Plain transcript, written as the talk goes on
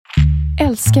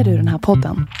Älskar du den här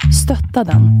podden?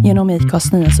 Stötta den genom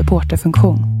IKAs nya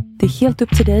supporterfunktion. Det är helt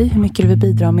upp till dig hur mycket du vill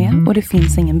bidra med och det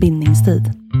finns ingen bindningstid.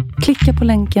 Klicka på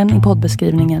länken i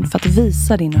poddbeskrivningen för att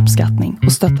visa din uppskattning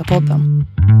och stötta podden.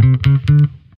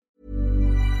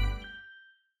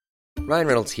 Ryan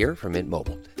Reynolds here from Mint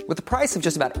Mobile. With the price of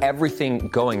just about everything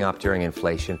going up during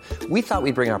inflation, we thought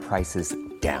we'd bring our prices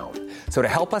down. So to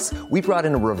help us, we brought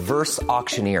in a reverse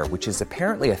auctioneer, which is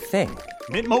apparently a thing.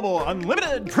 Mint Mobile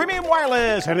Unlimited Premium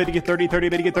Wireless. How to get 30, 30,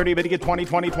 bit to get 30, bit to get 20,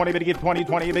 20, 20, bit to get 20,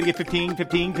 20, bit to get 15,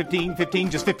 15, 15,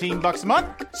 15, just $15 a month?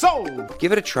 Sold!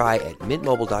 Give it a try at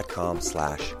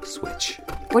mintmobile.com/switch.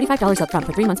 $45 up front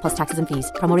for 3 months plus taxes and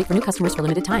fees. Promo rate for new customers for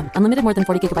limited time. Unlimited more than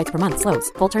 40 gigabytes per month.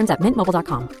 Slows full terms at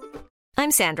mintmobile.com.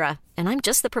 I'm Sandra, and I'm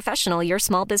just the professional your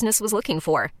small business was looking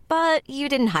for. But you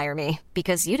didn't hire me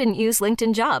because you didn't use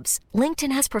LinkedIn Jobs.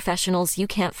 LinkedIn has professionals you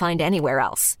can't find anywhere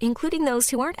else, including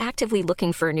those who aren't actively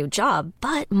looking for a new job,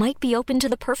 but might be open to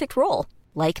the perfect role,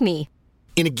 like me.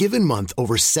 In a given month,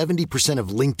 over 70%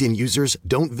 of LinkedIn users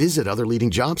don't visit other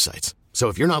leading job sites.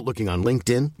 So if you're not looking on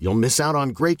LinkedIn, you'll miss out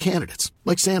on great candidates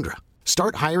like Sandra.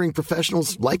 Start hiring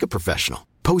professionals like a professional.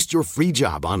 Post your free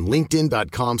job on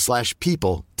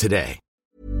linkedin.com/people today.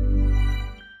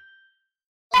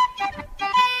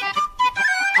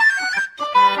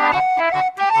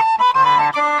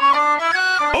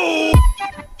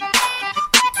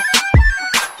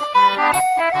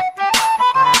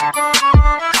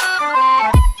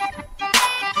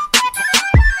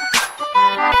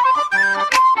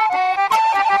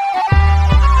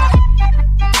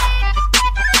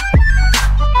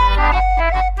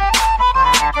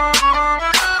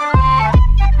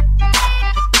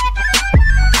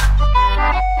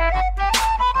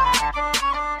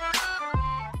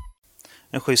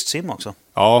 En schysst sim också.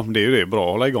 Ja, det är ju det. Bra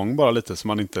att hålla igång bara lite så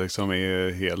man inte liksom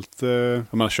är helt...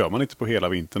 kör man inte på hela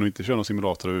vintern och inte kör någon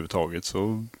simulator överhuvudtaget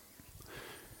så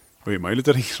då är man ju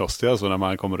lite ringrostig alltså när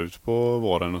man kommer ut på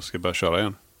våren och ska börja köra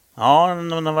igen. Ja,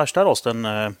 den värsta rosten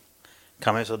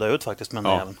kan man ju sudda ut faktiskt, men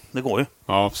ja. Det går ju.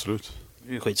 Ja, absolut. Det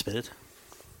är ju skitspidigt.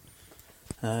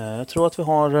 Jag tror att vi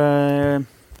har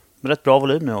rätt bra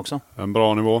volym nu också. En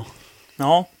bra nivå.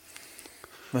 Ja.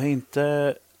 Vi har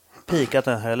inte pikat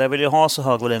den här. Eller jag vill ju ha så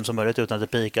hög volym som möjligt utan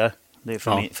att det pikar. Det är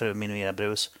för att minimera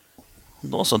brus.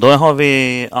 Då har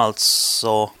vi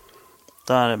alltså...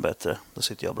 Där är bättre. Då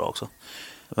sitter jag bra också.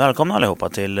 Välkomna allihopa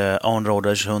till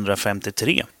Onroaders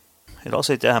 153. Idag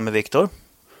sitter jag här med Viktor.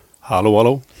 Hallå,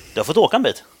 hallå. Du har fått åka en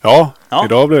bit. Ja,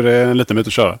 idag blir det en liten bit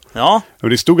att köra. Ja. Och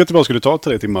det stod att det bara skulle ta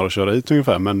 3 timmar att köra hit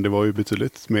ungefär, men det var ju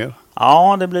betydligt mer.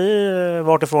 Ja, det blir...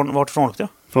 Vartifrån åkte jag?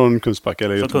 Från Kungsbacka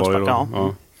eller Göteborg. Kungsbacka,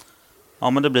 ja. Ja,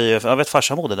 men det blir ju... Jag vet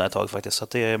farsan bodde där ett tag faktiskt. Så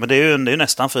men det är ju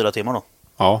nästan 4 timmar då.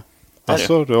 Ja,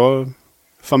 alltså det var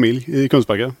familj i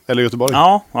Kungsbacka eller Göteborg.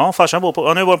 Ja, farsan bor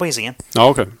på... Nu bor på Hisingen. Ja,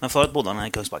 okej. Men förut bodde han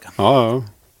i Kungsbacka. Ja.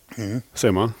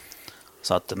 Ser man.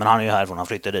 Så att, men han är ju härifrån. Han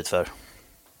flyttade dit för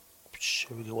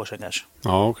 20 år sedan kanske.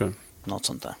 Ja, okej. Något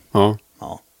sånt där. Ja.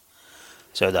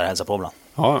 Så jag är där och hälsar på ibland.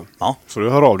 Ja. Får du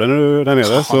höra av dig när du är där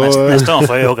nere. Ja, så... nästa gång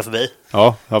får jag åka förbi.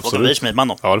 Ja, absolut. Åka förbi Smidman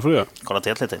då. Ja, det får du göra. Kolla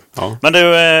till lite. Ja. Men du,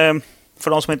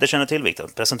 för de som inte känner till Viktor,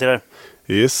 presentera dig.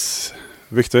 Yes,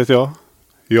 Viktor heter jag.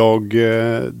 Jag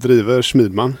driver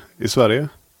Smidman i Sverige.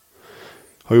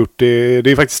 Har gjort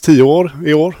det är faktiskt 10 år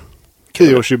i år.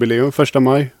 10-årsjubileum, 1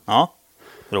 maj. Ja,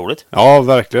 roligt. Ja,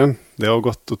 verkligen. Det har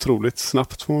gått otroligt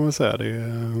snabbt får man väl säga.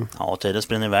 Ja, tiden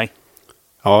springer iväg.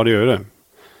 Ja, det gör det.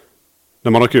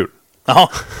 När man har kul. Ja,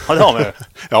 det har vi.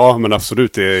 Ja, men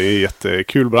absolut. Det är en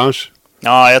jättekul bransch.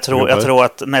 Ja, jag tror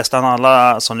att nästan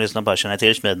alla som lyssnar på känner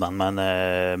till Smidman. Men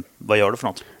vad gör du för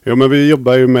något? Ja, men vi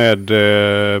jobbar ju med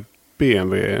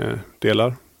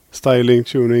BMW-delar. Styling,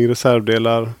 tuning,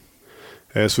 reservdelar.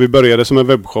 Så vi började som en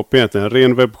webbshop egentligen. En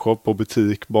ren webbshop och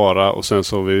butik bara. Och sen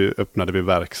så öppnade vi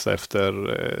verkstad efter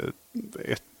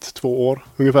 1-2 år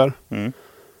ungefär.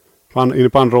 Inne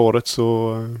på andra året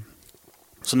så...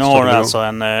 Så nu har du alltså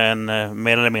en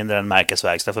mer eller mindre en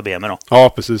märkesverkstad för BMW då?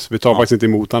 Ja, precis. Vi tar faktiskt inte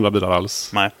emot andra bilar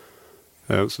alls. Nej.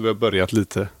 Så vi har börjat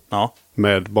lite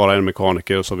med bara en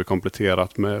mekaniker och så har vi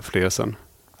kompletterat med fler sen.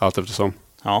 Allt eftersom.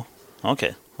 Ja,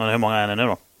 okej. Och hur många är det nu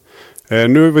då?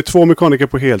 Nu är vi 2 mekaniker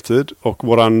på heltid och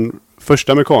våran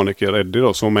första mekaniker Eddie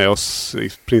då, som är oss i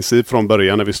princip från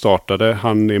början när vi startade,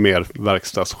 han är mer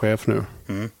verkstadschef nu.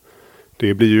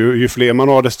 Det blir ju fler man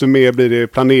har desto mer blir det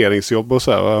planeringsjobb och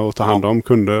så här, och ta hand om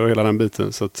kunder och hela den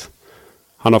biten, så att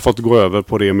han har fått gå över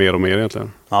på det mer och mer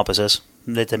egentligen. Ja, precis.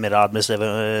 Lite mer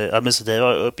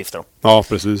administrativa uppgifter då. Ja,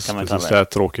 precis. Precis det här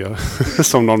tråkiga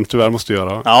som någon tyvärr måste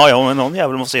göra. Ja, men någon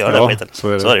jävel måste göra det skiten. Så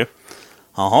är det. Så är det ju.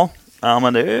 Jaha. Ja,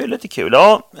 men det är ju lite kul.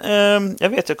 Ja,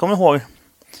 jag kommer ihåg.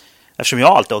 eftersom jag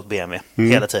alltid åkt BMW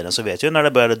hela tiden, så vet jag när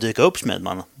det började dyka upp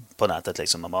Smidman på nätet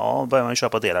liksom. Man bara, börjar man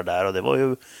köpa delar där, och det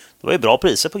var ju bra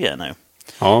priser på grejerna ju.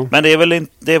 Ja. Men det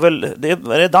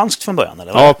är det danskt från början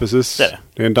eller? Ja, precis.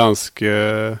 Det är en dansk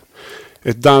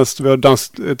vi har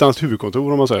ett danskt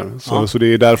huvudkontor om man säger. Så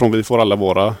det är därifrån vi får alla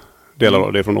våra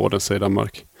delar. Det är från Odense i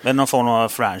Danmark. Men de får någon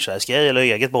franchise-grej eller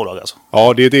eget bolag alltså?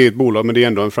 Ja, det är ett eget bolag, men det är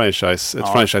ändå ett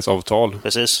franchiseavtal.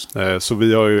 Precis. Så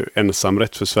vi har ju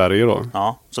ensamrätt för Sverige då.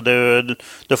 Ja, så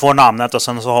du får namnet och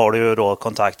sen så har du ju då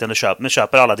kontakten. Du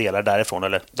köper alla delar därifrån,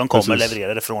 eller de kommer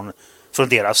leverera det från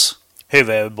deras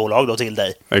huvudbolag då till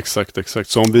dig. Exakt.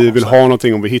 Så om vi vill ha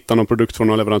någonting, om vi hittar någon produkt från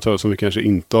någon leverantör som vi kanske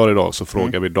inte har idag, så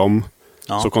frågar vi dem.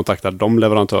 Ja. Så kontaktar de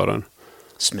leverantören.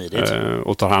 Smidigt.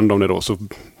 Och tar hand om det då.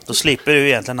 Då slipper du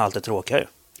egentligen allt det tråkiga ju.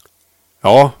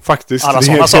 Ja, faktiskt. Alla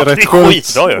sådana saker, det är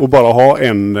skitbra ju. Och bara ha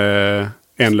en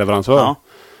leverantör. Ja.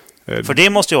 För det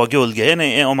måste ju vara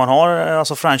guldgrejen. Om man har,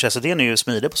 alltså franchise-idén är ju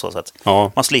smidig på så sätt.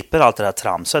 Ja. Man slipper allt det där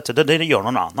tramset. Det gör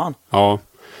någon annan. Ja.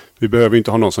 Vi behöver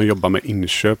inte ha någon som jobbar med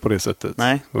inköp på det sättet.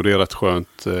 Nej. Och det är rätt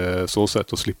skönt så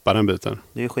sätt att slippa den biten.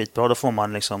 Det är ju skitbra. Då får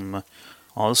man liksom...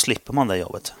 Ja, då slipper man det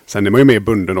jobbet. Sen är man ju mer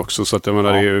bunden också. Så att jag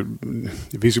menar,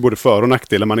 det finns ju både för- och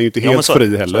nackdelar. Man är ju inte helt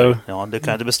fri heller. Ja, du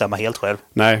kan inte bestämma helt själv.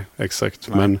 Nej, exakt.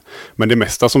 Nej. Men det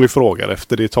mesta som vi frågar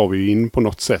efter, det tar vi ju in på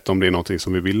något sätt om det är någonting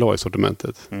som vi vill ha i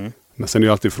sortimentet. Men sen är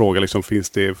ju alltid frågan, liksom, finns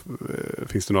det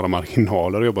några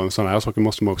marginaler att jobba med? Sådana här saker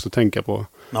måste man också tänka på.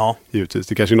 Ja. Givetvis.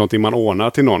 Det kanske är någonting man ordnar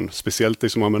till någon. Speciellt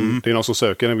liksom, det är någon som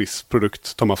söker en viss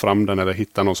produkt, tar man fram den eller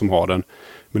hittar någon som har den.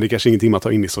 Men det är kanske ingenting man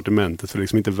tar in i sortimentet, för det är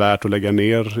liksom inte värt att lägga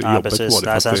ner jobbet precis. på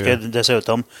det. Nej, sen ska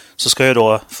dessutom så ska ju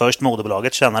då först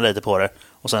moderbolaget tjäna lite på det,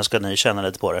 och sen ska ni tjäna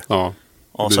lite på det. Ja,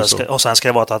 och sen ska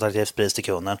det vara ett attraktivt pris till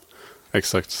kunden.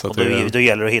 Exakt. Så och då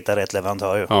gäller det att hitta rätt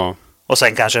leverantör ju. Ja. Och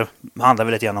sen kanske handlar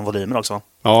vi lite grann om volymer också.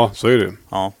 Ja, så är det.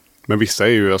 Ja. Men vissa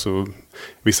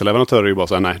leverantörer är ju bara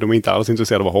så här, nej, de är inte alls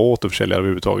intresserade av att ha återförsäljare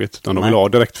överhuvudtaget. Utan de vill ha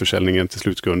direktförsäljningen till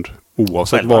slutkund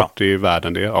oavsett själva vart i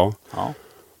världen det är. Ja.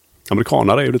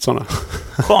 Amerikanare är ju lite sådana.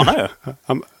 Amerikanare?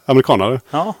 Amerikanare.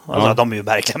 Ja, alltså de är ju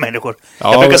verkliga människor.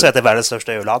 Jag brukar säga att det är världens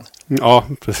största EU-land. Ja,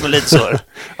 precis. Men lite så.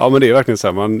 Ja, men det är verkligen så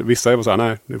här. Vissa är bara så här,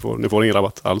 nej, ni får ingen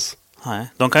rabatt alls. Nej,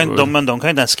 de kan ju inte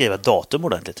ens skriva ett datum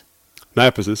ordentligt.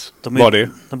 Nej, precis. Bara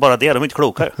det. De är inte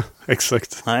kloka.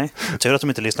 Exakt. Nej, tur att de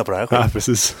inte lyssnar på det här själv. Ja,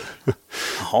 precis.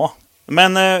 Jaha.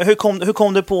 Men hur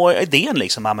kom du på idén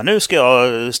liksom? Ja, men nu ska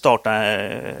jag starta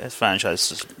ett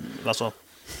franchise. Alltså,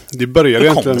 det började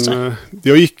egentligen...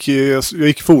 Jag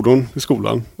gick fordon i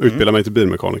skolan och utbildade mig till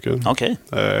bilmekaniker. Okay.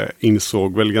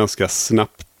 Insåg väl ganska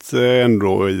snabbt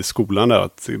ändå i skolan där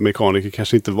att mekaniker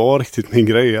kanske inte var riktigt min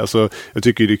grej. Alltså, jag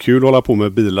tycker det är kul att hålla på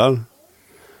med bilar.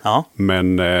 Ja.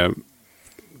 Men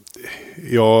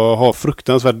jag har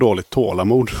fruktansvärt dåligt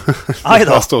tålamod när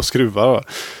jag står och skruvar.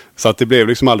 Så att det blev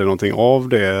liksom aldrig någonting av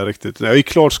det riktigt. Jag gick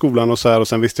klart skolan och så här, och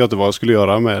sen visste jag inte vad jag skulle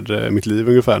göra med mitt liv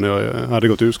ungefär när jag hade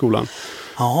gått ur skolan.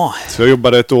 Aha. Så jag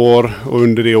jobbade ett år, och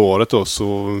under det året då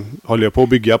så höll jag på att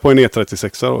bygga på en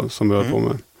E36 då, som jag höll på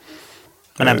med.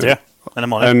 En M3?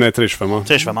 Eller en 325.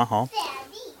 325, ja.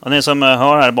 Och ni som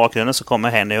hör här i bakgrunden så kommer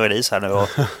Henny och Elise här nu och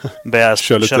börjar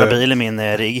köra bil i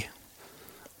min rigg.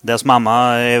 Deras mamma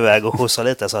är iväg och skjutsar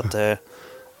lite, så att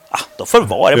de får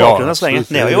vara i bakgrunden så länge.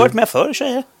 Ni har ju varit med förr,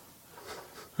 tjejer.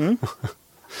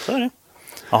 Så är det.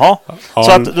 Jaha. Ja.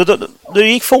 Så att du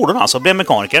gick fordon alltså, blev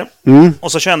mekaniker.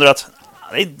 Och så kände du att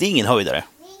det är ingen höjdare.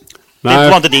 Nej. Det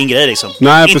var inte din grej liksom.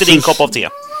 Nej, inte precis. Din kopp av te.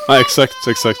 Nej, exakt.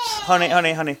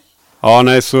 Hörni. Ja,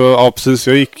 nej, så precis.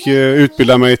 Jag gick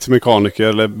utbilda mig till mekaniker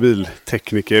eller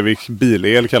biltekniker.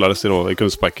 Bilel kallades det då i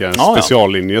Kungsbacka. En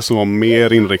speciallinje som var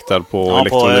mer inriktad på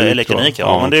elektronik.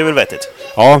 Men det är väl vettigt.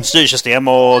 Ja. Styrsystem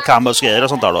och campusgrejer och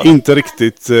sånt där då? Inte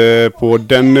riktigt på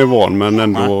den nivån, men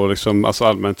ändå liksom, alltså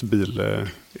allmänt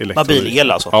bilelektronik.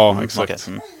 Bilel alltså? Ja, exakt.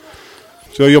 Okay.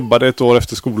 Så jag jobbade ett år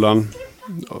efter skolan.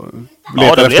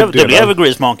 Ja, det blev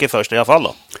Grease Monkey först i alla fall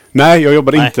då? Nej, jag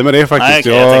jobbade inte med det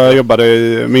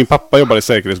faktiskt. Min pappa jobbade i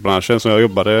säkerhetsbranschen, så jag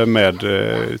jobbade med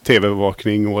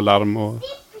tv-bevakning och larm och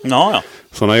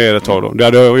sådana grejer ett tag då.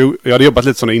 Jag hade jobbat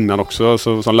lite sådana innan också,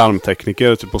 som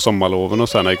larmtekniker typ på sommarloven och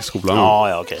sen när jag gick i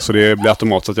skolan. Okay. Så det blev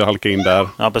automatiskt att jag halkade in där.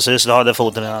 Ja, precis. Du hade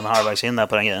foten en halvvägs in där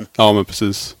på den grejen. Ja, men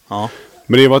precis. Ja.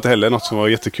 Men det var inte heller något som var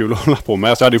jättekul att hålla på med.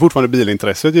 Alltså, jag hade ju fortfarande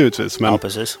bilintresset givetvis. Men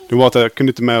det var att jag kunde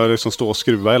inte med liksom stå och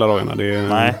skruva hela dagarna.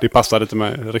 Det passade inte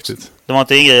mig riktigt. Det var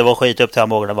inte en grej att vara skit upp till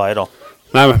hamburgarna varje dag.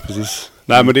 Nej, men precis.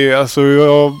 Nej, men det alltså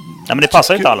Nej, men det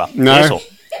passar inte alla. Nej. Det är så.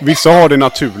 Vissa har det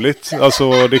naturligt. Alltså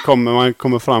man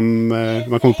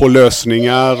kommer på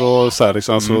lösningar och så här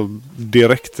liksom, alltså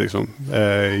direkt liksom.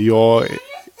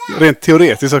 Rent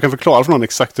teoretiskt jag kan förklara för någon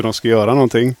exakt hur de ska göra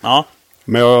någonting. Ja.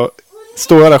 Men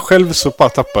står jag där själv så bara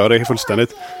tappar jag det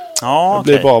fullständigt. Ja,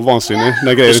 det blir bara vansinnig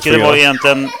när grejer det skulle vara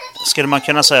egentligen, skulle man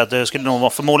kunna säga att det skulle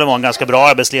nog förmodligen vara en ganska bra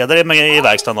arbetsledare i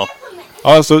verkstaden då.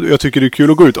 Ja, alltså, jag tycker det är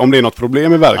kul att gå ut om det är något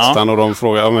problem i verkstaden och de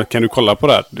frågar, men kan du kolla på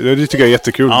det här? Det tycker jag är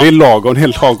jättekul. Det är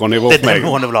helt lagom nivå för mig.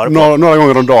 Några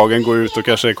gånger om dagen gå ut och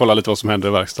kanske kolla lite vad som händer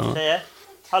i verkstaden.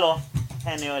 Hallå,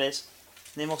 Henny och Alice.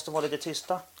 Ni måste vara lite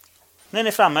tysta. Nu är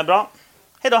ni framme, bra.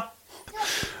 Hej då.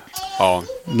 Ja,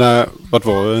 nej, vart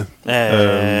var vi?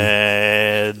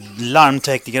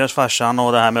 Larmteknikerns farsan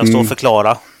och det här med att stå och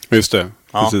förklara. Just det,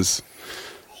 precis.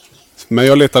 Men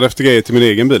jag letade efter grejer till min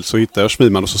egen bil, så hittade jag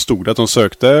Schmiman och så stod det att de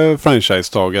sökte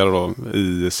franchisetagare då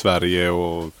i Sverige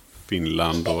och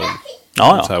Finland och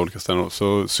så här olika ställen.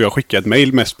 Så jag skickade ett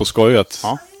mejl mest på skoj att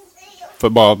för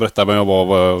bara berätta vem jag var,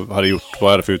 vad jag hade gjort, vad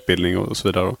jag hade för utbildning och så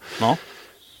vidare. Ja.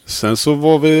 Sen så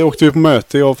åkte vi på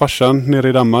möte, jag och farsan nere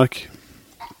i Danmark.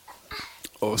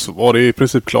 Och så var det i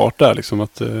princip klart där liksom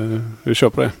att vi kör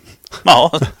på det.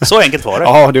 Ja, så enkelt var det.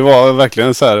 Ja, det var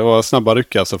verkligen så här, det var snabba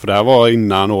ryck alltså, för det här var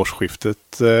innan årsskiftet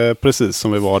precis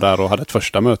som vi var där och hade ett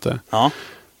första möte. Ja.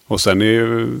 Och sen i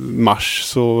mars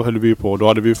så höll vi på,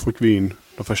 då fick vi in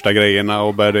de första grejerna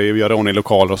och började göra ordning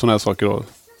lokaler och sådana här saker då.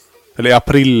 Eller i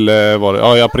april var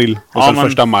det, i april. Och sen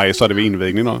första maj så hade vi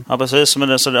invigning då. Ja, precis,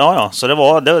 men så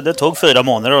det tog 4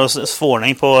 månader att få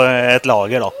ordning på ett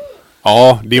lager då.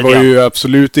 Ja, det var ju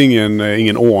absolut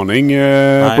ingen ordning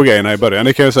på grejerna i början,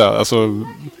 det kan jag säga. Alltså,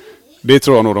 det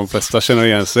tror jag nog de flesta känner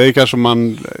igen sig.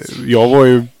 Jag var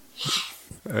ju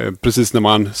precis när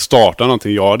man startade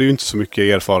någonting, jag hade ju inte så mycket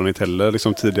erfarenhet heller,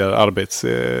 liksom tidigare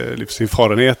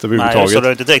arbetslivserfarenhet överhuvudtaget. Nej, så du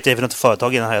har inte direkt för något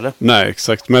företag innan heller? Nej,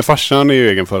 exakt. Men farsan är ju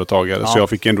egenföretagare, så jag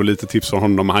fick ändå lite tips från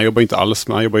honom. Han jobbar inte alls,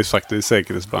 men han jobbar ju faktiskt i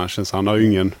säkerhetsbranschen, så han har ju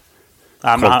ingen...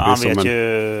 Ja, men han vet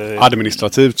ju...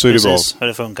 Administrativt så är det bra. Precis, hur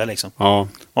det funkar liksom. Ja.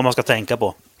 Vad man ska tänka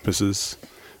på. Precis.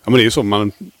 Ja, men det är ju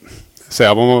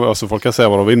så. Folk kan säga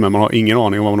vad de vill, men man har ingen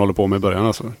aning om vad man håller på med i början.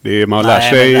 Alltså. Man lär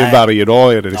sig varje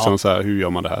dag. Är det liksom så här, hur gör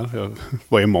man det här?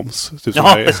 Vad är moms? Typ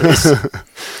precis.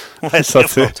 Så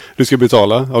att, du ska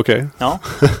betala, okej. Ja,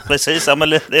 precis. Ja, men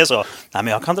det är så. Nej, men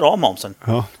jag kan dra momsen.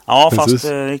 Ja, fast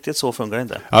riktigt så funkar det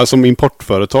inte. Ja, som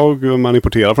importföretag, om man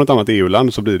importerar från ett annat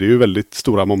EU-land så blir det ju väldigt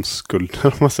stora momsskulder.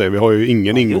 Om man säger. Vi har ju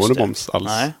ingen ingående moms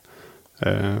alls. Nej.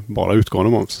 Bara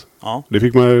utgående moms. Ja.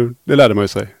 Det lärde man ju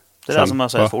sig. Det är det som man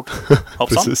säger fort.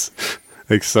 Hoppsan. Precis.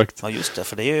 Exakt. Ja, just det.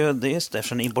 För det är ju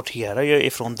eftersom ni importerar ju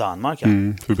ifrån Danmark. Ja.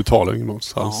 Vi betalar ingen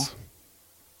moms alls.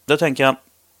 Då tänker jag,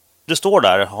 du står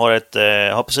där,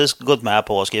 har precis gått med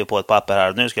på att skriva på ett papper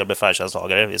här. Nu ska jag bli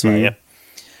franchisetagare i Sverige.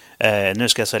 Nu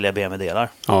ska jag sälja BMW-delar.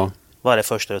 Ja. Vad är det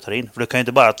första du tar in? För du kan ju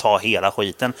inte bara ta hela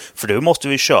skiten. För du måste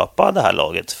ju köpa det här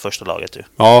laget, första laget.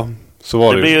 Ja, så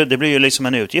var det. Det blir ju liksom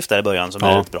en utgift där i början som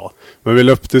är rätt bra. Men vi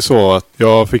löpte så att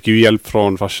jag fick ju hjälp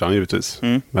från farsan givetvis.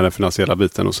 Med den finansiella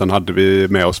biten. Och sen hade vi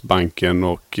med oss banken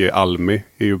och Almi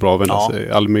är ju bra att vända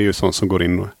sig. Almi är ju sånt som går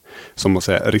in och, som man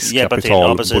säger,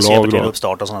 riskkapitalbolag. Hjälper till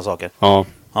uppstart och sådana saker. Ja.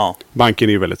 Banken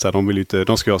är ju väldigt så här,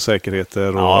 de ska ha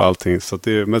säkerheter och allting. Så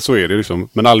men så är det liksom.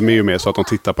 Men Almi är ju med så att de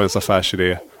tittar på ens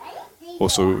affärsidé.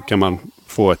 Och så kan man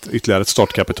få ytterligare ett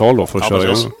startkapital då för att köra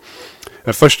igång.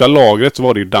 Det första lagret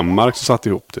var det ju Danmark som satt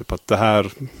ihop typ att det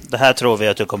här tror vi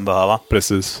att du kommer behöva.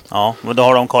 Precis. Ja, men då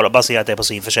har de kollat baserat det på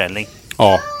sin försäljning.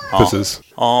 Ja, precis.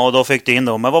 Ja, och då fick du in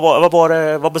då. Men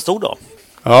vad bestod då?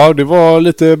 Ja, det var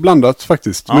lite blandat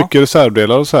faktiskt. Ja. Mycket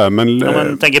reservdelar och så här,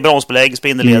 men tänker bromsbelägg,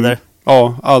 spindelleder.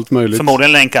 Ja, allt möjligt.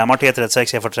 Förmodligen länkarmar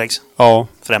T36, E46. Ja.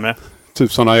 Främre.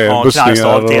 Typ sådana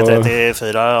bussningar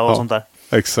T34 och sånt där.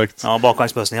 Exakt. Ja,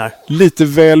 bakvagnsbussningar. Lite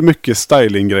väl mycket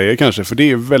stylinggrejer kanske, för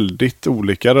det är väldigt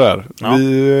olika det där. Ja.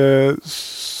 Vi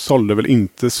sålde väl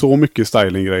inte så mycket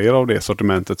stylinggrejer av det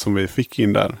sortimentet som vi fick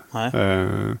in där.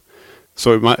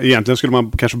 Så egentligen skulle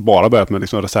man kanske bara börjat med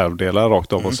liksom reservdelar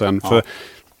rakt av och sen. För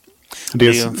det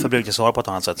är ju en förbrukningsvara på ett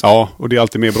annat sätt. Ja, och det är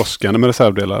alltid mer brådskande med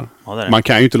reservdelar. Ja, det är det. Man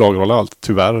kan ju inte lagerhålla allt,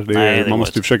 tyvärr. Man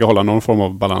måste ju försöka hålla någon form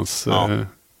av balans.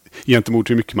 Gentemot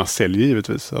hur mycket man säljer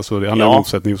givetvis. Alltså det handlar om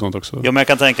omsättning och sånt också. Ja, men jag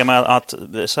kan tänka mig att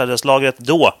reservdelslagret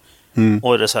då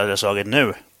och reservdelslagret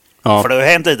nu. Ja. För det har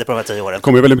hänt lite på de här 10 åren. Det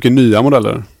kommer väldigt mycket nya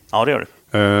modeller. Ja, det gör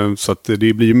det. Så att det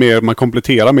blir ju mer, man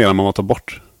kompletterar mer än man tar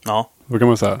bort. Ja. Vad kan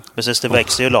man säga? Precis, det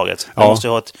växer ju lagret. Man måste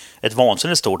ju ha ett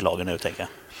vansinnigt stort lager nu, tänker jag.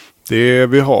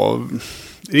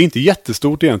 Det är inte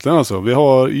jättestort egentligen alltså. Vi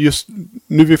har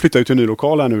vi flyttar ju till en ny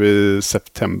lokal här nu i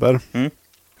september.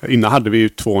 Innan hade vi ju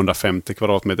 250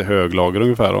 kvadratmeter höglager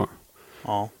ungefär då.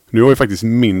 Ja. Nu har vi faktiskt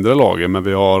mindre lager, men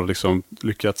vi har liksom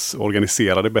lyckats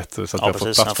organisera det bättre så att vi har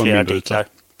fått plats för mindre artiklar.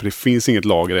 För det finns inget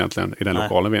lager egentligen i den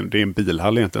lokalen. Det är en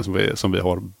bilhall egentligen som vi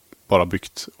har bara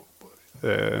byggt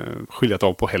skiljat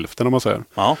av på hälften om man säger.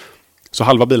 Ja. Så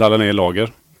halva bilhallen är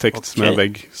lager. Täckt med en Okej.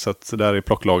 vägg. Så att där är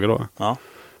plocklager då. Ja.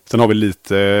 Sen har vi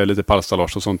lite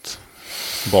pallstallage och sånt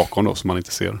bakom då som man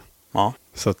inte ser. Ja.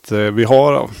 Så att vi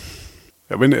har...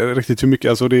 Jag vet inte riktigt hur mycket.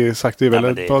 Alltså det är sagt, det är väl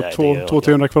men det- ett par det är-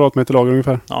 200-300 kvadratmeter lager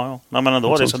ungefär. Ja. Nej, men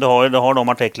ändå, liksom, du har de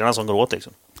artiklarna som går åt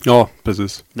liksom. Ja,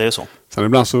 precis. Det är ju så. Sen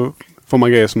ibland så får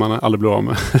man grejer som man aldrig blir av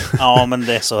med. Ja, men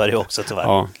det så är det ju också tyvärr.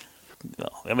 Ja.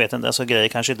 Ja, jag vet inte, alltså grejer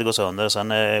kanske inte går sönder.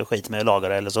 Sen skit med att laga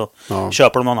det, eller så Ja.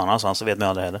 köper de någon annanstans, så vet man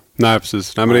aldrig heller. Nej,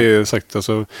 precis. Nej, men det är sagt.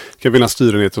 Alltså, det kan finnas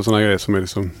styrenheter och sådana grejer som är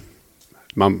liksom...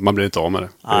 Man blir inte av med det.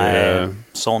 Nej,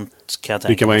 sånt kan jag tänka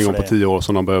Det kan vara en mig, gång för på 10 år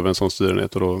som de behöver en sån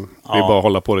styrenhet. Och då det är Ja. bara att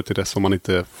hålla på det till dess om man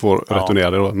inte får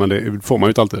returnera det då. Men det får man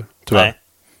ju inte alltid, tyvärr.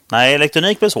 Nej,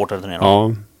 elektronik blir svårt att returnera.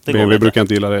 Ja, Det går BMW inte. brukar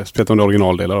inte gilla det. Speciellt om det är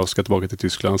originaldelar och ska tillbaka till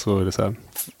Tyskland så är det så här.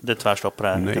 Det är tvärstopp på det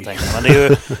här, kan Nej. jag tänka mig.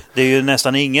 Men det är ju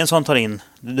nästan ingen som tar in...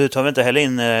 Du tar väl inte heller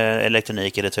in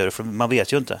elektronik i retur, för man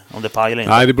vet ju inte om det är paj eller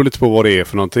inte. Nej, det beror lite på vad det är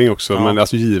för någonting också. Ja. Men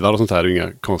alltså givare och sånt här är ju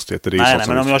inga konstigheter. Det är ju Nej, sånt nej,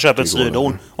 som men om jag köper ett det går-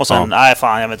 styrdon och sen, Ja. nej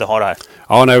fan, jag vill inte ha det här.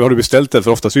 Ja, nej, har du beställt det?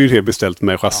 För oftast är ju det beställt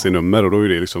med chassinummer och då är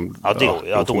det liksom... Ja, då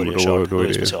är det ju kört. Då är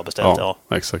det specialbeställt, ja.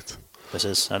 Exakt.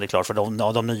 Precis, ja, det är klart,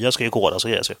 för de nya ska ju kodas och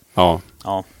grejer. Så. Ja,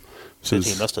 Ja, så det är ett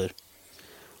precis. himla styr.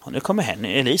 Ja, nu kommer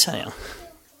Elise här igen.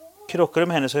 Krockar du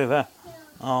med hennes huvud?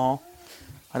 Ja,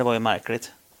 det var ju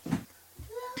märkligt.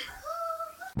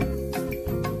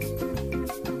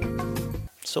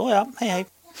 Så ja, hej.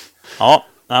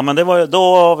 Ja, men det var,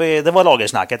 det var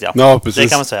lagersnacket, ja. Ja, precis. Det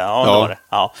kan man säga, ja, Ja. det var det.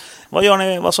 Ja. Vad gör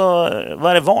ni,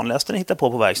 vad är det vanligaste ni hittar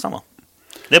på verkstaden då?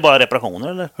 Det är bara reparationer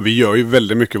eller? Vi gör ju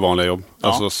väldigt mycket vanliga jobb. Ja.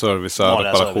 Alltså servicer,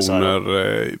 Vanliga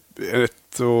reparationer,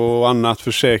 ett och annat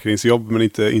försäkringsjobb. Men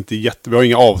inte jätte... Vi har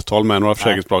inga avtal med några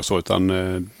försäkringsbolag så, utan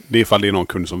det är ifall det är någon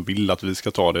kund som vill att vi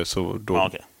ska ta det så då, Ja,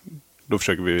 okej. då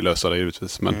försöker vi lösa det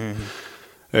givetvis. Men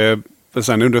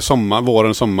sen under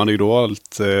våren, sommaren, det är ju då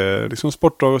allt liksom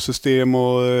sportdragarsystem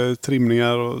och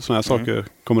trimningar och sådana här saker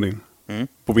kommer in.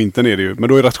 På vintern är det ju, men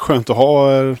då är det rätt skönt att ha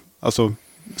alltså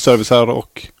servicer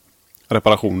och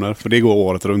reparationer, för det går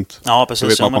året runt. Ja, Då precis.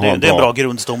 vet Ja, man men att man har det är en bra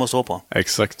grundstom att stå på.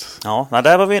 Exakt. Ja,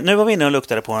 nu var vi inne och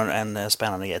luktade på en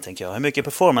spännande grej, tänker jag. Hur mycket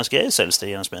performance-grejer säljs det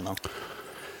genom Smidan?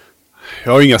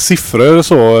 Jag har inga siffror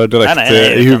så direkt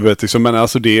Nej, i huvudet. Liksom, men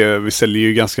alltså vi säljer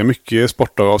ju ganska mycket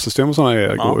sportdagarsystem och sådana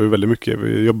grejer. Ja. Går ju väldigt mycket.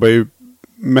 Vi jobbar ju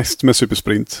mest med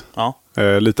Supersprint. Ja.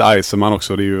 Lite Eisenman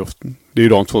också. Det är ju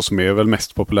de två som är väl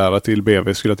mest populära till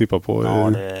BMW skulle jag tippa på. Ja,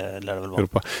 i det lär det väl vara.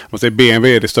 Europa. Man säger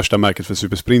BMW är det största märket för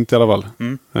Supersprint i alla fall.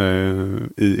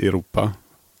 I Europa.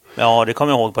 Ja, det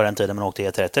kommer jag ihåg på den tiden man åkte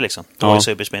E30 liksom. Det var ju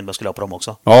Supersprint man skulle ha på dem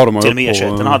också. Ja, de har Till och med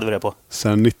hållit E21 hade vi det på.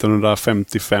 Sen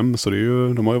 1955, så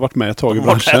de har ju varit med ett tag i De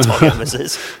var branschen. ett tag,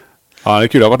 precis. Ja, det är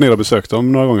kul. Jag har varit nere och besökt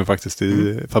dem några gånger faktiskt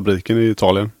i fabriken i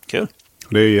Italien. Kul.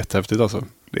 Det är jättehäftigt alltså.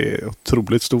 Det är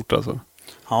otroligt stort alltså.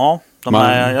 Ja, jag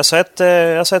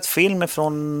har sett film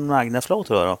från Magnaflow,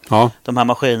 tror jag då. Ja. De här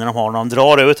maskinerna de har, de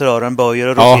drar ut rören, böjer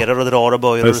och Ja. roterar och drar och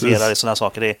böjer Precis. och roterar i sådana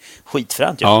saker. Det är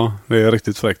skitfränt ju. Ja, det är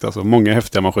riktigt fräckt alltså. Många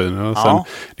häftiga maskiner. Och Ja. sen,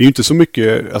 det är ju inte så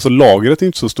mycket, alltså lagret är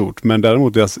inte så stort, men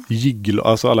däremot deras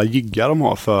alltså alla jiggar de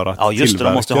har för att Ja, just det.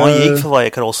 De måste tillverka- ha en jigg för varje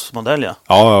karossmodell, ja.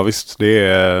 Ja, visst. Det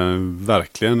är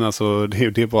verkligen, alltså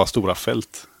det är bara stora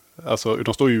fält. Alltså,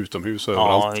 de står ju utomhus Ja,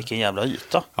 överallt. vilken jävla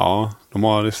yta. Ja,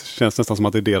 det känns nästan som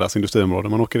att det är deras industriområde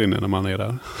man åker in i när man är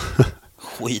där.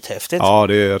 Skithäftigt. Ja,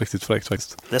 det är riktigt fräckt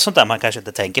faktiskt. Det är sånt där man kanske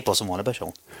inte tänker på som vanlig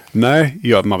person. Nej,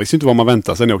 man visste inte vad man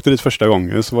väntade sig. När jag åkte dit första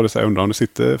gången så var det så här, undrar om det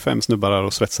sitter 5 snubbar där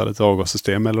och svetsar lite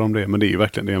avgassystem eller om det är. Men det är ju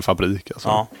verkligen, det är en fabrik alltså.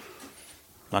 Ja,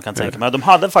 man kan tänka. Men de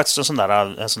hade faktiskt en sån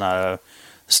här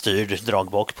styrd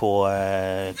dragbock på...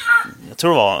 jag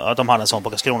tror det var att de hade en sån på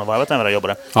Karlskronavarvet när jag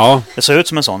jobbade. Ja, Det såg ut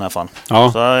som en sån i alla fall.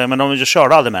 Ja. Så, men de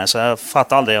körde aldrig med, så jag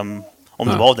fattade aldrig om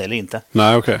det var det eller inte.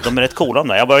 nej okej. De är rätt coola om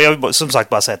det. Jag har som sagt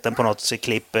bara sett den på något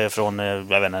klipp från, jag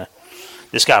vet inte,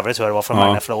 Discovery tror jag det var, från Ja.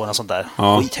 Magnaflow och sånt där.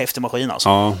 Ja. Skithäftig maskin alltså.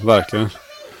 Ja, verkligen.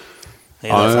 Det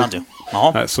är det Ja, fränt ju.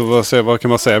 Ja. Nej, så vad kan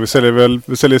man säga? Vi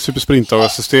säljer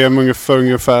supersprintdagarsystem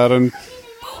ungefär en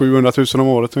 700 000 om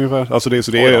året ungefär. Alltså det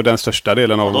är ju den största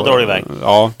delen av... Då drar det iväg.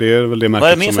 Ja, det är väl det märket.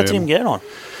 Vad är det mer som för trimgrejer då?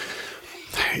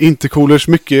 Intercoolers,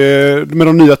 mycket med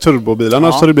de nya turbobilarna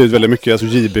Ja. så har det blivit väldigt mycket. Alltså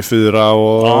JB4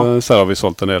 och Ja. så här har vi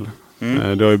sålt en del.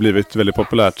 Det har ju blivit väldigt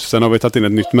populärt. Sen har vi tagit in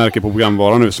ett nytt märke på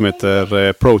programvaran nu som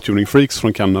heter Pro Tuning Freaks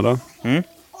från Kanada.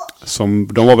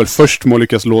 De var väl först med att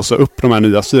lyckas låsa upp de här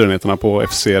nya styrenheterna på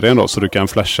F-serien då, så du kan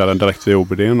flasha den direkt via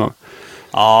OBD:n då.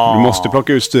 Ja. Du måste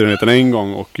plocka ut styrenheten en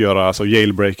gång och göra alltså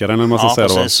jailbreakaren eller man ska Ja, säga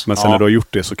då. precis. Men sen Ja. när du har gjort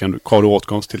det så har du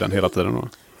åtkomst till den hela tiden då.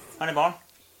 Har ni barn?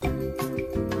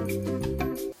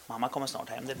 Mamma kommer snart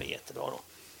hem, det blir jättebra då.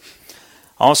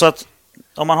 Ja, så att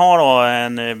Om man har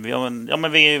då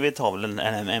men vi tar väl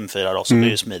en M4 då, så blir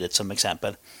det smidigt som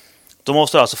exempel. Då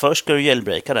måste du alltså först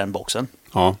jailbreaka den boxen.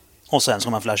 Ja. Och sen ska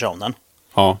man flasha om den.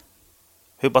 Ja.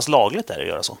 Hur pass lagligt är det att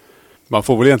göra så? Man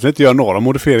får väl egentligen inte göra några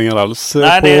modifieringar alls på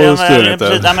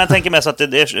styrenheter. Men jag tänker mest att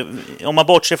om man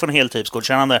bortser från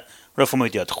heltypsgodkännande, då får man ju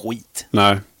inte göra ett skit.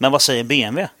 Nej. Men vad säger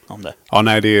BMW om det? Ja,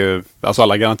 nej, det är alltså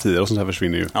alla garantier och sånt här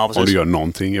försvinner ju. Ja, om du gör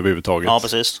någonting överhuvudtaget. Ja,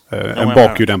 precis. En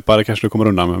bakhjuldämpare kanske du kommer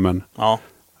undan med, men... Ja.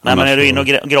 Nej, men är du in och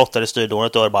grottar i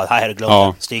styrdånet, då är det bara, här är det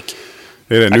glömt, stick.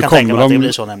 Det är det. Jag Nu kan tänka mig att det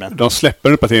blir så de, nämligen. de släpper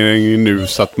en uppdatering nu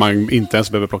så att man inte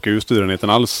ens behöver plocka ut styrenheten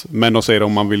alls. Men de säger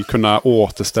om man vill kunna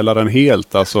återställa den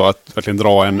helt, alltså att verkligen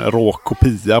dra en rå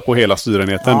kopia på hela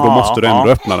styrenheten, då måste du ändå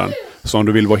öppna den. Så om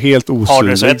du vill vara helt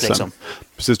osynlig sen. Liksom.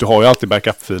 Precis, du har ju alltid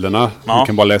backup-filerna. Du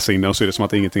kan bara läsa in den och så är det som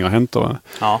att ingenting har hänt då.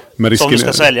 Ja. Men så om du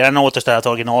ska sälja den och återställa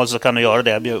till original så kan du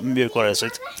göra det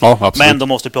mjukvarumässigt. Ja, absolut. Men då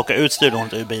måste du plocka ut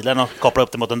styrdonet ur bilen och koppla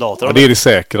upp det mot en dator. Ja, det är det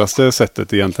säkraste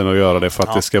sättet egentligen att göra det, för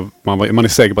att det ska, man är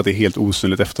säker på att det är helt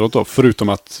osynligt efteråt då. Förutom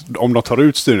att om de tar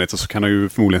ut styrnätet så kan de ju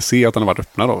förmodligen se att den har varit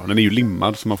öppnad då. Den är ju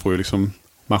limmad så man får ju liksom...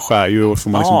 Man skär ju och får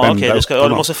man liksom bända upp.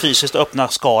 Du måste fysiskt öppna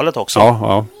skalet också.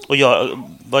 Ja. Och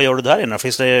vad gör du där inne?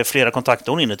 Finns det flera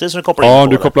kontakttorn inuti så du kopplar in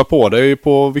på du kopplar på det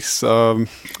på vissa...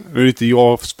 Det är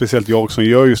inte speciellt jag som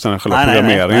gör just den här själva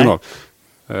programmeringen då.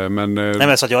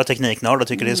 Men så att jag är tekniknörd och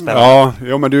tycker det är spännande.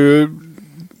 Ja, men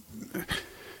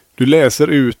du läser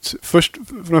ut...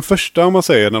 Den första, om man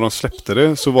säger, när de släppte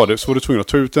det så var du tvungen att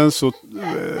ta ut den, så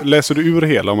läser du ur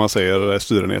hela, om man säger,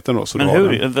 styrenheten då. Så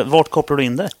men vart kopplar du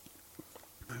in det?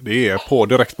 Det är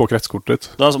direkt på kretskortet.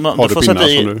 Du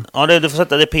får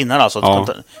sätta det pinnar alltså. Ja.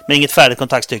 Men inget färdigt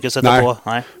kontaktstycke att sätta på?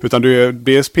 Nej. Utan det är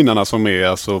dels pinnarna som är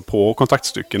alltså på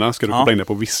kontaktstyckena. Ska du koppla in det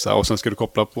på vissa. Och sen ska du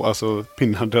koppla på alltså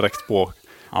pinnar direkt på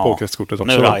kretskortet också.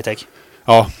 Nu är det high-tech.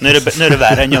 Ja. Nu är det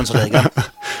värre än Jönssonligan.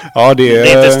 Ja, det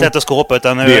är inte stetoskop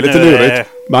utan det är lite lurigt.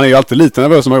 Man är ju alltid lite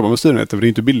nervös som jobbar med styrnätet, för det är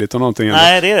inte billigt och någonting.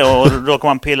 Nej, det är det. Och då kan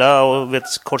man pilla och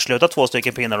kortsluta 2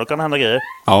 stycken pinnar. Då kan det hända grejer.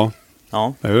 Ja.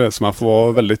 Det är det, så man får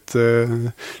vara väldigt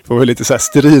så här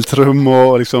sterilt rum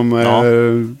och liksom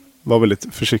vara väldigt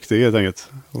försiktig helt enkelt.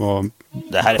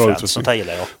 Det här är främt, sånt här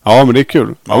gillar jag. Ja, men det är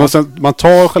kul. Ja. Men sen, man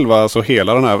tar själva alltså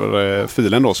hela den här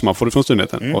filen då som man får ifrån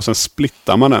styrnäten och sen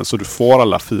splittar man den så du får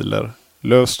alla filer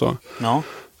löst då. Ja.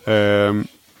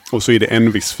 Och så är det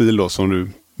en viss fil då som du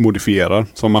modifierar.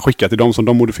 Så om man skickar till dem som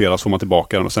de modifierar så får man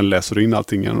tillbaka den och sen läser du in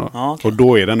allting igen då. Ja, okay. Och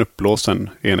då är den upplåst sen,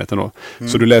 enheten då.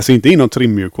 Så du läser inte in någon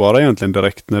trimmjukvara egentligen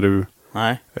direkt när du...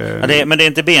 Nej, men det är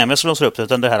inte BMW som låser upp det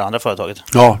utan det här andra företaget.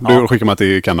 Ja, då skickar man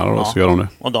till Kanada då, så gör de det.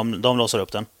 Och de låser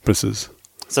upp den. Precis.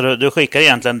 Så du skickar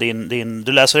egentligen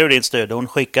du läser ur din styrdon,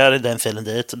 skickar den filen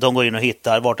dit, de går in och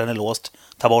hittar vart den är låst,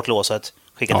 tar bort låset,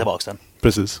 skickar tillbaka den.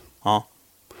 Precis. Ja.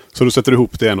 Så du sätter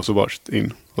ihop det igen och så bara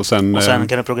in. Och sen kan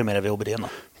du programmera vid OBD då.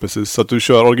 Precis, så att du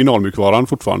kör originalmjukvaran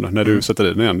fortfarande när du sätter i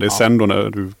den igen. Det är sen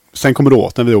då sen kommer du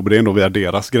åt den via OBD då via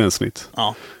deras gränssnitt.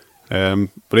 Ja.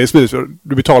 Och det är smidigt.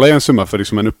 Du betalar en summa för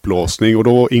liksom en upplåsning och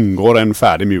då ingår en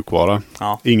färdig mjukvara.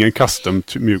 Ja. Ingen custom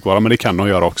mjukvara, men det kan de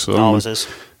göra också. Ja, precis.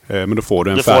 Men då får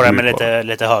du en färdig mjukvara. Du får den med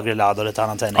lite högre ladd och lite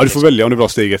annan tändning. Ja, du får välja om du vill ha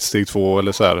steg 1, steg 2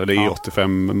 eller så här, eller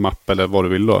E85-mapp eller vad du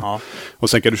vill då. Ja. Och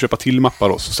sen kan du köpa till mappar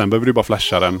då, så sen behöver du bara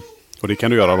flasha den. Och det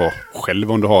kan du göra då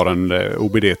själv om du har en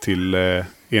OBD till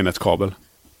enhetskabel.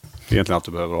 Det är egentligen allt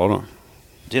du behöver ha då.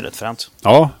 Det är rätt fränt.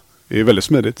 Ja, det är väldigt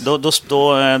smidigt.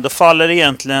 Då faller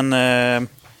egentligen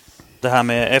det här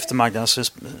med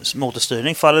eftermarknadens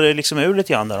motorstyrning faller det liksom ur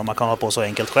lite grann där om man kan ha på så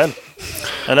enkelt själv.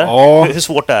 Eller? Ja. Hur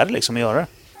svårt är det liksom att göra det?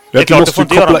 Det är klart,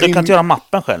 du kan inte göra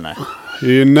mappen själv,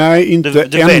 nej. Nej, inte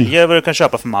du väljer vad du kan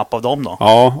köpa för mapp av dem då.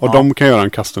 Ja, och de kan göra en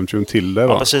custom tune till det.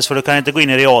 Ja, precis, för du kan inte gå in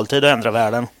i realtid och ändra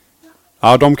världen.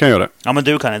 Ja, de kan göra det. Ja, men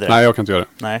du kan inte det. Nej, jag kan inte göra det.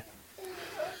 Nej.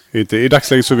 I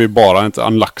dagsläget så är vi bara ett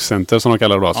unlock center som de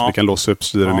kallar det då. Så vi kan låsa upp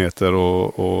styrenheter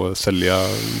och sälja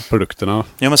produkterna.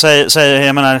 Ja, men säg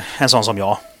jag menar en sån som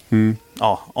jag.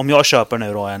 Ja, om jag köper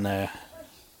nu då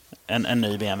en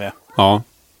ny BMW. Ja.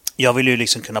 Jag vill ju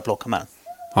liksom kunna plocka med den.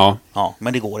 Ja. Ja,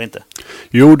 men det går inte.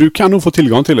 Jo, du kan nog få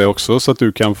tillgång till det också så att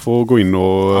du kan få gå in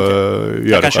och göra det.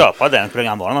 Jag kan köpa den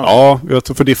programvaran. Ja, jag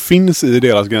tror, för det finns i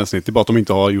deras gränssnitt. Det är bara att de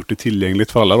inte har gjort det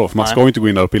tillgängligt för alla då. För man ska ju inte gå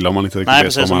in där och pilla om man inte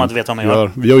riktigt vet vad man vet vad man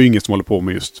gör. Vi har ju inget som håller på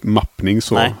med just mappning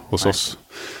så hos oss.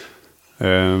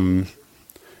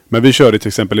 Men vi kör det till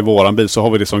exempel i våran bil så har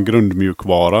vi det som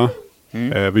grundmjukvara.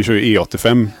 Vi kör ju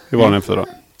E85 i våran M4.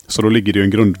 Så då ligger det ju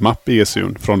en grundmapp i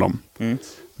ECUn från dem.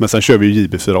 Men sen kör vi ju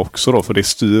JB4 också då, för det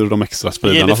styr de extra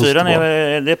spridarna.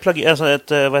 JB4 är alltså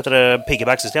ett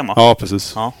piggyback-system va? Ja,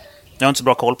 precis. Ja. Jag har inte så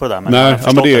bra koll på det där, men jag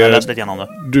förstått det, jag läst lite grann om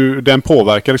det. Den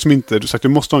påverkar liksom inte, du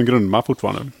måste ha en grundmapp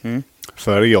fortfarande.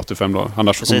 för E85 då.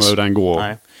 Annars Precis. kommer den gå...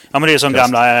 Nej. Ja, men det är som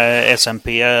gamla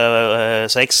SMP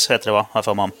 6 heter det, va? Här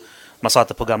får man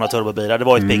satte på gamla turbobilar. Det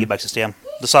var ett piggyback-system.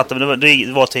 Det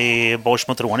var till Bosch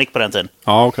Motronic på den tiden.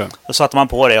 Ja, okej. Då satte man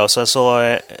på det och så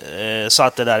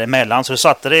satte det där emellan. Så du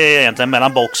satte det egentligen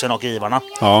mellan boxen och givarna.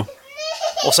 Ja.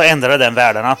 Och så ändrade den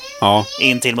värdena Ja.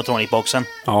 in till Motronic-boxen.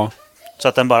 Ja. Så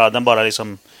att den bara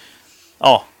liksom...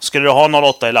 Ja, skulle du ha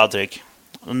 08 i laddtryck,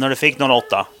 när du fick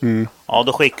 08, ja,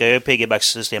 då skickar ju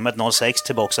piggyback-systemet 06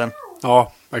 till boxen.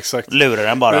 Ja, exakt. Lurar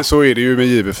den bara. Men så är det ju med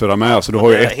JB4 med. Alltså, du har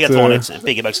ju ett... Helt vanligt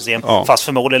piggyback-system. Ja. Fast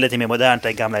förmodligen lite mer modernt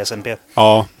än gamla SMP.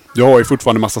 Ja, du har ju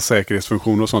fortfarande massa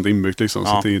säkerhetsfunktioner och sånt inbyggt liksom. Ja.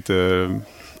 Så att det är inte...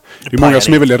 Det är många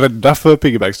som är väldigt rädda för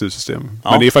piggyback-styrsystem.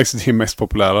 Ja. Men det är faktiskt det mest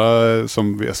populära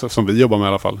som vi jobbar med i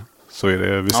alla fall. Så är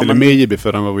det, vi säljer men- mer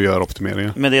JB4 än vad vi gör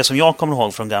optimeringar. Men det som jag kommer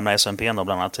ihåg från gamla SMP då,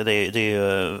 bland annat, det är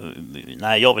ju...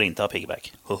 Nej, jag vill inte ha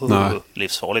piggyback. Nej.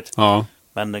 Livsfarligt. Ja,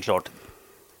 Men det är klart,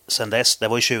 sen dess, det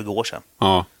var ju 20 år sedan.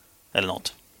 ja. Eller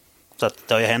något. Så att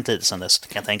det har ju hänt lite sen dess, kan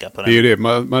jag tänka på. Det är ju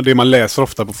det. Det man läser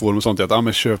ofta på forum och sånt är att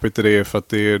men köp inte det för att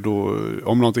det är då...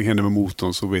 Om någonting händer med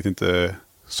motorn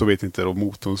så vet inte då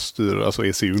motorns styr, alltså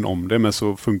ECUn om det. Men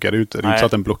så funkar det ju inte. Det är Nej. inte så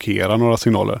att den blockerar några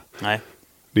signaler. Nej.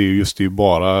 Det är ju just det är ju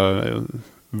bara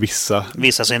vissa...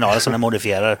 Vissa signaler som den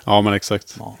modifierar. Ja, men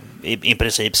exakt. Ja, i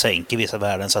princip sänker vissa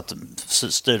värden så att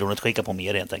styrdonet skickar på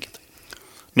mer helt enkelt.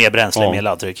 Mer bränsle, Ja. mer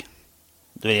laddtryck.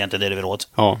 Det är egentligen det du vill åt.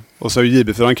 Ja, och så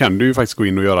JB4 kan du ju faktiskt gå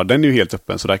in och göra. Den är ju helt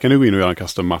öppen, så där kan du gå in och göra en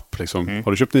custom map. Liksom.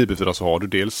 Har du köpt en JB4 så har du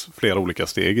dels flera olika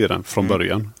steg i den från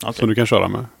början. Okej. Som du kan köra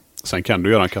med. Sen kan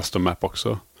du göra en custom map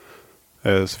också.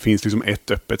 Så finns liksom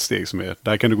ett öppet steg som är...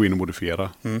 Där kan du gå in och modifiera.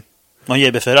 Och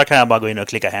JB4 kan jag bara gå in och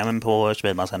klicka hem på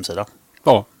Speedmans hemsida.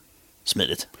 Ja,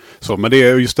 Smidigt. så, men det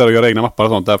är just där att göra egna mappar och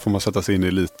sånt. Där får man sätta sig in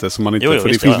i lite. Så man inte, Jo, för det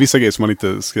visst, finns ja. vissa grejer som man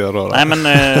inte ska röra. Nej,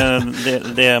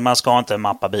 men man ska inte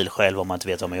mappa bil själv om man inte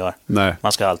vet vad man gör. Nej.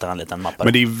 Man ska alltid anlita en mappare.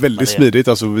 Men det är väldigt Men det- smidigt.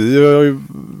 Alltså, vi har ju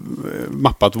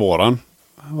mappat våran,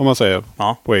 om man säger,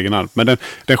 Ja. på egen hand. Men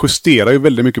den justerar ju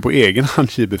väldigt mycket på egen hand,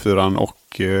 JB4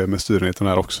 och med styrenheten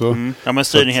här också. Ja, men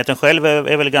styrningen själv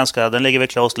är väl ganska... Den ligger väl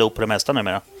closed loop på det mesta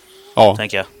numera, Ja,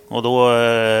 tänker jag. Och då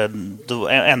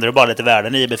ändrar du bara lite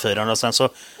värden i JB4 och sen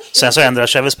så ändrar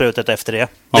sig väl sprutet efter det.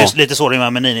 Det är Ja. lite så det är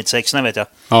med 996, vet jag.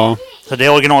 ja, Så det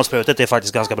originalsprutet är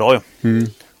faktiskt ganska bra ju.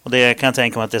 Och det kan jag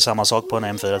tänka mig att det är samma sak på en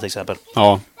M4 till exempel.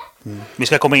 ja, Vi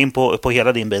ska komma in på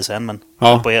hela din bil sen, men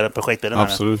Ja. på hela projektbilen här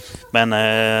nu. absolut. Men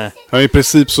Ja, i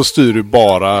princip så styr du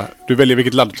bara... Du väljer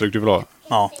vilket laddtryck du vill ha.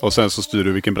 ja. Och sen så styr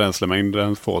du vilken bränslemängd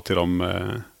den får till de...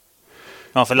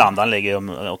 Ja, för landaren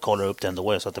ligger och kollar upp den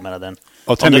då, så att jag menar den...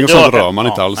 Ja, tändning och du sånt ökar- rör man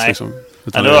inte alls. nej. Liksom.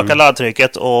 Utan Men det- du ökar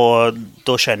laddtrycket och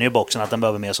då känner ju boxen att den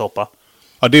behöver mer soppa.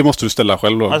 Ja, det måste du ställa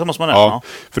själv då. Ja, det måste man göra, Ja, ja.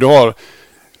 för du har...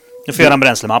 Du får göra en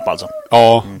bränslemapp alltså.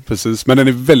 Ja, precis. Men den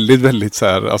är väldigt, väldigt så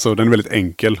här, alltså den är väldigt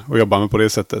enkel att jobba med på det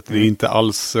sättet. Det är inte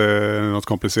alls något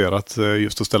komplicerat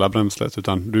just att ställa bränslet.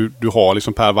 Utan du har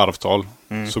liksom per varvtal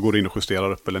så går du in och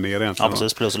justerar upp eller ner egentligen. Ja,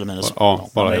 precis. Plus eller minus. Ja,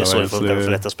 bara det är hela så det vägen, så funkar det-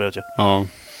 för detta sprut ju. Ja.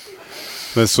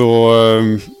 Men så...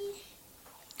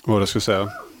 vad jag skulle säga?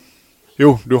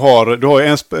 Jo, du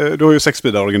har ju 6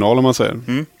 speedar original om man säger.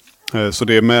 Så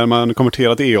det med man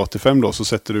konverterar till E85 då så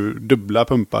sätter du dubbla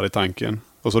pumpar i tanken.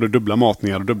 Och så har du dubbla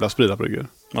matningar och dubbla spridarbrygger.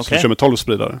 Så Okej. du kör med 12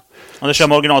 spridare. Och du kör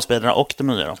med originalspelarna och de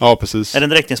nya då? Ja, precis. Är det en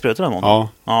direktinsprutare då? Ja.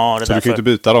 Ja, det är Så du kan ju därför. inte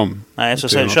byta dem. Nej, så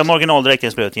Det är kör något. med original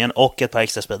direktinsprutningen och ett par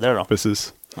extra spridare då?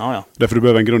 Precis. Ja, ja. Därför du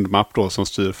behöver en grundmapp då som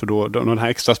styr. För då den här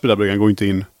extra spidarbryggan går inte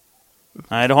in.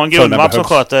 Nej, du har en För när grundmapp som behövs.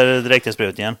 sköter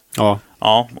direktinsprutningen. Ja,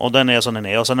 Ja, och den är som den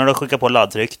är. Och sen när du skickar på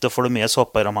laddtryck, då får du mer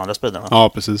soppa i de andra spidarna. ja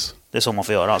precis. Det är så man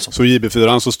får göra alltså. Så i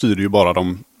JB4 så styr du ju bara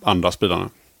de andra spidarna.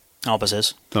 Ja,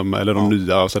 precis. Eller de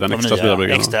nya, alltså den De extra nya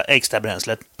spidarbryggan. extra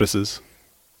bränslet. Precis.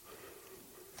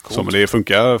 Coolt. Så men det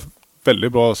funkar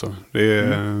väldigt bra alltså. Det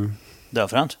är,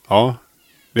 Döfränt. ja.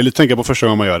 Det är lite att tänka på första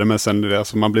gången man gör det, men sen är det,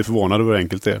 alltså, man blir förvånad över hur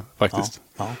enkelt det är faktiskt.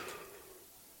 Ja.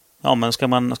 Ja, men ska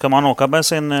man åka med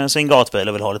sin gatbil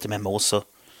och vill ha lite mer mos, så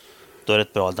då är det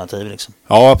ett bra alternativ liksom.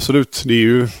 Ja, absolut. Det är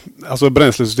ju, alltså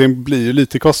bränslesystem blir ju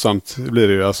lite kostsamt, blir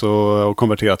det ju, alltså att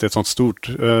konvertera till ett sånt stort.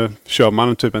 Kör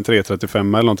man typ en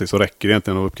 335 eller någonting så räcker det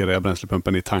egentligen att uppgradera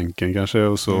bränslepumpen i tanken kanske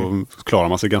och så klarar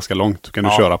man sig ganska långt. Då kan du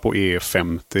köra på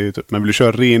E50 typ. Men vill du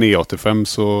köra ren E85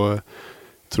 så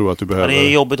tror jag att du Ja, behöver... det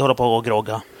är jobbigt att hålla på och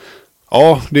grogga.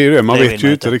 Ja, det är ju det. Man Det vill vet man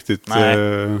ju inte. inte riktigt. Nej.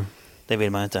 Det vill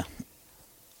man ju inte.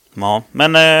 Ja,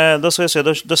 men då ska vi se.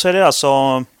 Då ser det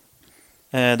alltså...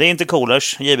 det är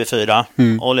intercoolers, JB4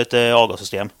 och lite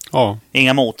avgassystem. Ja.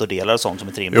 Inga motordelar och sånt som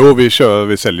är trim. Jo,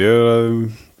 vi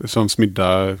säljer som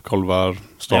smidda, kolvar,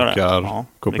 Det gör det. stakar, Ja.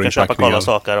 Vi koppling, kan köpa packningar. kolvar,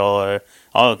 stakar och...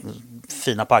 Ja,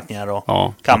 fina packningar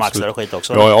och kamaxlar och skit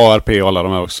också. Ja, ARP och alla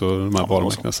de här också, de här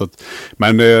varumärkena.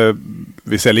 Men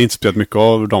vi säljer inte speciellt mycket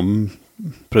av de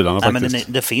prylarna faktiskt.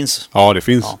 Men det finns. Ja, det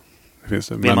finns. Ja.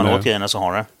 Vill man åt grejerna så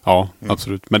har det. Ja,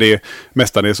 absolut. Men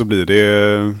mestadels så blir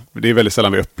det är väldigt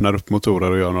sällan vi öppnar upp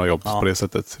motorer och gör några jobb på det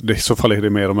sättet. I så fall är det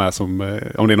mer de här som,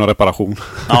 om det är någon reparation.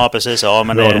 Ja, precis. Ja,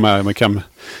 men vi har de här med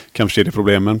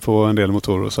kamkedjeproblemen på en del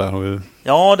motorer och så här har vi.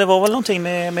 Ja, det var väl någonting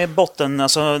med botten,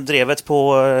 alltså drevet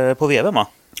på veven, va?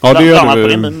 Ja, det gör det. På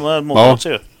din motor också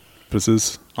ju.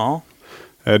 Precis. Ja.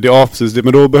 Precis.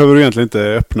 Men då behöver du egentligen inte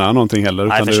öppna någonting heller.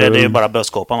 Nej, för det är ju bara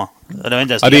bröstkåpan, va? Det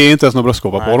är inte ens någon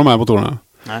bröstkåpa på de här motorerna.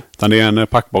 Nej. Utan det är en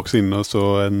packbox in och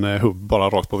så en hubb bara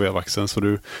rakt på vevaxeln.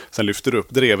 Så sen lyfter du upp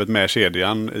drevet med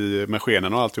kedjan med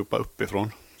skenen och alltihopa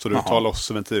uppifrån. Så du tar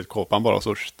loss ventilkåpan bara och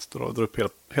så drar upp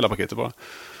hela paketet bara.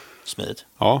 Smidigt.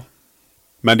 Ja.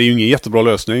 Men det är ju ingen jättebra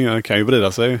lösning. Den kan ju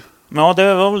vrida sig. Ja,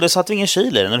 det satt ingen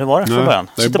kil i den. Hur var det från början?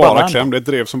 Det är bara kläm. Det är ett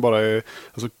drev som bara är...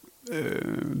 Alltså,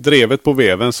 drevet på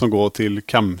veven som går till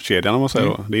kamkedjan, om man säger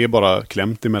då. Det är bara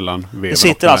klämt emellan veven. Det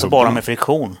sitter alltså bara med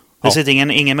friktion. Det sitter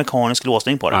ingen mekanisk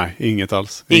låsning på det. Nej, inget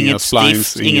alls. Inget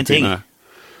splines, ingenting. Nej.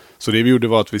 Så det vi gjorde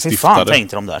var att vi stiftade... Hur fan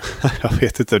tänkte de där? Jag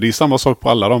vet inte. Det är samma sak på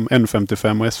alla de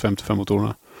N55 och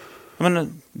S55-motorerna.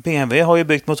 Men BMW har ju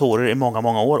byggt motorer i många,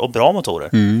 många år. Och bra motorer.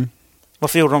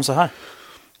 Varför gjorde de så här?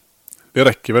 Det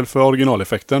räcker väl för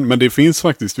originaleffekten. Men det finns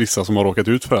faktiskt vissa som har råkat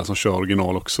ut för det här som kör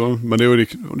original också. Men det är ju,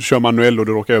 du kör manuell och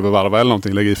du råkar övervarva eller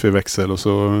någonting. Lägger i för växel och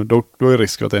så... Då är det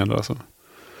risk att det ändrar alltså.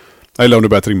 Eller om du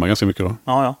börjar trimma ganska mycket då.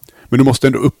 Ja. Men du måste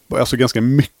ändå upp alltså ganska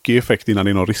mycket effekt innan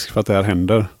det är någon risk för att det här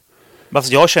händer.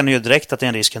 Fast jag känner ju direkt att det är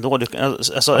en risk ändå.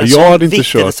 Alltså, jag hade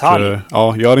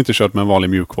inte kört med en vanlig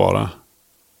mjukvara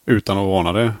utan att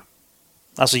varna det.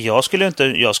 Alltså jag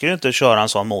skulle inte köra en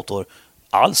sån motor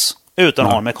alls utan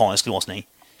att ha en mekanisk låsning.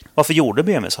 Varför gjorde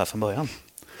BMW så här från början?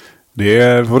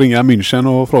 Det får ringa München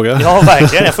och fråga. Ja,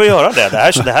 verkligen. Jag får göra det.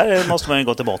 Det här måste man ju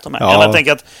gå tillbaka med. Ja. Jag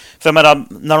tänker att, för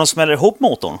när de smäller ihop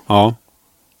motorn,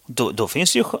 då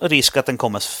finns ju risk att den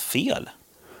kommer fel.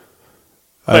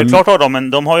 Självklart har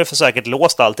de har ju för säkert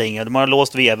låst allting. De har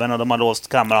låst veven och de har låst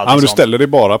kammar. Ja, men du ställer det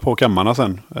bara på kammarna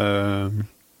sen.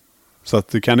 Så att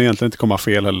det kan egentligen inte komma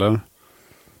fel heller.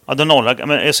 Ja,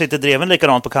 men sitter dreven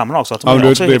likadant på kammaren också? Att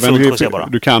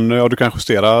du kan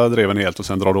justera dreven helt och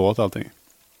sen drar du åt allting.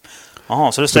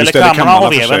 Jaha, så du ställer kammarna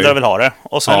och veven där du vill ha det.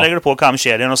 Och sen lägger du på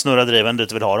kamkedjan och snurrar dreven dit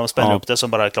du vill ha det och spänner upp det så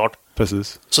bara är klart.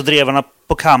 Precis. Så drevarna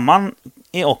på kammaren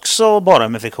är också bara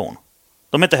med friktion?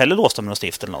 De är inte heller låsta med något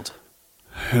stift eller något?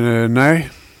 Nej,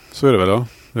 så är det väl då.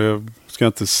 Det ska jag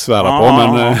inte svära på,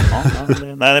 men...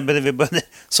 Nej,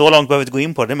 så långt behöver vi inte gå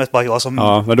in på det. Det är mest bara jag som...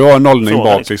 Ja, men du har en nollning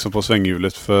bak liksom på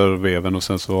svänghjulet för veven och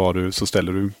sen så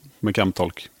ställer du med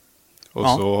kamtolk. Och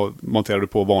så monterar du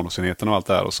på varningsenheten och allt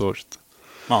det här och så...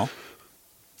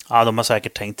 Ja, de har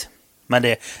säkert tänkt. Men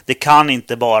det kan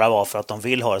inte bara vara för att de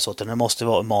vill ha det så, utan det måste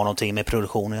vara någonting med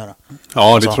produktion att göra.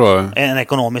 Ja, det tror jag. En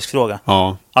ekonomisk fråga.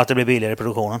 Ja. Att det blir billigare i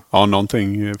produktionen. Ja,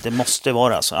 någonting. Det måste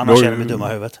vara alltså, annars är de dumma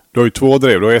i huvudet. Du har ju två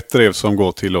drev. Du har ett drev som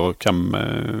går till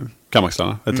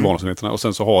kamaxlarna, till varningsenheterna. Och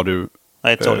sen så har du...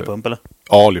 Ett oljepump eller?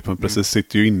 Ja, oljepump precis.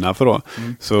 Sitter ju innanför då.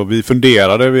 Så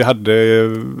vi hade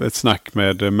ett snack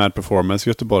med Mad Performance i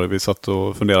Göteborg. Vi satt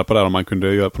och funderade på det om man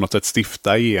kunde göra på något sätt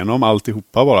stifta igenom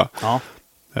alltihopa bara. Ja.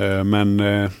 Men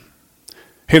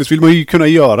helst vill man ju kunna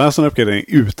göra en sån uppgradering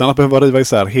utan att behöva riva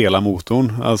isär hela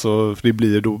motorn. Alltså, för det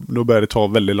blir, då börjar det ta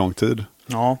väldigt lång tid.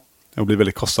 Ja. Det blir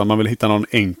väldigt kostsamt. Man vill hitta någon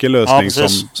enkel lösning. Ja,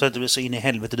 precis. Så att det blir så in i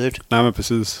helvete dyrt. Nej, men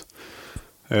precis.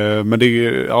 Men det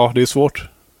är svårt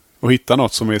att hitta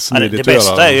något som är smidigt att göra. Det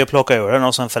bästa är ju att plocka ur den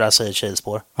och sen fräsa i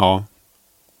kilspår. Ja.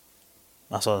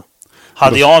 Alltså,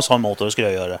 hade jag en sån motor skulle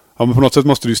jag göra det. Ja, men på något sätt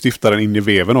måste du stifta den in i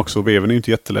veven också. Veven är ju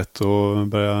inte jättelätt att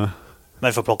börja... Men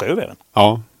du får plocka ur veven.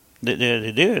 Ja. Det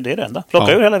är det enda.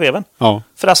 Plocka ur hela veven. Ja.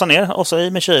 Fräsa ner och så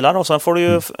i med kilar. Och sen får du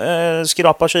ju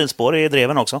skrapa kilspår i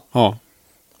dreven också. Ja.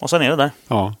 Och sen är det där.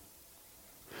 Ja.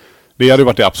 Det hade ju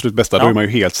varit det absolut bästa. Då är man ju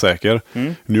helt säker.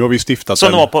 Nu har vi stiftat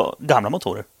som det var på gamla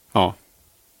motorer. Ja.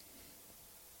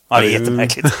 Ja, det är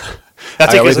jättemärkligt.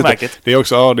 Jag tycker det är så märkligt. Det är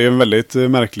också, det är en väldigt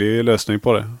märklig lösning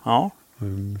på det. Ja.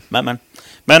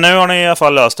 Men nu har ni i alla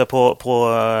fall löst det på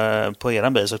er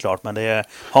bil såklart. Men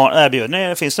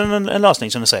finns det en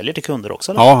lösning som ni säljer till kunder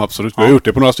också? Eller? Ja, absolut. Vi har gjort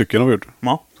det på några stycken. Har vi gjort.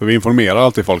 Ja. Så vi informerar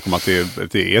alltid folk om att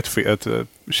det är ett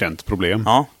känt problem.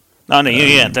 Ja. Ja, det är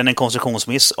ju egentligen en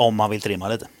konstruktionsmiss om man vill trimma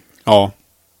lite. Ja,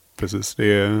 precis.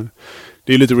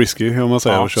 Det är lite risky om man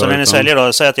säger. Ja, så när ni säljer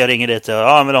då, säg att jag ringer dit och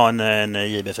jag vill ha en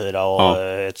JB4 och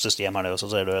ett system här nu. Och så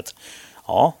säger du att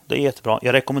det är jättebra.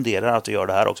 Jag rekommenderar att du gör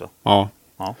det här också. Ja.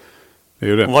 Det är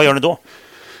ju det. Och vad gör ni då?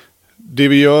 Det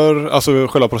vi gör, alltså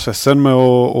själva processen med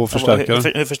att förstärka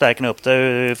den. Hur förstärker ni upp det?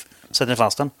 Hur sätter ni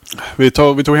fast den? Vi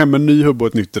tog hem en ny hubb och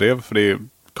ett nytt drev. För det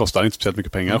kostar inte speciellt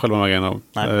mycket pengar själva grejerna.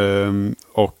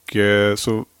 Och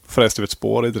så fräste vi ett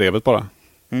spår i drevet bara.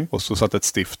 Och så satte ett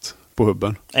stift på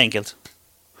hubben. Enkelt.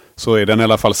 Så är den i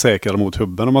alla fall säkrare mot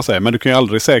hubben om man säger. Men du kan ju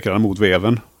aldrig säkra den mot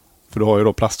veven. För du har ju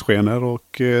då plastskenor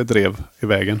och drev i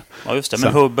vägen. Ja just det,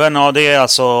 men hubben, ja det är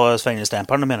alltså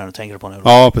svängningsdämparen du menar du tänker på nu?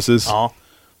 Ja, precis. Ja.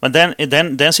 Men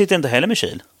den sitter inte heller med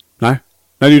kil? Nej,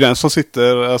 det är ju den som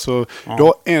sitter, alltså du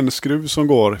har en skruv som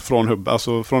går från hubben,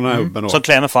 alltså från den här hubben då. Som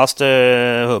klämmer fast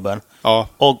hubben? Ja,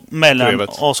 och mellan drevet.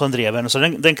 Och så en dreven. Så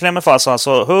den klämmer fast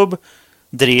alltså hubb,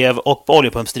 drev och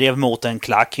oljepumpsdrev mot en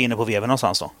klack inne på veven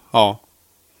någonstans då? Ja,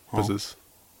 precis.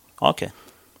 Okej.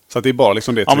 Så att det är bara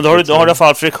liksom det. Ja, men då har du i alla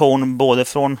fall friktion både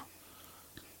från...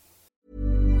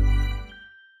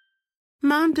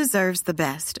 Mom deserves the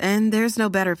best, and there's no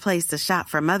better place to shop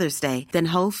for Mother's Day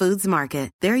than Whole Foods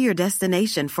Market. They're your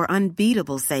destination for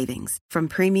unbeatable savings, from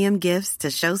premium gifts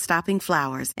to show-stopping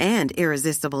flowers and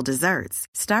irresistible desserts.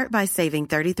 Start by saving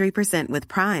 33% with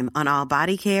Prime on all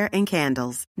body care and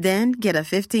candles. Then get a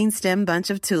 15-stem bunch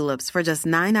of tulips for just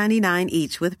 $9.99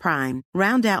 each with Prime.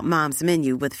 Round out Mom's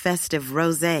menu with festive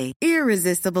rosé,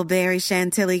 irresistible berry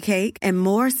chantilly cake, and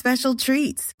more special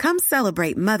treats. Come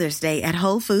celebrate Mother's Day at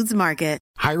Whole Foods Market.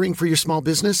 Hiring for your small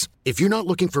business? If you're not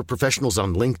looking for professionals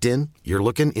on LinkedIn, you're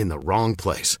looking in the wrong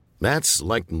place. That's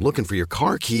like looking for your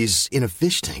car keys in a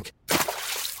fish tank.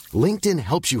 LinkedIn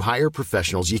helps you hire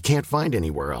professionals you can't find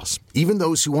anywhere else, even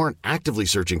those who aren't actively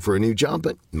searching for a new job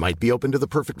but might be open to the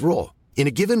perfect role. In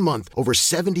a given month, over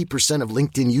 70% of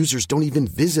LinkedIn users don't even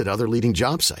visit other leading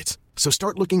job sites. So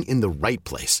start looking in the right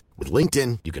place. With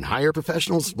LinkedIn, you can hire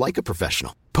professionals like a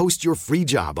professional. Post your free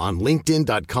job on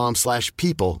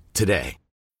linkedin.com/people today.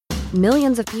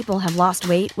 Millions of people have lost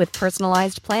weight with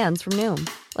personalized plans from Noom.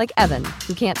 Like Evan,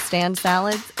 who can't stand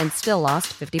salads and still lost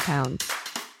 50 pounds.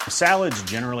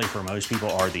 Salads generally for most people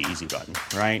are the easy button,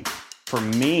 right? For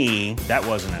me, that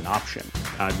wasn't an option.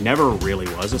 I never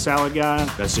really was a salad guy.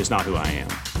 That's just not who I am.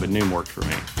 But Noom worked for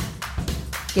me.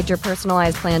 Get your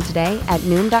personalized plan today at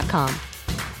Noom.com.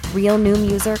 Real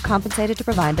Noom user compensated to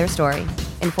provide their story.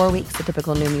 In 4 weeks, the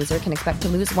typical Noom user can expect to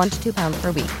lose 1 to 2 pounds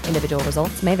per week. Individual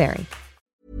results may vary.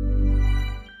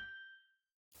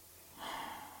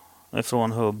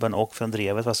 Från hubben och från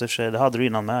drevet. Fast i och för sig, det hade du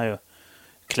innan med ju.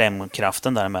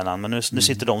 Klämkraften däremellan. Men nu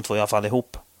sitter de två i alla fall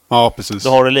ihop. Ja, precis. Då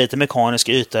har du lite mekanisk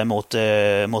yta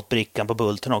mot brickan på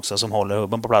bulten också som håller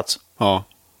hubben på plats. Ja.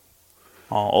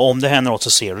 Ja, och om det händer något så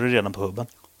ser du det redan på hubben.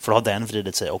 För då har den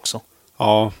vridit sig också.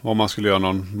 Ja, om man skulle göra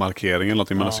någon markering eller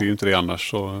någonting. Men man ser ju inte det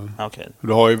annars. Så... Okay.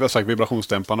 Du har ju sagt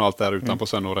vibrationsdämparna och allt där utanpå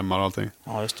sen och remmar och allting.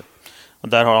 Ja, just det. Och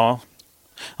där har...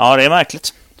 Ja, det är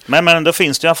märkligt. Men då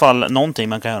finns det i alla fall någonting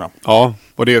man kan göra. Ja,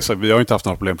 och det är så, vi har inte haft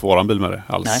några problem på våran bil med det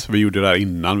alls. Nej. Vi gjorde det där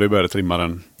innan vi började trimma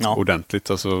den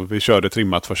ordentligt. Alltså, vi körde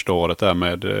trimmat första året där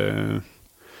med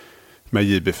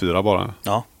JB4 bara.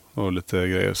 Ja. Och lite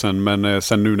grejer.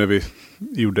 Sen nu när vi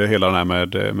gjorde hela den här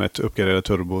med ett uppgraderat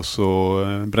turbos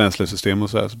och bränslesystem och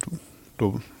så här, så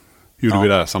då gjorde vi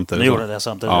det här samtidigt. Vi gjorde det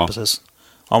samtidigt, precis.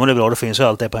 Ja, men det är bra. Det finns ju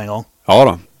allt det på en gång. Ja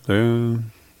då,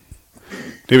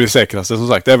 det är väl det säkraste som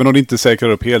sagt. Även om det inte säkrar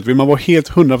upp helt. Vill man vara helt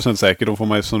 100% säker, då får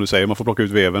man, som du säger, man får plocka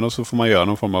ut veven och så får man göra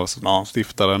någon form av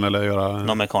stiftaren eller göra...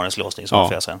 Någon mekanisk låsning som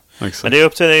får jag säga. Exakt. Men det är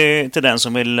upp till den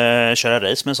som vill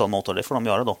köra race med en sån motor. Det får de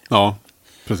göra då. Ja,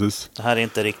 precis. Det här är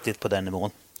inte riktigt på den nivån.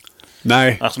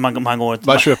 Nej. Alltså man går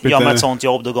inte... Gör man ett sånt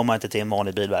jobb, då går man inte till en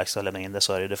vanlig bilverkstad eller mindre.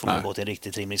 Så är det. Det får man gå till en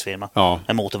riktig trimningsfirma. Ja.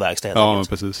 En motorverkstad helt enkelt.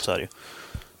 Precis. Så är det ju.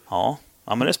 Ja,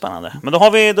 men det är spännande. Men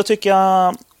då tycker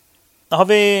jag... Då har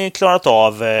vi klarat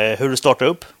av hur du startar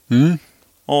upp.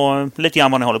 Och lite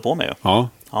grann vad ni håller på med. Ja.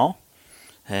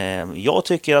 Jag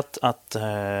tycker att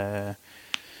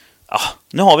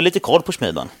nu har vi lite koll på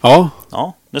smiden. Ja.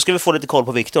 Nu ska vi få lite koll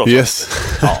på Viktor också. Yes.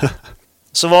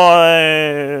 Så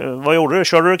vad gjorde du?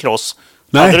 Körde du cross?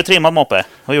 Nej. Hade du trimmad moppe?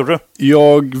 Vad gjorde du?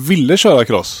 Jag ville köra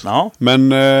cross. Ja. Men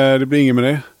det blir inget med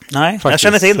det. Nej, faktiskt. Jag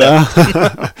känner till det.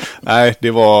 Nej,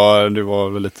 det var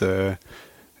väl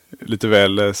lite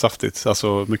väl saftigt.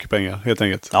 Alltså mycket pengar, helt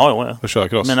enkelt. Ja. Att köra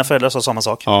cross. Mina föräldrar sa samma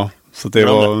sak. Ja, så det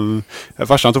var...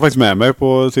 Farsan tog faktiskt med mig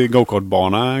till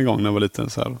go-kartbana en gång när jag var liten.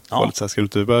 Så här. Var lite så här, ska du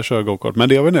inte börja köra go-kart? Men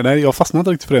jag fastnade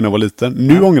inte riktigt för det när jag var liten.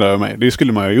 Nu ångrar jag mig. Det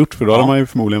skulle man ju ha gjort, för då hade man ju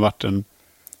förmodligen varit en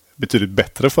betydligt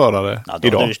bättre förare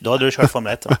idag. Då hade du kört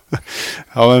Formel 1.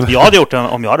 Men... Jag hade gjort det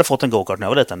om jag hade fått en go-kart när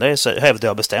jag var liten. Det hävdade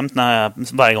jag bestämt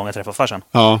varje gång jag träffade farsan.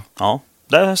 Ja.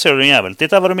 Där ser du en jävel.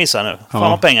 Titta vad du missar nu.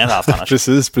 Fan vad pengar jag har haft annars.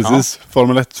 Precis.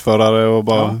 Formel 1-förare och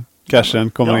bara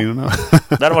cashen kommer in.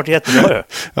 Det hade varit jättebra ju.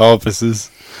 Ja,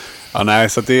 precis. Ja, nej,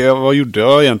 så att vad gjorde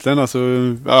jag egentligen? Alltså,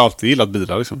 jag har alltid gillat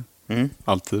bilar liksom.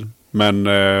 Alltid. Men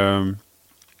det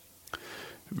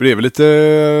blev lite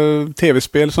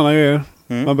tv-spel, sådana grejer.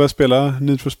 Man började spela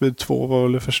Need for Speed 2 var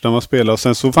väl det första man spelade. Och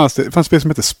sen så fanns det spel som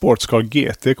heter Sportscar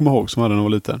GT, jag kommer ihåg, som hade när jag var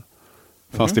liten.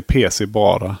 Fanns det PC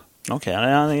bara. Okej,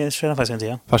 jag känner faktiskt inte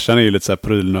igen. Farsan är ju lite så här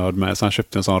prylnörd med, så han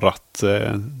köpte en sån ratt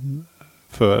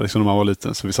för liksom när man var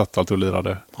liten. Så vi satt alltid och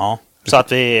lirade. Ja, så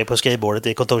att vi på skateboardet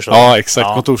i kontorsstolen. Ja,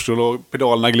 exakt. Kontorsstol och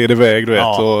pedalerna gled iväg, du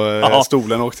vet. Och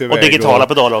stolen åkte iväg. Och digitala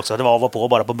pedaler också. Det var av och på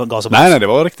bara på gas och Nej, det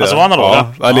var riktigt. Alltså var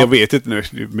analoga. Ja. Jag vet inte nu.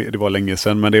 Det var länge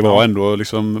sedan. Men det var ändå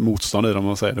liksom motstånd i dem,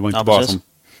 man säger. Det var inte bara precis. som...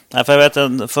 Nej, för jag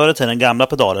vet, förr i tiden, gamla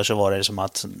pedaler, så var det som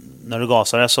att när du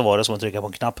gasade så var det som att trycka på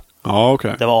en knapp. Ja,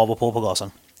 okej. Det var av och på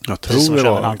gasen. Jag tror det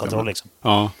var en handkontroll liksom.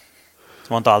 Ja. Det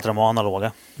var inte alltid de var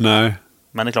analoga. Nej.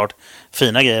 Men det är klart,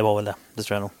 fina grejer var väl det. Det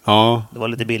tror jag nog. Ja. Det var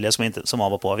lite billiga som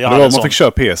av och på. Man fick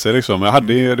köra PC liksom.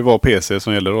 Det var PC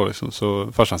som gällde då liksom.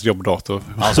 Så farsans jobbdator.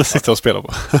 Ja, sitta och spela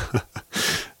på.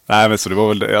 Nej, men så det var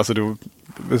väl alltså det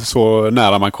var så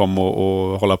nära man kom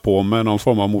och hålla på med någon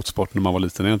form av motorsport när man var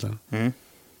liten egentligen.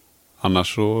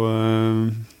 Annars så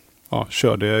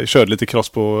körde lite cross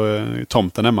på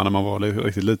tomten hemma när man var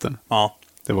riktigt liten. Ja.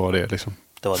 Det var det liksom.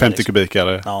 Det var 50 liksom.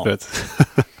 kubikare. Ja. Vet.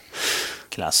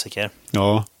 Klassiker.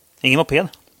 Ja. Ingen moped?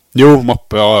 Jo,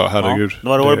 moppe. Ja, herregud. Ja. Det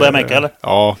var då du började mecka, eller?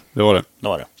 Ja, det var det.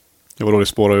 Det var då det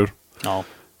spårade ur. Ja.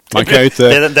 Man kan ju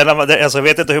inte... alltså, jag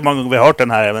vet inte hur många gånger vi har hört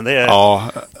den här, men det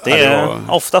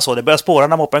är ofta så. Det börjar spåra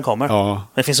när moppen kommer. Ja.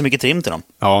 Det finns så mycket trim till dem.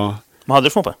 Ja. Vad hade du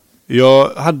för moppe? Jag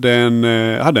hade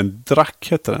en drack,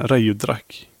 hette den. Reju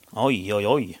drack.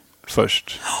 Oj.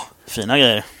 Först. Fina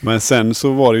grejer. Men sen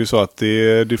så var det ju så att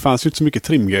det fanns ju inte så mycket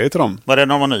trimgrejer till dem. Var det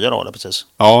när de var nya då, eller precis?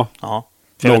 Ja.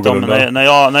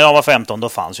 När jag var 15, då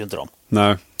fanns ju inte de.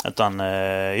 Nej. Utan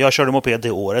jag körde moped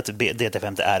det året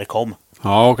DT50R kom.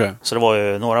 Ja, okej. Så det var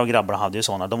ju, några av grabbarna hade ju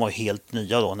sådana. De var ju helt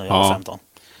nya då när jag var 15.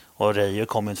 Och Reju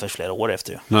kom ju inte för flera år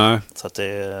efter ju. Nej. Så att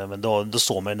men då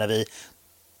såg man när vi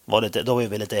var lite, då var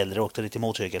vi lite äldre och åkte lite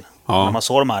motorcykel. Ja. När man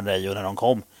såg de här Reju när de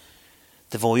kom.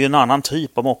 Det var ju en annan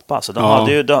typ av moppa. Alltså,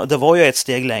 hade ju, det var ju ett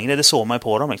steg längre, det såg man ju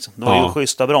på dem. Liksom. Det var ju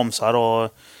schyssta bromsar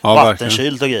och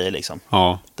vattenkylt och grejer. Liksom.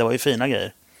 Ja. Det var ju fina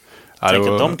grejer. Ja,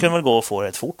 att de kunde väl gå och få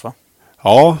rätt fort, va?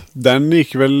 Ja, den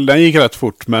gick rätt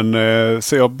fort. Men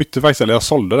så jag bytte faktiskt, eller jag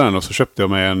sålde den och så köpte jag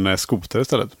mig en skoter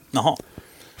istället. Jaha.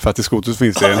 För att i skoter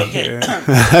finns det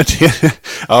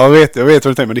jag vet vad du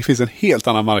tänker, men det finns en helt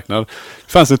annan marknad.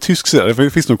 Det fanns en tysk sida,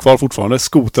 det finns nog kvar fortfarande,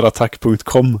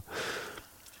 skoterattack.com.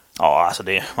 Ja, alltså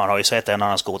man har ju sett en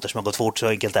annan skoter som har gått fort, så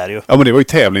enkelt är det ju. Ja, men det var ju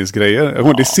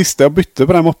tävlingsgrejer. Det sista jag bytte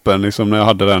på den moppen, liksom, när jag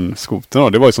hade den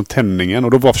skotern, det var ju som tändningen.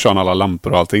 Och då bara försvann alla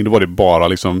lampor och allting. Då var det bara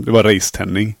liksom, det var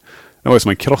racetändning. Det var ju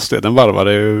som en cross. Den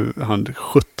varvade ju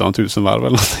 17 000 varv eller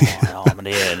någonting. Ja, men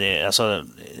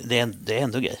det är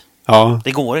ändå grej. Ja.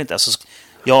 Det går inte. Alltså,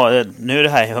 nu är det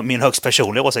här min högst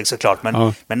personliga åsikt såklart,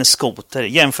 men en skoter,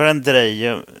 jämför en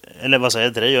Dreju, eller vad säger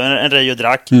jag, Dreju, en Reju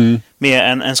drack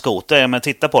med en skoter, men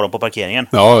titta på dem på parkeringen.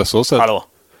 Ja, så sett. Hallå.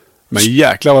 Men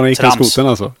jäklar vad den gick med skotern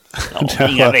alltså. Ja,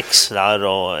 inga växlar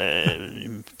och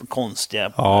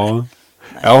konstiga. Ja.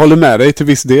 Jag håller med dig till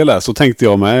viss del här, så tänkte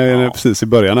jag med precis i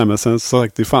början här, men sen så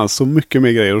sagt det fanns så mycket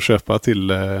mer grejer att köpa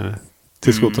till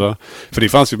skotrar.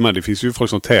 För det finns ju folk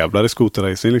som tävlar i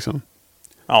skoterracing liksom.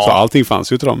 Ja. Så allting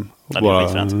fanns ju till dem. Det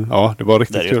var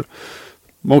riktigt kul.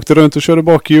 Man åkte runt och körde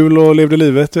bakhjul och levde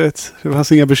livet, vet. Det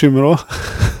fanns inga bekymmer då.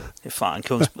 Fan,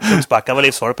 Kungsbacka var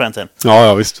livsfarligt på den tiden.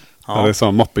 Ja, visst. Ja. Det är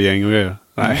så moppegäng och grejer.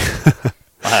 Nej.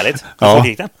 Vad härligt. Hur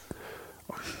gick den?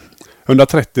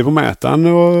 130 på mätaren i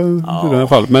alla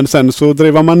fall. Men sen så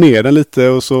drev man ner den lite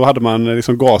och så hade man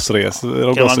liksom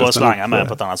gasresor. Kan man gå och slanga med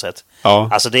på ett annat sätt. Ja.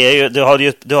 Alltså du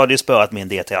hade ju spöat min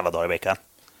DT alla dagar i veckan.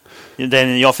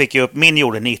 Jag fick ju upp, min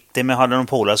gjorde 90, men jag hade någon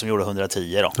polare som gjorde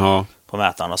 110 då, på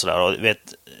mätaren och sådär. Och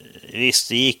visst,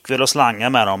 det gick väl att slanga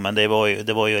med dem, men det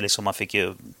var ju liksom, man fick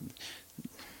ju...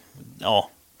 Ja,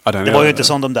 det var ju inte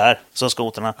som de där, som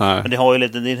skoterna. Nej. Men det har ju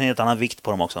det är en helt annan vikt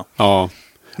på dem också. Ja,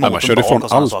 man körde från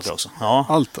allt. Också. Ja.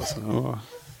 Allt alltså. Ja.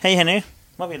 Hej Henny,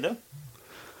 vad vill du?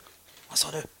 Vad sa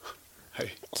du?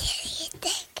 Hej.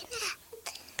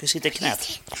 Du sitter i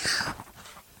knät.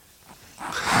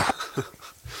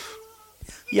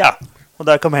 Ja, och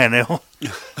där kom Henny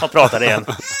och pratade igen.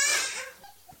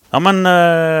 Ja, men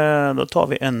då tar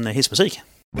vi en hissmusik.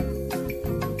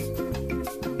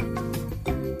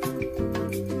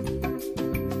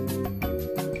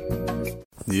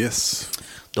 Yes.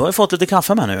 Då har vi fått lite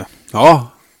kaffe med nu. Ja,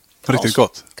 riktigt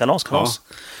gott. Kalas. Ja.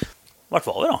 Vart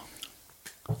var vi då?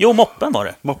 Jo, moppen var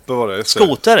det. Moppe var det.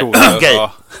 Skoter. Okay.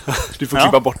 Ja. Du får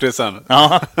klippa bort det sen.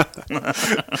 Ja.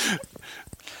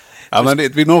 Ja, men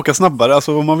vill man åka snabbare,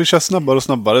 alltså om man vill köra snabbare och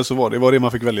snabbare så var det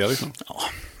man fick välja liksom. Ja,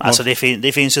 alltså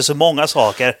det finns ju så många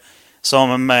saker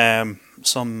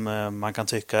som man kan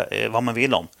tycka vad man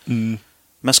vill om.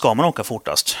 Men ska man åka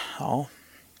fortast? Ja.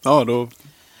 Ja, då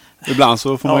ibland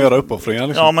så får man göra uppoffringar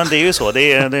liksom. Ja, men det är ju så.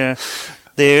 Det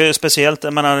är ju speciellt,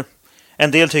 jag menar,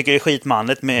 en del tycker det är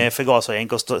skitmanligt med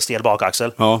förgasarjänk och stel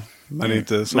bakaxel. Ja, men det är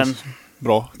inte så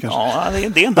bra kanske. Ja,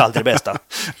 det är inte alltid det bästa.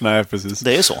 Nej, precis.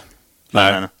 Det är ju så.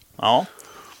 Nej. Men, ja.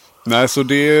 Nej, så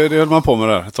det höll man på med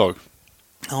där ett tag.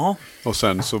 Ja. Och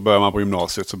sen så börjar man på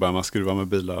gymnasiet så börjar man skruva med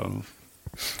bilar.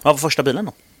 Vad var första bilen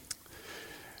då?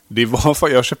 Det var,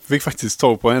 jag fick faktiskt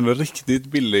tag på en riktigt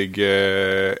billig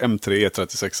M3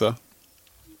 E36.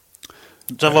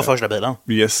 Det var första bilen?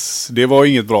 Yes, det var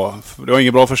inget bra. Det var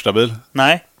ingen bra första bil.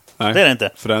 Nej, det är det inte.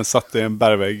 För den satte i en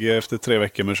bergvägg efter 3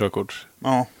 veckor med körkort.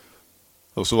 Ja.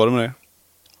 Och så var det med det.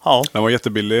 Ja. Den var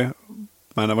jättebillig,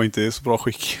 men den var inte i så bra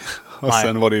skick. Och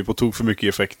sen var det ju på tok för mycket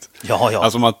effekt. Ja.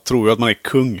 Alltså man tror ju att man är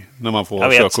kung när man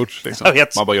får körkort. Liksom. Jag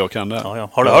vet. Man bara, jag kan det. Ja.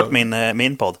 Har du hört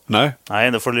min podd? Nej.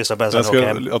 Nej, då får du lyssna på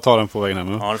den. Jag tar den på vägen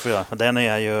hem. Ja, det får jag. Den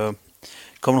är ju...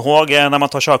 Kommer du ihåg när man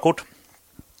tar körkort?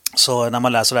 Så när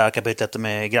man läser det här kapitlet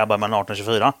med grabbar mellan 18 och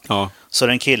 24 så är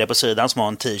det en kille på sidan som har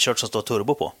en t-shirt som står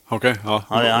turbo på. Okej, ja.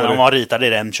 Han var ritad i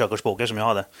den körkortsboken som jag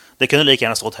hade. Det kunde lika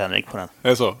gärna stått Henrik på den. Är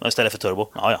det så? Istället för turbo.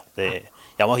 Ja.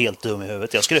 Jag var helt dum i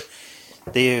huvudet.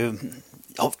 Det är ju...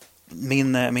 Ja,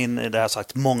 det har jag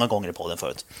sagt många gånger i podden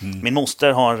förut. Min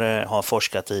moster har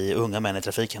forskat i unga män i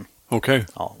trafiken. Okej.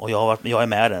 Ja, och jag är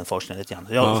med i den forskningen lite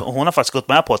grann. Hon har faktiskt gått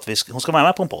med på att hon ska vara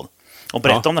med på en podd och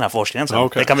berätta om den här forskningen sen.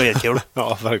 Det kan bli helt kul.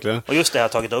 Ja, verkligen. Och just det har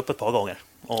jag tagit upp ett par gånger.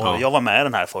 Och jag var med i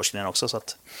den här forskningen också. Så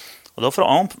att, och då vi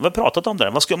har pratat om det.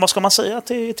 Vad ska man säga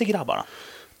till grabbarna?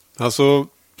 Alltså,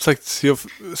 sagt,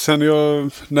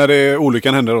 när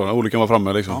olyckan hände då, olyckan var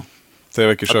framme liksom. 3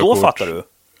 veckors körkort. Då fattar du?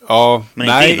 Ja,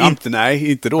 men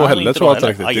inte då heller tror jag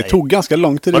inte riktigt. Det tog ganska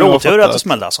lång tid. Var det otur att det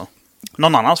smällde alltså?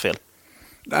 Någon annans fel?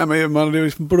 Nej, men det är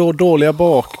ju dåliga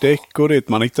bakdäck och det.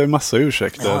 Man hittar ju massa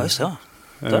ursäkter. Ja, just det.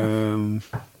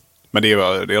 Men det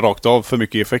är rakt av för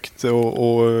mycket effekt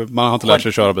och man har inte lärt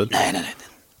sig köra bil. Nej.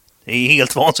 Det är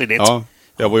helt vansinnigt. Ja,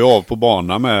 jag var ju av på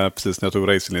bana med precis när jag tog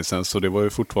racinglicens så det var ju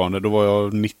fortfarande, då var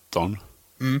jag 19.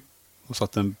 Och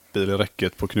satt en bil i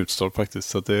räcket på Knutstorp faktiskt.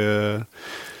 Så att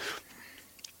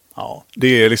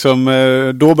det är liksom,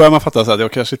 då börjar man fatta så att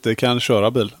jag kanske inte kan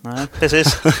köra bil. Nej,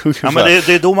 precis. Ja, men det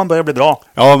är då man börjar bli bra.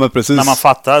 Ja, men precis. När man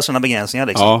fattar sina begränsningar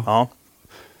liksom. Ja.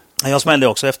 Jag smällde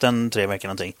också efter 3 veckor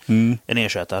någonting. En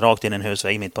ersättare, rakt in i en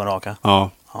husvägg mitt på en raka. Ja.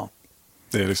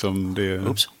 Det är liksom,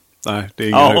 Oops. Nej, det är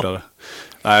ingen höjdare.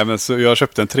 Nej, men så jag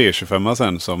köpte en 325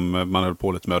 sen som man höll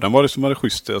på lite med. Den var liksom hade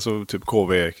schysst, alltså typ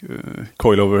KV,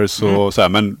 coilovers och så här.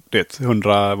 Men det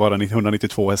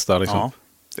 192 hästar liksom.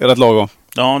 Det är rätt lagom.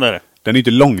 Ja, det är det. Den är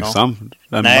inte långsam.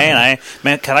 Nej.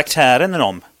 Men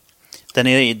karaktären den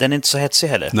är inte så hetsig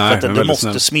heller. Nej, för att du måste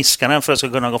snäll. smiska den för att det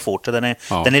ska kunna gå fort. Den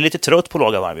är lite trött på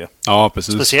låga varv ju. Ja,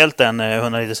 precis. Speciellt den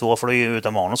 192 för det är ju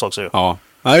utan manus också ju. Ja.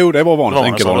 Nej, det var vanligt.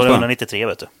 Enkelmanus. Det var 193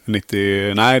 vet du.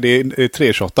 90, nej, det är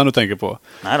 328 du tänker på.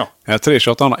 Nej då. Ja,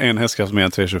 328 har en hästkraft mer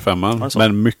än 325,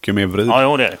 men mycket mer vrid.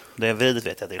 Ja, det är det. Det är vridet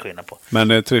vet jag att det är skillnad på. Men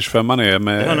 325 är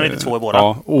med... Det är 192 i båda.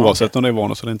 Ja, oavsett om det är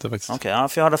vanligt eller inte faktiskt. Okej,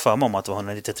 för jag hade för mig om att det var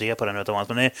 193 på den utan vanligt.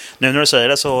 Men nu när du säger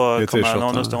det så det kommer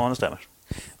jag att stämmer.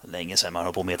 Länge sedan man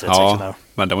har på med 36 Ja,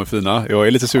 men de är fina. Jag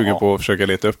är lite sugen på att försöka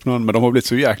leta upp någon, men de har blivit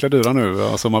så jäkla dyra nu.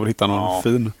 Alltså man vill hitta någon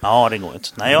fin. Ja, det går inte.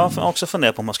 Nej, jag har också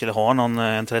funderat på om man skulle ha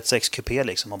en 36 kupé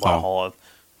liksom och bara ha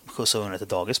skjutsa ungar till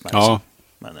dagis med. Ja.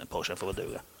 Men Porsche får väl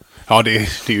duga. Ja, det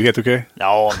är ju helt okej.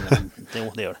 Ja, det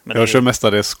gör det. Men jag kör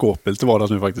mestadels skåpbil till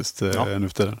vardags nu faktiskt nu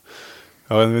för tiden.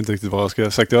 Jag vet inte riktigt vad jag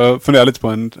ska sagt. Jag funderar lite på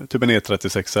en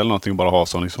E36 eller någonting och bara ha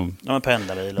sån liksom. Ja, men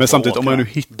pendelbil. Men samtidigt om man nu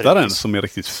hittar en som är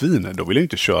riktigt fin, då vill jag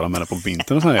inte köra med den på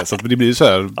vintern och sånt här. Så att det blir ju så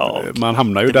här, man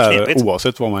hamnar ju där knepligt.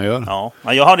 Oavsett vad man gör.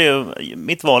 Ja, jag hade ju,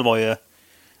 mitt val var ju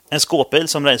en skåpbil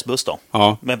som racebuss då.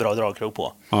 Ja. Med bra dragkrok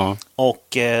på. Ja.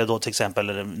 Och då till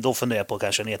exempel, då funderar jag på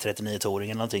kanske en E39-touring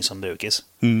eller någonting som brukis.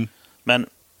 Men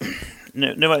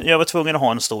jag var tvungen att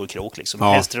ha en stor krok liksom.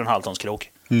 Helst 3,5 tons krok.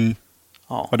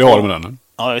 Ja, det har du med den.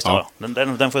 Ja, just det. Ja.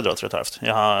 Den får jag dra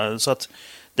 3,5. Så att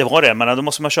det var det. Men då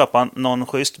måste man köpa någon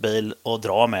schysst bil och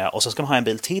dra med. Och så ska man ha en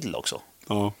bil till också.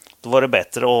 Ja. Då var det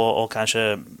bättre att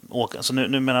kanske åka. Så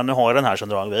nu har jag den här som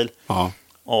dragbil. Ja.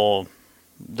 Och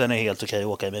den är helt okej att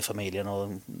åka i med familjen. Och,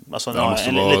 alltså,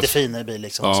 lite finare bil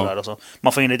liksom. Och sådär, och så.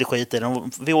 Man får in lite skit i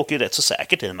den. Vi åker ju rätt så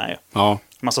säkert i den med ju. Ja.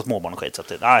 Massa småbarn och skit. Så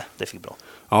att det fick bra.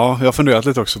 Ja, jag har funderat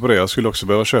lite också på det. Jag skulle också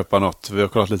behöva köpa något. Vi har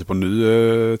kollat lite på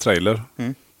ny trailer.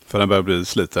 För den börjar bli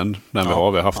sliten. Den vi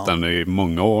har haft den i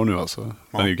många år nu alltså.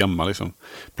 Den är ju gammal liksom.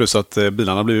 Plus att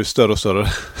bilarna blir ju större och större.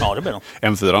 Ja, det blir de.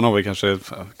 M4 har vi kanske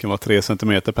kan vara 3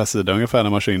 centimeter per sida ungefär när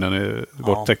maskinen är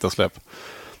vårt täckta släp.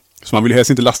 Så man vill ju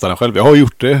helst inte lasta den själv. Jag har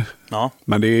gjort det. Ja.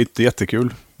 Men det är inte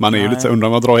jättekul. Man är ju lite undrar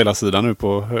om man drar hela sidan nu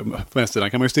på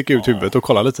vänstersidan kan man ju sticka ut huvudet och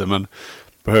kolla lite. Men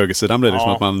på högersidan blir det som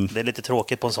att man... det är lite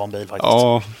tråkigt på en sån bil faktiskt.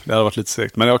 Ja, det hade varit lite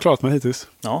segt. Men jag har klarat mig hittills.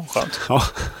 Ja, skönt. Ja.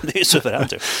 Det är ju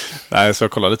suveränt ju. Nej, så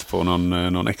jag kollar lite på någon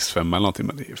X5 eller någonting.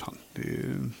 Men det är ju fan...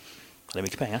 Det är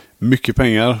mycket pengar. Mycket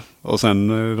pengar. Och sen,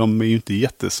 de är ju inte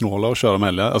jättesnåla att köra med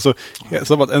heller. Alltså,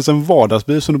 en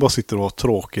vardagsbil som du bara sitter och har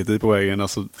tråkigt i på vägen.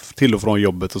 Alltså, till och från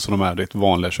jobbet och så de är det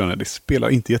vanliga körningar. Det spelar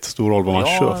inte jättestor roll vad man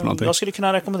kör för någonting. Jag skulle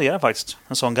kunna rekommendera faktiskt.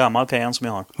 En sån gammal Cayenne som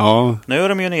jag har. Ja. Nu är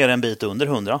de ju nere en bit under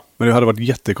 100. Men det hade varit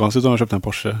jättekonstigt om man köpte en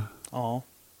Porsche. Ja.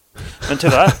 Men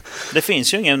tyvärr, det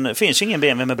finns ju ingen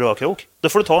BMW med bra krok. Då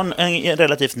får du ta en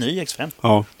relativt ny X5.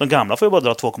 Ja. De gamla får ju bara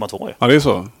dra 2,2. Ja, det är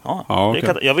så? Ja,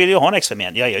 okay. Jag vill ju ha en X5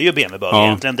 igen. Jag är ju BMW-bög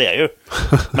egentligen, det är ju.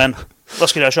 Men vad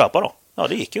skulle jag köpa då? Ja,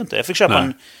 det gick ju inte. Jag fick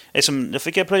köpa jag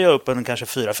fick plöja upp en kanske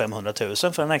 400-500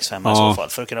 000 för en X5 i så fall.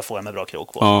 För att kunna få en med bra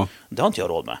krok på. Ja. Det har inte jag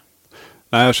råd med.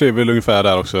 Nej, jag ser väl ungefär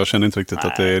där också. Jag känner inte riktigt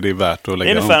att det är värt att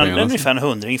lägga de pengarna. Det är ungefär en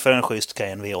 100 för en schysst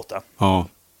Cayenne V8. Ja.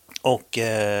 Och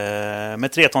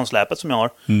med 3-tonsläpet som jag har.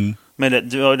 Men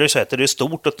du har ju sett det är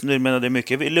stort och det är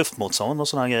mycket luftmotstånd och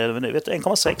sådana grejer.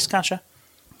 1,6 kanske.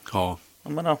 Ja.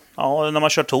 Men, när man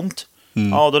kör tomt.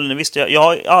 Ja, då visste jag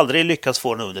har aldrig lyckats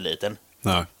få den under liten.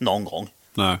 Nej. Någon gång.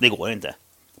 Nej. Det går inte.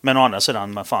 Men å andra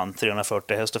sidan,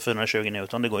 340 häst och 420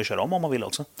 Newton, det går ju att köra om man vill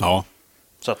också. Ja.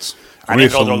 Så att, det är en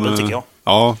bra dragbil tycker jag.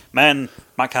 Ja. Men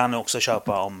man kan också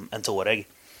köpa om en Touareg.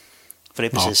 För det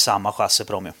är precis samma chassi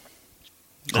på dem ju.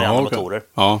 Det är andra motorer.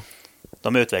 Ja.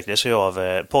 De utvecklades ju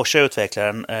av Porsche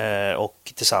utvecklaren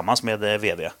och tillsammans med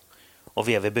VW. Och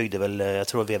VW byggde väl, jag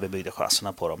tror VW byggde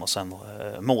chassierna på dem och sen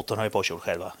motorn har ju Porsche gjort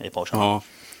själva i Porsche. Ja.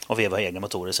 Och VW har egna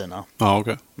motorer i sina. Ja,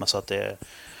 okay. Men så att det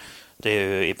är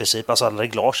ju i princip alltså alla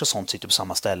reglage och sånt sitter på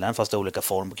samma ställen fast det är olika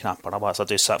form på knapparna bara. Så att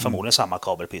det är förmodligen samma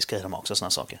kabelpiska i dem också,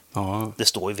 sådana saker. Ja. Det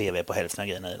står ju VW på hälften av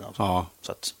grejerna i den också. Ja.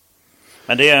 Så att,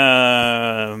 men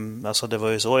det var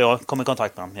ju så jag kom i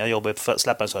kontakt med dem. Jag jobbade på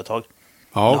släpningsföretag.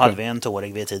 Ja, okay. Då hade vi en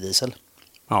Touareg V10 diesel.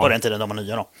 Ja. På den tiden de var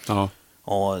nya då. Ja.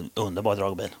 Och underbar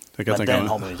dragbil. Men den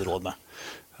har man ju inte råd med.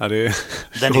 Ja,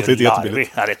 den är ju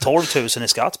larvig. Ja, det är 12 000 i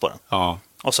skatt på den. Ja.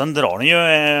 Och sen drar den ju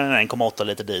 1,8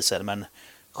 liter diesel. Men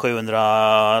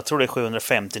jag tror det är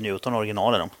 750 Newton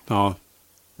original i dem. Ja.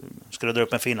 Ska du dra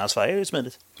upp en Finland-Sverige är det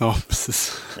smidigt. Ja,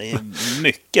 precis. Det är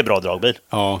mycket bra dragbil.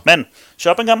 Ja. Men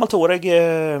köp en gammal Touareg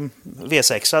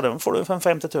V6, då får du för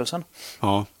 50 000.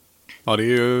 Ja, det är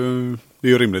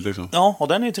ju rimligt liksom. Ja, och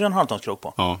den är ju 3,5 tons krok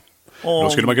på. Ja. Och då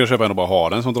skulle man kunna köpa en och bara ha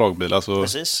den som dragbil. Alltså,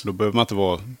 precis. Då behöver man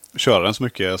inte köra den så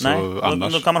mycket. Alltså, nej,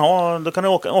 annars. Då kan du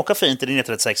åka fint i din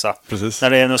 36. Precis.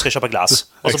 När du ska köpa glass.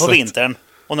 Och så på vintern.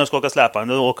 Och när du ska åka släparen,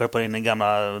 då åker du på din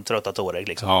gamla trötta Touareg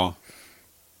liksom. Ja.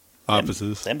 Ja,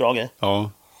 precis. Det är en bra grej.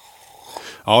 Ja.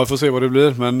 Ja, vi får se vad det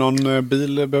blir. Men någon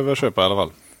bil behöver jag köpa i alla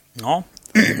fall. Ja.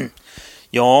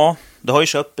 Ja, du har ju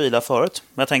köpt bilar förut.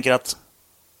 Men jag tänker att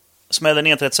smäller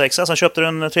ner 36, sen köpte du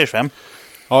en 325.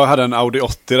 Ja, jag hade en Audi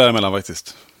 80 däremellan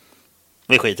faktiskt.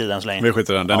 Vi skiter i den så länge. Vi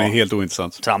skiter i den. Den är helt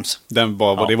ointressant. Trams. Det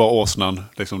var åsnan.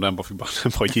 Liksom, den bara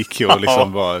gick och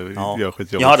liksom gör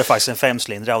skitjobbigt. Jag hade faktiskt en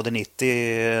 5-cylindrig Audi 90,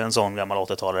 en sån gammal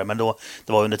 80-talare. Men då,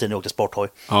 det var under tiden jag åkte sporthoj.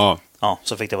 Ja. Ja,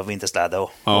 så fick det vara vintersläde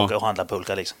och åka och handla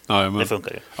pulka liksom. Ja, det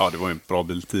funkar ju. Ja, det var en bra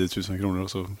bil. 10 000 kronor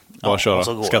och så bara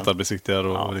köra. Skattad besiktigare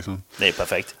och liksom. Det är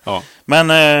perfekt. Ja. Men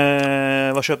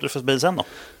vad köpte du för bil sen då?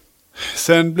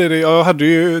 Sen blev det, jag hade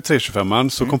ju 325an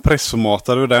så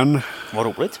kompressormatade vi den. Vad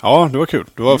roligt. Ja, det var kul.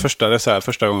 Det var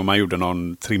första gången man gjorde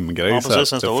någon trimgrej. Ja,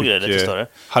 precis, en stor grej, lite större.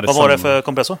 Vad var det för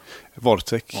kompressor?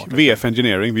 Vortec. VF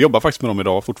Engineering. Vi jobbar faktiskt med dem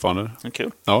idag fortfarande.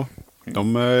 Kul. Ja,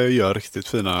 de gör riktigt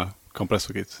fina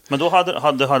kompressorkit. Men då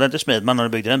hade inte Smidman när du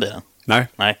byggde den bilen? Nej.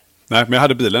 Nej, men jag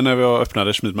hade bilen när vi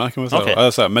öppnade Smidman kan man säga. Okay.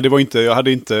 Alltså, men det var inte, jag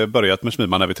hade inte börjat med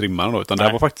Smidman när vi trimmade då, utan det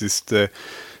här var faktiskt...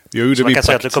 Så man kan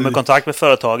säga att du kom i kontakt med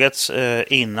företaget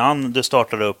innan du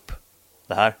startade upp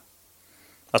det här.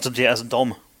 Alltså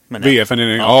de. VF,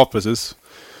 ja precis.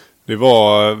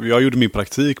 Jag gjorde min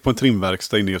praktik på en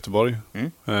trimverkstad inne i Göteborg.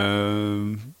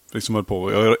 Liksom höll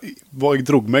på. Jag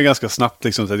drog mig ganska snabbt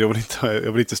liksom, så att jag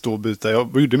vill inte stå och byta.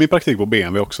 Jag gjorde min praktik på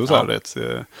BMW också. Så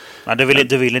här, du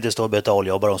vill inte stå och byta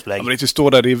olja och bromsbelägg. Jag vill inte stå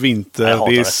där, det är vinter,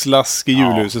 det är slask i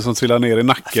hjulhuset som trillar ner i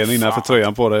nacken innanför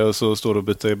tröjan på dig och så står du och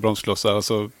byter bromsklossar.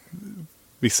 Alltså,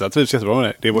 vissa trivs jättebra med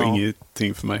det. Det var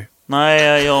ingenting för mig.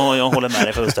 Nej, jag håller med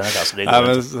dig fullständigt. Alltså, det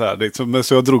går inte.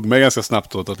 Så jag drog mig ganska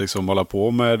snabbt åt att liksom hålla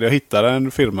på med. Jag hittade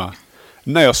en firma.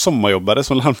 När jag sommarjobbade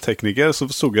som larmtekniker så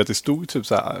såg jag att det stod typ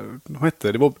så här, vad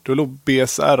hette det? Det låg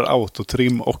BSR,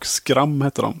 Autotrim och Skram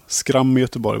hette de. Skram i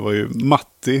Göteborg var ju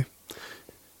Matti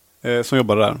som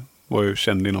jobbade där. Var ju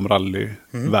känd inom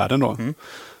rallyvärlden då.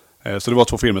 Så det var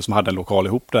 2 firmor som hade en lokal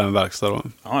ihop där, en verkstad då.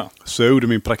 Ja. Så jag gjorde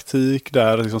min praktik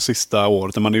där liksom sista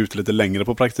året när man är ute lite längre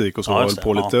på praktik och så höll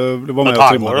på lite. Det var med och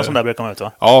trimmade. Och sånt där brukar man ut,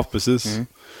 va? Ja, precis.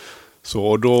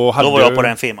 Så då var jag på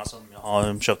den firma som jag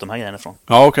har köpt de här grejerna ifrån.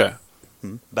 Ja, okej.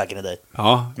 Back in the day.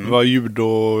 Ja, det var ljud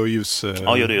och ljus.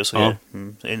 Ja, ljud och ljus och grejer.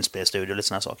 Inspelstudio och lite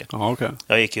sådana saker. Ja, okej.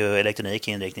 Jag gick ju elektronik,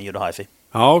 inriktning, ljud och hi-fi.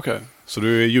 Ja, okej. Så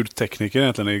du är ljudtekniker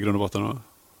egentligen i grund och botten då?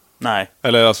 Nej.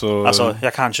 Eller alltså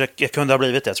jag kunde ha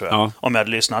blivit det, tror jag. Ja. Om jag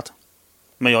hade lyssnat.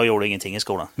 Men jag gjorde ingenting i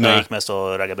skolan. Nej. Jag gick mest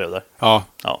och raggade brudar. Ja,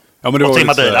 men det och var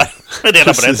trimma bilar. Det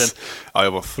delar på den tiden. Ja,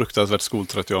 jag var fruktansvärt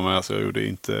skoltrött men alltså, jag gjorde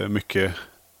inte mycket.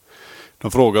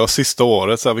 De frågade sista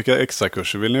året så här, vilka extra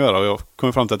kurser vill ni göra? Och jag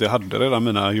kom fram till att jag hade redan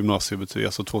mina gymnasiebetyg,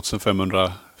 alltså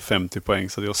 2550 poäng.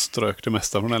 Så jag strök det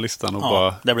mesta från den här listan och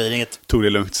bara det blir inget. Tog det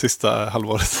lugnt sista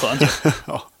halvåret.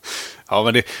 Ja,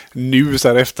 men nu så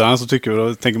här efterhand så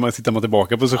tittar man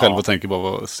tillbaka på sig själv och tänker bara,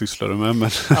 vad sysslar du med? Men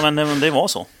ja, men det var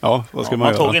så. Ja, vad ska man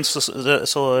göra? Man tog inte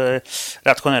så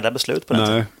rationella beslut på den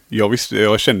tiden.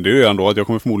 Jag kände ju redan då att jag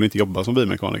kommer förmodligen inte jobba som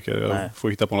bilmekaniker. Jag får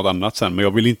hitta på något annat sen. Men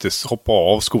jag vill inte hoppa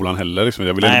av skolan heller. Liksom.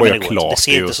 Jag vill inte bara göra klart. Det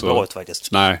ser inte så bra ut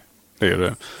faktiskt. Nej, det är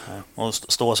det. Och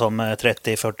stå som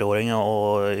 30-40-åring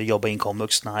och jobba in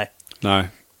komvux, nej.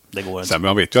 Det går inte. Sen, men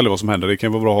jag vet ju aldrig vad som händer. Det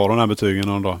kan vara bra att ha de här betygen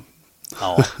någon dag.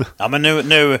 Ja, men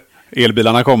nu...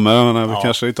 Elbilarna kommer, men vi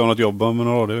kanske inte har något jobb om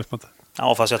några år, det vet man inte.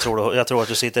 Ja, fast jag tror att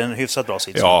du sitter i en hyfsat bra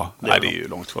sits. Ja, det är ju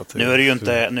långt kvar till. Nu är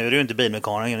du ju inte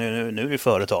bilmekaniker, nu är du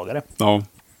företagare. Ja.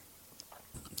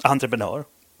 Entreprenör. Typ.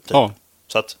 Ja.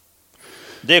 Så att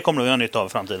det kommer du göra nytta av i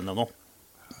framtiden då.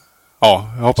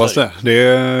 Ja, jag hoppas det.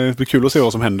 Det blir kul att se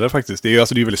vad som händer faktiskt. Det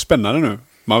är väldigt spännande nu.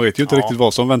 Man vet ju inte riktigt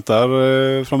vad som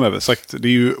väntar framöver. Sagt, det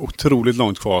är ju otroligt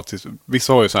långt kvar tills,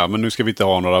 vissa har ju så här, men nu ska vi inte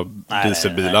ha några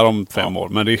dieselbilar om 5 år.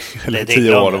 Men det är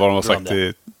 10 år vad de har sagt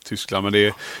i Tyskland.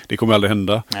 Men det kommer aldrig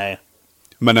hända. Nej.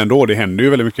 Men ändå, det händer ju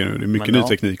väldigt mycket nu. Det är mycket ny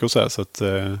teknik och så här. Så att,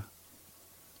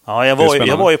 ja, jag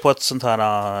var ju på ett sånt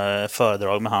här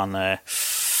föredrag med han...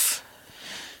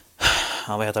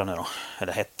 vad heter han nu då?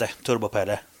 Eller hette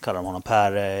Turbopelle, kallar de honom,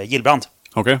 Per Gillbrand.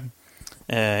 Okej.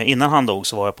 Innan han dog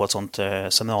så var jag på ett sånt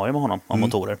seminarium med honom om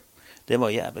motorer. Det var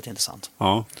jävligt intressant.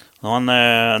 Ja.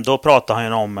 Då pratade han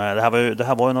ju om, det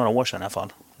här var ju några år sedan i alla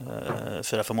fall,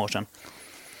 4-5 år sedan.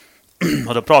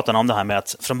 Och då pratade han om det här med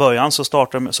att från början så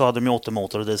hade de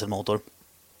 8-motor och dieselmotor.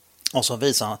 Och så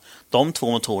visade han att de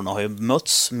 2 motorerna har ju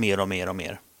mötts mer och mer och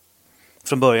mer.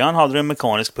 Från början hade du en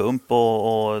mekanisk pump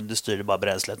och du styrde bara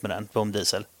bränslet med den, pump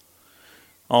diesel.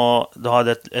 Och du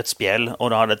hade ett spjäll och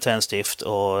du hade ett tändstift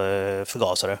och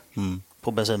förgasare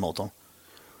på bensinmotorn.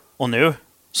 Och nu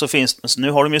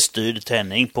har de ju styrd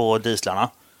tändning på dieslarna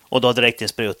och du har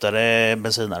direktinsprutade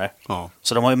bensinare. Ja.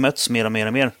 Så de har ju mötts mer och mer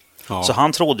och mer. Ja. Så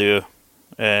han trodde ju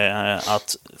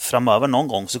att framöver någon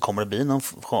gång så kommer det bli någon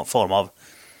form av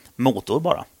motor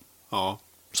bara. Ja.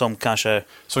 Som kan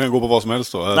gå på vad som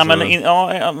helst då? Nej,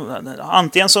 men,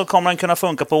 antingen så kommer den kunna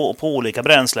funka på olika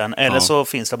bränslen eller så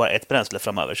finns det bara ett bränsle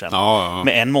framöver sen. Ja.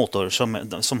 Med en motor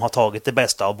som har tagit det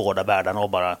bästa av båda världarna och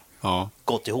bara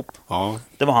gått ihop. Ja.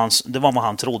 Det var vad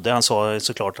han trodde. Han sa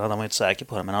såklart att han var inte säker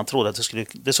på det, men han trodde att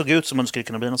det såg ut som att det skulle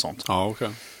kunna bli något sånt. Ja, okay.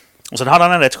 Och sen hade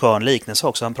han en rätt skön liknelse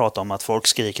också. Han pratade om att folk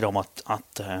skriker om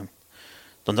att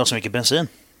de drar så mycket bensin.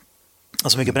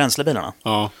 Alltså mycket bränsle i bilarna.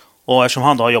 Ja. Och eftersom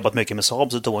han då har jobbat mycket med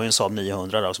Saab så tog han ju en Saab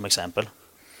 900 då, som exempel.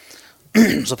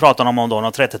 Så pratade han om då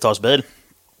någon 30-talsbil.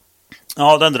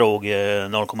 Ja, den drog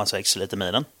 0,6 liter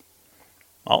milen.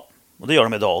 Ja, och det gör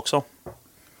de idag också.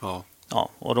 Ja. Ja,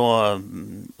 och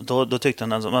då tyckte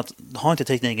han att har inte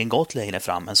tekniken gått längre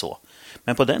fram än så.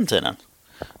 Men på den tiden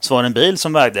så var det en bil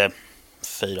som vägde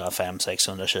 4, 5,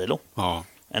 600 kilo. Ja.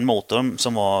 En motor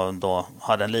som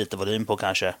hade en liter volym på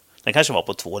den kanske var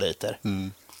på 2 liter.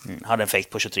 Hade en effekt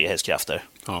på 23 hästkrafter.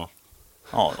 Ja.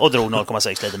 Ja, och drog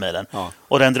 0,6 liter milen. Ja.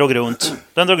 Och den drog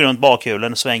runt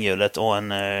bakhjulen, svänghjulet och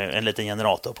en liten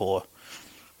generator på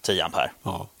 10 ampere.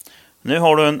 Ja. Nu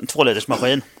har du en 2-liters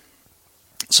maskin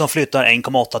som flyttar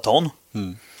 1,8 ton.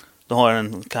 Du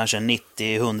har kanske en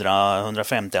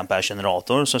 90-150 ampere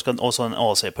generator och så en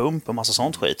AC-pump och massa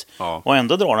sånt skit. Ja. Och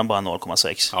ändå drar den bara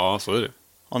 0,6. Ja, så är det.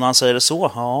 Och när han säger det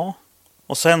så, ja.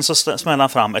 Och sen så smäller han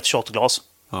fram ett shotglas.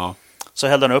 Ja. Så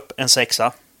hällde han upp en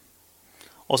 6:a.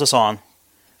 Och så sa han,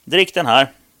 drick den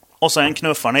här. Och sen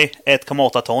knuffar ni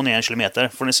 1,8 ton i 1 kilometer.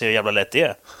 Får ni se hur jävla lätt det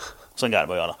är. Så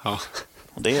garvar jag alla. Ja.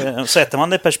 Och sätter man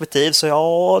det i perspektiv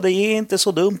så det är inte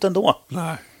så dumt ändå.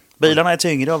 Nej. Bilarna är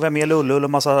tyngre och vi har mer lullull och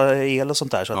massa el och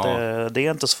sånt där. Så att det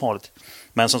är inte så farligt.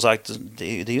 Men som sagt,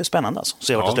 det är ju spännande alltså.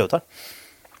 Se vart det slutar.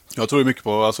 Jag tror mycket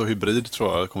på alltså, hybrid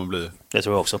tror jag kommer bli. Det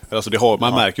tror jag också. Alltså,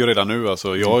 man märker ju redan nu.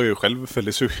 Alltså, jag är ju själv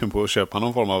väldigt sugen på att köpa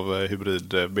någon form av hybrid.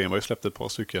 BMW har ju släppt ett par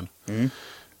stycken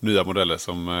nya modeller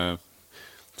som...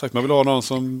 sagt, man vill ha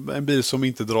en bil som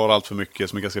inte drar allt för mycket,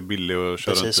 som är ganska billig att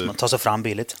köra. Precis, man tar sig fram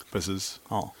billigt. Precis.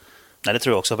 Ja. Nej, det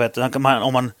tror jag också.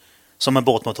 Om man, som en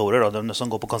båtmotorer då, som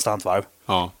går på konstant varv.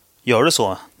 Ja. Gör det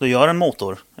så, då gör en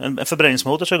motor. En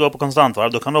förbränningsmotor som går på konstant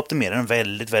varv, då kan du optimera den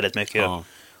väldigt, väldigt mycket. Ja.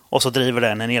 Och så driver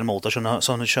den en elmotor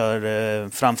som du kör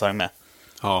framföring med.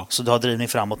 Ja. Så du har drivning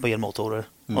framåt på elmotorer.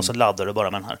 Och så laddar du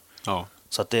bara med den här. Ja.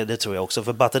 Så att det tror jag också.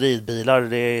 För batteribilar,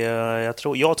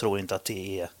 jag tror inte att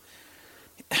det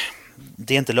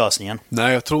är inte lösningen.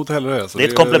 Nej, jag tror inte heller det. Alltså, det är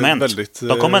ett komplement. Väldigt,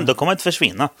 de kommer inte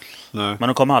försvinna. Nej. Men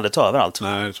de kommer aldrig ta över allt.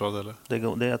 Nej, det tror jag inte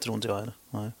heller. Det tror inte jag heller.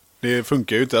 Nej. Det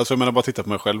funkar ju inte. Alltså, jag menar, bara titta på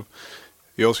mig själv.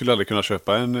 Jag skulle aldrig kunna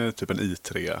köpa typ en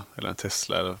i3 eller en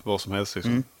Tesla eller vad som helst.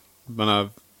 Liksom. Men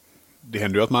det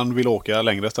händer ju att man vill åka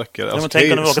längre sträckor. Alltså,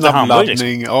 tänk om du åker till Hamburg.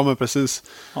 Liksom. Ja, men precis.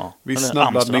 Ja, viss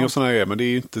snabbladdning och sådana grejer. Men det är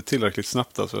ju inte tillräckligt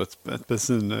snabbt. Alltså, ett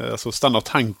bensin, alltså stanna och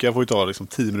tanka får ju ta liksom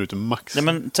 10 minuter max. Nej,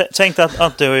 men tänk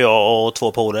att du och jag och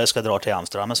 2 polare ska dra till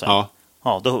Amsterdam.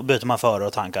 Ja, då byter man före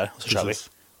och tankar. Och så kör vi.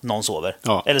 Någon sover.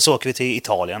 Ja. Eller så åker vi till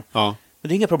Italien. Ja. Men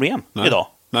det är inga problem idag.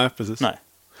 Nej, precis. Nej.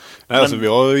 Alltså, vi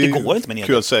har ju, det går inte med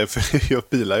kul att säga, för jag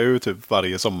pilar ju typ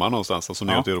varje sommar någonstans. Alltså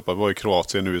ner till Europa. Vi var i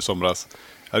Kroatien nu i somras.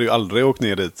 Jag hade ju aldrig åkt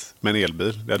ner dit med en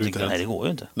elbil. Det hade inte hänt. Nej, det går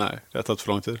ju inte. Nej, det har tagit för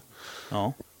lång tid.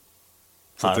 Ja.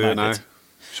 Så nej,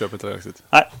 köp inte det riktigt.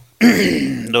 Nej,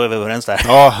 då är vi överens där.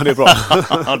 Ja, det är bra.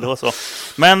 Ja, då så.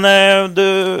 Men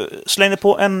du slängde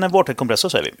på en Vortec-kompressor,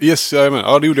 säger vi. Yes, jajamän.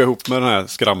 Ja, det gjorde jag ihop med den här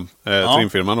Skram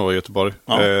trimfirman då i Göteborg.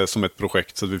 Som ett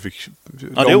projekt. Så att vi fick...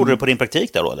 Ja, det gjorde du på din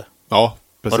praktik där då, eller? Ja,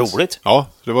 precis. Vad roligt. Ja,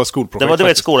 det var skolprojekt. Det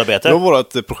var ett skolarbete. Det var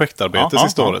vårt projektarbete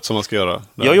sista året som man ska göra.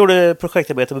 Där. Jag gjorde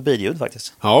projektarbete på billjud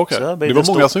faktiskt. Ja, okej. Det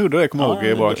var många som gjorde det, kommer ihåg,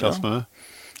 i vår klass med.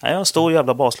 Nej, en stor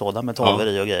jävla baslåda med tavlor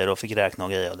i och grejer och fick räkna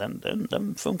och grejer.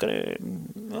 Den funkade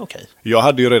okej. Jag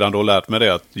hade ju redan då lärt mig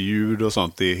det att ljud och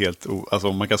sånt är helt... Alltså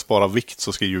om man kan spara vikt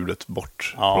så ska ljudet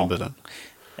bort från bilen.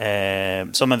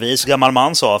 Som en vis gammal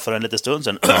man sa för en liten stund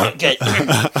sedan. Okej.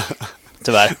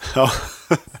 Tyvärr.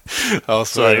 Ja,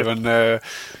 så är det. Men,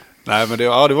 nej, men det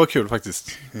var kul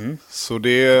faktiskt. Så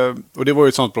det var ju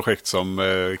ett sånt projekt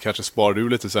som kanske sparade ur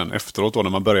lite sen efteråt då när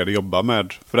man började jobba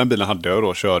med... För den bilen hade jag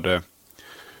då, körde...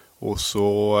 Och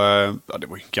så, det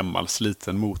var en gammal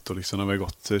sliten motor liksom, när vi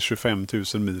gått 25 000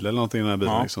 mil eller någonting i den här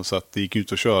bilen liksom, så att det gick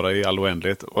ut att köra i all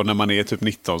oändlighet. Och när man är typ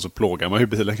 19 så plågar man ju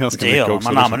bilen ganska mycket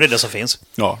också. Man använder det som finns.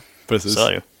 Ja, precis.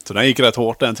 Så den gick rätt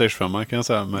hårt den 325 kan jag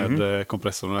säga med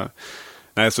kompressorn där.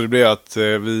 Nej, så det blev att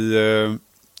vi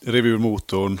rev ur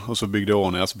motorn och så byggde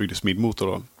ordning, alltså byggde smidmotor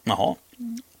då. Jaha.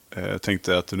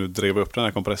 Tänkte att nu drev upp den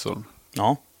här kompressorn.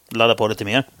 Ja, ladda på lite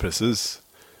mer. Precis.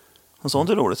 Och sånt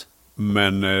är roligt.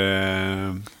 Men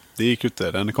det gick ju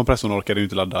inte. Den kompressorn orkade ju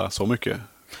inte ladda så mycket.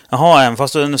 Jaha, även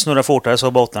fast den snurrar fortare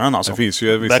så bottnar den alltså. Det finns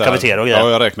ju vissa... och ja,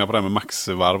 jag räknar på det med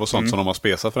maxvarv och sånt som de har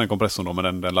spesat för den kompressorn då,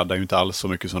 men den laddar ju inte alls så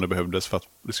mycket som det behövdes för att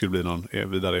det skulle bli någon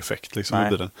vidare effekt liksom i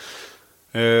bilen.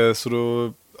 Så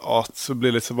då så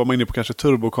blev det, så var man inne på kanske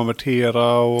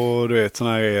turbokonvertera och du vet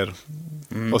såna här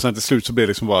och sen till slut så blev det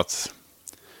liksom bara att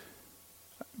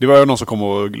det var ju någon som kom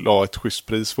och la ett schysst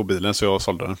pris på bilen så jag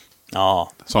sålde den.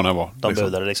 Ja, sån jag var. De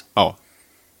budade liksom. Ja.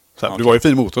 Så här, det var ju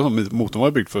fin motor. Motorn var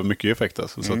ju byggd för mycket effekt.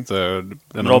 Alltså, så att,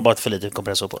 den har bara för lite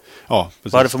kompressor på. Ja,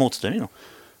 precis. Vad är det för motorstyrning då?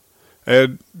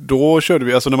 Då körde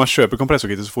vi, alltså när man köper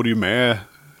kompressorkittet så får du ju med...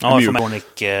 Ja, för Monic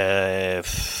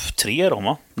 3 då,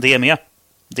 va? DME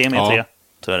 3 tror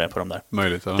jag det är på de där.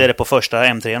 Möjligt, ja. Det är det på första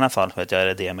M3 i alla fall, vet jag, är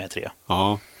det DME 3.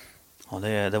 Ja. Ja,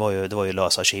 det var ju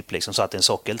lösa chip liksom, satt en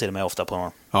sockel till och med ofta på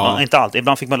någon. Ja, inte alltid,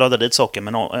 ibland fick man löda dit socker,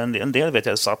 men en del vet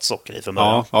jag satt socker i från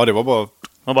början. Ja, det var bara...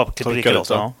 Man bara pricka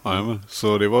loss,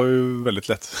 så det var ju väldigt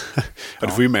lätt. Du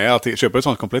får ju med att köper ett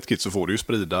sånt komplett kit så får du ju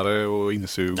spridare och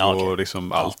insug och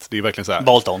liksom allt. Det är verkligen så här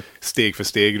Bolton. Steg för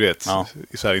steg, du vet.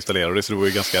 Så här installerar det, så det var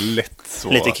ju ganska lätt.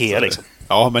 Så lite Ikea liksom.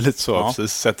 Ja, men lite så.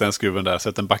 Precis. Sätt den skruven där,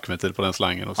 sätt en backventil på den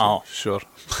slangen och så kör.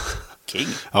 King.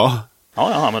 Ja,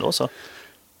 men då så.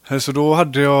 Så då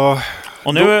hade jag...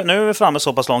 Och nu är vi framme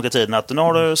så pass långt i tiden att nu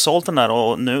har du sålt den där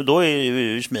och då är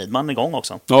ju Smidman igång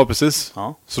också. Ja, precis.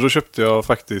 Ja. Så då köpte jag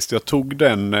faktiskt, jag tog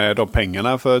de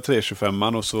pengarna för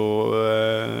 325an och så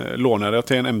lånade jag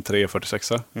till en M3 46.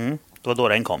 Det var då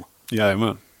den kom.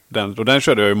 Jajamän. Den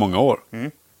körde jag i många år.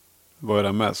 Var jag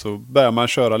den med. Så började man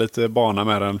köra lite bana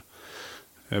med den.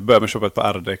 Började med att köpa ett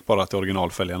par R-däck bara till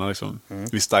originalfälgarna liksom.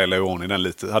 Vi stylade i ordning den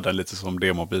lite, hade den lite som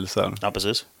demobil så här. Ja,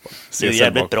 precis. Det är ju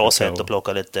jävligt bra sätt att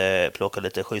plocka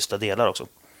lite schyssta delar också.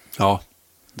 Ja.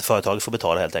 Företaget får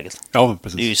betala helt enkelt. Ja,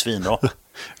 precis. Det är ju svinbra.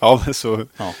 Ja, så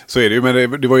är det ju.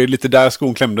 Men det var ju lite där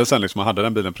skon klämde sen. Liksom. Man hade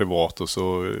den bilen privat och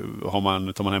så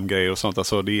tar man hem grejer och sånt.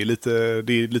 Alltså, det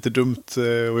är lite dumt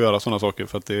att göra sådana saker.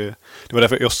 För att det var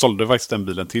därför jag sålde faktiskt den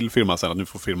bilen till firman sen. Att nu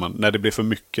får firman, när det blev för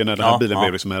mycket, när den här bilen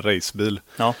blev liksom en racebil.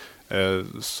 Ja.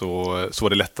 Så var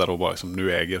det lättare att bara liksom,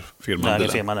 nu äger firman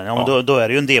bilen. Ja, men då är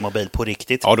det ju en demobil på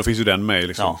riktigt. Ja, då finns ju den med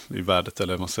liksom, i värdet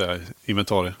eller man säger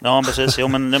inventarier. Ja, precis. Jo,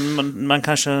 men man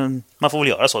får väl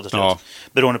göra så till slut. Ja.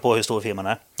 Beroende på hur stor firman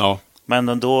är. Ja.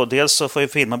 Men då, dels så får ju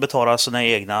firman betala sina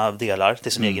egna delar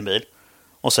till sin egen bil.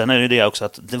 Och sen är det ju det också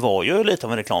att det var ju lite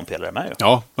av en reklampelare med. Ju.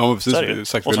 Ja, precis.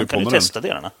 Exakt, och sen kan du testa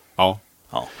delarna. Ja.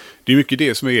 Det är mycket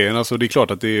det som är grejen. Alltså, det är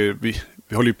klart att vi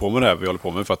håller ju på med det här vi håller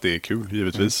på med för att det är kul,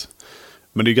 givetvis.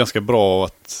 Men det är ganska bra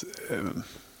att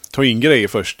ta in grejer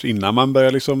först innan man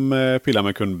börjar liksom, pilla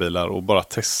med kundbilar och bara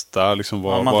testa liksom,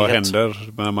 vad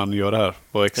händer när man gör det här.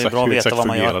 Hur exakt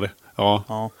fungerar det.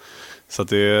 Ja. Så att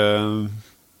det är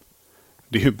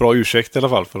ju bra ursäkt i alla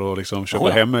fall för att liksom, köpa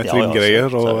hem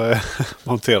trimgrejer och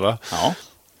montera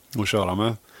och köra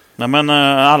med. Nej, men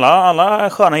alla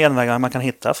sköna genvägar man kan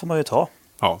hitta får man ju ta.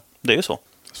 Ja. Det är ju så.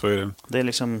 Så är det. Det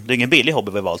är ingen billig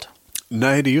hobby vi har valt.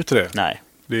 Nej, det är ju inte det. Nej.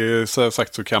 Det är så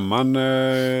sagt så kan man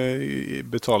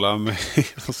betala med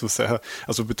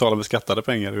betala med skattade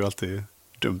pengar är ju alltid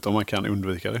dumt om man kan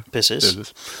undvika det.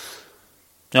 Precis.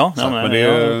 Ja, men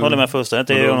jag håller med fullständigt.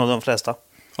 Det är ju de flesta.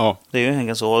 Ja. Det är ju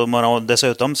enkelt så. Och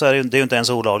dessutom så är det ju inte ens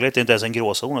olagligt. Det är inte ens en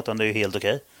gråzon utan det är ju helt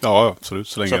okej. Ja, absolut.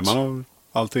 Så länge man har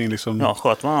allting liksom... Ja,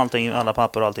 sköter man allting, alla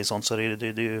papper och allting sånt så det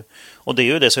är ju... Och det är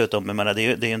ju dessutom, jag menar, det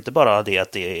är ju inte bara det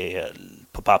att det är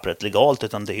på pappret legalt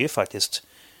utan det är ju faktiskt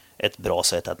ett bra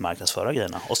sätt att marknadsföra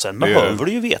grejerna. Och sen behöver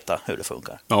du ju veta hur det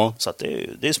funkar. Ja. Så att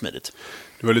det är smidigt.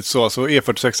 Det var lite så, alltså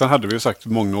E46 hade vi ju sagt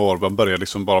många år. Man började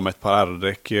liksom bara med ett par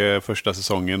R-däck första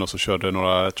säsongen och så körde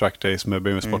några trackdays med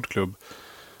BMW Sportklubb.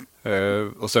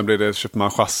 Och sen köpte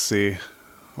man chassi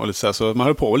och lite så här. Så man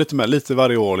höll på lite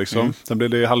varje år liksom. Sen blev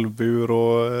det halvbur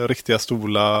och riktiga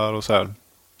stolar och så här.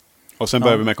 Och sen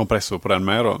började vi med kompressor på den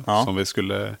med då. Som vi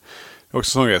skulle...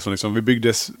 Också sån grej som liksom,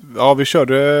 vi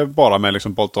körde bara med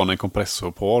liksom bolt-on en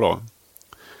kompressor på då.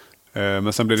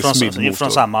 Men sen blev det smidmotor.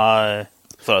 Från samma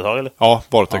företag eller? Ja,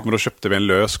 Vartec, men då köpte vi en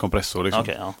lös kompressor liksom.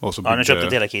 Okay, och så ni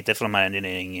köpte hela kittet från de här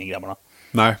engineering-grabbarna?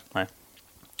 Nej.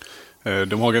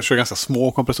 De kör ganska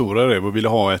små kompressorer. Vi ville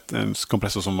ha en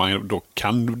kompressor som man då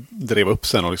kan driva upp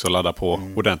sen och liksom ladda på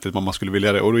ordentligt om man skulle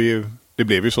vilja det. Och det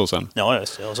blev ju så sen. Ja,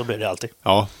 just det. Och så blev det alltid.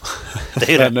 Ja.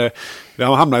 Det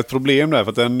har hamnat ett problem där.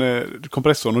 För att den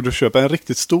kompressorn, om du köper en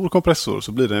riktigt stor kompressor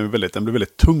så blir den blir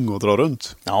väldigt tung att dra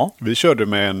runt. Ja. Vi körde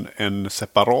med en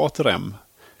separat rem.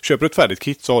 Köper du ett färdigt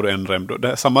kit så har du en rem.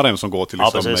 Det är samma rem som går till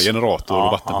liksom, generator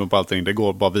och vattenpump och allting. Det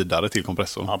går bara vidare till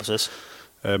kompressorn. Ja, precis.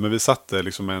 Men vi satte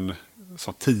liksom en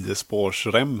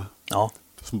 10-spårsrem. Ja.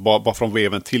 Bara från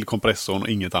veven till kompressorn och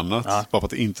inget annat. Ja. Bara för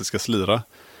att det inte ska slira.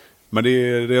 Men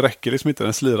det räcker liksom inte,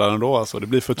 den slirar ändå. Alltså. Det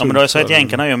blir för tungt. Ja, men du har ju sett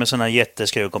jänkarna gör med sådana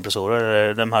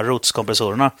jätteskruvkompressorer. De här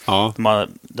Roots-kompressorerna. Ja.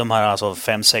 De här alltså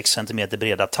 5-6 cm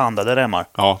breda tandade remmar.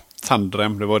 Ja,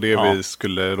 tandrem. Det var det vi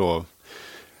skulle då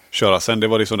köra sen. Det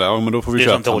var liksom där. Ja, men då får vi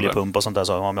köra tandrem. Det är sånt oljepump och sånt där.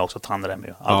 Så har man också tandrem.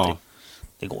 Alltid. Ja.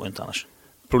 Det går ju inte annars.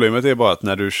 Problemet är bara att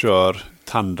när du kör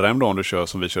tandrem då, om du kör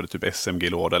som vi körde typ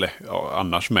SMG-låda eller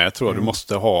annars med tror jag, du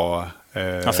måste ha...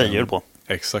 frihjul på.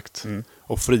 Exakt.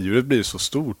 Och frihjulet blir så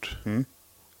stort.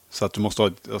 Så att du måste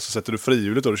ha, alltså sätter du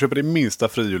frihjulet då, du köper det minsta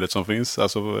frihjulet som finns,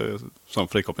 alltså som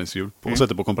frikopplingshjul och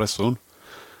sätter på kompressorn.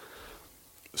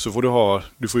 Så får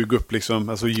du får ju gå upp liksom,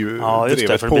 alltså just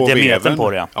det, för det blir diametern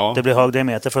på det. Ja. Det blir hög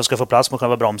diameter för att ska få plats med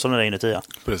själva bromsen där inuti. Ja.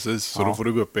 Precis, så då får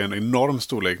du gå upp i en enorm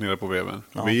storlek nere på veven.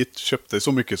 Ja. Vi köpte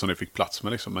så mycket som det fick plats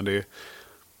med liksom, men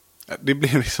det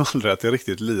blev liksom aldrig att det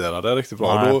riktigt lirade riktigt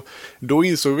bra. Då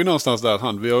insåg vi någonstans där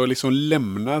att vi har liksom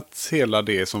lämnat hela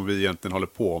det som vi egentligen håller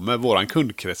på med. Våran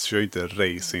kundkrets kör ju inte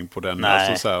racing på den.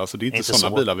 Alltså det är inte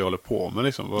sådana bilar vi håller på med.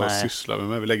 Liksom. Vad sysslar vi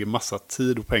med? Vi lägger massa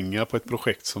tid och pengar på ett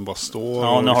projekt som bara står.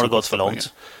 Ja, nu har det gått för långt.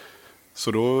 Pengar.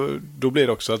 Så då blir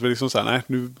det också att vi liksom säger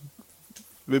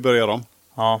vi börjar om.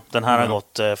 Ja, den här har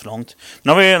gått för långt.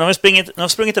 Nu har vi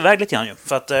sprungit iväg lite grann ju.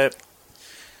 För att...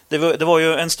 Det var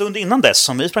ju en stund innan dess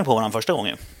som vi sprang på varandra första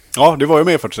gången. Ja, det var ju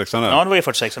med E46 där. Ja, det var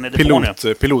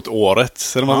E46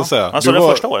 pilotåret, eller vad man ska säga. Alltså det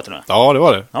var första året nu? Ja, det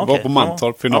var det. Okay. Det var på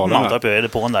Mantorp, finalen. Ja, på Mantorp är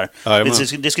depån där.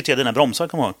 Vi diskuterade dina bromsar,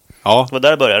 kommer jag ihåg. Ja. Det var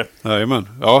där det började. Jajamän.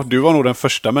 Ja, du var nog den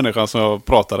första människan som jag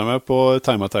pratade med på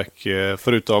Time Attack,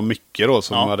 förutom Micke då,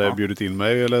 som hade bjudit in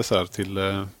mig eller så här, till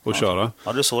att köra.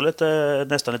 Ja, du såg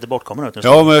nästan lite bortkommen ut.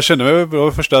 Ja, men jag kände mig, det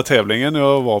var första tävlingen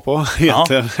jag var på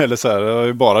egentligen. Eller så här, jag har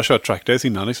ju bara kört track days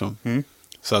innan liksom.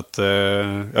 Så att,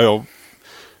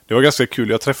 det var ganska kul.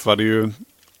 Jag träffade ju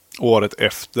året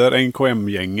efter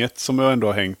NKM-gänget som jag ändå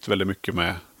har hängt väldigt mycket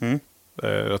med.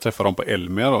 Jag träffade dem på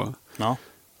Elmia då. Ja.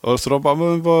 Och så de bara,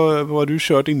 men vad har du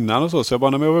kört innan och så? Så jag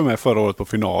bara, när jag var med förra året på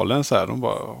finalen så här. De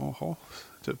bara, jaha.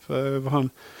 Typ,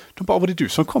 de bara, var det du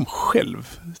som kom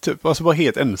själv? Typ, alltså bara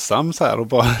helt ensam så här och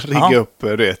bara rigga upp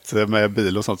med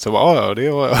bil och sånt. Så jag bara, ja,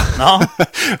 det var jag. Ja.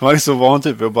 Man är så van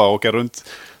typ att bara åka runt.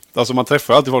 Alltså man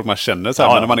träffar alltid folk man känner så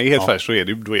här, men när man är helt färsk så är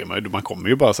det, då är man kommer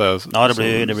ju bara så här. Ja, det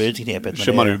blir lite knepigt.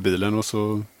 Kör man ur bilen och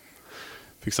så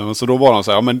fixar man. Så då var de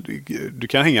så här, ja men du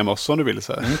kan hänga med oss om du vill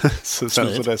så här.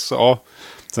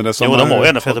 Sen dess, jo, de var ju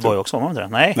ändå för Göteborg också, var de inte det?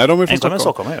 Nej, de är från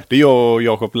Stockholm. Det är jag och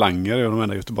Jakob Langer, de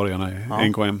enda göteborgarna i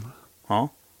NKM. Ja.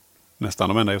 Nästan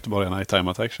de enda göteborgarna i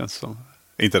Time Attack känns som.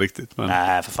 Inte riktigt, men...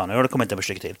 Nej, för fan. Nu har det kommit inte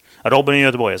förstyck till. Robin är i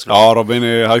Göteborg. Ja, Robin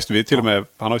är just vi till och med.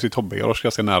 Han har ju sitt hobbygarage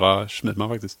ganska nära Schmidman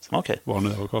faktiskt. Okej.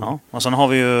 Ja. Och sen har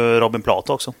vi ju Robin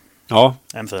Plata också. Ja.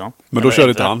 M4. Men då körde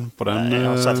inte han på den. Nej,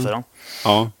 Z4.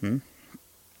 Ja.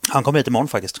 Han kommer hit imorgon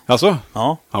faktiskt. Alltså?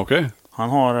 Ja. Okej.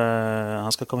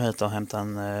 Han ska komma hit och hämta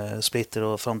en splitter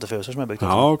och frontifuser som jag byggt.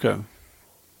 Ja, okej.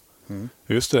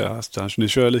 Just det. Ni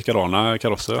kör likadana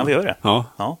karosser. Ja, vi gör det.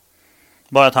 Ja.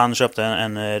 Bara att han köpte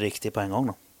en riktig på en gång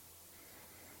då.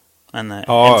 En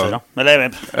M4. Eller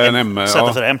en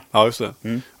Z4M. Ja, just det.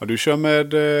 Ja, du kör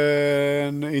med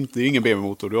ingen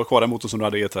BMW-motor. Du har kvar den motor som du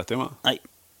hade i E30, va? Nej.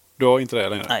 Du har inte det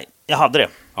längre? Nej, jag hade det.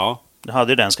 Ja. Jag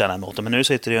hade ju den Skyline-motorn, men nu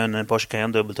sitter det ju en Porsche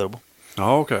Cayenne dubbelturbo.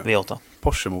 Ja, okej. V8.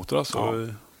 Porsche-motor alltså?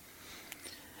 Ja.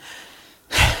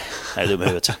 Nej, dum i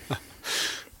huvudet.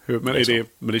 Men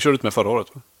det körde du med förra året,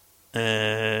 va?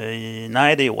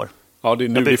 Nej, det är i år. Ja, det är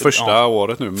nu första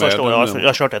året nu. Första året, jag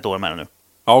har kört ett år med den nu.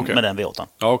 Ja, okay. Med den V8.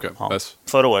 Ja, okej. Okay. Ja.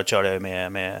 Förra året körde jag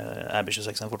med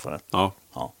RB26 fortfarande. Ja.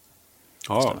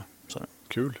 Så.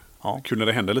 Kul. Ja. Kul när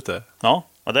det händer lite. Ja,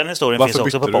 och den historien finns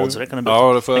också på podd, så det kan du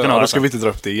då ska vi inte dra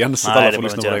upp det igen så alla får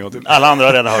lyssna på det en gång till. Alla andra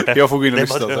har redan hört det. Jag får gå in och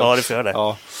lyssna. Ja, det får jag det.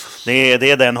 Ja.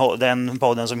 Det är den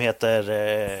podden som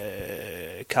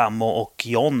heter Camo och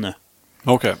John.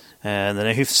 Okej. Den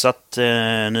är hyfsat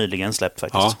nyligen släppt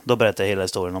faktiskt. Ja. Då berättar jag hela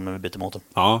historien om när vi byter motor.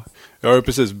 Ja, jag har ju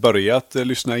precis börjat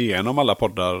lyssna igenom alla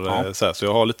poddar så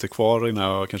jag har lite kvar innan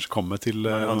jag kanske kommer till...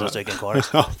 100 stycken kvar.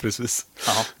 Ja, precis.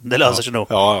 Ja, det löser sig nog.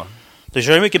 Ja. Du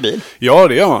kör ju mycket bil. Ja,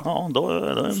 det gör man. Ja, då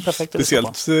är det perfekt.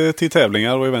 Speciellt till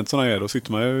tävlingar och event sådana då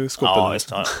sitter man ju i skåpen. Ja, just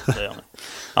det. Ja, det gör man.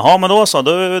 Jaha, men då så.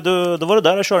 Då var det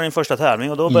där jag körde din första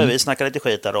tävling och då började vi snacka lite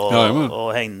skit där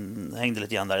och hängde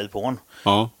lite grann där i depån.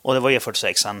 Ja. Och det var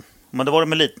E46an. Men då var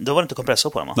det inte kompressor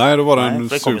på den, va? Nej, då var det en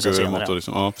sugermotor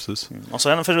liksom. Ja, precis. Och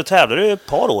sen, för du tävlade ju ett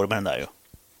par år med den där ju.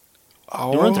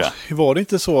 Ja, var det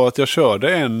inte så att jag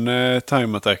körde en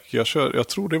Time Attack? Jag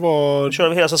tror det var... Du körde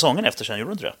vi hela säsongen efter sen, gjorde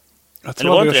du inte det? Jag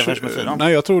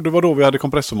tror det var då vi hade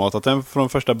kompressormatat den från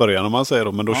första början, om man säger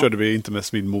då. Men då körde vi inte med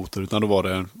Smid-motor, utan då var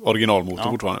det en originalmotor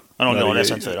fortfarande. En original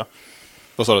SM4.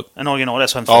 Vad sa du? En original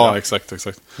SM4. Ja, exakt.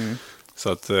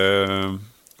 Så att...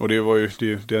 Och det var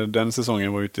ju, den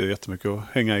säsongen var ju inte jättemycket att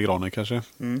hänga i granen kanske.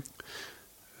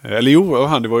 Eller jo,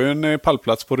 det var ju en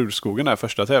pallplats på Rudskogen där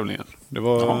första tävlingen. Det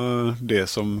var det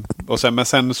som... Men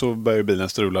sen så började bilen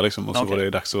strula liksom. Och så var det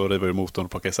dags att riva ur motorn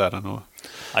och plocka isär den.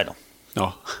 Aj då.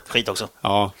 Ja. Skit också.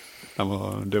 Ja,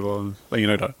 det var ingen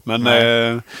nöjdare. Men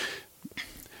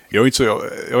jag är inte så...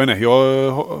 Jag vet inte,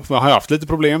 jag har haft lite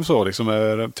problem så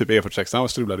liksom. Typ E46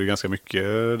 strulade ju ganska mycket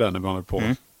där när vi var på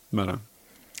med den.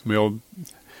 Men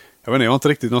jag vet inte, jag har inte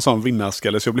riktigt någon sån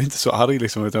vinnarskalle, så jag blir inte så arg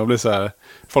liksom, utan jag blir så här,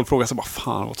 folk frågar sig bara,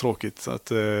 fan vad tråkigt, så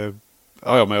att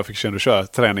men jag fick känna att köra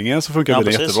träningen, så funkar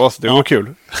det jättebra, så det var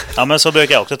kul. Ja, men så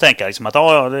brukar jag också tänka liksom, att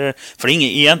för det är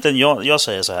egentligen, jag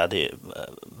säger så här,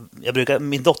 jag brukar,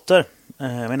 min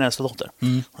äldsta dotter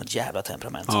har ett jävla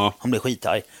temperament. Hon blir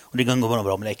skitarg, och det kan gå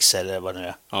bra med läxor eller vad det nu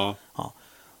är. Ja.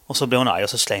 Och så blir hon arg och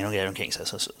så slänger hon grejer omkring sig,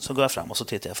 så går jag fram och så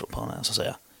tittar jag på henne och så säger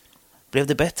jag, blev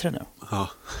det bättre nu? Ja.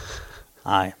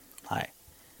 Nej.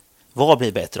 Vad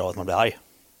blir bättre av att man blir arg?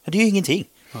 Det är ju ingenting.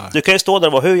 Nej. Du kan ju stå där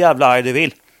och vara hur jävla arg du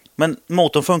vill. Men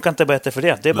motorn funkar inte bättre för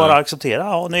det. Det är bara att acceptera.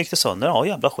 Ja, nu gick det sönder. Ja,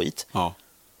 jävla skit. Ja.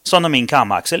 Så när min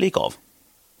kamaxel gick av.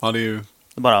 Ja, det är ju...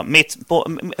 Bara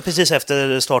precis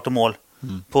efter start och mål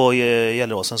på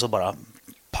Gelleråsen så bara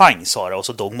pang sa det och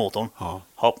så dog motorn. Ja.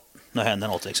 Hopp, nu händer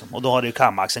något liksom. Och då hade ju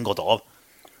kamaxeln gått av.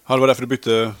 Ja, det var därför du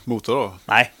bytte motor då?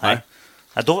 Nej.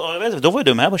 Då var ju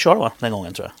du med på kör va, den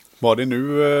gången tror jag. Var det nu?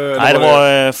 Nej, det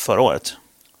var förra året.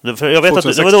 Jag vet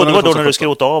att det var då när du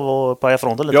skrotade av och pajade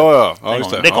fronten lite. Ja,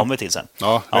 just det. Det kommer vi till sen.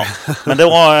 Ja. Men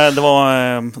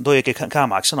då gick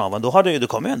kamaxeln av. Men då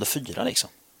kom ju ändå 4 liksom.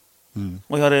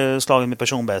 Och jag hade slagit med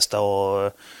personbästa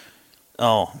och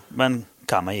men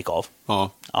kammen gick av.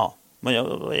 Ja. Men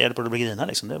jag är på att bli grina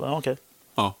liksom. Det var okej.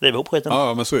 Ja. Det är ihop skiten.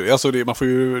 Ja, men så är det. Alltså man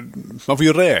får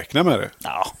ju räkna med det.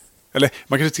 Ja. Eller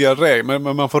man kan inte säga räkna,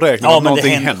 men man får räkna med att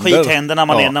någonting händer. Skit händer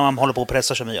när man håller på och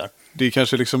pressar som vi gör. Det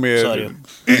kanske liksom är... Så är det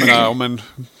ju. Men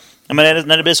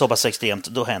när det blir så pass extremt,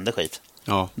 då händer skit.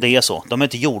 Ja. Det är så. De är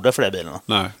inte gjorda för det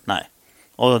bilarna. Nej.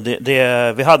 Och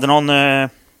vi hade någon...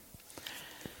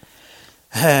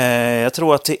 jag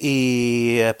tror att det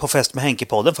är på fest med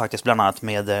Henke-podden faktiskt, bland annat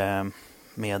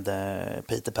med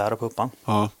Peter Per och Puppan.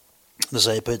 Ja. Då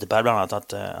säger Peter Per bland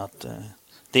annat att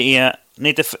det är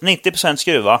 90%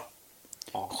 skruva,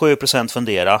 7%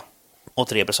 fundera och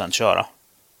 3% köra.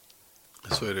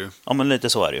 Så är det ju. Ja, men lite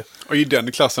så är det ju. Och i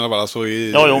den klassen var alltså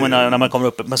men när man kommer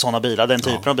upp med sådana bilar, den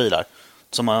typen av bilar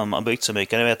som man har byggt så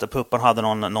mycket. Jag vet att Puppan hade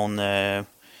någon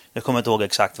jag kommer inte ihåg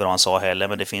exakt vad han sa heller,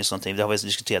 men det finns någonting, det har vi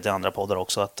diskuterat i andra poddar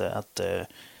också, att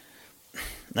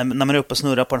när man är uppe och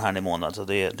snurrar på den här nivån, alltså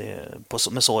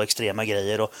med så extrema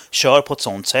grejer och kör på ett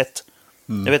sånt sätt.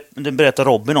 Jag vet, det berättar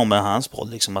Robin om med hans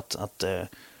podd liksom, att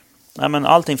men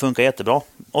allting funkar jättebra.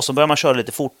 Och så börjar man köra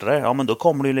lite fortare. Ja, men då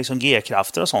kommer det ju liksom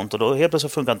G-krafter och sånt. Och då helt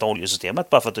plötsligt funkar inte oljesystemet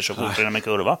bara för att du kör fortare med en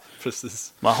kurva.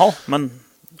 Precis. Jaha, men...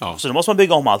 Ja. Så då måste man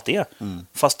bygga om allt det.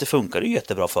 Fast det funkar ju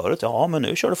jättebra förut. Ja, men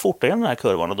nu kör du fortare i den här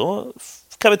kurvan och då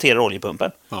kaviterar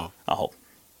oljepumpen. Ja. Jaha.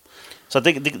 Så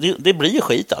det blir ju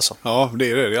skit alltså. Ja,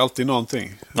 det är det. Det är alltid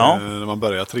någonting. Ja. När man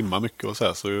börjar trimma mycket och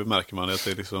så märker man att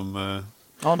det är liksom...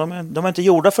 Ja, de är inte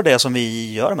gjorda för det som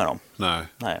vi gör med dem.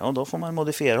 Nej. Och då får man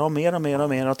modifiera dem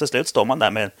mer. Och till slut står man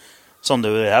där med, som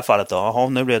du i det här fallet då. Jaha,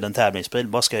 nu blev det en tävlingsbil.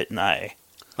 Nej,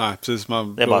 precis.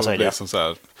 Det är bara att säga som så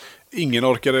här. Ingen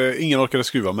orkade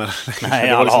skruva med. Nej,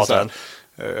 alla hatar den.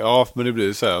 Ja, men det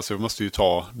blir så här. Så vi måste ju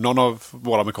ta... Någon av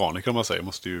våra mekaniker, om man säger,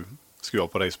 måste ju skruva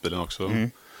på racebilen också.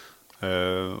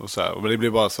 Och så här. Men det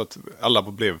blev bara så att alla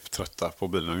blev trötta på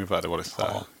bilen ungefär. Det var liksom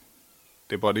så här.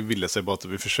 Det ville sig bara att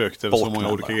vi försökte så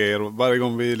många olika grejer. Och varje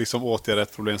gång vi liksom åtgärdade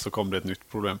ett problem så kom det ett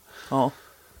nytt problem. Ja,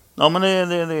 men det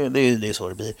är så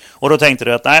det blir. Och då tänkte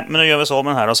du att nej, men nu gör vi så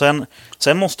med den här. Och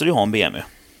sen måste du ha en BMW.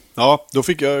 Ja, då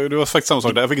fick jag, det var faktiskt samma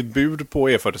sak där. Jag fick ett bud på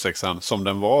E46 som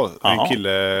den var. En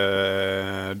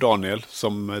kille, Daniel,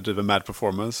 som driver Mad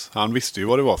Performance. Han visste ju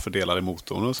vad det var för delar i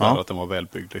motorn och så här, att den var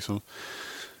välbyggd liksom.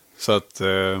 Så att...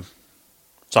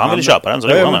 Så han ville köpa den, så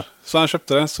det gjorde han. Så han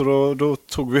köpte den, så då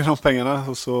tog vi de pengarna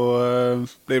och så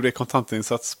blev det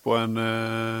kontantinsats på en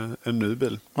ny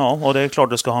bil. Ja, och det är klart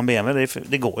du ska ha en BMW,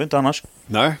 det går ju inte annars.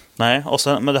 Nej. Och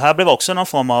sen, men det här blev också någon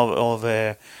form av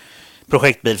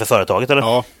projektbil för företaget, eller?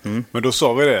 Ja, men då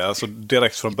sa vi det alltså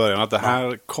direkt från början att det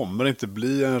här kommer inte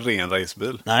bli en ren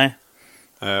racebil. Nej.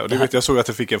 Och det vet jag såg att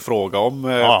jag fick en fråga om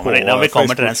på men vi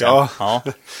kommer till den sen. Ja.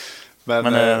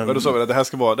 Men då sa vi att det här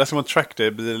ska vara en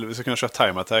trackday-bil. Vi ska kunna köra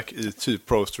time attack i typ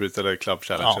Pro Street eller Club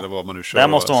Challenge eller vad man nu kör. Det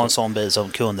måste vara en sån bil som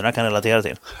kunderna kan relatera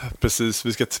till. Precis,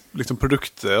 vi ska liksom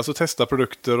testa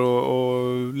produkter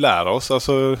och lära oss.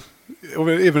 Alltså,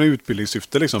 och även i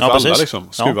utbildningssyfte liksom, för alla liksom.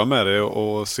 Skruva med det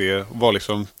och se,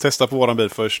 testa på våran bil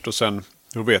först och sen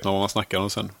då vet man vad man snackar om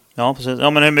sen. Ja, precis. Ja,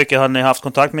 men hur mycket hade ni haft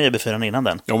kontakt med EB4 innan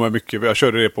den? Ja, men mycket. Jag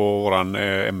körde det på våran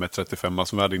M135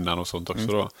 som vi hade innan och sånt också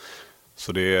då.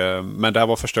 Så men det här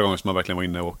var första gången som man verkligen var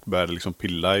inne och började liksom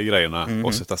pilla i grejerna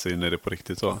och sätta sig in i det på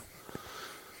riktigt. Så.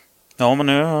 Ja, men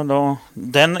nu då,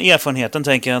 den erfarenheten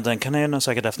tänker jag, den kan jag nog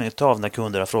säkert definitivt av när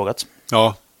kunder har frågat.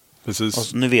 Ja, precis. Och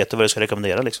nu vet du vad du ska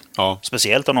rekommendera liksom. Ja.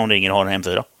 Speciellt om någon ringer och har en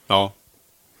M4. Ja.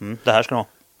 Det här ska du ha.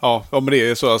 Ja, men det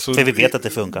är så. Alltså, för vi vet att det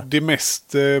funkar. Det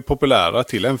mest populära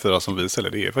till M4 som vi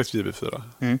säljer, det är faktiskt JB4.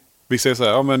 Vi säger så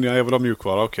här, ja men jag vill ha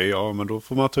mjukvara, okej, ja men då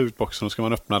får man ta ut boxen och ska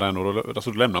man öppna den och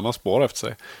då lämnar man spår efter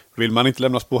sig. Vill man inte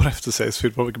lämna spår efter sig så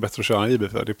är det mycket bättre att köra en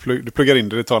JB4. Du pluggar in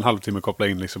det tar en halvtimme att koppla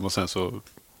in liksom och sen så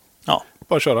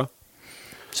bara köra.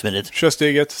 Smidigt. Kör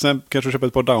steget, sen kanske du köper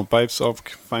ett par downpipes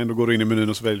och då går du in i menyn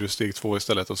och så väljer du steg 2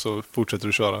 istället och så fortsätter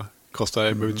du köra. Kostar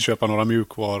behöver inte köpa några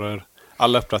mjukvaror.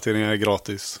 Alla uppdateringar är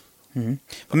gratis. Hur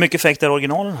mycket effekt är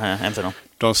originalen här M4?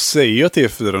 De säger att det är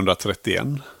 431.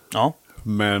 Ja.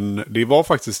 Men det var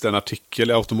faktiskt en artikel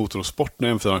i Automotor och Sport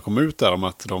när M4 kom ut där om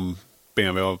att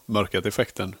BMW har mörkat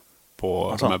effekten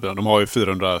på de här bilarna. De har ju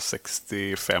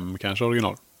 465 kanske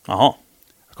original. Jaha.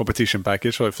 Competition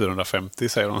Package har ju 450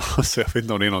 säger de. Så jag vet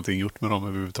inte om det är någonting gjort med dem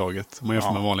överhuvudtaget. Om man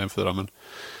jämför med vanliga M4. Men,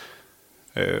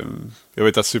 jag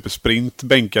vet att Super Sprint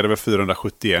bänkade väl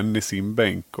 471 i sin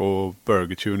bänk. Och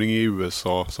Burger Tuning i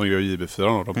USA som gör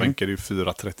JB4 de bänkade ju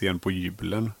 431 på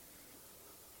hjulen.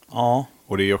 Ja.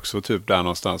 Och det är också typ där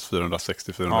någonstans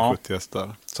 460-470 hästar.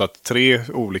 Så att 3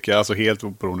 olika, alltså helt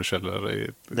oberoende källor i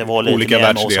det var lite olika mer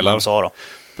världsdelar. Som sa då.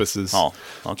 Precis. Ja,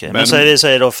 okay. Men så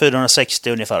är det då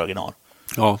 460 ungefär original.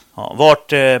 Ja.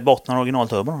 Vart bottnar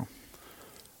originalturbon då?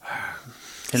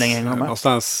 Hur länge hänger de med?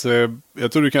 Någonstans,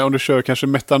 jag tror du kan, om du kör kanske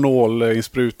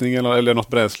metanolinsprutning eller något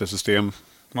bränslesystem.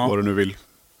 Vad du nu vill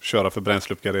köra för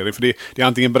bränsleuppgradering. För det är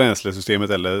antingen bränslesystemet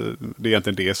eller det är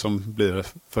egentligen det som blir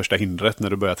det första hindret när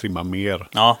du börjar trimma mer.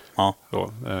 Ja.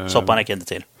 Så, Soppan räcker inte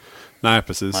till. Nej,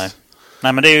 precis.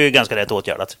 Nej, men det är ju ganska rätt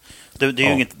åtgärdat. Det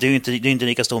är ju inte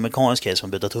lika stor mekanisk case som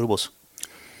att byta turbos.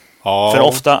 Ja. För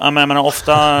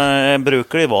ofta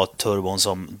brukar det vara turbon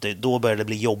som då börjar det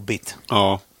bli jobbigt.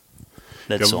 Ja.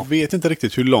 Jag vet inte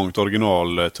riktigt hur långt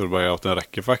original-turboaggregaten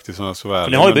räcker faktiskt. För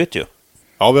ni har ju bytt ju.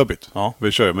 Ja, vi har bytt. Ja.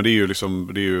 Vi kör, men det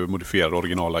är ju modifierade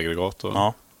originalaggregat.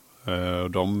 Och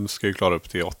de ska ju klara upp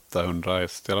till 800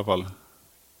 häst i alla fall.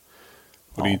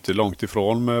 Och det är inte långt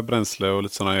ifrån med bränsle och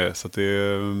lite sådana grejer. Så att det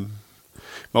är,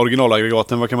 med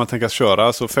originalaggregaten, vad kan man tänka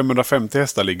köra? Så 550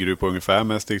 hästar ligger du på ungefär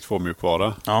med steg 2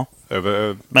 mjukvara. Ja.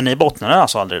 Men ni bottnade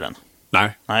alltså aldrig den?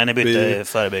 Nej. Nej, ni bytte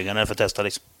förebyggande för att testa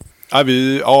liksom?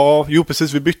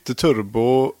 Precis. Vi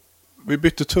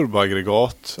bytte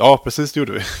turboaggregat. Ja, precis det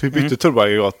gjorde vi. Vi bytte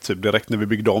turboaggregat typ direkt när vi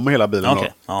byggde om hela bilen. Okay,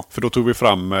 ja. För då tog vi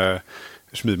fram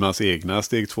Schmidmans egna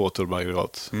steg 2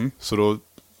 turboaggregat. Så då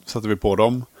satte vi på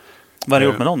dem. Vad har du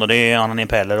gjort med dem då? Det är annan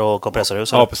impeller och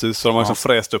kompressorhus? Ja, precis. Så de har liksom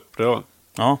fräst upp det då.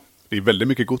 Ja. Det är väldigt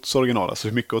mycket gods original, alltså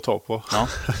det är mycket att ta på. Ja.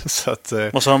 Så att,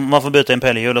 och så man får byta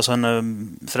impellerhjul och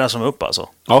sen fräser de upp alltså?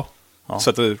 Ja.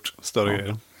 Sätta ut större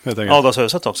grejer.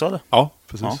 Avgashuset också eller? Ja,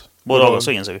 precis. Ja. Både avgas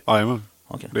och insug? Jajamän.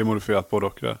 Okay. Det är modifierat både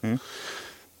och där.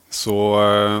 Så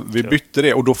vi bytte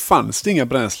det och då fanns det inga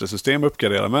bränslesystem att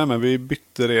uppgradera med, men vi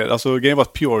bytte det. Alltså grejen var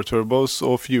att Pure Turbos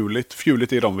och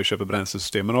Fuelit är de vi köper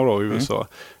bränslesystemen av då i USA.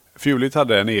 Fuelit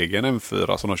hade en egen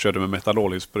M4 som de körde med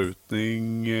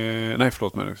metanolinsprutning. Nej,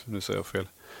 förlåt mig, nu säger jag fel.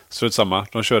 Så det är samma.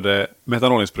 De körde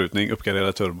metanolinsprutning,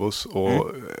 uppgraderade turbos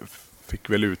och fick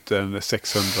väl ut en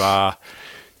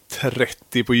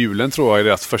 630 på hjulen tror jag i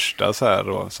deras första så här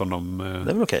då, som de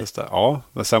det är väl okej. Testade. Ja,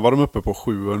 men sen var de uppe på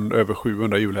över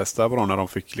 700 hjulhästar på dem när de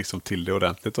fick liksom till det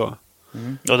ordentligt då.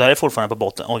 Och det här är fortfarande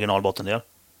på original bottendel?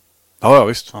 Ja,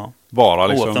 visst. Ja. Bara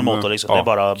liksom, motor, liksom. Det är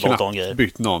bara bottengrejer.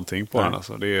 Bytt någonting på den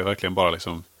alltså. Det är verkligen bara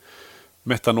liksom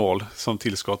metanol som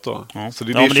tillskott då. Ja. Så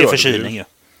det, men det är förkylning ju.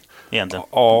 Egentligen.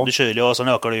 Ja. Du kyler och så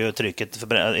ökar du ju trycket i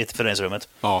förbränningsrummet.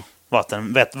 Ja.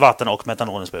 Vatten och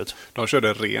metanolinsprut. De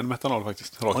körde ren metanol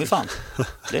faktiskt. Oj fan.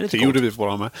 Det är lite det gjorde vi på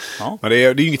dem med. Ja. Men det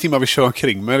är ju ingenting man vill köra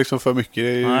omkring med liksom för mycket.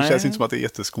 Det känns inte som att det är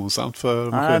jätteskonsamt för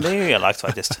maskinen. Nej, det är ju elakt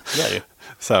faktiskt. Det är det ju.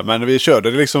 Så här, men vi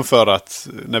körde det liksom för att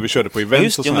när vi körde på event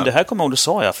just, och så men det här kommer jag ihåg du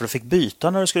sa för du fick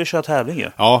byta när du skulle köra tävling ju.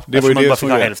 Ja, det var ju man det bara som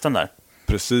fick ha hälften där.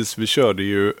 Precis, vi körde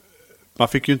ju. Man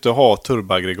fick ju inte ha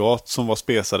turboaggregat som var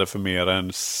spesade för mer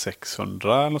än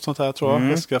 600 eller något sånt här tror jag.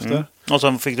 Hästkrafter. Och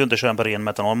så fick du inte köra på ren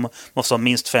metanol. Måste ha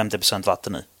minst 50%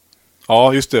 vatten i.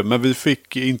 Ja, just det. Men vi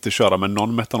fick inte köra med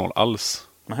någon metanol alls.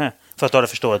 Nähä. För att du hade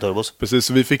förstått turbos. Precis,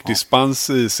 så vi fick dispens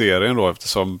i serien då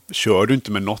eftersom kör du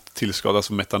inte med något tillskott,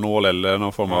 alltså metanol eller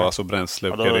någon form av alltså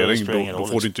bränsleuppgradering, då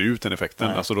får du inte ut den effekten.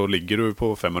 Nej. Alltså då ligger du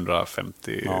på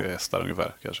 550 hästar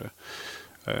ungefär kanske.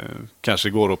 Kanske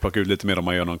går att plocka ut lite mer om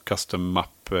man gör någon custom map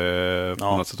på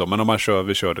något sätt. Men om man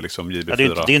vi körde liksom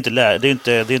JB4. Det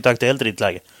är inte aktuellt i ditt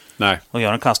läge. Nej. Och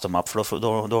göra en custom map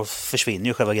för då försvinner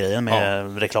ju själva grejen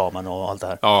med reklamen och allt det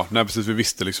här. Ja, nej, precis. Vi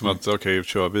visste liksom att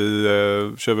kör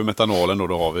vi metanolen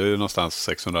då har vi någonstans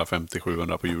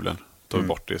 650-700 på hjulen. Tar vi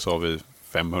bort det så har vi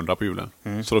 500 på hjulen.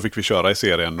 Så då fick vi köra i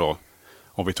serien då.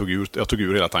 Om vi jag tog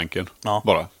ur hela tanken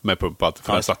bara med pumpat.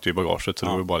 För den satt ju i bagaget så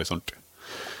det var bara liksom.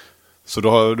 Så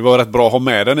det var rätt bra att ha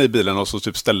med den i bilen och så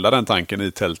typ ställa den tanken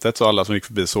i tältet så alla som gick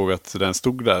förbi såg att den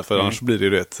stod där. För annars blir det ju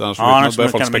det. Annars börjar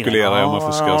folk spekulera om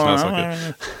man fuskar och sådana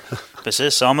saker.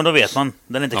 Precis, men då vet man.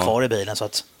 Den är inte kvar i bilen så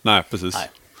att. Nej, precis. Nej.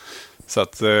 Så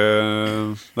att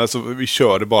alltså, vi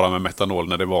körde bara med metanol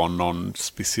när det var någon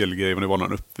speciell grej. Om det var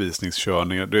någon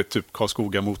uppvisningskörning. Det är typ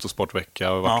Karlskoga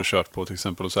motorsportvecka och varit och kört på till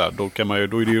exempel. Och så här. Då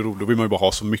är det ju roligt. Då vill man ju bara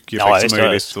ha så mycket effekt som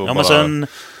möjligt. Ja, men sen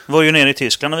var ju nere i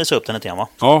Tyskland och visade upp den lite grann va?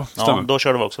 Ja, stämmer. Då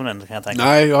körde vi också den kan jag tänka.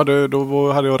 Nej,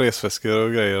 då hade jag resväskor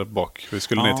och grejer bak. Vi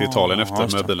skulle ner till Italien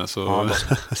efter med bilen. Så,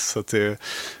 så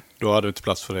då hade vi inte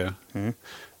plats för det.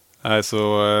 Nej,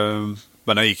 så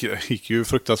Men den gick ju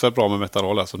fruktansvärt bra med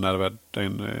metanol alltså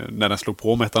när den slog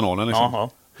på metanolen. Liksom. Jaha.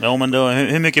 Ja, men då,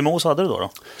 hur mycket mos hade du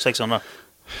då? 600?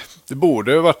 Det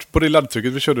borde ha varit, på det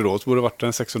laddtrycket vi körde då, så borde det varit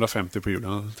en 650 på hjulen.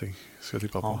 Någonting, ska jag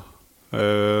tippa på.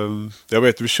 Jag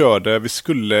vet,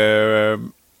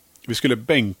 vi skulle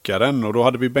bänka den och då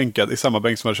hade vi bänkat i samma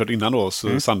bänk som vi hade kört innan då,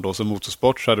 Sandåsen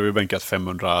Motorsport, så hade vi bänkat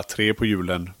 503 på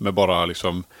hjulen med bara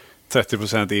liksom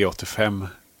 30% E85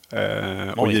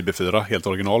 och JB4, helt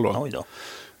original då. Oj då.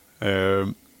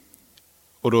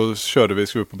 Och då skulle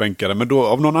vi upp och bänka den, men då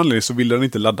av någon anledning så ville den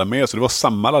inte ladda med, så det var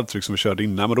samma laddtryck som vi körde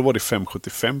innan, men då var det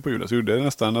 575 på hjulen, så gjorde det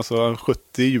nästan alltså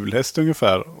 70 hjulhäst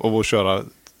ungefär och att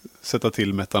sätta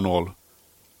till metanol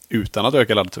utan att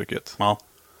öka laddtrycket. Ja.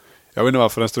 Jag vet inte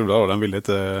varför den strulade då. Den ville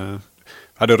inte...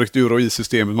 hade ryckt ur och i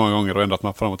systemet många gånger och ändrat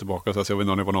man fram och tillbaka. Så jag vet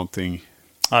inte om det var någonting...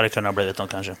 Ja, det kunde ha blivit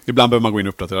något kanske. Ibland behöver man gå in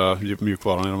och uppdatera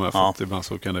mjukvaran i de här. För att ibland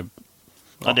så kan det...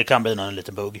 Ja, det kan bli någon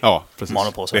liten bugg. Ja, precis.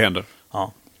 På sig. Det händer.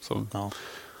 Ja. Så.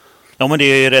 Ja, men det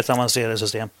är ju rätt avancerade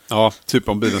system. Ja, typ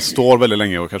om bilen står väldigt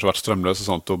länge och kanske varit strömlös och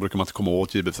sånt, då brukar man inte komma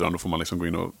åt JB4. Då får man liksom gå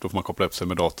in och då får man koppla upp sig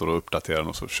med dator och uppdatera den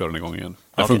och så kör den igång igen.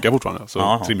 Den funkar fortfarande.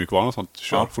 Så trimmjukvaran och sånt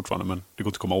kör fortfarande, men det går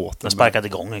inte att komma åt den. Den sparkat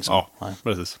igång liksom. Ja,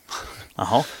 precis.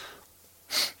 Jaha.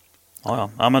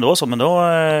 Ja, men då så. Men då,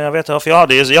 jag vet, för jag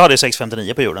hade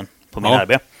 659 på hjulen på min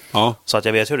RB. Ja. Så att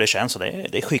jag vet hur det känns och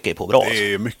det skickar ju på bra.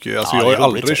 Det är mycket. Alltså, jag har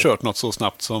aldrig kört något så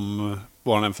snabbt som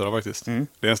våran M4 faktiskt. Det är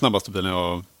den snabbaste bilen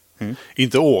jag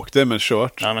inte åkte, men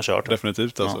kört. Ja, men kört.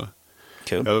 Definitivt alltså.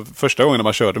 Ja. Cool. Första gången när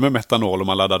man körde med metanol och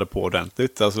man laddade på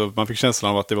ordentligt. Alltså, man fick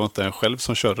känslan av att det var inte en själv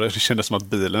som körde. Det kändes som att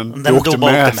bilen åkte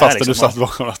med fast liksom, du satt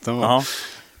bakom ratten.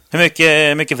 Hur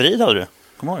mycket vrid hade du?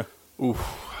 Kommer du ihåg?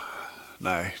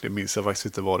 Nej, det minns jag faktiskt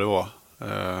inte vad det var.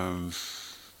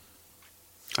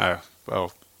 Nej,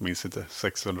 jag minns inte.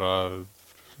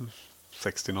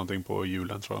 660 någonting på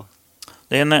hjulen tror jag.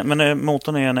 Men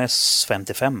motorn är en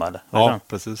S55 eller? Ja,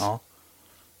 precis. Ja.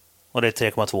 Och det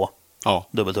är 3,2? Ja.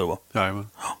 Dubbelturbo? Jajamän.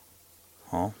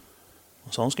 Ja.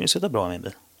 Och så ska ju sitta bra i min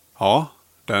bil. Ja,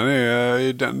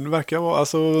 den verkar vara,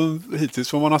 alltså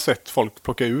hittills vad man har sett folk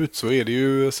plocka ut så är det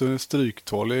ju alltså, en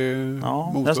stryktålig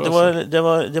motor. Alltså,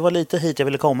 det var lite hit jag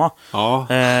ville komma. Ja.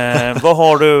 Vad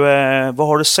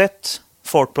har du sett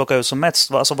folk plocka ut som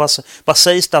mest? Alltså, vad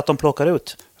sägs det att de plockar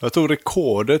ut? Jag tror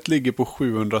rekordet ligger på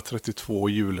 732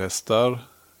 hjulhästar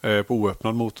på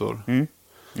oöppnad motor.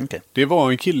 Okay. Det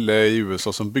var en kille i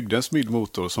USA som byggde en smidd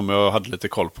motor som jag hade lite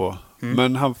koll på.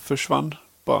 Men han försvann.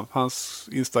 Bara, hans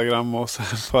Instagram och sen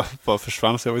bara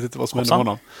försvann, så jag vet inte vad som hände med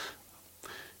honom.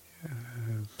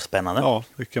 Spännande. Ja,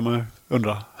 det kan man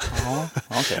undra. Ja,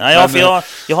 okay. Nej, för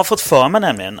jag har fått för mig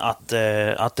nämligen att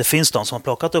det finns de som har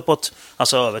plockat uppåt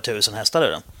alltså över 1000 hästar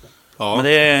i den. Ja. Men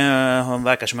det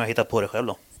verkar som jag har hittat på det själv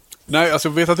då. Nej, alltså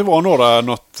jag vet att det var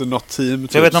något team.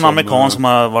 Jag vet någon amerikan som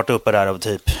har varit uppe där av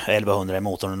typ 1100 i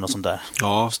motorn och sånt där.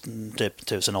 Ja. Typ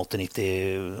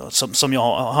 1080-90 som jag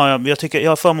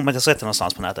har för mig att jag sett det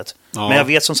någonstans på nätet. Ja. Men jag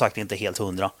vet som sagt inte helt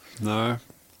 100. Nej,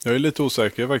 jag är lite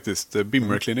osäker faktiskt.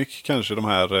 Bimmer Clinic kanske, de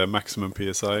här Maximum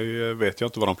PSI, vet jag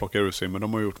inte vad de plockar ur sig, men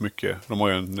de har gjort mycket. De har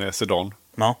ju en sedan.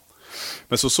 Ja.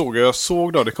 Men så såg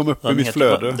då, det kom upp i mitt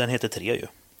flöde. Den heter 3 ju.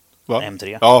 Va?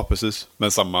 M3. Ja, precis.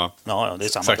 Men samma... Ja, det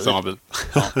är samma bil.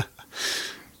 Ja.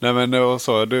 Nej, men det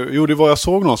var jag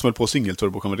såg någon som höll på att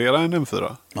singelturbokonvertera en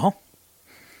M4. Jaha.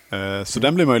 Så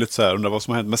den blev man ju lite så här, undrar vad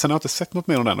som har hänt. Men sen har jag inte sett något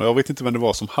mer om den. Och jag vet inte vem det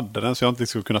var som hade den. Så jag har inte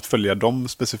liksom kunnat följa dem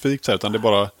specifikt. Så här, utan det är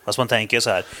bara... Fast man tänker så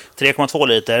här. 3,2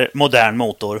 liter, modern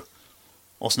motor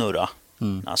och snurra.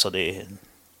 Alltså det...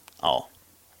 Ja.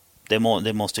 Det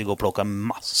måste ju gå att plocka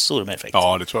massor med effekt.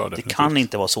 Ja, det tror jag definitivt. Det kan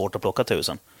inte vara svårt att plocka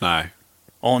 1000. Nej.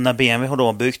 Och när BMW har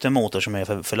då byggt en motor som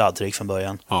är för laddtryck från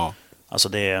början. Ja. Alltså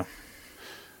det...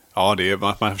 Ja,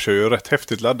 man kör ju rätt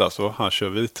häftigt laddat. Så här kör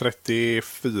vi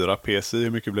 34 PSI. Hur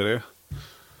mycket blir det?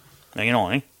 Jag har ingen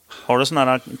aning. Har du sån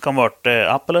här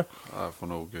Convert-app eller? Jag får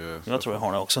nog... Jag tror jag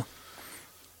har det också.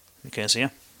 Vi kan ju se.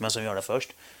 Men som gör det först.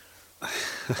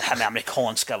 Det här med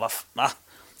amerikanska, va?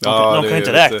 De kan ju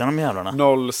inte räkna de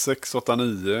jävlarna.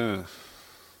 0689.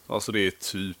 Alltså det är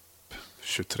typ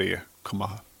 23,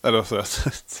 eller så.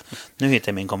 Nu hittar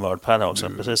jag min ConvertPad också.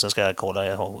 Precis, jag ska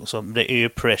kolla. Så det är ju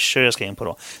Pressure jag ska in på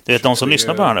då. Du vet, de som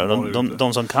lyssnar på det här nu,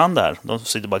 de som kan där, de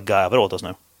sitter bara gavar åt oss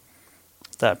nu.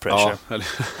 Där, Pressure. Ja,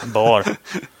 bar.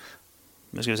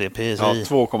 Nu ska vi se, PSI. Ja,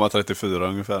 2,34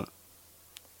 ungefär.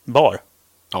 Bar?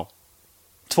 Ja.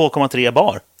 2,3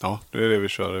 bar? Ja, det är det vi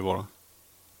kör i våra.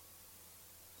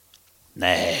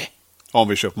 Nej. Om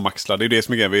vi kör på maxladd. Det är det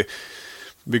som är grejen.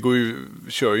 Vi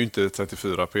kör ju inte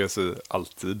 34 PSI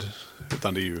alltid.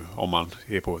 Utan det är ju om man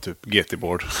är på typ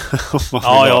GT-board.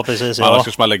 Ja, precis. Annars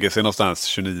kanske man lägger sig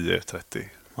någonstans 29-30.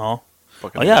 Ja.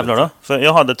 Ja, jävlar då. För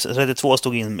jag hade 32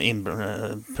 stod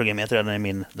in programmet redan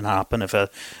i den här appen nu, för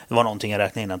det var någonting jag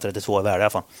räknade innan 32 är värde i alla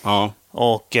fall. Ja.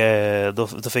 Och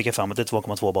då fick jag fram att det är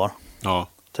 2,2 bar. Ja.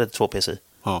 32 PSI.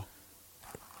 Ja.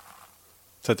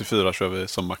 34 kör vi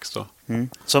som max då.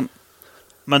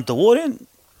 Men då är det...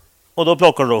 Och då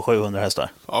plockar du då 700 hästar?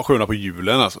 Ja, 700 på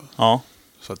hjulen alltså. Ja.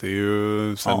 Så att det är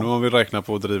ju... Sen om vi räknar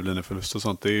på drivlineförlust och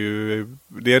sånt, det är ju...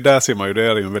 Där ser man ju, det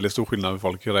är ju en väldigt stor skillnad när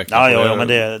folk räknar på. Ja, men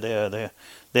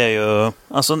det är ju...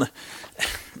 Alltså,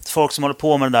 folk som håller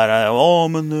på med det där,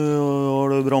 men nu har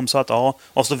du bromsat, ja.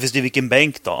 Och så finns det vilken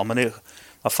bänk då? Men det,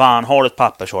 vad fan, har du ett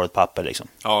papper så har du ett papper liksom.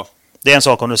 Ja. Det är en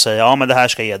sak om du säger, ja men det här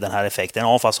ska ge den här effekten.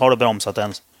 Ja, fast har du bromsat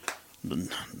den...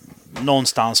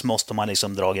 Någonstans måste man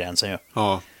liksom dra gränsen ju.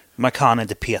 Ja. Man kan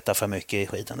inte peta för mycket i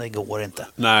skiten, det går inte.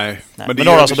 Nej. Men då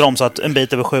har du alltså bromsat en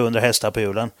bit över 700 hästar på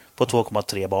hjulen på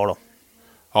 2,3 bar då.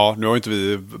 Ja, nu har inte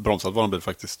vi bromsat vår bil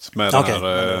faktiskt. Med den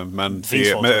här, men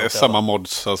det med samma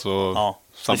mods, alltså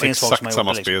exakt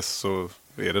samma spec liksom.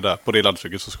 Så är det där. På det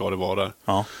laddtrycket så ska det vara där.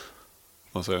 Ja.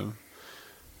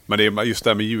 Men det är just det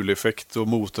här med hjuleffekt och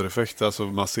motoreffekt. Alltså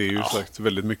man ser ju sagt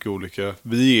väldigt mycket olika.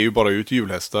 Vi ger ju bara ut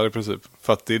hjulhästar i princip.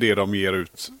 För att det är det de ger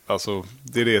ut. Alltså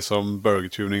det är det som Burger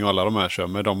Tuning och alla de här kör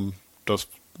med. De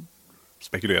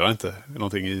spekulerar inte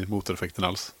någonting i motoreffekten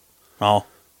alls. Ja.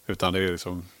 Utan det är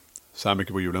liksom så här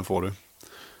mycket på hjulen får du.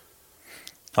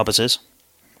 Ja, precis.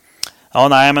 Ja,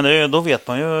 nej, men då vet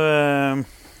man ju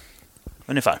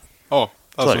ungefär. Ja,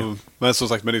 alltså, men som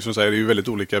sagt, men det som säger, det är ju väldigt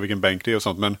olika vilken bänk det är och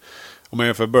sånt. Men om man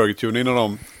jämför Burger Tuning när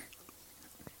de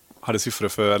hade siffror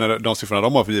för, när de siffrorna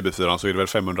de har för JB4 så är det väl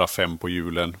 505 på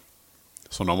hjulen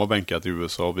som de har bänkat i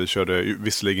USA. Vi körde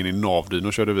visserligen i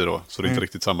navdyno körde vi då, så det är inte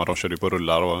riktigt samma. De körde på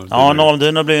rullar. Och ja,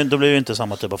 navdyno blir ju inte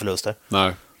samma typ av förluster.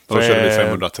 Nej, då körde vi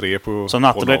 503 på... Som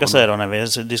Natte brukar säga då när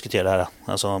vi diskuterar det här,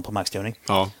 alltså på Max Tuning.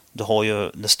 Ja. Du har ju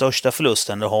den största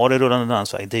förlusten du har i rullande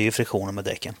landsväg, det är ju friktionen med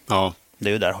däcken. Ja. Det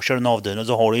är ju där. Kör du navdyno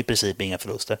så har du i princip inga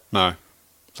förluster. Nej.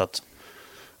 Så att...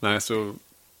 Nej, så...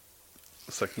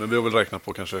 Men vi har väl räknat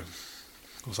på kanske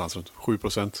någonstans runt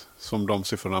 7% som de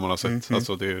siffrorna man har sett.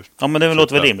 Alltså det ja, men det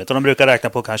låter väl rimligt. Och de brukar räkna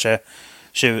på kanske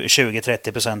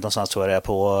 20-30% någonstans tror jag det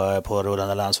är på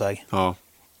rullande landsväg. Ja.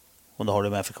 Och då har du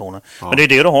med friktionen. Ja. Men det är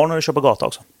det du har när du kör på gata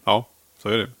också. Ja, så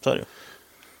är det. Så är det.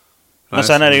 Men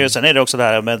sen är det också det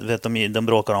här med att de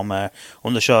bråkar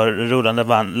om du kör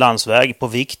rullande landsväg på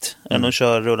vikt än om du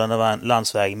kör rullande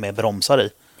landsväg med bromsar i.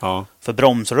 Ja. För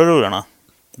bromsar och rullarna,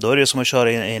 då är det som att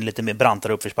köra i en lite mer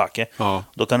brantare uppförsbacke. Ja.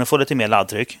 Då kan du få lite mer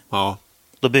laddtryck. Ja.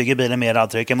 Då bygger bilen mer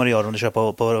laddtryck än vad du gör om du kör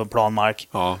på planmark.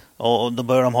 Ja. Och då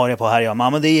börjar de ha det på här. Ja,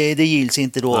 men det gills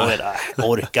inte då.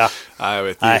 Orka. Nej, jag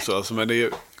vet. Det är så. Alltså, men det är,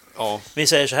 ja. Vi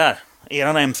säger så här.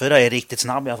 Eran M4 är riktigt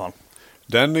snabb i alla fall.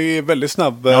 Den är väldigt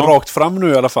snabb, rakt fram nu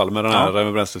i alla fall med den här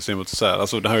med bränslesystemet. Så här.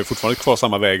 Alltså, den har ju fortfarande kvar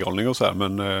samma väghållning och så här.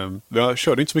 Men vi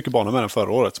körde inte så mycket banor med den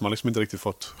förra året. Så man har liksom inte riktigt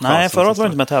fått chansen. Nej, förra året var du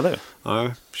inte med tävla.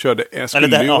 Nej, jag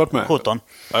skulle ju varit med. 17.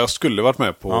 Ja, jag skulle varit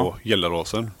med på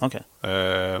Gelleråsen. Okej.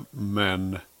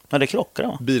 Men det klockade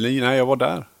va? Bilen, nej, jag var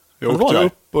där. Jag åkte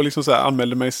upp och liksom så här,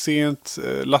 anmälde mig sent,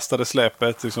 lastade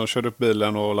släpet, liksom, körde upp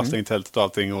bilen och lastade in tältet och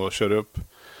allting och körde upp.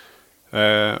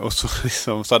 Och så,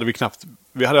 liksom, så hade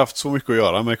vi hade haft så mycket att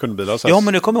göra med kundbilar. Så ja,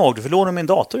 men du kommer ihåg, du förlorade min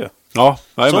dator ju. Ja,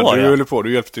 men du höll på,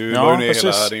 du hjälpte ju, var ju ner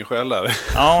hela din själ där.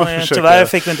 Ja, tyvärr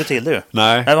fick vi inte till det ju.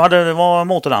 Nej. Det var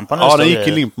motorlampan. Ja, den gick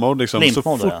i limpmode liksom. Så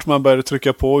fort man började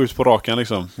trycka på ut på rakan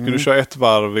liksom. Kunde köra ett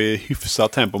varv i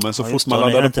hyfsat tempo, men så fort man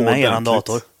laddade på med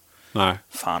dator. Nej.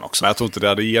 Fan också. Men jag tror inte det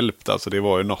hade hjälpt, alltså det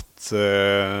var ju något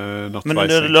men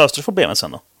du löste problemet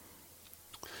sen då?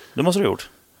 Det måste du ha gjort.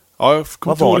 Ja, jag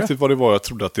kommer inte ihåg riktigt vad det var jag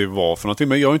trodde att det var för någonting.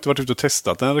 Men jag har inte varit ute och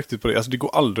testat den riktigt på det. Alltså det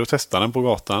går aldrig att testa den på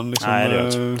gatan. Liksom. Nej,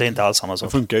 det är inte alls samma sak.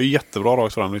 Det funkar ju jättebra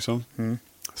rakt fram liksom.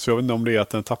 Så jag vet inte om det är att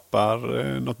den tappar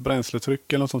något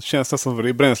bränsletryck eller något sånt. Känns nästan för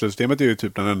det. Bränslesystemet är ju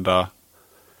typ den enda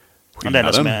skillnaden. Det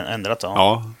enda som är ändrat,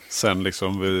 ja. Sen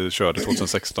liksom vi körde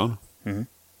 2016.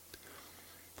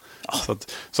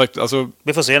 Så att, alltså,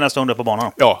 vi får se nästa gång du är på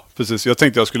banan. Ja, precis. Jag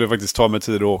tänkte jag skulle faktiskt ta mig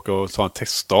tid att åka och ta en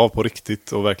testdag på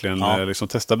riktigt och verkligen liksom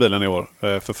testa bilen i år.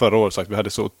 För förra året sagt vi hade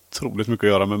så otroligt mycket att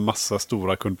göra med massa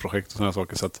stora kundprojekt och sådana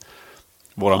saker så att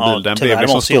våran bil den blev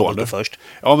som stående först.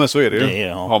 Ja, men så är det ju.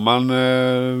 Har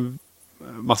man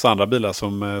massa andra bilar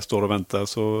som står och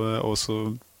väntar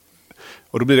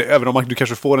och då blir det, även om du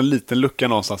kanske får en liten lucka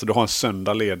någonstans och du har en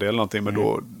söndag ledig eller någonting,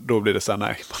 men då blir det så här,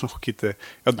 nej, man åker inte.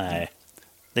 Nej.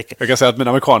 Jag kan säga att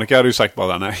mina mekaniker hade ju sagt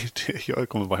bara nej, jag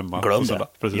kommer vara hemma. Glöm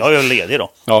det. Jag är ledig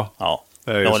då. Ja.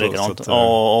 Det var likadant.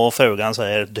 Och frugan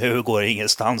säger, du går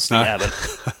ingenstans, din jävel.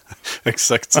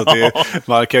 Exakt, så att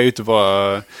man kan ju inte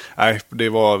bara... Nej,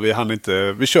 vi hann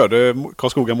inte... Vi körde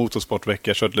Karlskoga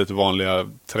motorsportvecka, körde lite vanliga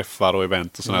träffar och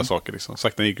event och såna här saker. Liksom.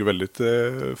 Sakten gick ju väldigt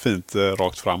fint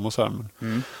rakt fram och så här.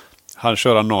 Men han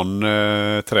körde någon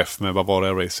träff med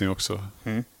Bavaria Racing också.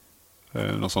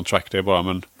 Någon sån track day bara,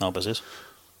 men... Ja, precis.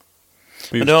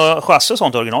 Men du har chassi och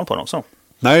sånt original på dem också?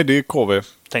 Nej, det är KV.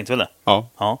 Tänkte väl det?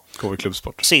 Ja. KV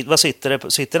Klubbsport. Vad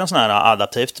sitter en sån här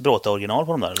adaptivt bråta original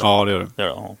på dem där? Eller? Ja, det är det.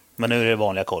 Ja. Men nu är det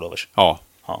vanliga coilovers. Ja,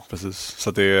 precis.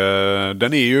 Så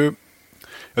den är ju...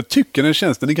 Jag tycker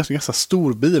den är ganska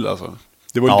stor bil alltså.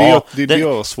 Det var det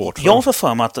var svårt för. Jag får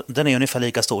för mig att den är ungefär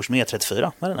lika stor som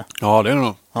E34, är den? Ja, det är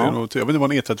nog. Jag vet inte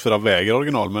vad en E34 väger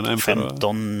original, men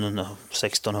M4...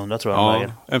 1600 tror jag den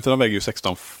väger. M4 väger ju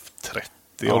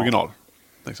 1630 original.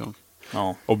 Liksom.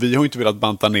 Ja. Och vi har ju inte velat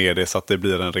banta ner det så att det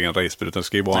blir en ren racebil, utan det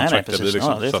ska ju vara en tractorbil.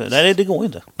 Liksom. Nej, det går ju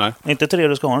inte. Nej. Inte till det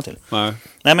du ska ha den till. Nej,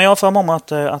 men jag har för mig om att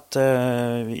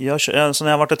så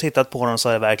när jag har varit och tittat på den så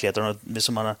är verkligheten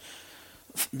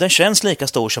den känns lika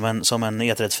stor som en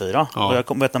E34. Ja. Och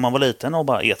jag vet när man var liten och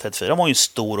bara E34 var ju en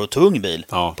stor och tung bil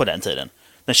på den tiden.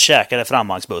 Den käkade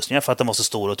framvagnsbussningar för att den var så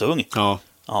stor och tung.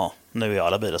 Ja, nu är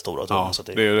alla bilar stora och tunga. Ja, så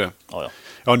det är det.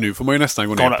 Ja, nu får man ju nästan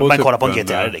gå ner på... Men kolla på en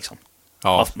GTR liksom.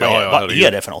 Ja, vad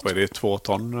är det för något? Vad är det? 2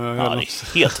 ton? Ja, det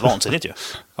är helt vansinnigt ju.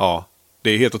 Ja,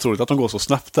 det är helt otroligt att de går så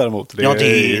snabbt däremot.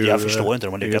 Jag förstår inte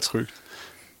hur de har lyckats. Sjukt.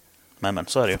 Men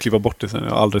så är det ju. Klippa bort det sen.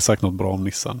 Jag har aldrig sagt något bra om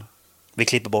Nissan. Vi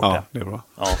klipper bort det. Det är bra.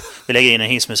 Ja. Vi lägger in en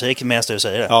hissmusik medan du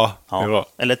säger det. Ja, det är bra.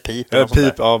 Eller ett pip. Eller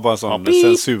pip, bara en sån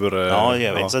censur. Ja, det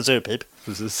gör vi. Censurpip.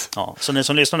 Precis. Ja. Så ni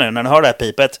som lyssnar nu, när ni hör det här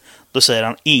pipet, då säger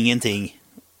han ingenting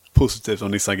positivt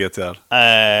om Nissan GTR.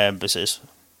 Precis.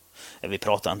 Vi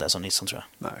pratar inte ens om Nissan, tror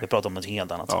jag. Nej. Vi pratar om något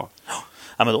helt annat. Ja,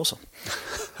 men då så.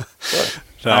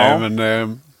 Nej,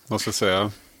 men måste jag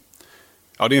säga...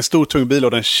 Ja, det är en stor tung bil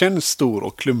och den känns stor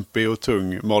och klumpig och tung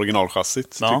med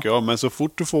originalchassit, tycker jag. Men så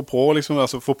fort du får på,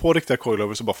 får på riktiga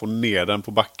coilovers och bara får ner den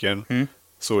på backen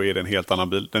så är det en helt annan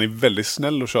bil. Den är väldigt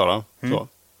snäll att köra, så,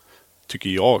 tycker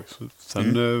jag.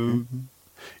 Sen,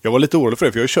 jag var lite orolig för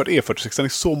det, för jag har kört E46 i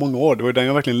så många år. Det var den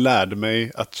jag verkligen lärde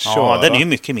mig att köra. Ja, den är ju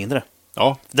mycket mindre.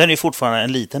 Ja. Den är ju fortfarande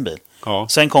en liten bil. Ja.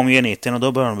 Sen kom ju E90 och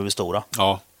då började de bli stora.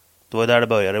 Ja. Då var det där det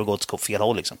började gå åt fel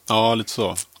håll liksom. Ja, lite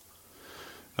så.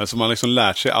 Så man liksom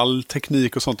lärt sig all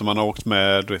teknik och sånt man har åkt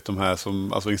med, du vet, de här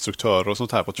som, alltså instruktörer och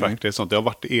sånt här på track day, sånt. Det har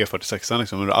varit E46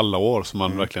 liksom under alla år som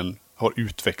man verkligen har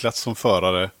utvecklats som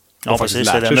förare. Ja,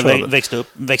 precis. Det är den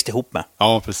växte ihop med.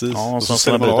 Ja, precis. Ja, och så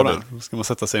ställer man av den. Då ska man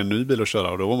sätta sig i en ny bil och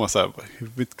köra. Och då var man så här,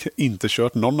 vi har inte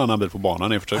kört någon annan bil på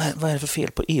banan. Vad är det för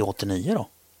fel på E89 då?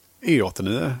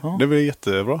 E89? Ja. Det blir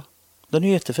jättebra. Den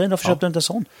är jättefin. Varför köpte du inte en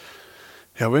sån?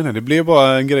 Jag vet inte, det blev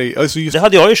bara en grej. Alltså det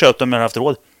hade jag ju köpt om jag hade haft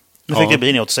råd. Nu fick det bli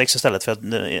en E86 istället för att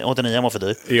 89 var för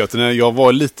dyr. E89, jag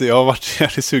har varit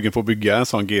jävligt sugen på att bygga en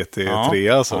sån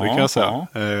GT3, alltså, det kan jag säga.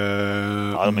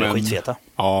 Ja, de är skitfeta.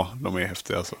 Ja, de är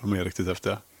häftiga, alltså. De är riktigt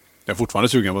häftiga. Jag är fortfarande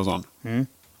sugen på en sån.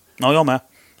 Ja, jag med.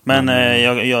 Men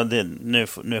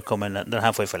nu kommer den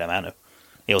här får ju följa med nu.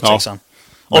 E86.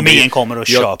 Om ingen kommer och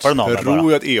köper den av mig bara. Jag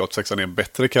tror att E86 är en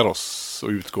bättre kaross att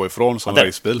utgå ifrån som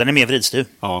racebil. Den är mer vridstuv.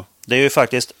 Ja. Det är ju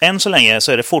faktiskt, än så länge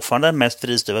så är det fortfarande den mest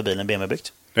vridstuva bilen BMW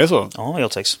byggt. Det är så? Ja,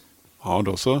 E86. Ja,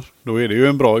 då så. Då är det ju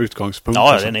en bra utgångspunkt.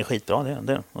 Ja, den är skitbra.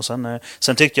 Det. Och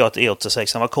sen tyckte jag att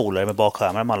E86 var coolare med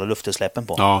bakskärmar med alla luftutsläppen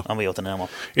på. Ja. Han var E89.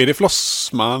 Är det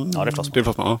Flossman? Ja, det är Flossman. Det är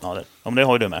Flossman, ja. Ja, det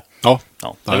har ju du med. Ja.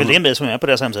 Det är väl din bil som är på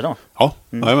deras hemsida? Ja,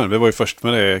 men vi var ju först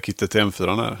med det kittet till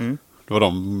M4 där. Det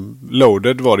var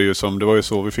Loaded var det ju som, det var ju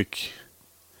så vi fick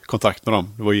kontakt med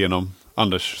dem. Det var genom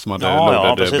Anders som hade loaded.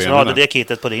 Ja, precis. Du hade det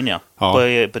kittet på din,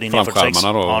 på din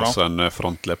framskärmarna då, och sen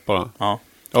frontläpp bara. Ja.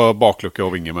 Och baklucka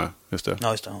och vinge med, just det.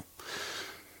 Ja, just det.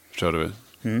 Körde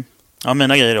vi. Ja,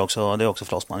 mina grejer också, det är också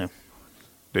Flossman ju.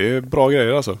 Det är bra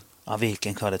grejer alltså. Ja,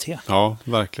 vilken kvalitet. Ja,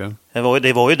 verkligen.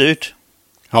 Det var ju dyrt.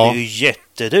 Ja. Det är ju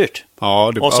jättedyrt.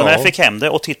 Ja, och så när jag fick hem det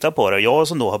och tittade på det, jag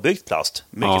som då har byggt plast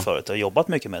mycket förut och jobbat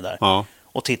mycket med det där. Ja.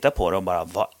 Och titta på det och bara,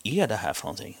 vad är det här för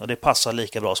någonting? Och det passar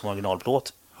lika bra som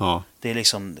originalplåt. Ja. Det är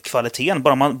liksom kvaliteten,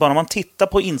 bara man tittar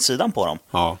på insidan på dem.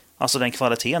 Ja. Alltså den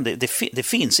kvaliteten, det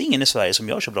finns ingen i Sverige som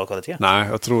gör så bra kvalitet. Nej,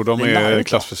 jag tror de är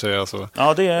klass för sig. Alltså.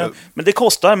 Ja, men det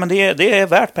kostar, men det är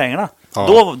värt pengarna.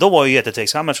 Ja. Då var ju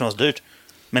jättetveksam eftersom det var så dyrt.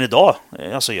 Men idag,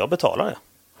 alltså jag betalar det.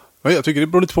 Ja, jag tycker det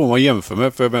beror lite på vad man jämför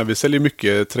med. För vi säljer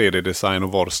mycket 3D-design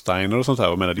och Warsteiner och sånt här.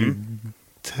 Jag menar, det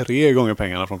är 3 gånger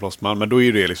pengarna från Flossman. Men då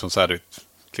är det liksom så här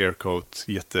clear coat,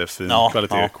 jättefin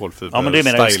kvalitet, kolfiber, ja, men det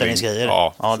menar utställningsgrejer.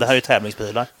 Ja, det här är ju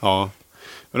tävlingsbilar. Ja.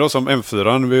 Men då som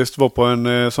M4, vi var på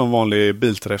en sån vanlig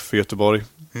bilträff i Göteborg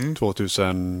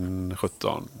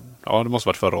 2017. Ja, det måste ha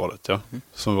varit förra året,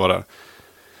 som vi var där.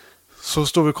 Så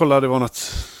stod vi och kollade, det var något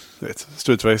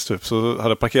street race typ. Så hade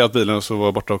jag parkerat bilen och så var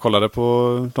jag borta och kollade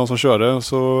på de som körde. Och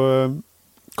så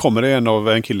kommer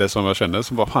det en kille som jag känner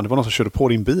som bara, fan det var någon som körde på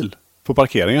din bil på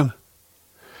parkeringen.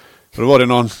 Och då var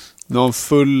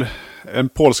det en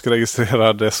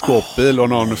polskregistrerad skåpbil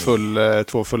och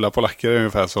två fulla polacker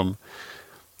ungefär som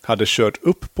hade kört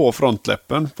upp på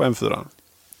frontläppen på M4.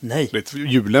 Nej.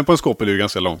 Hjulen på en skåpbil är ju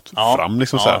ganska långt fram.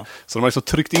 Liksom så här. Så de har liksom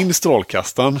tryckt in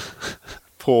strålkastaren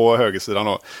på högersidan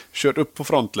och kört upp på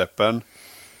frontläppen.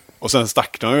 Och sen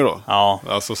stack de ju då. Ja.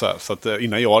 Alltså så här, så att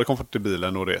innan jag hade kommit till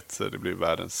bilen och det blev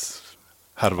världens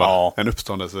härva. Ja. En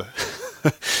uppståndelse.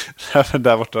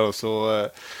 Där borta och så...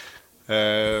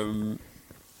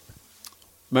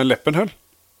 men läppen höll.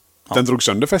 Den drog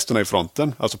sönder fästena i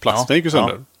fronten. Alltså plasten gick ju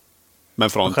sönder. Ja. Men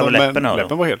fronten,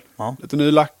 läppen var hel. Ja. Lite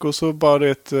ny lack och så bara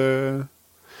det...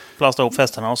 Plasta ihop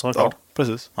fästena och så var det klart.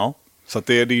 Precis. Ja. Så att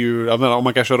det är ju... Jag menar, om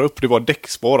man kan köra upp, det var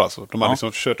däckspår alltså. De hade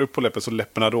liksom kört upp på läppen så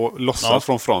läpparna då lossat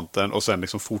från fronten och sen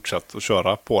liksom fortsatt att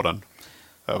köra på den.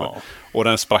 Och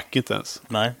den sprack inte ens.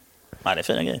 Nej, det är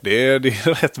fina grejer. Det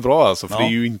är rätt bra alltså. För det är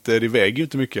ju inte, det väger ju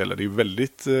inte mycket heller. Det är ju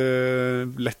väldigt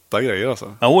lätta grejer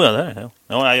alltså. Ja, det är det.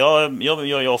 Ja, jag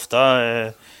gör ju ofta...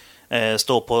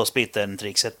 stå på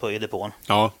splittern-trixet i depån.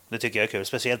 Ja. Det tycker jag är kul.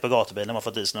 Speciellt på gatubilen när man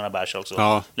får i sig några bärs också.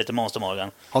 Ja. Lite Monster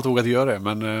Morgan. Jag har inte vågat göra det,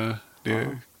 men det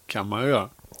kan man ju göra.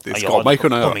 Det ska man ju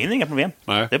kunna göra. På min inga problem.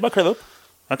 Nej. Det är bara att kliva upp.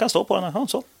 Jag kan stå på den här.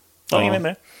 Så. Jag har ingen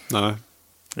med det.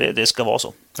 Nej. Det ska vara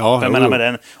så. Ja, jag menar med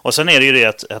den. Och sen är det ju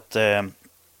det att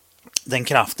den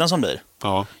kraften som blir.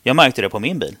 Ja. Jag märkte det på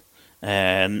min bil.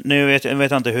 Nu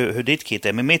vet jag inte hur ditt kit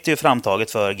är. Men mitt är ju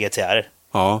framtaget för GTR.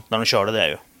 Ja. När de körde det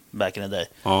ju. Back in the day.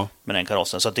 Ja. Med den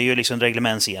karossen. Så att det är ju liksom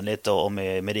reglementsenligt och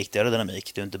med riktig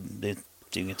aerodynamik. Det är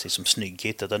ju inget liksom snygg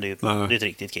kit, utan det är ett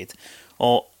riktigt kit.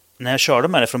 Och när jag körde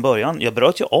med det från början, jag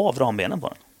bröt ju av rambenen på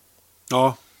den.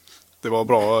 Ja, det var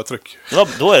bra tryck.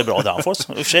 Då är det bra downforce.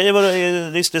 I och för sig var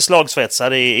det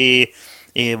slagsvetsar i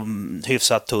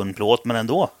hyfsat tunn plåt, men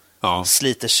ändå. Ja.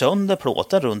 Sliter sönder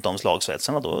plåten runt om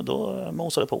slagsvetsarna, då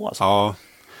mosar det på alltså. Ja.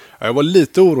 Jag var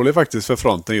lite orolig faktiskt för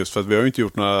fronten just för att vi har ju inte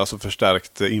gjort några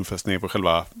förstärkt infästning på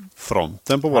själva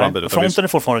fronten på våran bil. Fronten är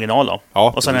fortfarande original då.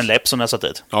 Ja, och sen en läpp som den har satt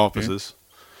dit. Ja, precis.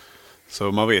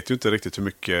 Så man vet ju inte riktigt hur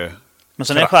mycket... Men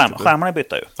sen är skärmarna är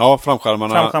bytta ju. Ja,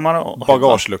 framskärmarna och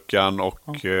bagageluckan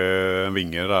och en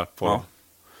vinge där på... Ja.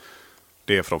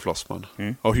 Det är från Flossman.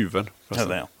 Och huven.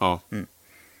 Huven, ja.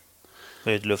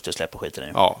 Det är ett luftutsläpp på skiten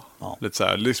ju. Ja, lite så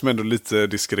här. Liksom ändå lite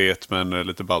diskret men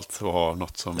lite ballt att ha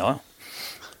något som... Ja.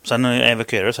 Sen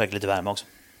evakuerar det säkert lite värme också.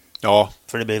 Ja.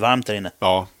 För det blir varmt där inne.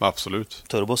 Ja, absolut.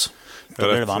 Turbos. Det är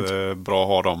rätt varmt. Bra att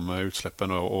ha de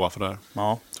utsläppen ovanför där.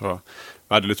 Ja. Jag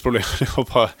hade lite problem.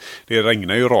 Det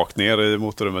regnar ju rakt ner i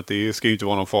motorrummet. Det ska ju inte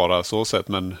vara någon fara så sett.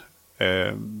 Men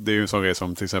det är ju en sån grej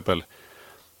som till exempel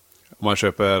om man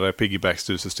köper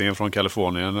piggyback-styrsystem från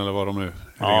Kalifornien eller vad de nu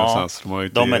är.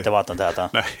 De är inte vattentäta.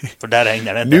 Nej. För där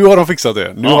regnar det inte. Nu har de fixat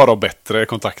det. Nu har de bättre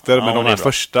kontakter. Men de här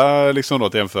första liksom då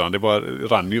till jämförande, det bara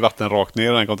rann ju vatten rakt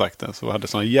ner i den kontakten. Så hade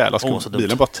sån jävla skog.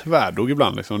 Bilen bara tvärdog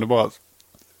ibland. Liksom. Det bara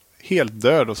helt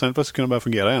död. Och sen plötsligt kunde det börja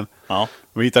fungera igen. Ja.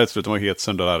 Vi hittade ett slut att de var helt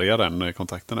sönderarga den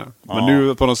kontakten här. Men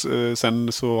nu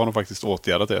sen så har de faktiskt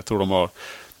åtgärdat det. Jag tror de har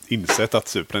insett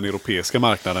att den europeiska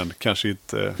marknaden kanske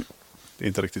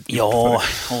inte riktigt. Ja,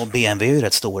 och BMW är ju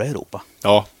rätt stora i Europa.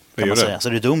 Ja, det är ju det. Så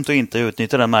det är dumt att inte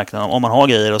utnyttja den marknaden. Om man har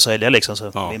grejer att sälja liksom,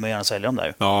 så vill man gärna sälja dem där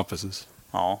ju. Ja, precis.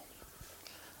 Ja,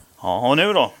 och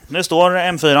nu då? Nu står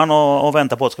M4 och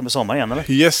väntar på att det ska bli sommar igen,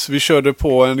 eller? Yes, vi körde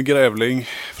på en grävling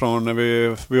från när vi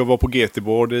var på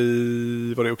GT-board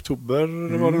var det i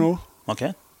oktober var det nog?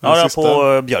 Okej. Ja, det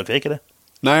var på Björkvik eller?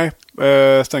 Nej,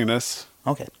 Strängnäs.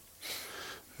 Okej.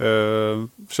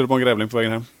 Körde på en grävling på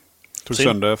vägen hem. Tog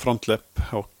sönder frontläpp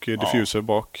och diffuser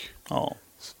bak. Ja.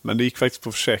 Men det gick faktiskt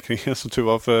på försäkringen så tur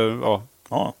var för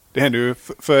det hände ju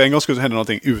för en gång skulle det hända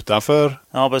någonting utanför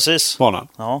banan.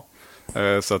 Ja.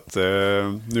 Så att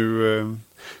nu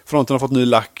fronten har fått ny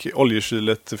lack,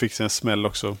 oljekylet fick sig en smäll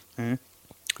också.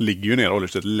 Ligger ju ner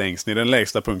oljekylet längst ner, den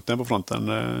lägsta punkten på fronten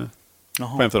på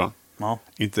M4. Ja.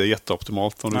 Inte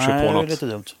jätteoptimalt om du kör på något. Det är lite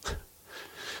dumt.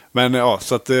 Men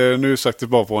så att nu sagt det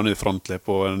bara på en ny frontläpp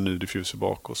och en ny diffuser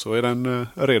bak och så är den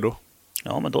redo.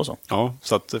 Ja, men då så. Ja,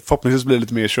 så att förhoppningsvis blir det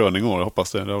lite mer körning och jag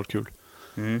hoppas det har varit kul.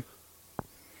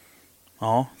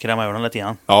 Ja, kräma ur den lite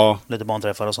grann. Ja. Lite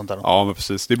banträffar och sånt där. Ja, men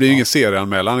precis. Det blir ju ingen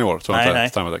serieanmälan i år. Så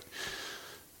nej.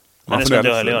 Men det ska inte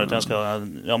jag heller göra.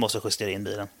 Jag måste justera in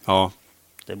bilen. Ja.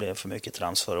 Det blev för mycket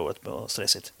trans förra året och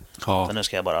stressigt. Ja. Så nu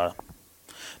ska jag bara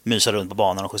mysa runt på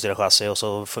banan och justera chassi och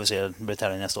så får vi se blir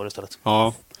tävling nästa år istället.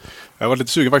 Ja. Jag var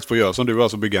lite sugen faktiskt på att göra som du,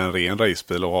 alltså bygga en ren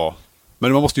racebil och ha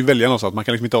Men man måste ju välja någonstans. Man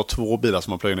kan liksom inte ha 2 bilar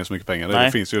som man plöjer ner så mycket pengar.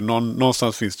 Det finns ju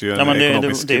någonstans finns det ju en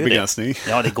ekonomisk begränsning.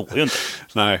 Ja, det går ju inte.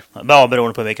 Nej. Bara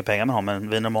beroende på vilka pengar man har, men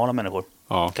vi normala människor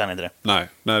kan inte det. Nej,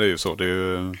 det är ju så. Det är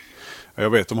ju, jag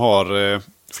vet, de har...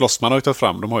 Flossman har ju tagit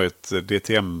fram, de har ju ett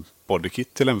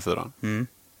DTM-bodykit till M4. Mm.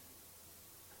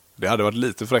 Det hade varit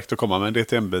lite fräckt att komma med en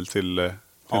DTM-bil till en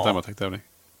Time-Attack-tävling.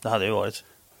 Det hade ju varit.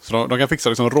 Så de kan fixa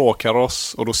liksom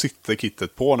råkaross och då sitter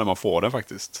kittet på när man får den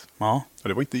faktiskt. Ja. Och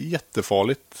det var inte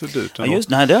jättefarligt dyrt. Ja,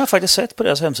 nej, det har jag faktiskt sett på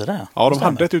deras hemsida. Ja, de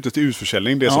hade ett ute till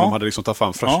utförsäljning, det som de hade liksom tagit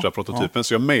fram första prototypen.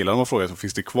 Så jag mejlade dem och frågade,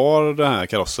 finns det kvar den här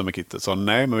karossen med kittet? Så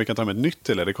nej, men vi kan ta med ett nytt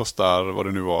till det. Det kostar, vad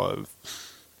det nu var,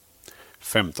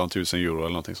 15 000 euro eller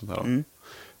någonting sånt här. Men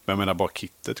jag menar, bara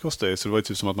kittet kostar det. Så det var ju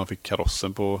typ som att man fick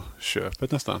karossen på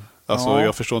köpet nästan. Alltså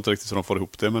jag förstår inte riktigt hur de får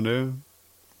ihop det, men det...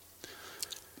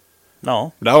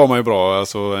 Ja. Där har man ju bra,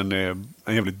 alltså en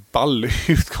jävligt ball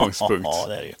utgångspunkt. Ja,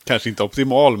 det är det. Kanske inte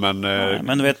optimal, men... Nej,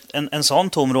 men du vet, en sån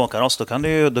tom råkaross, då kan du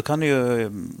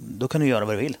göra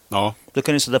vad du vill. Ja. Du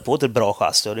kan ju sätta på ett bra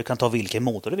chassi och du kan ta vilken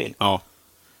motor du vill. Ja.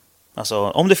 Alltså,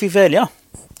 om du fick välja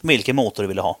vilken motor du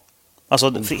ville ha.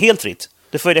 Alltså, helt fritt.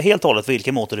 Du får välja helt och hållet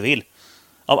vilken motor du vill.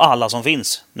 Av alla som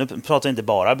finns. Nu pratar jag inte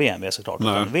bara BMW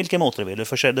såklart. Vilken motor du vill. Du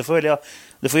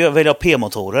får välja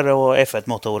P-motorer och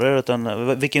F1-motorer.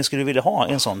 Utan vilken skulle du vilja ha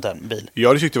i en sån där bil? Jag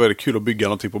hade tyckt det var väldigt kul att bygga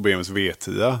någonting på BMWs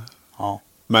V10. Ja.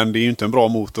 Men det är ju inte en bra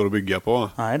motor att bygga på.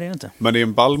 Nej, det är det inte. Men det är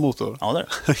en ball motor. Ja, det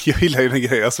är. Jag gillar ju den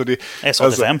grejen. Alltså S85.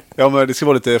 Alltså, ja, men det ska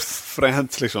vara lite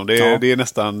fränt liksom. Det är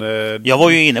nästan... Jag var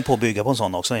ju inne på att bygga på en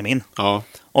sån också i min. Ja.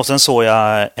 Och sen såg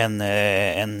jag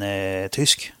en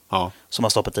tysk som har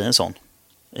stoppat i en sån.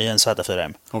 I en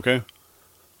Z4M. Okej.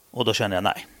 Och då kände jag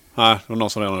nej. Nej, det var någon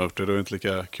som redan har gjort det. Det är inte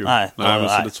lika kul. Nej,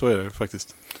 men så är det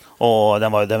faktiskt. Och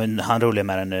han rullade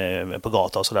med den på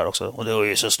gata och sådär också. Och det var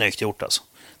ju så snyggt gjort alltså.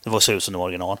 Det var så ut som det var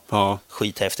original. Ja.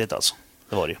 Skithäftigt alltså.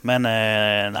 Det var det ju. Men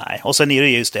nej. Och sen är det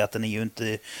just det att den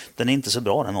är inte så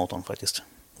bra den motorn faktiskt.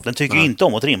 Den tycker ju inte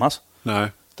om att trimmas. Nej.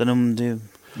 Det är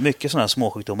mycket sådana här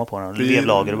småsjukdomar på den.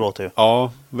 Vevlager och bråte ju.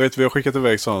 Ja, vi har skickat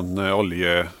iväg sån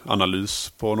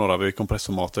oljeanalys på några. Vi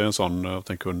kompressormatar en sån åt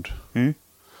en kund.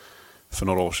 För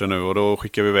några år sedan nu. Och då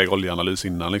skickade vi iväg oljeanalys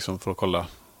innan liksom, för att kolla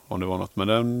om det var något. Men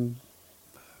den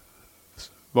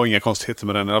var inga konstigheter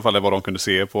med den. I alla fall det var de kunde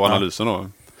se på analysen då.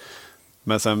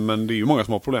 Men det är ju många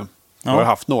som har problem. Jag har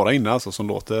haft några innan alltså, som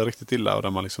låter riktigt illa och där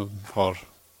man liksom har...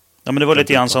 Ja, men det var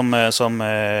lite grann som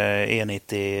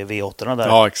E90 V8 där.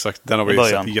 Ja, exakt. Den har vi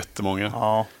sett jättemånga.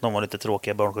 Ja, de var lite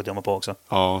tråkiga barnsjukdomar på också.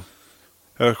 Ja.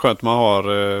 Det är skönt man har...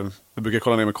 Vi brukar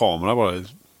kolla ner med kamera bara i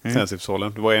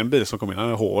tändstiftshålen. Det var en bil som kom in. Han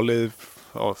hade hål i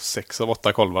 6 av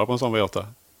 8 kolvar på en sån V8.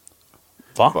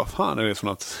 Va? Vad fan är det för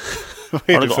något?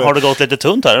 Har det gått lite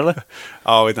tunt här eller?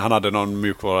 Ja, vet inte, han hade någon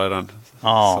mjukvara i den.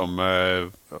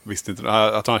 Som visste inte...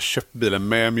 Att han köpt bilen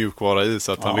med mjukvara i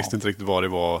så att han visste inte riktigt vad det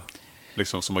var...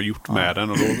 Liksom, som har gjort med den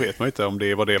och då vet man inte om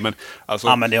det var det. Men, alltså...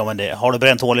 Har du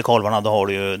bränt hål i kolvarna då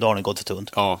har det gått för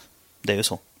tunt. Ja. Det är ju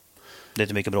så. Det är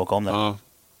inte mycket bråk om det. Ja.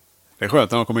 Det är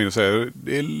skönt när de kommer in och säger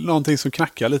det är någonting som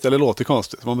knackar lite eller låter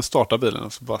konstigt. Man startar bilen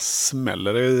och så bara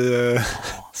smäller det i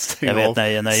jag vet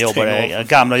när jag jobbade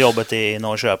gamla jobbet i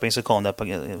Norrköping så kom det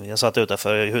jag satt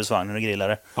utanför husvagnen och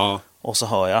grillade. Ja. Och så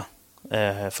hör jag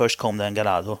först kom det en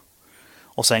Gallardo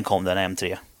och sen kom det en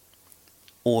M3.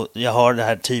 Och jag hör det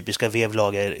här typiska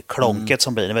vevlager-klonket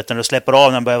som blir. Du vet när du släpper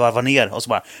av den börjar varva ner och så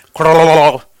bara...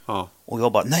 Ja. Och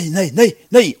jag bara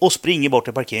nej! Och springer bort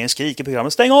till parkeringen, skriker på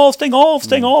programmet. Stäng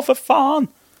av för fan!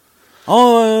 Ja,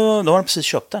 då har de precis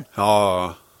köpt den.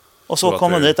 Ja. Och så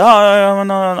kom de dit. Men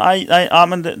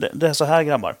det är så här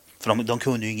grabbar. För de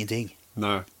kunde ju ingenting.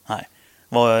 Nej.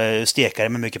 Var stekare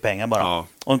med mycket pengar bara. Ja.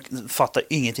 Och fattade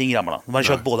ingenting grabbarna. De hade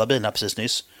kört båda bilarna precis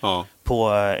nyss. Ja. På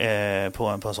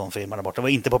en sån firma där borta. Det var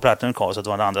inte på Platinum Cars, det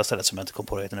var det andra stället som jag inte kom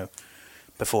på det nu.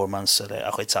 Performance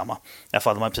eller skitsamma. I alla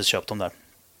fall de hade precis köpt dem där.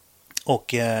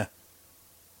 Och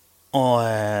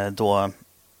då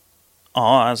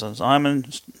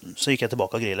så gick jag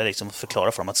tillbaka och grillade liksom och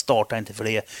förklarade för dem att starta inte för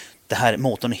det här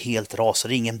motorn är helt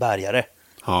rasig, ingen bärgare.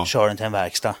 Ja. Kör den till en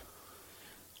verkstad.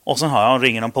 Och sen har jag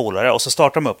ringer någon polare och så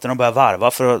startar de upp den och börjar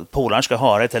varva för att polaren ska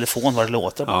höra i telefon vad det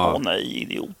låter. Åh nej,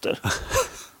 idioter.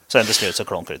 Sen till slut så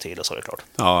klonkar det till och så är det klart.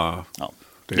 Ja.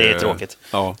 Det är tråkigt.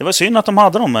 Ja. Det var synd att de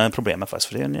hade de problemen faktiskt,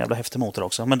 för det är en jävla häftig motor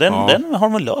också. Men den har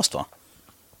de väl löst va?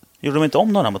 Gjorde de inte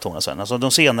om de här motorerna sen? Alltså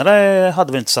de senare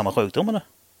hade väl inte samma sjukdom eller?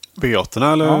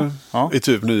 V8 eller? Ja. I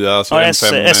typ nya alltså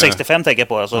S65 tänker jag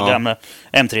på. Alltså gamla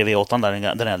M3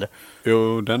 V8 den äldre.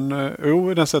 Jo,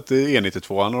 den sätter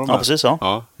E92. Ja, precis så.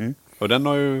 Ja. Och den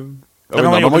har ju... Den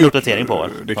har man gjort uppdatering på.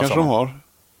 Det kanske de har.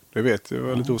 Det vet jag. Jag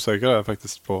var lite osäker där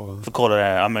faktiskt på... För kolla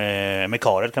det med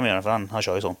Karel kan vi göra, för han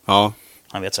kör ju så. Ja.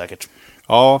 Han vet säkert.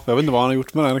 Ja, jag vet inte vad han har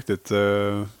gjort med den riktigt.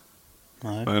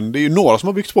 Nej. Men det är ju några som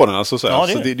har byggt på den. Alltså, så Ja,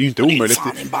 det är så det är ju inte omöjligt. Det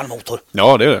är fan en ballmotor.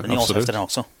 Ja, det är det. Den är absolut. den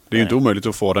också. Det är ju inte omöjligt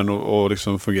att få den och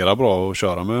liksom fungera bra att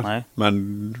köra med. Nej.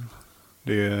 Men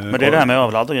det är det här med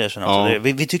överladd och grejer. Ja.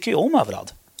 Vi tycker ju om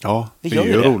överladd. Ja, Vi det gör är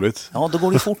ju ju det. roligt. Ja, då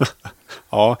går det fort.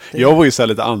 Ja, jag var ju så här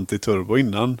lite anti-turbo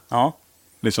innan. Ja.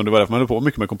 Liksom det var därför man höll på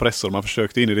mycket med kompressor. Man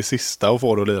försökte in i det sista och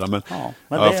få det att lira. Men,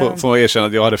 men jag får erkänna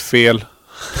att jag hade fel.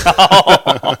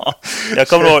 jag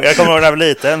kommer ihåg när jag var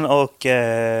liten och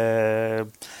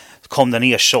kom den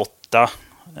E28,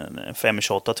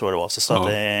 528 tror jag det var, så stod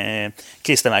det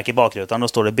klistermärke i bakrutan. Då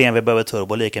står det BMW behöver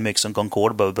turbo lika mycket som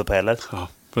Concorde behöver propeller. Ja,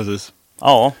 precis.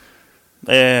 Ja,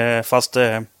 fast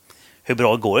hur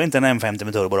bra går det inte en M50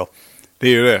 med turbo då? Det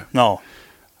är ju det. Ja.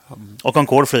 Och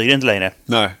Concorde flyger inte längre.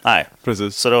 Nej,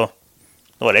 precis. Så då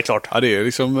var det klart. Ja, det är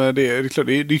liksom det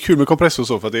är kul med kompressor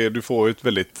så för att du får ett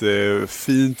väldigt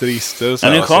fint register. Så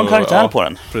det är en skön karaktär på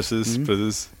den.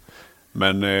 Precis.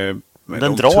 Men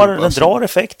den drar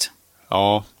effekt.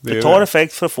 Ja, det tar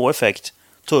effekt för att få effekt.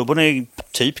 Turbon är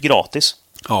typ gratis.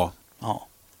 Ja.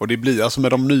 Och det blir alltså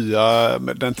med de nya,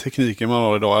 med den tekniken man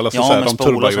har idag. Eller så med de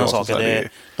spol och sådana saker.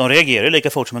 De reagerar lika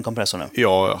fort som en kompressor nu.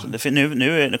 Ja.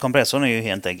 Nu kompressorn är ju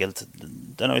helt enkelt,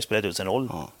 den har ju spelat ut sin roll,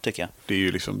 tycker jag. Det är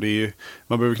ju liksom,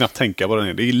 man behöver knappt tänka på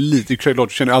den. Det är lite, klart,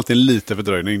 du känner alltid en lite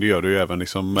fördröjning. Det gör du ju även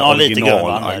liksom med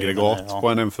originalaggregat på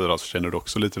en M4 så känner du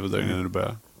också lite fördröjning när du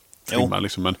börjar trimma.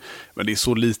 Liksom. Men det är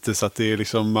så lite så att det är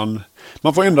liksom,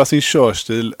 man får ändra sin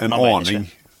körstil en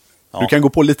aning. Ja. Du kan gå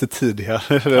på lite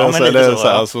tidigare.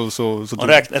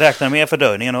 Räkna med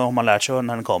fördröjningen och har man lärt sig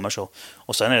när den kommer så.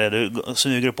 Och sen är det du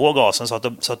suger på gasen så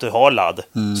att du har ladd.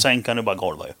 Sen kan du bara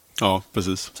golva ju. Ja,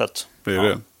 precis. Så att, det är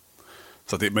det.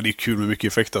 Så att men det är kul med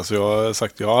mycket effekt. Alltså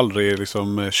jag har aldrig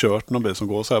liksom kört någon bil som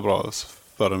går så här bra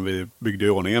förrän vi byggde i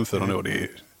ordning M4 nu.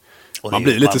 Och man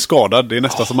blir lite skadad. Det är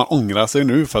nästan som man ångrar sig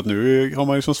nu. För att nu har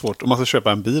man ju så svårt. Om man ska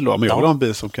köpa en bil då. Men jag vill ha en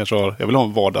bil som kanske har... Jag vill ha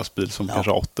en vardagsbil som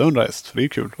kanske har 800 häst. För det är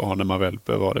kul att ha när man väl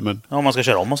behöver ha det. Men... Ja, om man ska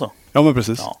köra om och så. Ja, men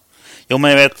precis. Ja. Jo,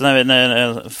 men jag vet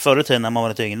förr i tiden när man var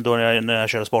lite yngre. Då när jag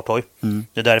körde sporthoj.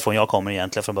 Det är därifrån jag kommer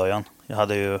egentligen från början. Jag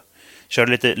hade ju...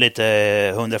 Körde lite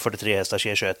 143 hästar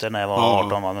C21 när jag var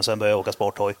 18. Men sen började jag åka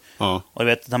sporthoj. Ja. Och jag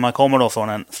vet när man kommer då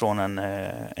från en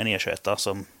E21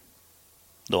 som...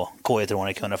 Då,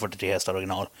 K1-Tronic 143 hästar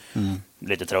original.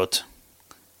 Lite trött.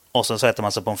 Och sen sätter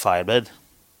man sig på en Fireblade.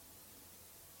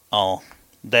 Ja,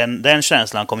 den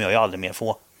känslan kommer jag ju aldrig mer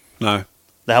få. Nej.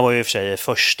 Det här var ju i och för sig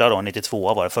första då,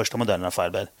 92 var det första modellen av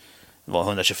Fireblade. Det var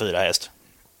 124 häst.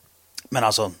 Men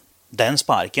alltså, den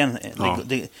sparken...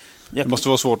 Det måste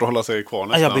vara svårt att hålla sig kvar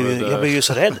nästan. Jag blev ju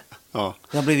så rädd. Ja.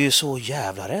 Jag blev ju så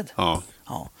jävla rädd. Ja.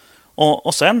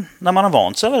 Och sen, när man har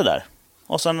vant sig över det där.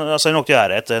 Och sen åkte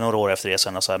jag R1 några år efter det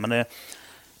sen. Och så här, men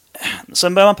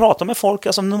sen började man prata med folk,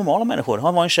 alltså normala människor.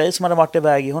 Han var en tjej som hade varit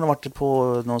iväg, hon har varit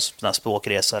på någon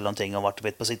språkresa eller någonting och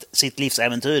varit på sitt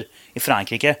livsäventyr i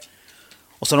Frankrike.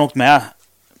 Och så har hon åkt med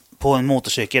på en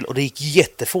motorcykel och det gick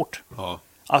jättefort. Ja.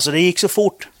 Alltså det gick så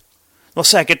fort. Det var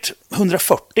säkert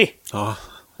 140. Ja.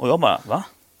 Och jag bara, va?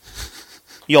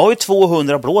 Jag har ju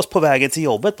 200 blås på vägen till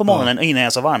jobbet på morgonen innan jag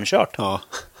ens har varmkört. Ja.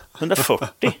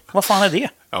 140? Vad fan är det?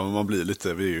 Ja, men man blir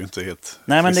lite, vi är ju inte helt...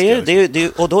 Nej, men det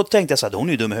är och då tänkte jag så här, hon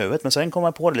är ju dum i huvudet. Men sen kom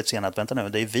jag på det lite senare att vänta nu,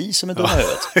 det är vi som är dumma i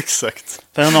huvudet. Exakt.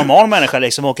 För en normal människa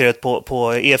liksom åker ut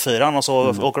på E4 och så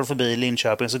åker de förbi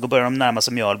Linköping, så börjar de närma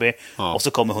sig Mjölby och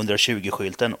så kommer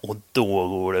 120-skylten och då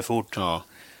går det fort. Ja.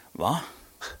 Va?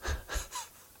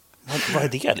 Vad är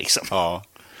det liksom? Ja.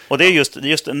 Och det är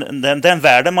just den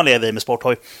världen man lever i med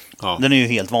sporthoj. Ja. Den är ju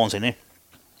helt vansinnig.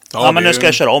 Ja, men nu ska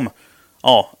jag köra om.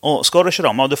 Ja, och ska du köra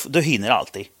om, då hinner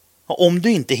alltid. Och om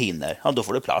du inte hinner, då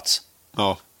får du plats.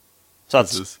 Ja. Så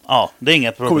att, det är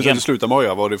inga problem. Kommer du sluta med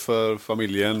Oja? Var det för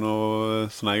familjen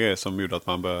och såna grejer som gjorde att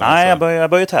man började... Nej, jag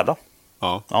började tävla.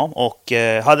 Ja. Och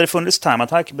hade det funnits time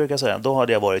attack, brukar jag säga, då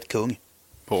hade jag varit kung.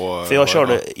 För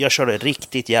jag körde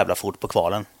riktigt jävla fort på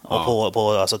kvalen. Och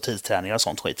på alltså, tidsträningar och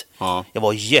sånt skit. Ja. Jag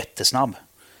var jättesnabb.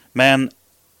 Men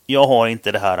jag har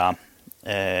inte det här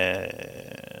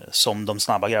som de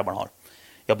snabba grabbarna har.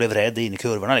 Jag blev rädd in i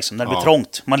kurvorna liksom. När det blir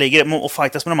trångt. Man ligger och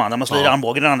fightas med de andra. Man slår i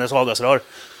armbågen, den andras avgasrör.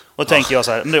 Och då tänker jag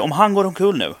så här, om han går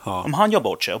omkull nu. Om han gör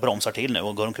bort sig och bromsar till nu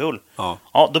och går omkull.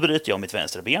 Då bryter jag mitt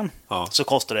vänsterben. Så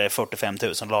kostar det 45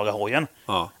 000 att laga hojen.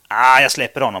 Jag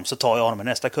släpper honom, så tar jag honom i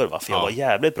nästa kurva. För jag var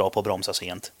jävligt bra på att bromsa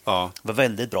sent. Jag var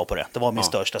väldigt bra på det. Det var min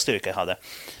största styrka jag hade.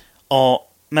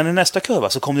 Men i nästa kurva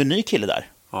så kom det en ny kille där.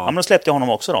 Ja, men då släppte jag honom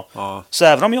också då. Så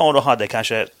även om jag då hade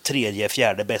kanske 3:e,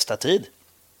 4:e bästa tid,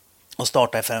 och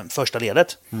startade i första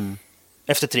ledet.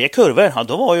 Efter 3 kurvor,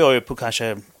 då var jag ju på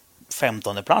kanske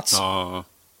 15:e plats. Ja.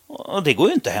 Och det går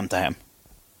ju inte att hämta hem.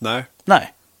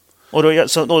 Nej. Och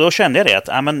då kände jag det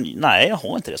att nej, jag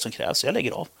har inte det som krävs. Jag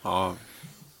lägger av. Ja.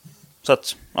 Så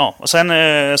att, ja. Och sen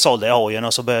sålde jag hojen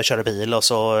och så började jag köra bil och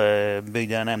så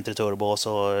byggde jag en M3 Turbo och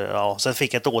så, sen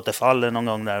fick jag ett återfall någon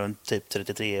gång där typ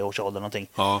 33 års ålder någonting.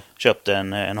 Ja. Köpte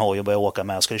en hoj och började åka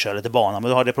med och skulle köra lite bana,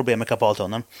 men då hade jag problem med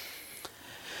kapaltunneln.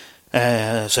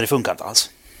 Så det funkar inte alls.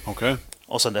 Okej.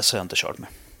 Och sen dess har jag inte kört med.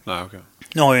 Nej, okej.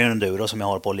 Nu har jag en enduro som jag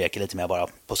håller på och leker lite med bara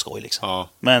på skoj liksom. Ja.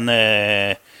 Men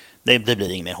det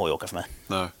blir ingen mer hojåka för mig.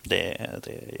 Nej.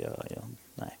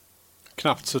 Nej.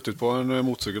 Knappt suttit på en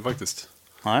motorcykel faktiskt.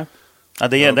 Nej. Ja,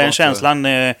 den känslan.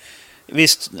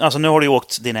 Visst, alltså nu har du ju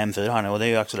åkt din M4 här nu och det är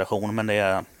ju acceleration, men det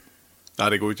är... Nej,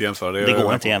 det går ju inte att jämföra. Det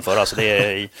går inte att jämföra. Alltså,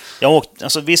 jag har åkt,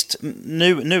 alltså visst,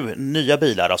 nu nya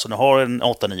bilar, alltså nu har en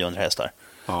 800-900 hästar.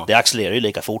 Ja. Det accelererar ju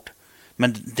lika fort.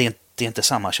 Men det är inte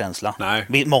samma känsla.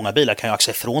 Nej. Många bilar kan ju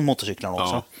axla från motorcyklarna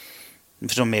också. Ja.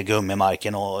 För de är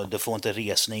gummimarken och du får inte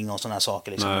resning och sådana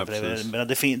saker. Liksom.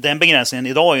 Nej, den begränsningen,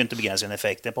 idag är ju inte begränsningen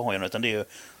effekten på hojen, utan det är ju,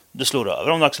 du slår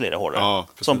över om du accelererar hårdare. Ja,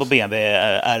 som på BMW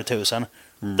R1000.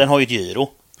 Den har ju ett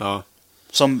gyro. Ja.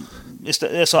 Som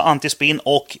är så antispin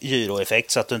och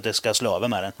gyroeffekt så att du inte ska slå över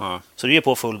med den. Ja. Så du ger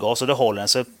på full gas och du håller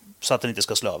den så att den inte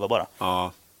ska slå över bara.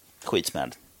 Ja.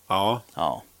 Skitsmäll. Ja.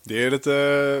 Ja. Det är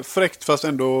lite fräckt fast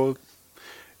ändå...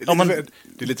 Det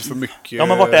är lite för mycket... Ja,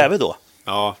 men vart är vi då?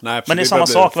 Ja, nej, men det är samma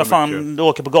sak. Vad fan, du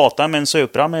åker på gatan med en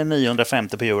Supra med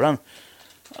 950 på hjulen.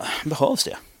 Behövs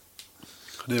det?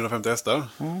 950 hästar?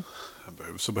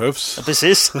 Så behövs. Ja,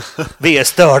 precis. Vi är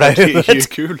störda i huvudet. Det är ju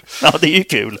kul. Ja, det är ju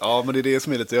kul. Ja, men det är det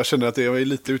som är lite... Jag känner att jag är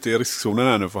lite ute i riskzonen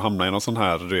här nu för att hamna i någon sån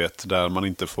här rätt där man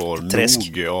inte får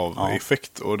nog av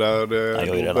effekt. Och där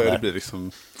börjar det bli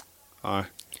liksom... Nej.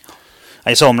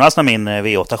 I somras när min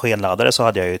V8 skenladdade så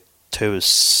hade jag ju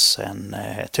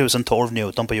 1012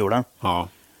 Newton på hjulen. Ja.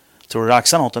 Tror du det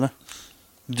axlar något eller?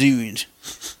 Dude.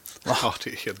 Ja, det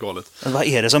är helt galet. Vad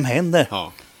är det som händer?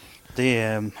 Ja. Det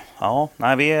är... Ja,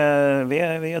 nej, vi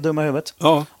är dumma i huvudet.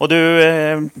 Ja. Och du,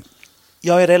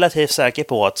 jag är relativt säker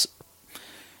på att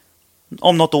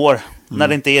om något år, när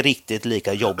det inte är riktigt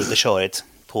lika jobbigt och körigt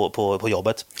på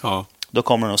jobbet, då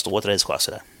kommer det att stå ett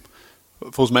racechassi där.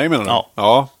 Hos mig menar du? Ja.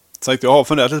 Ja. Så jag har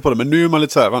funderat lite på det, men nu är man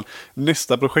lite så här,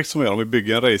 nästa projekt som vi gör, om vi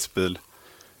bygger en racebil.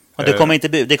 Och det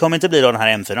kommer inte bli då den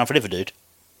här M4, för det är för dyrt.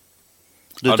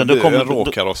 Utan det blir en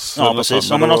råkaross. Ja, precis.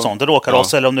 Ja, men något sånt. En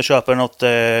råkaross, eller om du köper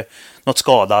något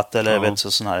skadat eller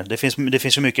sån här. Det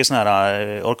finns ju mycket såna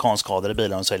här orkanskadade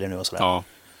bilar de säljer nu och sådär. Ja.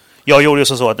 Jag gjorde ju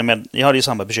så att jag hade ju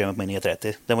samma bekymmer med min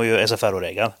E30. Den var ju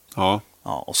SFR-reggad. Ja.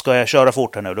 Ja, och ska jag köra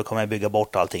fort här nu, då kommer jag bygga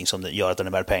bort allting som gör att den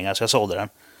är värd pengar. Så jag sålde den.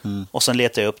 Och sen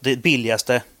letade jag upp det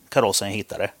billigaste karossen jag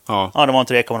hittade. Ja, det var en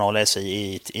 3,0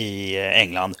 SI i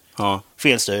England. Ja.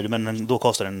 Felstyrd, men då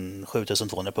kostade den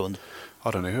 7200 pund.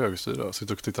 Ja, den är högerstyrd. Jag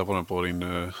sitter och tittar på den på din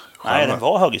skärm. Nej, den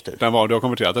var högerstyrd. Du har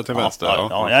konverterat den till vänster?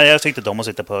 Ja, jag tyckte inte om att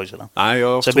sitta på högersidan. Nej,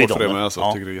 jag står för det, men jag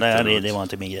tycker det var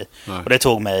inte min grej. Nej. Och det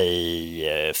tog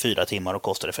mig 4 timmar och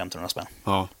kostade 1500 spänn.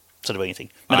 Ja. Så det var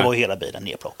ingenting. Men det var ju hela bilen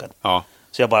nedplockad. Ja.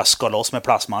 Så jag bara skar loss med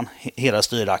plasman, hela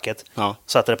styrracket. Ja.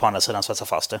 Satte det på andra sidan, svetsade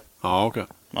fast det. Ja, okej.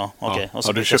 Ja, okej. Och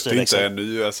så du köpte inte en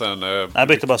ny sen? Nej, jag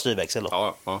bytte bara styrväxel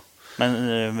då. Ja.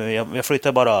 Men jag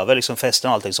flyttade bara över liksom fästen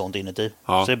och allting sånt inuti.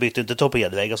 Ja. Så jag bytte inte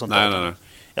torpedvägg och sånt. Nej.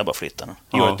 Jag bara flyttade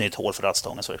den. Gjorde ett nytt hål för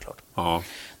rattstången, så är det klart. Ja.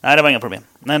 Nej, det var inga problem.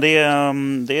 Men det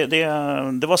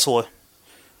var så.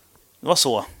 Det var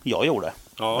så jag gjorde.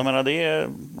 Ja. Jag menar,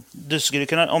 du skulle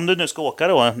kunna, om du nu ska åka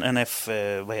då en F,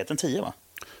 vad heter den, 10 va?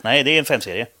 Nej, det är en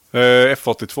 5-serie.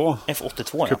 F82.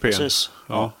 F82, ja, precis.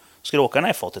 Ja. Ska du åka en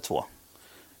F82?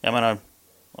 Jag menar,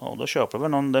 då köper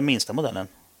vi den minsta modellen.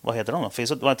 Vad heter de då? Finns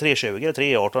det 320 eller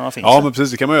 318? Finns ja, men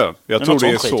precis, det kan man göra. Jag tror det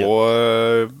är så...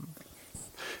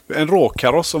 en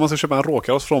råkaross, om man ska köpa en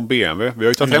råkaross från BMW. Vi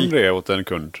har ju tagit hem det åt en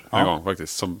kund en gång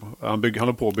faktiskt. Som, han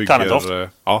håller på och bygger...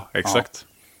 Ja, exakt.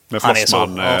 Med han är så...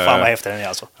 fan vad häftig den är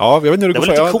alltså. Ja, jag vet inte hur det går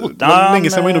för. Det var lite coolt. Det var länge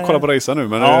sedan jag var inne och kollade på racen nu.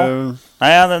 Men,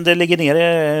 nej, det ligger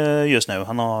nere just nu.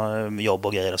 Han har jobb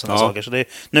och grejer och sådana saker. Så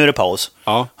nu är det paus.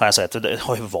 Ja. Har jag sett. Det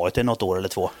har ju varit i något år eller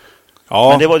 2.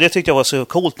 Ja. Men det tyckte jag var så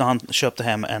coolt när han köpte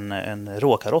hem en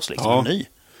råkaross, liksom, en ny.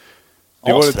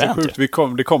 Det var lite sjukt.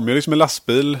 Det kom ju liksom en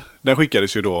lastbil. Den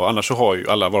skickades ju då. Annars så har ju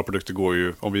alla våra produkter går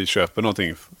ju, om vi köper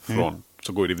någonting från,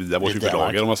 så går det via vårt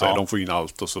huvudlager. Om man säger. De får in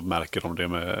allt och så märker de det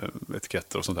med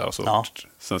etiketter och sånt där. Och så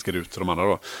sen ska det ut till de andra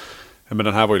då. Men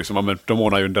den här var ju liksom, de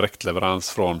ordnar ju en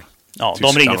direktleverans från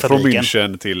de ringer från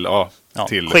München till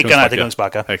Skickar den här till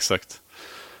Kungsbacka. Exakt.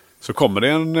 Så kommer det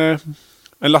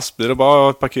En lastbil och bara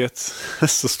ett paket.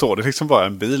 Så står det liksom bara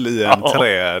en bil i en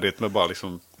trä. Det med bara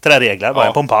liksom... Träreglar,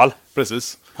 bara på en pall.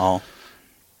 Precis. Ja.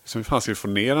 Så hur fan ska vi få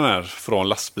ner den här från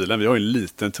lastbilen? Vi har ju en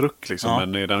liten truck liksom,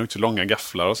 men den har inte så långa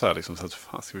gafflar och så här liksom, så att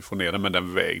fan ska vi få ner den? Men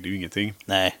den vägde ju ingenting.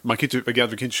 Nej. Vi kan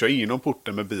inte köra inom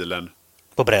porten med bilen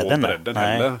på bredden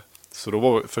heller. Så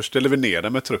då först ställde vi ner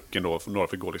den med trucken då, för några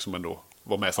fick gå liksom ändå,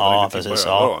 vara med så att den inte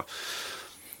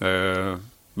över.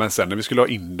 Men sen när vi skulle ha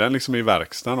in den liksom i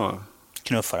verkstaden då,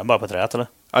 knuffade den bara på träet eller?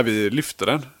 Ja, vi lyfte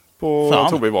den. Jag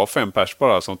tror vi var 5 pers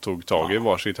bara som tog tag i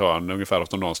varsitt hörn ungefär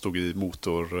att någon stod i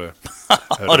motor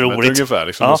ungefär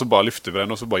liksom. Och så bara lyfte vi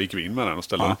den och så bara gick vi in med den och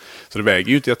ställde den. Så det väger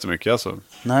ju inte jättemycket alltså.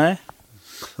 Nej.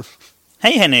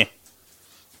 Hej Henny!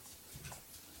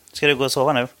 Ska du gå och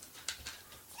sova nu?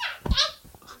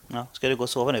 Ja, ska du gå och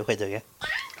sova nu, skithugge?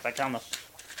 Tack kan då.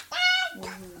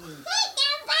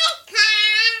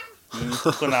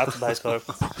 Godnatt, bajskorv.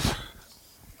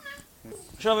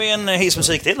 Då kör vi en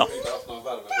hissmusik till då.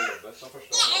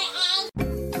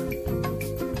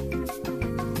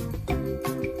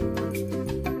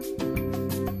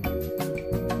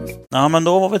 Ja, men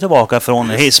då var vi tillbaka från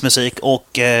hissmusik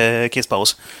och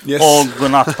kisspaus. Yes. Och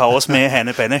godnattpaus med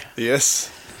Henny Penny.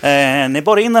 Yes. Ni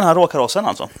bar in den här råkarossen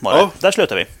alltså? Där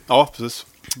slutar vi. Ja, precis.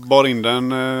 Bar in den.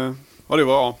 Det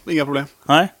var inga problem.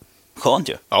 Nej. Skönt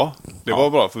ju. Ja, det var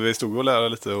bra för vi stod och lärde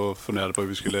lite och funderade på hur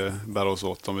vi skulle bära oss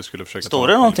åt om vi skulle försöka. Står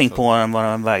det någonting på vad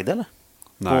den vägde eller?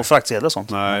 Nej. På fraktsedel och sånt?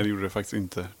 Nej, det gjorde det faktiskt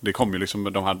inte. Det kom ju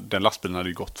liksom, den lastbilen hade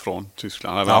ju gått från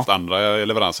Tyskland. Vi hade haft andra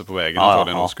leveranser på vägen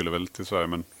och skulle väl till Sverige,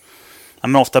 men... Ja,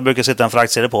 men ofta brukar sitta en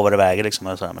fraktsedel på vad det väger liksom.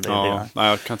 Men nej,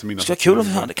 jag kan inte minnas. Det ska vara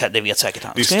kul att det vet säkert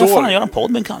han. Ska jag fan göra en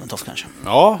podd med Kallentoft kanske?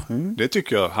 Ja, det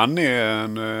tycker jag. Han är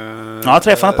en... Ja, jag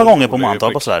träffade ett par gånger på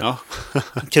Mantorp och sådär. Ja.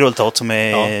 Krulltott som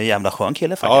är jävla skön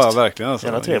kille faktiskt. Ja, verkligen. Alltså.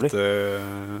 Jävla trevlig.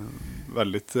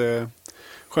 Väldigt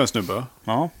skön snubbe.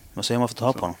 Ja, vad säger man får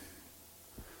ta på honom.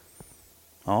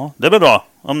 Ja, det blir bra.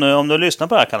 Om du lyssnar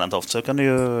på det här Kallentoft så kan du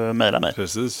ju mejla mig.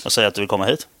 Precis. Och säga att du vill komma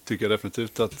hit. Tycker jag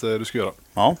definitivt att du ska göra.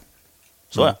 Ja,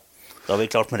 så är då har vi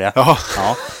klart med det. Ja.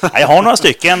 Jag har några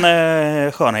stycken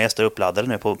sköna gäster uppladdade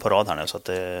nu på rad här nu. Så att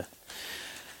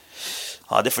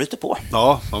det flyter på.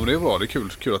 Ja, men det är bra. Det är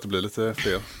kul att det blir lite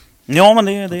fler. Ja, men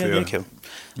det är kul.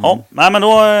 Ja, nej, men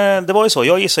då, det var ju så.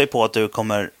 Jag gissar ju på att du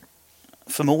kommer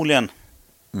förmodligen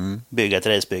bygga ett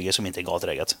racebygge som inte är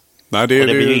gatreggat. Nej, det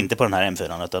blir ju inte på den här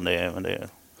M4, utan det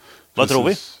vad tror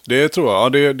vi? Det tror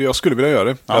jag. Ja, jag skulle vilja göra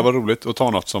det. Ja. Det var roligt att ta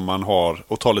något som man har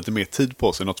och ta lite mer tid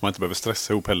på sig. Något som man inte behöver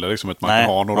stressa ihop heller. Liksom att man kan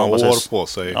ha några år på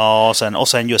sig. Ja, och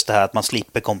sen just det här att man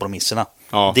slipper kompromisserna.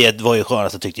 Ja. Det var ju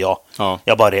skönaste tyckte jag. Ja.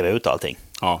 Jag bara rev ut allting.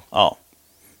 Ja.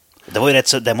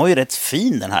 Den var ju rätt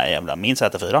fin den här jävla min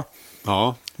Z4.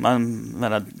 Ja. Men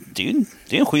det är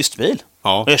ju en schysst bil.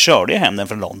 Ja. Och jag körde ju hem den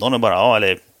från London och bara, eller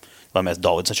det var mest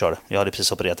David som körde. Jag hade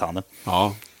precis opererat handen.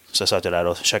 Ja. Så jag satt där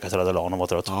och käkade Tradelan och var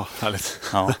trött. Ja, härligt.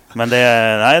 Ja, men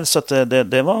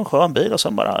det var en skön bil och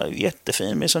sen bara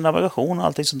jättefin med sin navigation och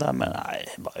allting sånt där. Men nej,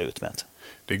 bara utmätt.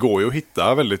 Det går ju att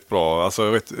hitta väldigt bra. Alltså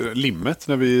jag vet, Limmet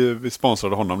när vi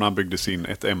sponsrade honom när han byggde sin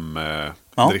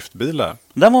 1M-driftbil där.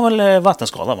 Den var väl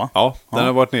vattenskadad va? Ja, den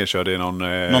har varit nedkörd i någon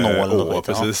ål.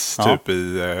 Precis, typ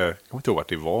i, jag kommer inte ihåg vart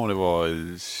det var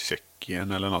i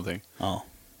Tjeckien eller någonting. Ja.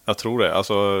 Jag tror det.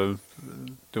 Alltså,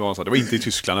 det var inte i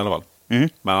Tyskland i alla fall. Mm.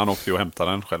 Men han åkte ju och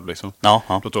hämtade den själv liksom. Ja.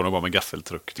 Då tog han bara med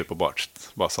gaffeltruck typ och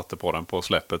bara satte på den på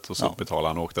släpet och så betalade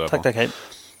han och åkte därifrån. Tack, hej.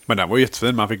 Men den var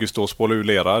jättefin. Man fick ju stå och spola ur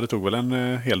lera. Det tog väl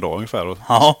en hel dag ungefär och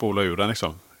spola ur den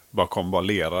liksom. Bara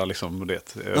lera liksom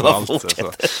det överallt.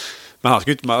 Men han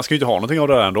ska ju inte ha någonting av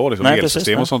det där ändå liksom.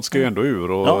 Elsystem och sånt ska ju ändå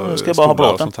ur och ska bara ha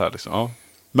plåten. Sånt här liksom. Ja.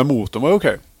 Men motorn var ju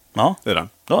okej. Ja. Det är den.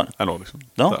 Ja. Ändå liksom.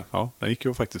 Ja. Den gick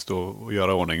ju faktiskt att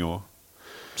göra ordning och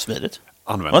smidigt.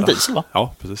 Använda. Det var en diesel va?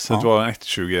 Ja, precis. Det var en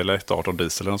 120 eller 118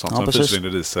 diesel eller något sånt. Så en 4-cylinder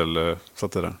diesel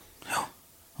satt i den.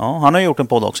 Ja, han har gjort en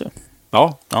podd också.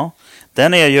 Ja.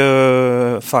 Den är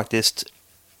ju faktiskt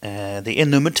det är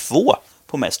nummer 2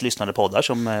 på mest lyssnade poddar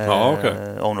som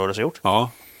området har gjort. Ja.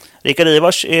 Rickard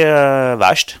Ivars är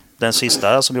värst. Den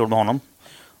sista som gjorde med honom.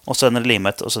 Och sen är det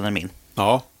Limmet och sen är det min.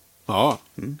 Ja.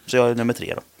 Så jag är nummer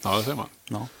 3 då. Ja, det ser man.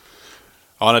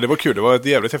 Ja, nej, det var kul. Det var ett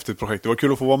jävligt häftigt projekt. Det var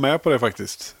kul att få vara med på det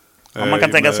faktiskt. Ja, man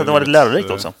kan tänka sig att det var lite lärorikt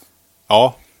också.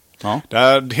 Ja.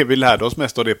 Det vi lärde oss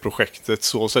mest av det projektet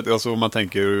så sätt, alltså om man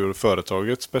tänker ur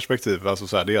företagets perspektiv, alltså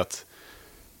så här, det är att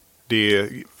det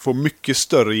får mycket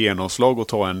större genomslag att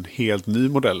ta en helt ny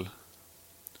modell.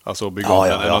 Alltså bygga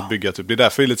än att bygga typ. Det är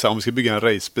därför det är lite så här, om vi ska bygga en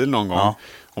racebil någon gång,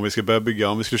 om vi ska börja bygga,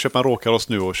 om vi skulle köpa en råkaross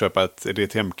nu och köpa ett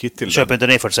DTM-kit till köper inte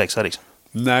en E46 liksom.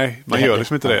 Nej, man gör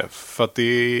liksom inte det. För att det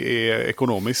är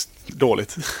ekonomiskt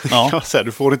dåligt. Ja.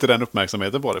 Du får inte den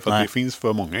uppmärksamheten på det. För att det finns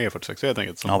för många E46 helt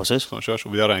enkelt som körs.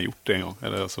 Och vi har redan gjort det en gång.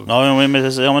 Eller alltså. Ja, men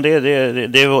det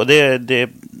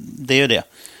är ju det.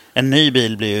 En ny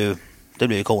bil blir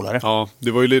ju coolare. Ja,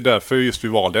 det var ju därför just vi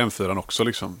valde M4 också.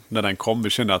 Liksom. När den kom, vi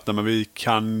kände att men vi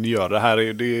kan göra det här.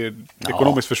 Det är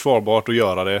ekonomiskt försvarbart att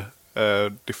göra det.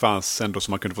 Det fanns ändå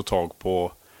som man kunde få tag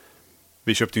på.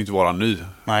 Vi köpte ju inte våra ny.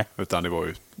 Nej. Utan det var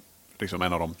ju liksom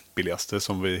en av de billigaste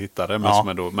som vi hittade.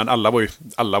 Men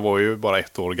alla var ju bara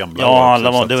 1 år gamla. Ja,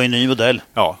 det var ju en ny modell.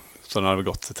 Ja, så den hade väl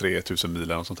gått 3000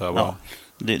 mil och sånt här. Ja.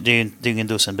 Det är ju ingen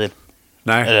dussinbil.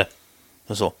 Nej. Eller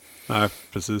så. Nej,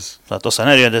 precis. Så att, och sen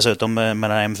är det ju dessutom med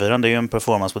den här M4, det är ju en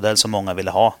performance-modell som många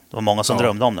ville ha. Det var många som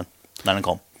drömde om den när den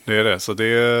kom. Det är det, så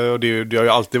det har ju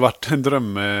alltid varit en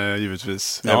dröm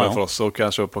givetvis. Även för oss, och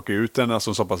kanske att plocka ut en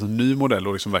så pass en ny modell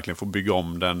och liksom verkligen få bygga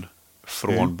om den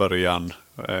från början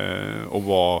och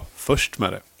vara först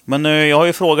med det. Men jag har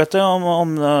ju frågat dig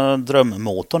om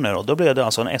drömmotorn nu då. Då blev det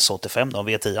alltså en S85 då,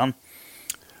 V10.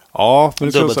 Ja, men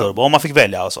det dubbelturbo, om man fick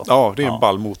välja alltså. Ja, det är en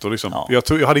ball motor liksom. Ja.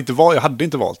 Jag hade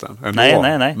inte valt den ändå.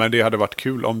 Nej. Men det hade varit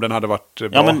kul om den hade varit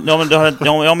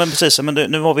bra. Ja, men precis. Men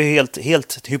nu var vi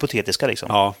helt hypotetiska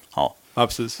liksom. Ja,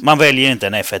 precis. Man väljer inte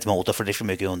en F1-motor för det är för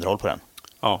mycket underhåll på den.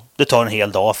 Ja. Det tar en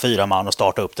hel dag, 4 man att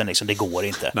starta upp den liksom. Det går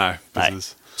inte. Nej,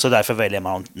 precis. Så därför väljer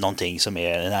man någonting som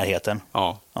är i närheten.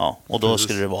 Ja. Och då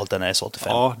skulle du valt en S85.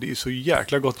 Ja, det är så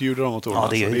jäkla gott ljud i de motorerna. Ja,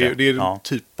 det är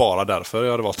typ bara därför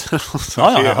jag hade valt den.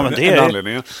 Men det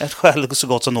är ett skäl så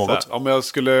gott som något. Om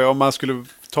man skulle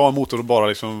ta en motor och bara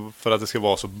liksom, för att det ska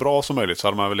vara så bra som möjligt, så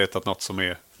hade man väl letat något som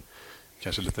är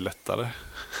kanske lite lättare.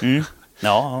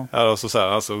 Ja.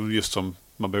 Alltså just som,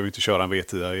 man behöver inte köra en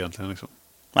V10 egentligen. Liksom.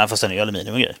 Nej, fast den är ju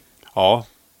aluminium och grej. Ja.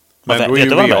 Men då är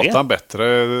ju V8 bättre.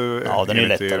 Ja, den är ju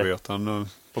lättare. V8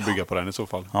 att bygga på den i så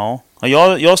fall. Ja.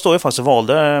 Jag står ju faktiskt och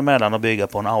valde mellan att bygga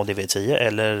på en Audi V10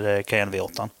 eller Cayenne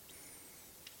V8.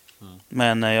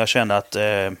 Men jag kände att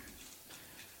det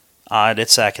är ett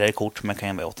säkrare kort med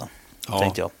Cayenne V8.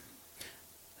 Tänkte jag.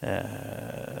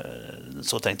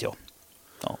 Så tänkte jag.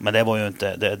 Ja, men det var ju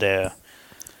inte...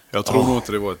 Jag tror nog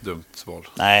inte det var ett dumt val.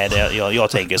 Nej, jag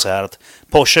tänker så här att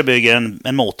Porsche bygger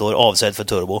en motor avsedd för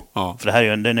turbo. Ja. För det här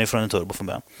den är från en turbo från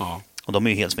början. Ja. Och de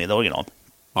är ju helt smidda original.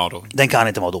 Ja, då. Den kan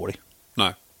inte vara dålig.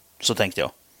 Nej. Så tänkte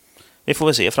jag. Vi får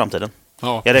väl se i framtiden.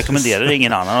 Ja. Jag rekommenderar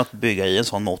ingen annan att bygga i en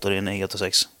sån motor i en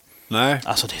E86. Nej.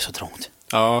 Alltså det är så trångt.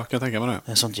 Ja, kan jag tänka mig det. Det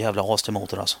är en sån jävla as till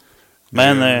motor alltså.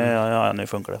 Men nu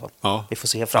funkar det i alla fall. Ja. Vi får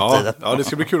se i framtiden. Ja, det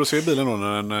ska bli kul att se bilen då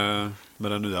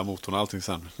med den nya motorn och allting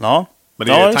sen. Ja.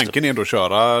 Men tanken är ändå att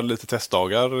köra lite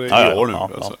testdagar i år nu.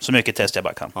 Ja. Så mycket test jag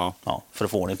bara kan. Ja, för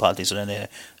att få ordning på allting så den är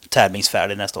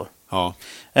tävlingsfärdig nästa år. Ja.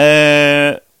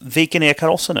 Vilken är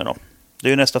karossen nu då? Det är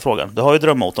ju nästa fråga. Du har ju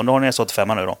drömmotorn, du har en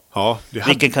S85 nu då. Ja,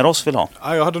 vilken kaross vill du ha?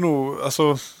 Ja, jag hade nog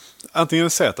antingen en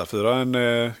Z4, en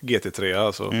GT3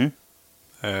 alltså.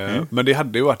 Men det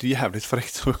hade ju varit jävligt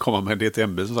fräckt att komma med en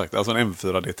DTM-bil som sagt. Alltså en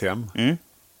M4 DTM.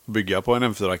 Bygga på en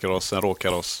M4-kaross, en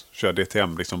råkaross, köra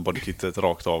DTM, liksom bodykittet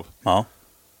rakt av. Ja.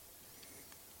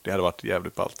 Det hade varit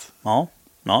jävligt ballt. Ja.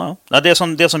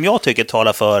 Det som jag tycker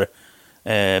talar för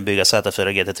bygga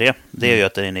Z4 GT3, det är ju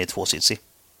att den är 2-sitsig.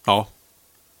 Ja.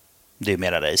 Det är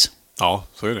mera race. Ja,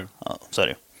 så är det. Ja, så är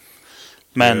det.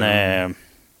 Men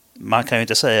man kan ju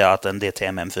inte säga att en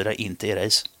DTM M4 inte är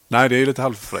race. Nej, det är lite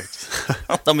halvfräckt.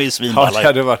 De är ju svinballa. Ja, det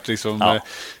hade varit liksom... Ja.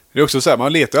 Det är också så här,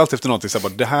 man letar ju alltid efter någonting så här,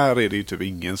 det här är det ju typ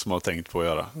ingen som har tänkt på att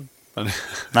göra.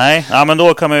 Nej, men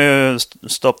då kan man ju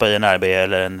stoppa i en RB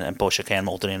eller en Porsche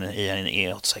Cayenne-motor i en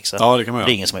E86. Ja, det kan man göra.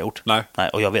 Det är ingen som har gjort. Nej.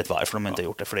 Och jag vet varför de inte har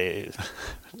gjort det, för det är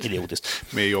idiotiskt.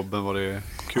 Med jobben var det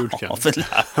kul kanske.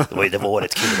 Det var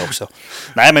rätt kul också.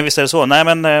 Nej, men visst är det så. Nej,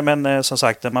 men som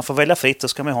sagt, man får välja fritt och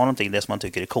ska man ha någonting det som man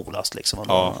tycker är coolast. Liksom.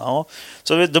 Ja.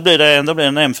 Så då blir det en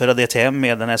M4 DTM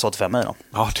med en S85 i då.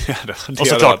 Ja, det är det. Och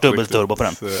såklart dubbelturbo på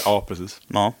den. Ja, precis.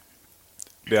 Ja.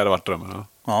 Det hade varit drömmen.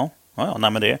 Ja.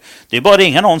 Nej, men det är bara att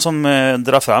ringa någon som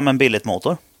drar fram en billigt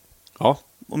motor. Ja.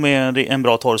 Och med en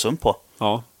bra torrsump på.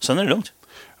 Ja. Sen är det lugnt.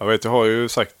 Jag har ju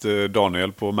sagt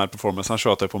Daniel på Mad Performance, han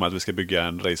tjatar på mig att vi ska bygga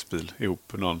en racebil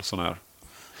ihop, någon sån här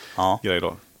grej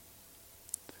då.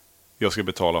 Jag ska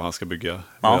betala och han ska bygga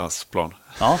med hans plan.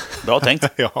 Ja, bra tänkt.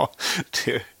 Ja,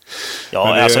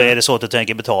 alltså är det så att du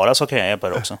tänker betala så kan jag hjälpa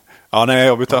dig också. Ja, nej,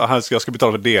 jag ska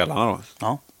betala för delarna då.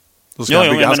 Ja. Då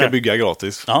ska han ska bygga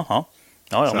gratis. Ja,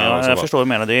 men jag förstår vad du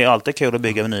menar. Det är alltid kul att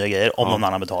bygga med nya grejer om någon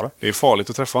annan betalar. Det är farligt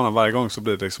att träffa honom varje gång, så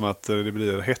blir det liksom att det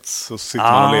blir hets. Och så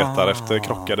sitter man och letar efter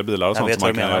krockade bilar och sånt som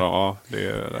man kan göra. Ja, det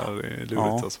är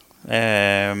lurigt alltså.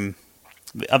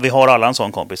 Vi har alla en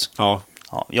sån kompis. Ja.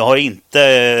 Ja, jag har inte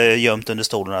gömt under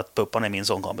stolen att Puppan är min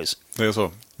sångkompis. Det är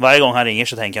så. Varje gång han ringer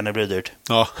så tänker han det blir dyrt.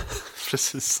 Ja,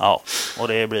 precis. Ja, och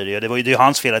det blir det ju. Det var ju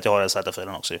hans fel att jag har den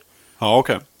Z4 också. Ja,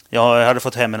 okej. Jag hade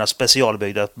fått hem en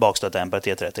specialbyggda bakstötdämpare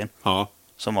T30. Ja.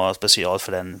 Som var special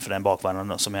för den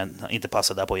bakvagnen som jag inte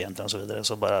passade där på egentligen och så vidare.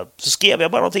 Så skrev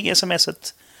jag bara någonting i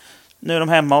smset. Nu är de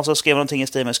hemma och så skrev jag någonting i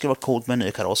stil med det skulle vara coolt med en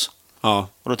ny kaross. Ja.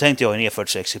 Och då tänkte jag en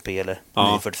E46 CP eller en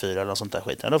E44 eller något sånt där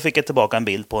skit. Då fick jag tillbaka en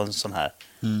bild på en sån här.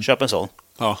 Köp en sån.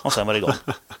 Ja. Och sen var det igång.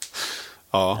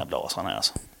 Ja. Jävla as han är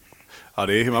alltså.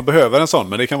 Ja, man behöver en sån,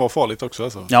 men det kan vara farligt också.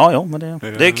 Alltså. Ja, men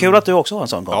det är kul att du också har en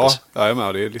sån kompis. Ja, jag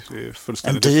med. Det är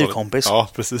fullständigt en dyr farligt. kompis. Ja,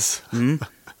 precis.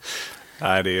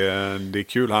 Nej, det är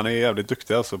kul. Han är jävligt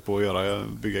duktig alltså på att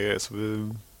bygga grejer. Så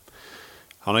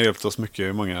han har hjälpt oss mycket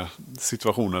i många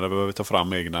situationer där vi behöver ta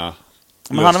fram egna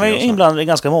men han är ju inblandad i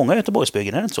ganska många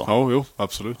Göteborgsbyggen, är det inte så? Jo,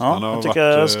 absolut. Ja, han har jag tycker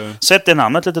jag sett det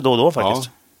namnet lite då och då faktiskt.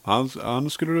 Ja, han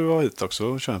skulle du vara hit också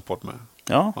och köra en podd med.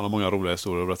 Ja. Han har många roliga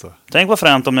historier att berätta. Tänk vad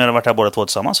främt om ni hade varit här båda två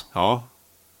tillsammans. Ja.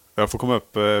 Jag får komma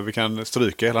upp, vi kan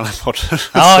stryka hela den här podden.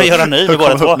 Ja, göra ny med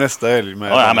båda två. Nästa helg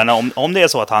med men om det är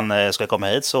så att han ska komma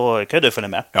hit så kan du följa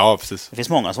med. Ja, precis. Det finns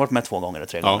många som varit med 2 gånger eller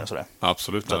 3 gånger. Sådär.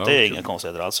 Absolut. Så det är inga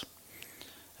konstigheter alls.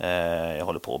 Jag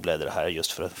håller på att bläddra här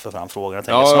just för att få fram frågorna.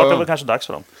 Snart är det väl kanske dags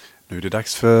för dem. Nu är det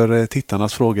dags för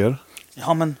tittarnas frågor.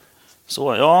 Ja, men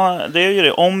så. Ja, det är ju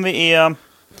det.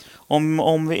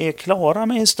 Om vi är klara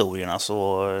med historierna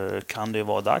så kan det ju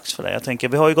vara dags för det. Jag tänker,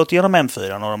 vi har ju gått igenom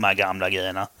M4 och de här gamla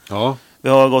grejerna. Ja. Vi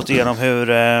har gått igenom hur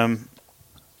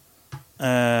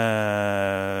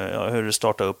du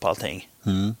startar upp allting.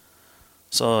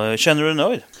 Så känner du dig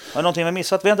nöjd? Är det någonting vi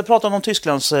missat? Vi har inte pratat om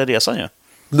Tysklandsresan ju.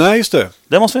 Nej, just det.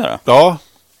 Det måste vi göra. Ja,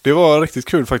 det var riktigt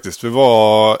kul faktiskt. Vi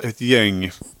var ett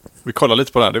gäng. Vi kollade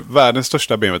lite på det här. Det är världens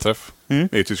största BMW-träff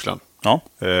i Tyskland. Ja.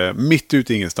 Mitt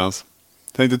ute ingenstans.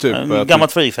 Tänkte typ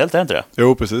gammalt frifält, är det inte det?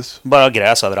 Jo, precis. Bara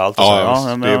gräs överallt. Och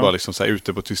det är bara liksom så här,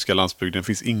 ute på tyska landsbygden. Det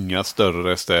finns inga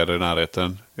större städer i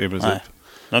närheten i princip. Nej.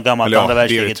 Någon gammalt andra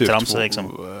världskriget-trams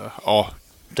liksom. Ja.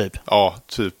 Typ. Ja,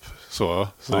 typ. Så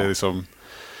det är liksom.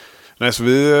 Nej, så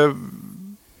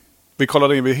vi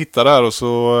kollade in, vi hittade det här och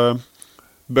så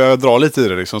började dra lite i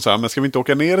det liksom så här, men ska vi inte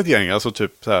åka ner ett gäng, alltså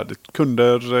typ så här,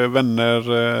 kunder,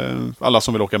 vänner, alla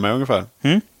som vill åka med ungefär.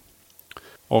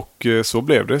 Och så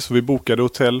blev det, så vi bokade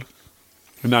hotell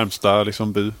i närmsta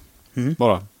liksom by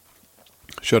bara.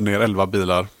 Körde ner 11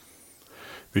 bilar.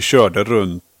 Vi körde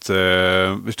runt,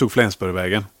 vi tog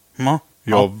Flensburgvägen.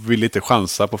 Jag ville inte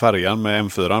chansa på färjan med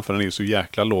M4 för den är ju så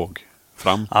jäkla låg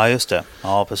fram. Ja, just det.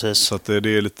 Ja, precis. Så att det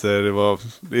är lite,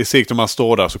 det är segt om man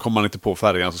står där så kommer man inte på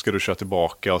färjan så ska du köra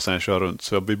tillbaka och sen köra runt.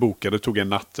 Så vi bokade, tog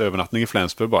en övernattning i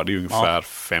Flensburg bara. Det är ungefär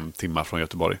 5 timmar från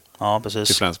Göteborg. Ja, precis.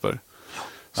 Till Flensburg.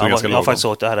 Så jag har faktiskt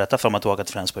åkt det här rätta för mig att åka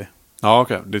till Flensburg. Ja,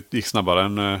 okej. Det gick snabbare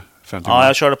än 5 timmar. Ja,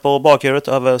 jag körde på bakhjulet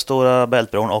över Stora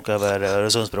Bältbron och över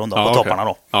Öresundsbron då, på topparna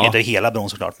då. Ja. Inte hela bron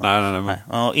såklart. Nej.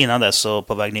 Och innan dess så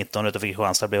på väg 19 utanför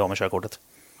Kristianstad blev jag av med körkortet.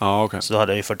 Ja, okej. Så då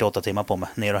hade jag ju 48 timmar på mig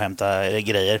ner och hämta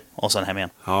grejer och sen hem igen.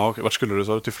 Ja, okej. Vart skulle du?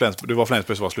 Så till Flensburg? Det var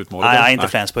Flensburg som var slutmålet? Nej, inte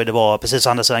Flensburg. Det var precis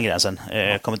andra sidan gränsen.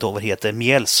 Jag kommer inte ihåg vad det heter.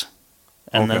 Mjäls.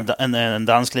 En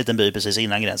dansk liten by precis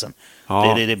innan gränsen.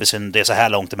 Ja. Det är så här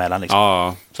långt emellan liksom.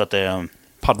 Ja. Så att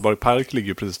Padborg Park ligger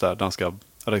ju precis där, danska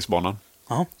racebanan.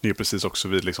 Ja. Det är precis också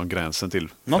vid liksom gränsen till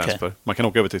Flensburg. Man kan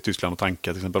åka över till Tyskland och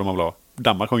tanka till exempel om man vill ha.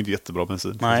 Danmark har inte jättebra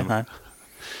bensin. Nej. Man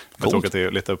kan åka till,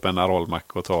 leta upp en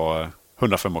Aralmack och ta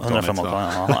 105 oktan. 105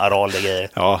 oktan, ja. Aral, det grejer.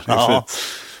 Ja, det är fint.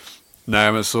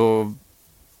 Nej, men så.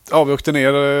 Ja, vi åkte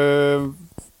ner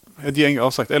ett gäng, jag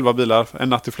har sagt 11 bilar, en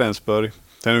natt i Flensburg.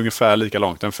 Den är ungefär lika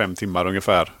långt, 5 timmar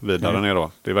ungefär vidare ner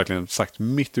då. Det är verkligen sagt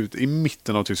mitt ut i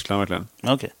mitten av Tyskland verkligen.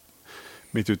 Okej.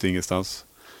 Mitt ute ingenstans.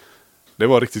 Det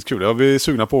var riktigt kul. Ja, vi är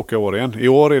sugna på att åka i år igen. I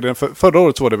år är det, förra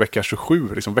året var det vecka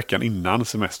 27, liksom veckan innan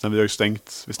semestern. Vi har ju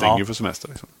stängt, vi stänger för semester.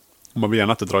 Liksom. Och man vill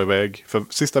gärna inte dra iväg. För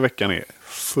sista veckan är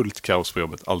fullt kaos på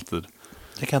jobbet, alltid.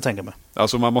 Det kan jag tänka mig.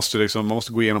 Alltså man måste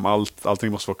gå igenom allt.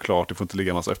 Allting måste vara klart. Det får inte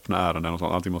ligga en massa öppna ärenden och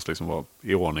sånt. Allting måste liksom vara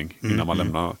i ordning innan man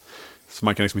lämnar. Så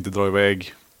man kan liksom inte dra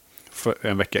iväg för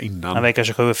en vecka innan. En vecka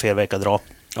 27 är fel vecka att dra.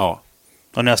 Ja.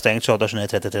 Och ni har stängt 28, 29,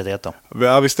 30, 31 då?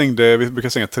 Ja, vi brukar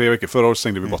stänga 3 veckor. Förra året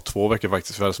stängde vi bara 2 veckor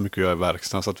faktiskt. För vi hade så mycket att göra i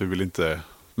verkstaden så att vi vill inte.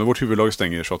 Men vårt huvudlag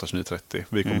stänger 28, 29, 30.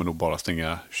 Vi kommer nog bara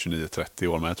stänga 29, 30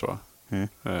 år med, tror jag.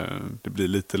 Det blir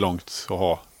lite långt att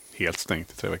ha helt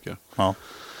stängt i 3 veckor.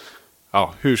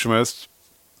 Ja, hur som helst.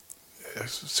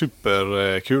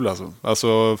 Superkul alltså.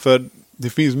 Alltså, för det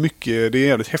finns mycket, det är en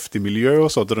jävligt häftig miljö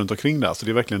och så runt omkring där. Så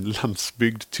det är verkligen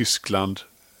landsbygd, Tyskland.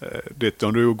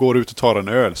 Om du går ut och tar en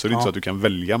öl så är det inte så att du kan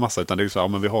välja massa. Utan det är så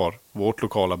men vi har vårt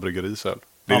lokala bryggeri så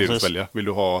det är det du får välja. Vill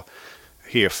du ha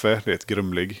Hefe, det är ett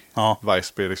grumlig. Ja.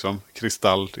 Weissbier liksom.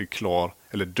 Kristall är klar.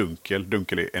 Eller dunkel.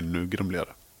 Dunkel är ännu grumligare.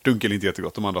 Dunkel är inte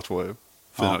jättegott. De andra två är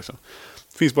fina liksom.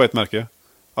 Det finns bara ett märke.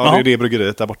 Ja, det är det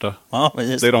bryggeriet där borta. Ja,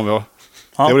 det är de vi har.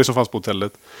 Ja. Det var det som fanns på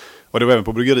hotellet. Och det var även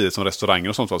på bryggeriet som restauranger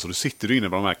och sånt. Så du sitter du inne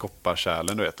på de här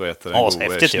kopparkärlen du vet, och äter en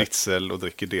god schnitzel och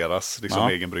dricker deras liksom,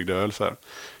 egenbryggd öl. Så här.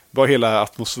 Bara hela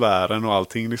atmosfären och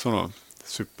allting liksom då.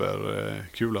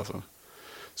 Superkul alltså.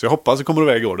 Så jag hoppas det kommer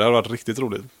iväg i år. Det har varit riktigt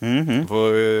roligt. Jag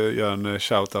får göra en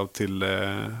shout-out till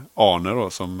Arne då,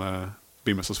 som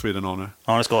Bimmers of Sweden Arne.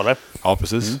 Arne Skåle. Ja,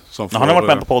 precis. Som han har varit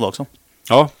med på podd också.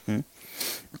 Ja.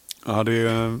 Ja, det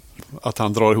är att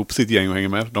han drar ihop sitt gäng och hänger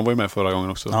med. De var ju med förra gången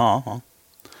också. Ja.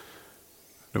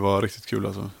 Det var riktigt kul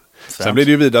alltså. Sen blir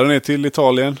det ju vidare ner till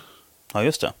Italien. Ja,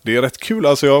 just det. Det är rätt kul.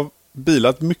 Alltså jag har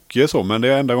bilat mycket så, men det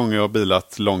är enda gången jag har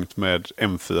bilat långt med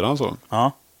M4 så.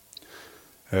 Ja.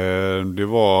 Det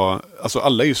var, alltså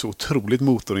alla är ju så otroligt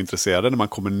motorintresserade när man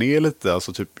kommer ner lite,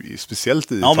 alltså typ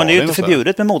speciellt i Italien. Ja, men det är ju inte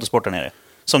förbjudet med motorsport där nere,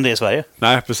 som det är i Sverige.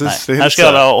 Nej, precis. Nej. Det är här ska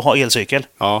alla ha elcykel.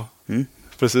 Ja,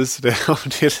 precis. Det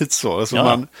är lite så. Alltså det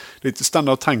är lite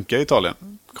stanna och tanka i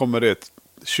Italien. Kommer det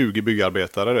 20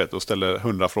 byggarbetare vet, och ställer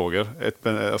 100 frågor.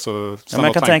 Men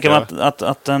jag kan tänka mig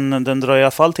att den drar i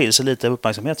alla fall till sig lite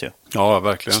uppmärksamhet ju. Ja,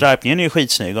 verkligen. Stripningen är ju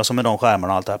skitsnygg, och så med de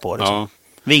skärmarna och allt det här på. Liksom. Ja.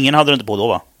 Vingen hade du inte på då,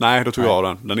 va? Nej, då tog jag av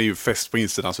den. Den är ju fäst på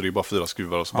insidan, så det är bara 4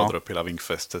 skruvar och så bara drar upp hela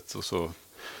vingfästet. Och så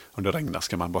om det regnar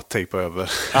ska man bara tejpa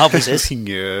över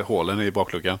vinghålen i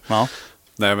bakluckan. Ja.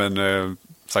 Nej, men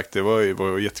sagt, det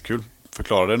var jättekul.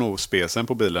 Förklarade nog spesen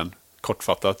på bilen.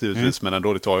 Kortfattat givetvis, men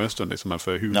ändå det tar ju en stund liksom,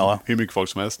 för hur mycket folk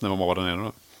som helst när man var där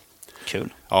nere.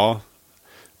 Kul. Ja,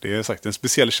 det är sagt en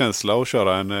speciell känsla att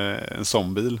köra en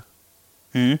sån bil.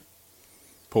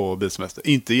 På bilsemester.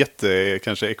 Inte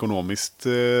kanske ekonomiskt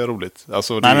roligt.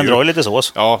 Alltså, nej, men drar ju lite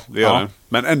sås. Ja, det gör det.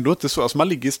 Men ändå inte så. Alltså, man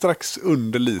ligger strax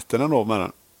under liten ändå med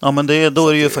den. Ja, men då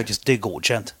är det ju faktiskt det är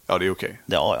godkänt. Ja, det är okej.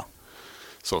 Ja.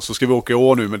 Så ska vi åka i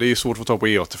år nu, men det är svårt att få tag på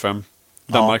E85.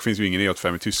 Danmark finns ju ingen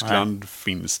E85. I Tyskland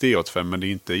finns det E85, men det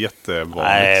är inte jättevanligt.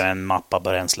 Nej, men mappa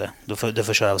bränsle. Du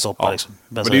får köra soppa liksom.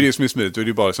 Men det är det som är smidigt. Då är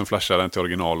det bara liksom flasha den till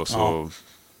original och så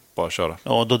bara köra.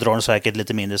 Ja, då drar den säkert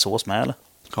lite mindre sås med, eller?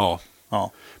 Ja. Men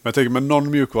jag tänker, med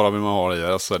någon mjukvara vill man ha i.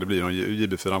 Alltså, det blir någon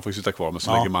JB4, han får ju sitta kvar. Men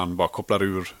så lägger man bara kopplar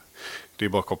ur. Det är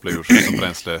bara att koppla ur liksom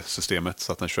bränslesystemet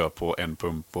så att den kör på en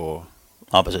pump och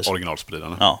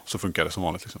originalspridarna. Ja. Så funkar det som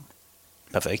vanligt liksom.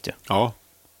 Perfekt ju. Ja.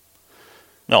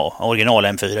 Ja, original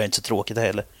M4 är inte så tråkigt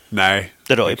heller. Nej.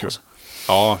 Det rör ju på sig.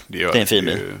 Ja, det gör det. Det är en fin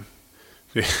bil.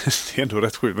 Det är ändå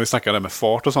rätt sjukt. Vi snackar där med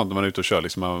fart och sånt när man är ute och kör.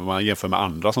 Liksom, man jämför med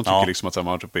andra som tycker liksom, att man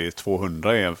är uppe i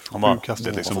 200 är sjuk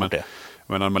hastighet. Liksom.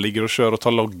 Men när man ligger och kör och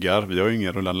tar loggar. Vi har ju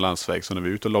ingen rullande landsväg. Så när vi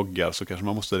är ute och loggar så kanske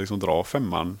man måste liksom dra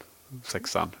 5an,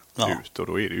 6an ut. Och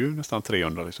då är det ju nästan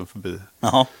 300 liksom, förbi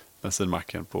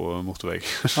bensinmacken på motorväg.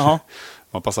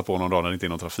 Man passar på någon dag när det inte är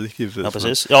någon trafik givetvis. Ja,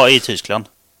 precis. Ja, i Tyskland.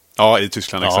 Ja, i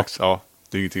Tyskland, exakt. Ja.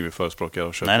 Det är ingenting vi förespråkar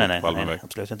att köra på allmän väg.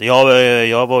 Absolut inte.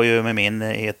 Jag var ju med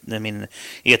min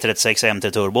E36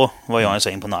 MT Turbo var jag en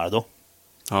sväng på Nardo.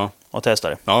 Ja. Och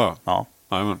testade. Ja.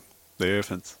 Men det är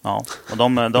fint. Ja. Och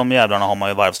de jävlarna har man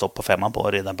ju varvstopp på 5an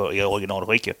på redan i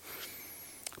originalskick.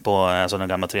 På alltså den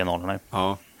gamla 3.0.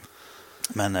 Ja.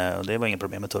 Men det var inget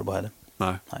problem med turbo heller.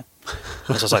 Nej.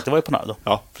 Men som sagt, det var ju på Nardo.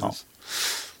 Ja, precis.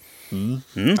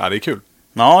 Ja, det är kul.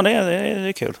 Ja, det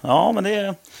är kul. Ja,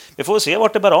 men vi får se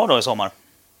vart det bär av då i sommar.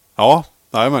 Ja,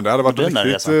 nej, men det hade varit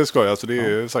riktigt skoj. Alltså, det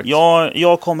är sagt.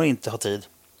 Jag kommer inte ha tid.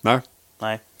 Nej.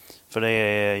 För det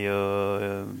är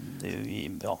ju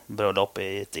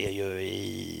bröllopet är ju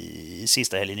i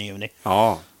sista helgen i juni.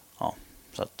 Ja.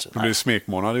 Så att, det blir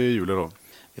smekmånad i juli då.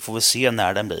 Vi får väl se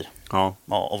när den blir. Ja.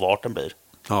 Och vart den blir.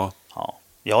 Ja.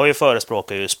 Jag har ju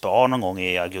förespråkat ju Spa någon gång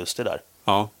i augusti där.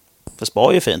 Ja. För Spa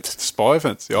är ju fint. Spa är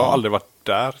fint. Jag har aldrig varit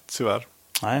där, tyvärr.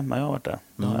 Nej, men jag har varit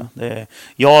där.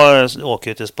 Jag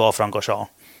åker ju till Spa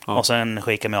Francorchamps. Och sen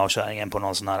skickar mig av kärringen på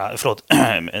någon sån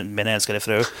här, min älskade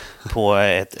fru, på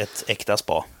ett äkta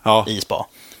spa. I Spa.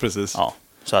 Precis. Ja.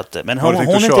 Så att, men hon är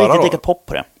inte riktigt lika pop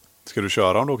på det. Ska du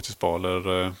köra om du åker till Spa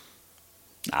eller?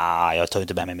 Nej, jag tar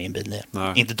inte med mig min bil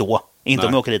ner. Inte då. Inte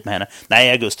om jag åker dit med henne. Nej,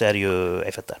 i augusti är det ju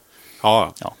F1 där.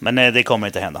 Ja. Men det kommer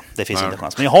inte hända. Det finns inte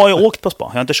chans. Men jag har ju åkt på Spa.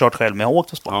 Jag har inte kört själv, men jag har åkt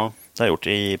på Spa. Ja. Det har jag gjort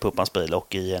i Puppans bil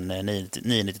och i en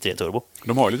 993 Turbo.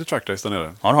 De har ju lite trackdays där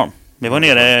nere. Ja, de har. Vi var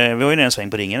ju nere en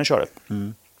sväng på ringen och körde.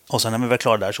 Och sen när vi var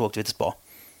klara där så åkte vi till Spa.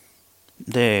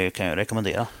 Det kan jag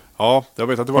rekommendera. Ja, jag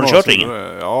vet att det var. Har du kört ringen?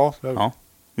 Ja.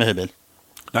 Med hur bil?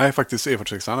 Nej, faktiskt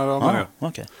E46.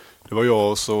 Okay. Det var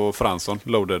jag och så Fransson,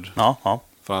 Loaded. Ja.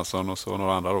 Fransson och så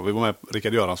några andra. Vi var med,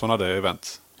 Rickard Göransson hade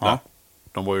event där.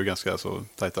 De var ju ganska så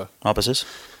tajta. Ja, precis.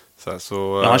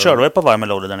 Så, han körde ett par varv med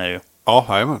loader där nere ju. Ja,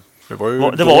 jajamän. Det var ju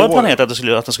planerat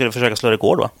att de skulle försöka slå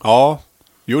rekord, va? Ja.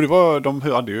 Jo, det var, de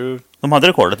hade ju... De hade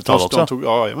rekordet ett tag också.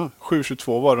 Ja, jajamän.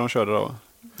 7.22 var det de körde då.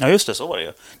 Ja, just det. Så var det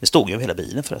ju. Det stod ju över hela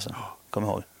bilen förresten. Kom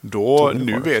ihåg.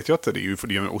 Nu vet jag inte. Det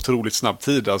är en otroligt snabb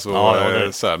tid. Alltså,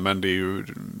 men det är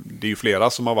ju flera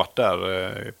som har varit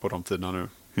där på de tiderna nu.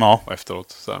 Ja. Och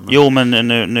efteråt. Men, jo, men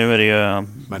nu är det ju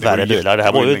värre bilar. Det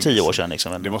här var ju 10 år sedan.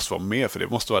 Liksom. Det måste vara mer, för det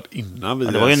måste ha varit innan vi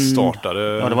startade.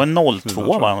 Ja, det var en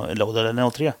 02, va? Eller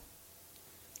 03.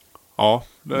 Ja,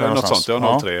 det är något sånt.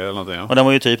 Ja, 03 eller någonting. Ja. Och den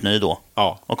var ju typ ny då.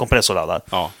 Ja. Och kompressorladdad.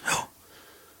 Ja.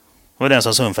 Det var den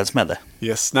som Sundfeldt smällde.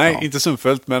 Yes. Nej, inte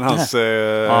Sundfeldt, men hans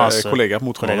kollega på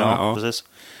motorkanalen. Ja, precis.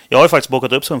 Jag har ju faktiskt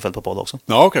bokat upp Sundfeldt på podd också.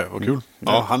 Ja, okej. Vad kul.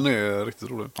 Ja, han är riktigt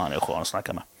rolig. Han är skön att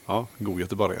snacka med. Ja, god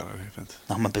göteborgare. Det är fint.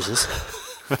 Ja, men precis.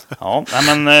 Ja,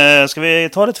 men ska vi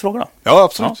ta lite frågor då? Ja,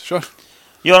 absolut. Kör.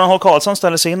 Göran H. Karlsson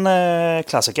ställer sin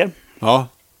klassiker. Ja.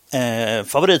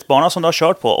 Favoritbana som du har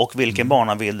kört på, och vilken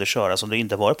bana vill du köra som du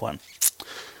inte varit på än?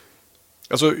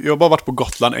 Alltså, jag har bara varit på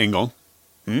Gotland en gång.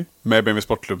 Med BMW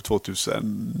Sportklubb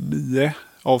 2009.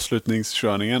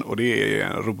 Avslutningskörningen. Och det är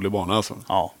en rolig bana alltså.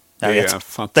 Ja, det är en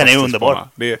fantastisk den är underbar. Bana.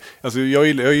 Det är, alltså, jag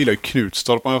gillar ju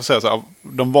Knutstorp. Om jag får säga så här,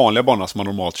 de vanliga banorna som man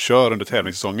normalt kör under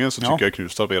tävlingssäsongen, så tycker jag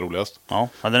Knutstorp är roligast. Ja,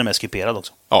 den är mest kuperad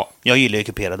också. Ja. Jag gillar ju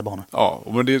kuperade banor. Ja,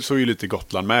 men det så är ju lite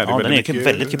Gotland med. Ja, den är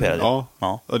väldigt kuperad.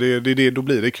 Ja. Då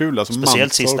blir det kul. Alltså,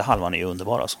 speciellt sista halvan är ju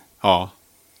underbar alltså. Ja.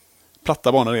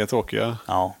 Platta banor är tråkiga.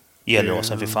 Ja,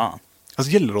 Gelleråsen för fan.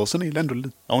 Alltså Gelleråsen är ändå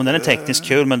lite... Ja, men den är tekniskt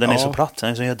kul, men den är så platt. Den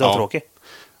är så dödtråkig.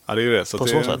 Ja, det är ju det. Så på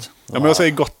så sätt. Ja, men jag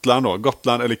säger Gotland då.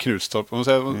 Gotland eller Knutstorp. Om man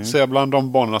säger bland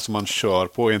de banorna som man kör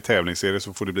på i en tävlingsserie,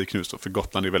 så får det bli Knutstorp. För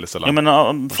Gotland är väldigt sällan. Ja,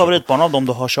 men favoritbana av dem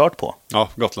du har kört på? Ja,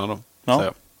 Gotland då.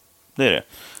 Ja, det är det.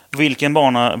 Vilken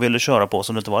bana vill du köra på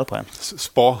som du inte varit på än?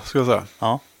 Spa, ska jag säga.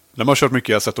 Ja. De har kört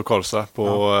mycket Assetto Corsa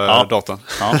på datorn.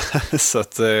 Ja. Så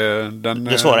att,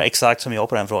 du svarar exakt som jag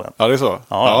på den frågan. Ja, det är så.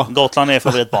 Ja. Gotland är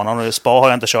favoritbanan och Spa har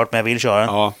jag inte kört, men jag vill köra den.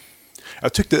 Ja.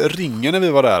 Jag tyckte Ringen när vi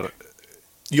var där,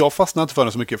 jag fastnade inte för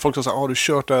den så mycket. Folk sa, har du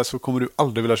kört där så kommer du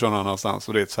aldrig vilja köra någon annanstans.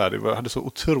 Och det är så här, jag hade så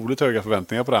otroligt höga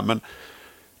förväntningar på det. Men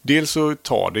dels så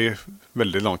tar det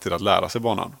väldigt lång tid att lära sig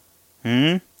banan.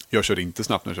 Jag körde inte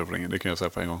snabbt när jag körde på Ringen, det kan jag säga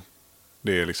på en gång.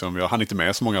 Det är liksom, jag hann inte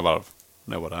med så många varv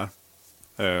när jag var där.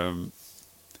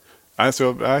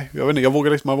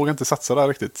 Man vågar inte satsa där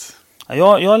riktigt.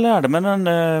 Jag lärde mig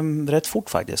den rätt fort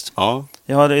faktiskt. Ja.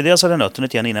 Dels hade jag nött den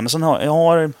lite grann innan, men sen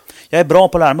jag är bra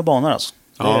på att lära mig banor alltså.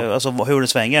 Alltså hur det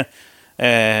svänger.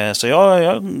 Så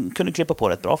jag kunde klippa på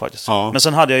rätt bra faktiskt. Ja. Men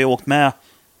sen hade jag ju åkt med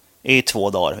i 2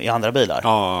 dagar i andra bilar.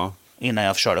 Ja. Innan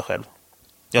jag körde själv.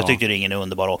 Jag tyckte Ringen är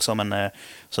underbar också, men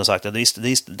som sagt, det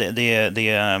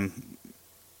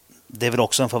är väl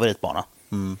också en favoritbana.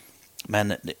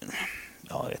 Men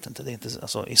jag vet inte, det är inte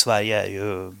alltså, i Sverige är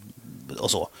ju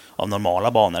och så av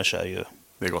normala banor så är ju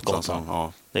det är Gotland.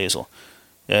 Ja. Det är ju så.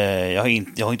 Jag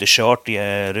har inte kört i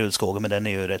Rudskogen, men den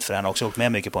är ju rätt frän också. Jag har åkt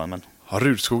med mycket på den. Men... Ja,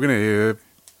 Rudskogen är ju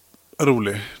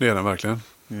rolig. Det är den verkligen.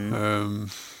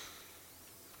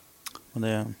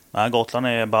 Gotland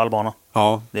är ballbana.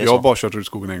 Ja, jag har bara kört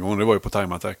Rudskogen en gång. Det var ju på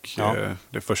Time Attack. Ja.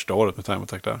 Det första året med Time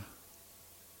Attack där.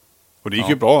 Och det gick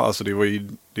ju bra. Alltså, det var ju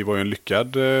en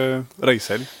lyckad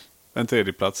racehelg. En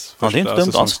 3:e plats. Första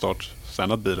säsongstart.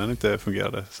 Sen att bilen inte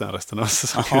fungerade. Sen resten av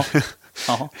säsongen.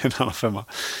 En annan 5.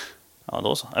 Ja,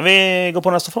 då så. Vi går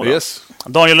på nästa fråga. Yes.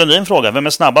 Daniel Lundin frågar, vem är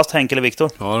snabbast, Henk eller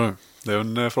Viktor? Ja, det är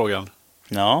en frågan.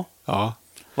 Ja. Ja.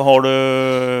 Vad har du?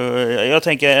 Jag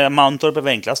tänker Mantorp är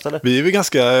enklast, eller? Vi är väl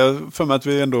ganska, för mig att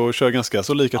vi ändå kör ganska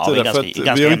så lika tider. Vi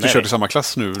har ju inte kört i samma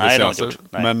klass nu. Nej,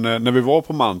 men när vi var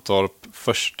på Mantorp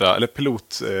första, eller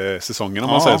pilotsäsongen om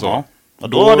man säger så. Och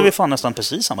då hade vi fan nästan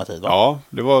precis samma tid, va? Ja,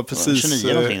 det var precis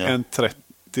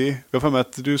 1:30. Jag för mig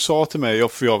att du sa till mig,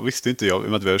 för jag visste inte, att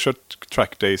vi hade kört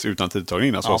track days utan tidtagning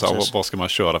innan, så vad ska man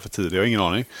köra för tid? Jag har ingen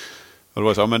aning. Och då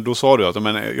var så, men då sa du att jag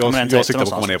siktade på att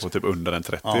komma ner på typ under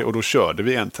 1:30 och då körde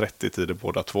vi 1:30 tider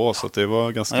båda två, så det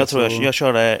var ganska jag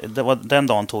körde, den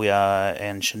dagen tog jag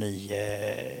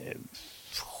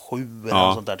 1:29,7 eller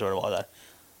något sånt där, tror jag det var där.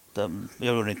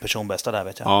 Jag gjorde inte personbästa där,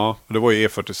 vet jag. Ja, det var ju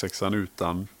E46an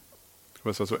utan...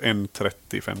 Så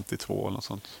 1:30,52 eller något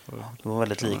sånt. Det var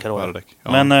väldigt lika då.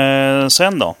 Ja. Men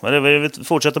sen då? Vi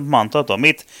fortsätter på Mantorp då.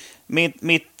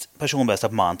 Mitt personbästa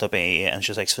på Mantorp är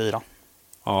 1:26,4.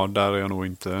 Ja, där är jag nog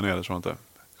inte nere, tror jag inte. Jag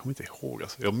kommer inte ihåg.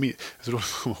 Alltså. Jag tror jag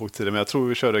kommer ihåg tiden, men jag tror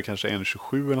vi körde kanske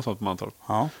 1:27 eller något sånt på Mantorp.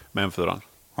 Ja. Med M4.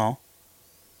 Ja.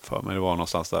 För mig det var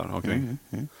någonstans där omkring.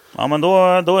 Ja, men då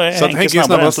är Henke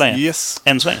snabbare än så länge. Yes.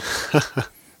 Än så länge.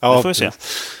 Ja, det får vi se.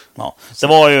 Ja. Det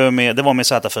var med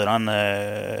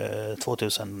Z4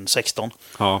 2016.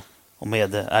 Ja. Och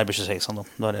med RB26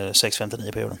 då är det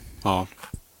 659 perioden. Ja.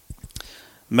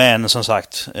 Men som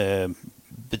sagt,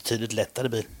 betydligt lättare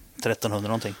bil. 1300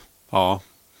 någonting. Ja.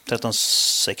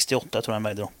 1368 tror jag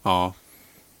vägde då. Ja.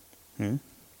 Mm.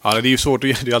 Ja, det är ju svårt, det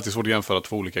är alltid svårt att jämföra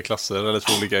två olika klasser eller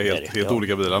två olika helt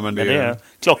olika bilar. Men det är...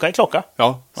 Klocka är klocka.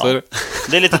 Ja, så är det.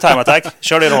 Det är lite time attack.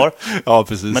 Kör det du har. Ja,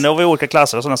 precis. Men då har vi olika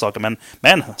klasser och sådana saker.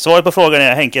 Men svaret på frågan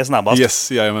är Henke är snabbast.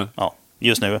 Yes, jajamän. Ja,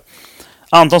 just nu.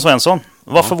 Anton Svensson,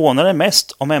 vad förvånar dig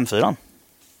mest om M4?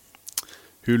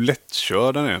 Hur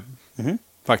lättkörd den är.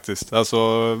 Faktiskt.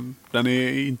 Alltså, den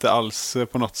är inte alls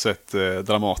på något sätt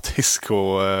dramatisk.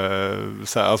 Och,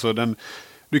 så här, alltså,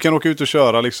 du kan åka ut och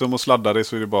köra liksom, och sladda dig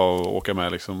så är det bara att åka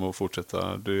med liksom, och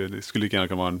fortsätta. Det skulle lika gärna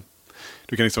kunna vara en...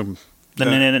 Du kan liksom,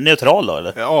 den är neutral då,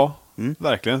 eller? Ja,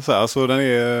 verkligen. Så här, alltså, den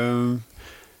är...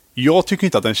 Jag tycker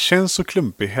inte att den känns så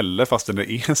klumpig heller, fast den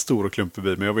är en stor och klumpig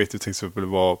bil. Men jag vet ju till exempel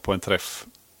var på en träff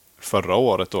förra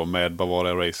året då, med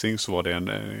Bavaria Racing, så var det en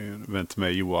event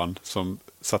med Johan som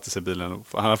satte sig i bilen.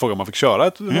 Han hade frågat om man fick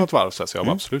köra något varv, så jag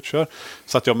bara absolut kör.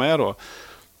 Satt jag med då.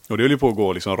 Och det höll ju på att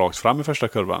gå liksom rakt fram i första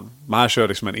kurvan. Men här kör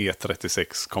liksom en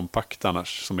E36 kompakt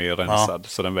annars som är rensad.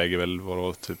 Så den väger väl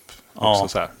typ också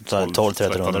så här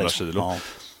 12-1300 kilo. Ja.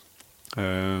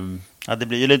 Ja, det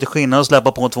blir ju lite skillnad att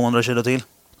släppa på 200 kilo till.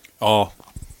 Ja,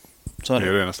 så är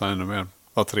det. Det är nästan ännu mer.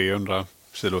 Ja, 300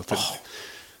 kilo till.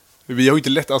 Vi har ju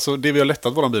inte det vi har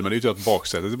lättat våran bil med, det är ju att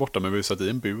baksätet är borta, men vi har satt i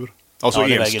en bur. Alltså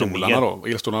elstolarna då.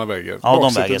 Elstolarna väger. Ja,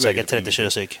 de väger säkert 30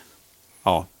 kilo styck.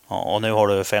 Ja. Ja. Och nu har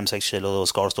du 5-6 kilo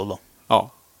skalstol då.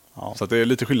 Ja. Så att det är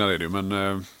lite skillnad i det, men...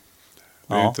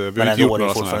 vi har inte men gjort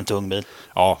några fortfarande en tung bil.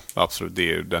 Ja, absolut.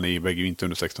 Den väger ju inte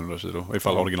under 1600 kilo.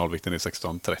 Ifall originalvikten är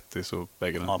 1630 så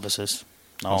väger den. Ja, precis.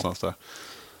 Ja. Någonstans där.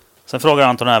 Sen frågar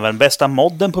Anton även bästa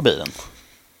modden på bilen.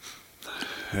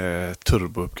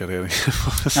 Turbouppgradering.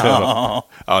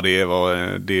 Ja,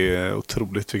 det är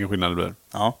otroligt vilken skillnad det blir.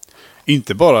 Ja.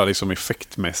 Inte bara liksom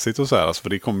effektmässigt och så här, alltså,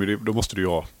 för då måste du ju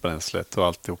ha bränslet och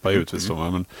alltihopa givetvis.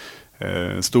 Men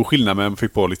stor skillnad med att man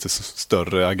fick på lite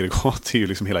större aggregat är ju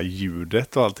liksom hela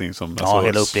ljudet och allting som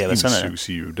hela upplevelsen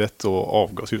insugsljudet och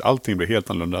avgasljud. Allting blir helt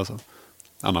annorlunda alltså.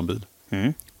 Annan bil.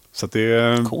 Så att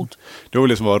det coolt. Det var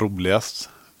liksom var roligast.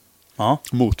 Ja.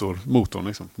 Motorn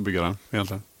liksom, bygga den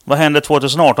egentligen. Vad händer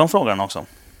 2018 frågan också?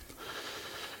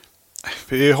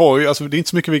 Vi har ju, alltså det är inte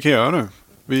så mycket vi kan göra nu.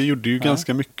 Vi gjorde ju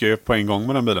ganska mycket på en gång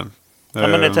med den bilen. Ja,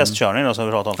 men det är testkörning då som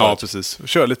vi pratade om förut. Ja, precis.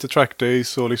 Kör lite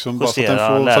trackdays och liksom justera, bara så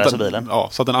att den lära sig bilen. Ja,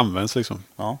 så att den används liksom.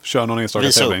 Ja. Kör någon enstaka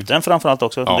visa tävling. Upp den framförallt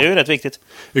också. Ja. Det är ju rätt viktigt.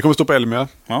 Vi kommer stå på Elmia.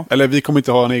 Ja. Eller vi kommer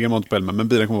inte ha en egen mont på Elmia, men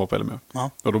bilen kommer vara på Elmia. Ja.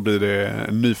 Och då blir det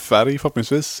en ny färg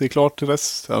förhoppningsvis. Är klart till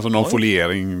dess. Alltså någon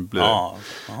foliering blir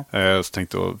det. Så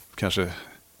tänkte jag kanske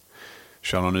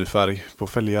köra någon ny färg på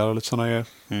fälgar och lite sådana grejer.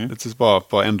 Lite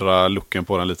bara ändra looken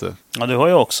på den lite. Ja, du har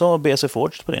ju också BC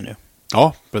Forged på din nu.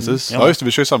 Ja, precis. Ja, just det.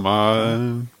 Vi kör ju samma...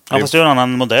 Ja, fast det är en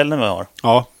annan modell än vi har.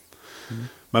 Ja.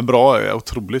 Men bra,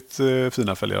 otroligt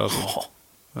fina fälgar alltså.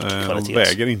 Ja, och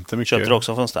väger inte mycket. Köpte du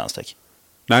också från Stanstech?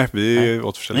 Nej, vi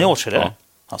återförsäljare. Ni återförsäljare?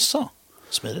 Ja. Asså,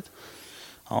 smidigt.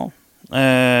 Ja.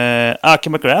 Aki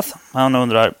McGrath, han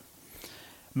undrar: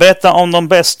 berätta om de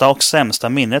bästa och sämsta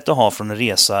minnet du har från en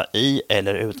resa i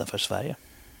eller utanför Sverige.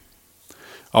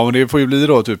 Ja, men det får ju bli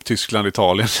då typ Tyskland,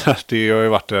 Italien. Det har ju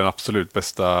varit den absolut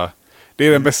bästa... Det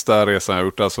är den bästa resan jag har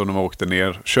gjort, alltså när man åkte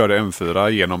ner, körde M4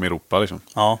 genom Europa liksom.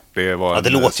 Ja, det var det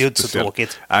låter ju inte så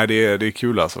tråkigt. Nej, det är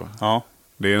kul alltså. Ja.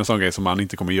 Det är en sån grej som man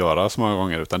inte kommer göra så många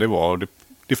gånger, utan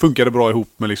det funkade bra ihop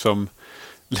med liksom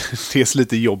dels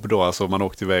lite jobb då, alltså man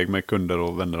åkte iväg med kunder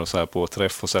och vänner och så här på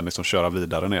träff och sen liksom köra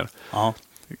vidare ner. Ja.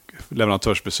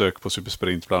 Leverantörsbesök på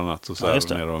Supersprint bland annat och så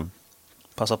här ner och...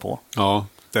 Passa på. Ja,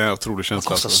 det är en otrolig känsla.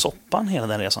 Vad kostar soppan hela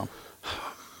den resan?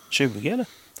 20 eller?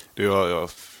 Jag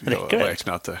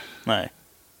räknar inte. Nej.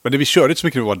 Men vi körde inte så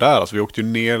mycket när vi var där. Alltså, vi åkte ju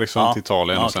ner liksom, till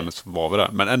Italien och sen så var vi där.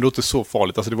 Men ändå inte så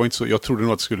farligt. Alltså, det var inte så, jag trodde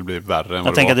nog att det skulle bli värre än vad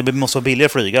jag tänker att det måste vara billigare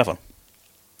flyga i alla fall.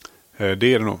 Det är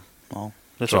det nog. Ja,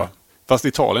 det tror jag. Fast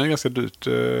Italien är ganska dyrt.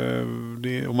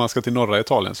 Om man ska till norra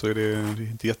Italien så är det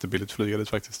inte jättebilligt att flyga dit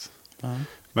faktiskt.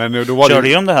 Men då var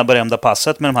körde de det här berömda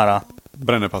passet med de här...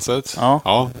 Brännerpasset?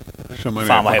 Ja. Kör man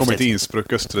kommer till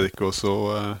Innsbruck, Österrike och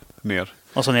så ner.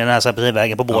 Och så ner den här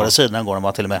Säperivägen på båda sidorna går de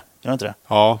bara till och med. Gör inte det?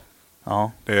 Ja.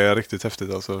 Ja. Det är riktigt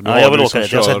häftigt alltså. Ja, jag vill åka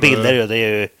dit. Jag har sett bilder ju.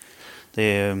 Det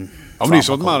är ja, men det är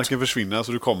så att marken försvinner.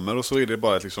 Alltså du kommer och så är det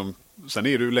bara liksom... Sen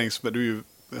är du längs med... Du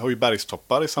har ju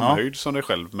bergstoppar i samma höjd som dig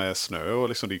själv med snö och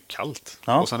liksom det är kallt.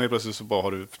 Ja. Och sen är det plötsligt så bara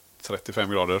har du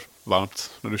 35 grader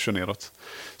varmt när du kör neråt.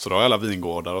 Så då har alla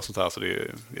vingårdar och sånt här, så det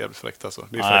är jävligt fräckt alltså.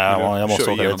 Det är fräckt när jag måste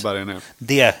kör åka igenom dit. bergen ner.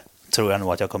 Det tror jag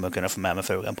nog att jag kommer kunna få med mig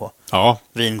frugan på. Ja.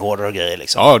 Vingårdar och grejer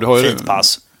liksom. Ja, du har ju fint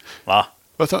pass. Va?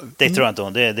 Det tror jag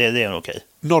inte. Det är okej.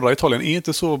 Norra Italien är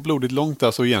inte så blodigt långt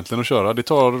alltså egentligen att köra.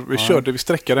 Vi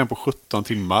sträckade den på 17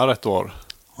 timmar ett år.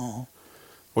 Ja.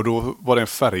 Och då var det en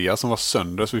färja som var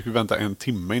sönder, så vi fick vänta 1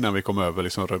 timme innan vi kom över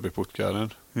liksom Rödby-Puttgarden.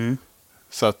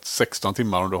 Så att 16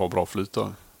 timmar om du har bra flyt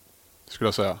då, skulle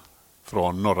jag säga.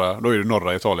 Från då är det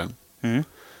norra Italien.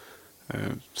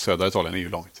 Södra Italien är ju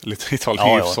långt. Lite Italien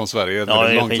är ju som Sverige. Det är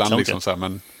ett långt land liksom så här,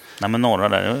 men... Nej, men norra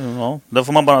där, ja. Då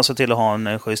får man bara se till att ha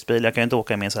en schysst bil. Jag kan ju inte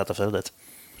åka i min Z4 dit.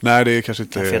 Nej, det är kanske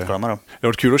inte... Det har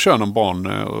varit kul att köra någon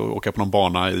bana och åka på någon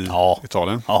bana i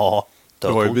Italien. Ja, det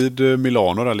var ju vid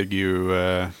Milano, där ligger ju...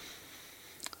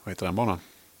 vad heter den banan?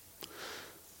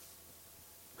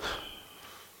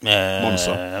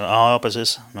 Monza. Ja,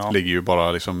 precis. Ja. Ligger ju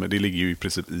bara liksom, det ligger ju i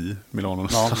princip i Milano.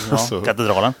 Ja, så.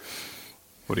 Katedralen.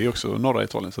 Och det är också norra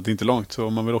Italien, så det är inte långt. Så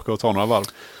om man vill åka och ta några varv.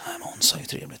 Nej, Monza är ju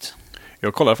trevligt.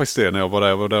 Jag kollade faktiskt det när jag var där.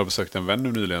 Jag var där och besökte en vän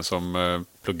nu nyligen som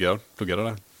pluggade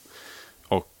där.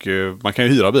 Och man kan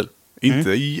ju hyra bil. Inte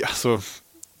i, alltså...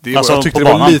 jag tyckte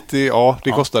det var lite... Ja,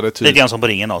 det kostade typ... Lite grann som på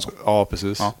ringen alltså. Ja,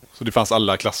 precis. Ja. Så det fanns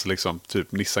alla klasser liksom.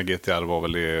 Typ Nissan GTR var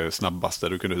väl det snabbaste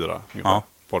du kunde hyra.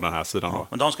 På den här sidan då.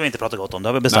 Men de ska vi inte prata gott om. Det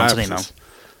har vi bestämt sedan innan.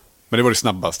 Men det var det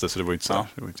snabbaste, så det var inte så,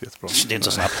 det var inte jättebra. Det är inte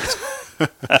så snabbt liksom.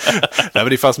 Nej, men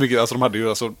det fanns mycket, alltså de hade ju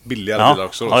alltså billigare bilar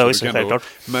också. Då, ja, visst, självklart.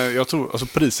 Men jag tror, alltså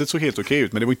priset såg helt okej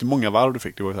ut, men det var inte många varv du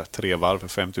fick. Det var så här 3 varv för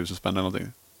 5 000 spänn eller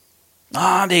någonting.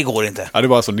 Det går inte. Ja, det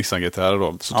var alltså Nissan GTR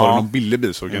då. Så tar du någon billig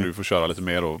bil så kan du få köra lite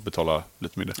mer och betala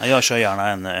lite mindre. Ja, jag kör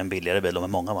gärna en billigare bil med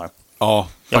många varv. Ja,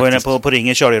 jag var inne på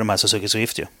ringen, körde ju de här Suzuki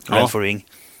Swift ju. Ja. For Ring.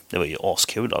 Det var ju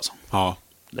askul alltså. Ja.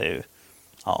 Det är ju...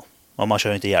 Ja. Och man kör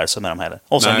ju inte ihjäl sig med dem heller.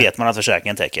 Och sen vet man att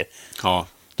försäkringen täcker. Ja.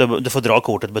 Du får dra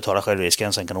kortet, betala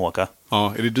självrisken, sen kan du åka.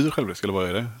 Ja, är det dyr självrisk eller vad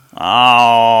är det?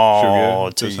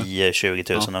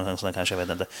 10-20 000 eller kanske, jag vet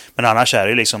inte. Men annars är det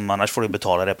ju liksom, annars får du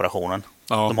betala reparationen.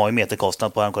 Ja. De har ju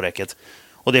meterkostnad på MK-räcket.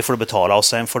 Och det får du betala och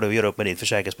sen får du göra upp med ditt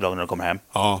försäkringsbolag när du kommer hem.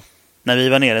 Ja. När vi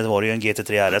var nere var det ju en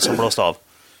GT3 RS som blåste av.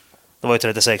 Det var ju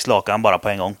 36 lakan bara på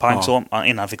en gång. Pang så,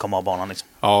 innan han fick komma av banan liksom.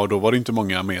 Ja, och då var det inte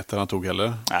många meter han tog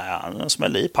heller. Nej, han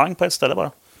smällde i pang på ett ställe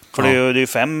bara. För det är ju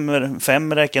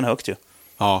 5 räcken högt ju.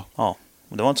 Ja. Ja.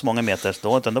 Det var inte så många meter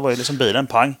då, utan det var ju liksom bilen,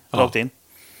 pang, rakt in.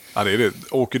 Ja, det är det.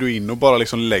 Åker du in och bara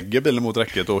liksom lägger bilen mot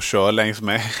räcket och kör längs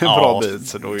med en bra bit,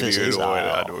 så då är, precis, då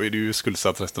är du ju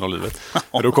skuldsatt resten av livet.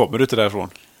 Men då kommer du inte därifrån.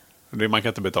 Man kan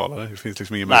inte betala det. Det finns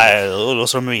liksom ingen möjlighet. Nej, då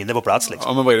slår de in det på plats liksom.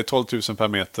 Ja, men vad är det? 12 000 per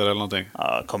meter eller någonting?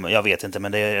 Ja, jag vet inte,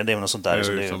 men det är något sånt där. Det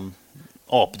är liksom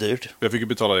apdyrt. Jag fick ju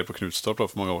betala det på Knutstorp då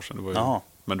för många år sedan. Det var ju,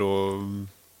 men då...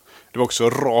 Det var också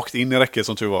rakt in i räcket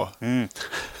som tur var. Mm.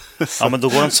 Ja, men då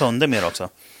går de sönder mer också.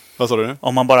 Vad sa du nu?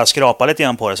 Om man bara skrapar lite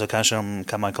grann på det så kanske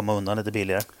kan man komma undan lite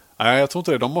billigare. Nej, jag tror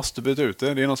inte det. De måste byta ut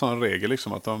det. Det är någon sån regel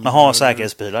liksom att de... Jaha,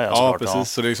 säkerhetsbilar. Ja, precis. Ja.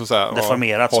 Så det är liksom så här,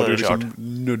 deformerat har så du är det liksom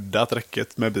nuddat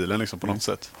räcket med bilen liksom på något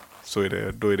sätt, så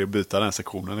är det byta den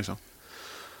sektionen liksom.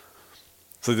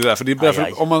 Så det är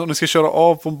därför, om ni ska köra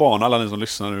av på en bana, alla ni som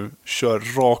lyssnar nu, kör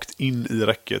rakt in i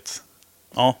räcket.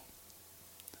 Ja.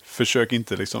 Försök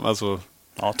inte liksom, alltså...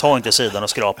 Ja, ta inte sidan och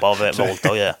skrapa av volta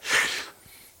och ge.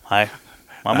 Nej.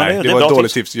 Ja, nej, det var ett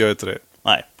dåligt tips, gör inte det.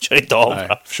 Nej, kör inte av. Nej,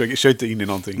 kör inte in i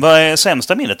någonting. Vad är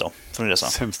sämsta minnet då från resan?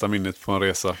 Sämsta minnet på en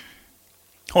resa?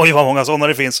 Oj, vad många sådana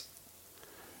det finns.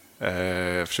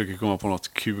 Jag försöker komma på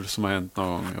något kul som har hänt någon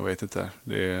gång. Jag vet inte.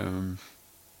 Det är...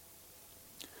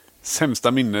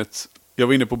 Sämsta minnet. Jag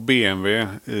var inne på BMW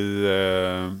i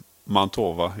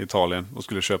Mantova, Italien, och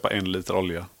skulle köpa 1 liter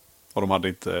olja. Och de hade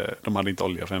inte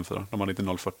olja för M4. De hade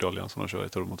inte 040 olja som de kör i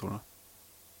turbomotorerna.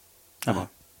 Jaha.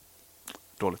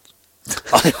 Dåligt.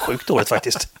 Ja, det är sjukt dåligt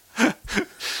faktiskt.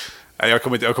 Jag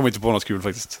kommer inte på något kul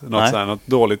faktiskt. Något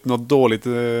dåligt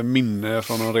minne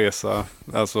från en resa.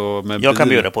 Alltså med jag kan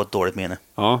bjuda på ett dåligt minne.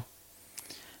 Ja.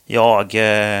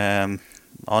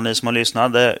 Ni som har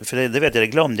lyssnat, för det vet jag, det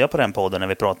glömde jag på den podden när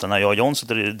vi pratade, när jag och John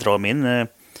drar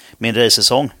min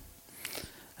racesäsong.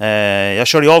 Jag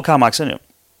körde ju av kamaxeln nu.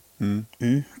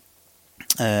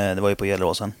 Det var ju på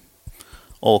Gelleråsen.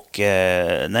 Och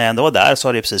när jag ändå var där så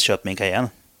hade jag precis köpt min Cayenne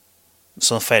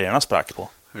som färgerna sprack på.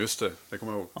 Just det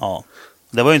kommer jag ihåg. Ja,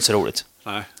 det var ju inte så roligt.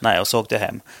 Nej, och så åkte jag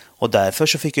hem. Och därför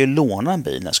så fick jag ju låna en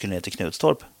bil när jag skulle ner till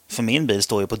Knutstorp. För min bil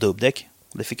står ju på dubbdäck.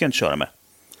 Det fick jag inte köra med.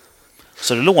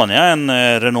 Så då lånade jag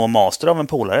en Renault Master av en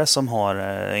polare som har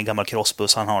en gammal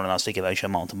crossbuss. Han har den, han sticker iväg och kör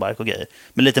mountainbike och grejer.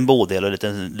 Med en liten bodel och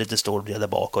lite stor bil där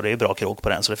bak. Och det är bra krok på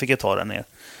den, så det fick jag ta den ner.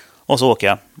 Och så åker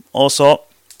jag. Och så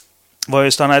var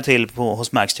ju stannade till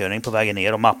hos Max-Turing på vägen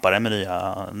ner och mappade med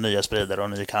nya spridare och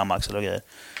ny kamaxel och grejer.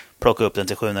 Plockade upp den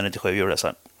till 797 gjorde jag så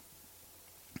här.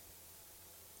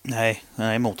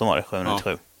 Nej, motorn var det 797.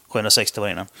 Ja. 760 var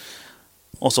innan.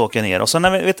 Och så åker jag ner. Och sen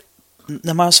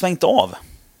när man har svängt av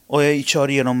och jag kör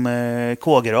genom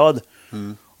Kågeröd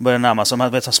och börjar närma sig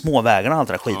de småvägarna och allt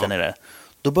det där skiten i det.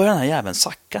 Då börjar den här jäveln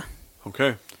sacka.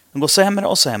 Okej. Den går sämre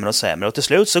och sämre och sämre. Och till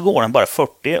slut så går den bara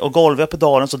 40 och golvar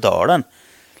pedalen så dör den.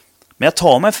 Men jag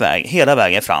tar mig hela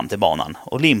vägen fram till banan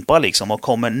och limpar liksom och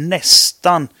kommer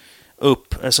nästan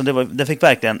upp. Alltså den fick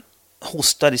verkligen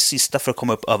hosta det sista för att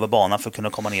komma upp över banan för att kunna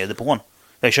komma ner i depån.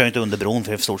 Jag kör inte under bron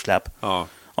för det är för stort släp. Ja.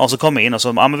 Och så kommer jag in och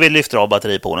så men vi lyfter av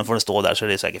batteripolen får den stå där så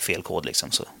det är säkert fel kod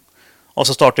liksom. Så. Och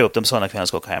så startar jag upp den på söndagskvällen och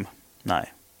ska åka hem.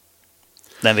 Nej.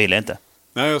 Den ville inte.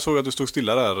 Nej, jag såg att du stod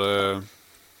stilla där.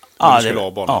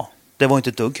 Det var inte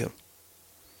ett dugg kul.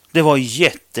 Det var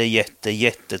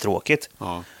jättetråkigt.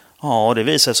 Ja, det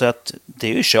visade sig att det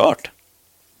är ju kört.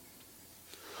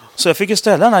 Så jag fick ju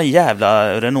ställa den här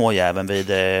jävla Renault-jäveln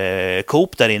vid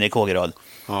Coop där inne i Kågeröd.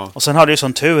 Ja. Och sen hade jag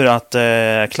sån tur att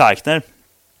Clarkner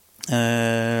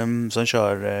som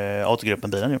kör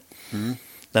autogruppen-bilen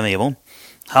den med Evon.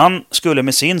 Han skulle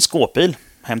med sin skåpbil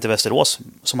hem till Västerås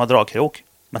som har dragkrok.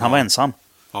 Men han var ensam.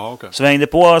 Ja, okay. Så vi hängde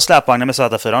på släpvagnen med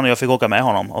Z4 och jag fick åka med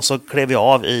honom. Och så klev jag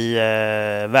av i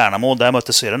Värnamo. Där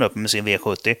mötte syrran upp med sin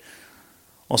V70.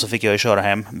 Och så fick jag köra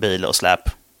hem bil och släp.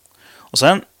 Och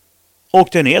sen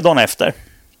åkte jag ner dagen efter.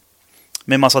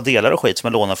 Med massa delar och skit som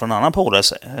jag lånade från en annan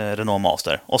polares Renault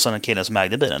Master. Och sen en killen som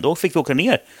ägde bilen. Då fick vi åka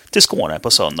ner till Skåne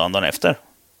på söndagen dagen efter.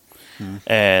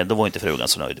 Då var inte frugan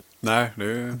så nöjd. Nej,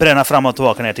 Bränna fram och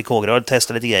tillbaka ner till Kågeröd.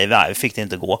 Testa lite grejer. Nej, vi fick det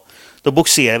inte gå. Då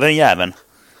boxerade vi den jäveln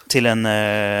till en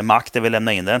mack där vi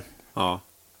lämnade in den. Ja.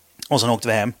 Och sen åkte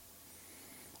vi hem.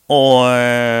 Och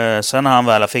sen när han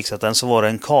väl har fixat den så var det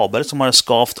en kabel som hade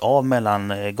skavt av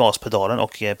mellan gaspedalen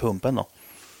och pumpen då.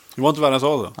 Det var inte världens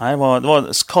av det? Nej, det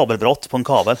var kabelbrott på en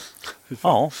kabel.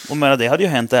 Ja, och men det hade ju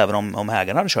hänt även om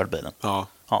ägaren hade kört bilen. Ja.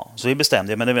 Ja, så vi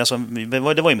bestämde, men det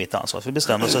var ju mitt ansvar. Så vi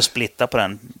bestämde oss att splitta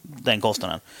på den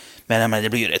kostnaden. Men det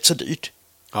blir ju rätt så dyrt.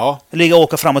 Ja. Ligga och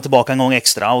åka fram och tillbaka en gång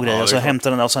extra och grejer. Ja, och så hämta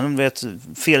den och sen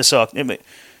felsökning.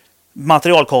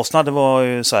 Materialkostnad det var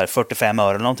ju så här 45 öre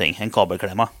eller någonting. En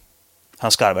kabelklämma.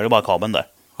 Han skarvade bara kabeln där.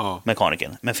 Ja.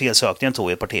 Mekaniken. Men felsökningen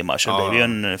tog ett par timmar så det blev ju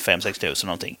en 5-6 tusen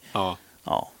någonting. Ja.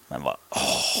 Ja, men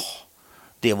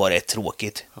det var rätt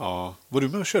tråkigt. Ja. Var du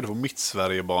med och körde på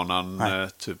Mittsverigebanan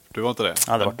typ? Du var inte det?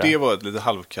 Ja, det var ett lite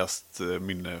halvkast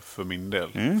minne för min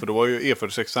del. För då var ju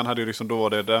E46 hade ju liksom, då var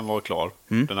den var klar.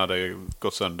 Den hade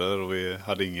gått sönder och vi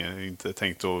hade inte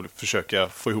tänkt att försöka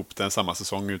få ihop den samma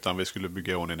säsong utan vi skulle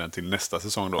bygga ordning den till nästa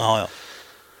säsong då. Ja.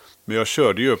 Men jag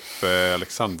körde ju upp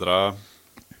Alexandra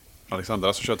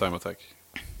som kör Time Attack.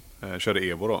 Körde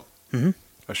Evo då.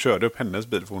 Jag körde upp hennes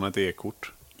bil för hon har inte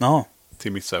e-kort. Ja.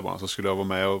 Till Mittsverigebanan så skulle jag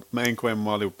vara med NKM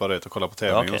och allihopa rätt och kolla på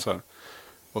tävlingen och så här.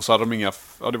 Och så hade de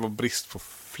det var brist på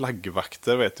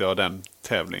flaggvakter vet jag den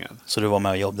tävlingen. Så du var med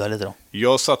och jobbade lite då?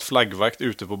 Jag satt flaggvakt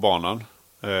ute på banan.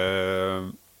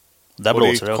 Där och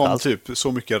det kom allt. typ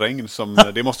så mycket regn som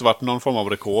det måste varit någon form av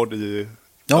rekord i.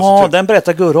 Ja, alltså, typ, den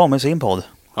berättar Gurra om i sin podd.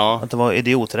 Ja. Att det var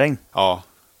idiotregn. Ja.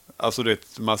 Alltså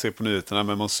man ser på nyheterna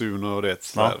med monsun och där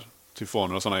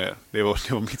tyfoner och sådana grejer. Det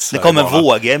var mitt Det kommer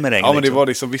vågor med regn. Ja, men det var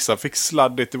liksom vissa fick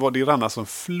sladdigt. Det rann som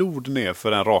flod ner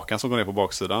för den rakan som går ner på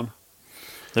baksidan.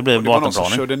 Det blev var någon som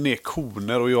körde ner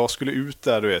koner och jag skulle ut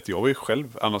där, du vet. Jag var ju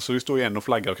själv. Annars så står ju en och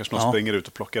flaggar och kanske någon springer ut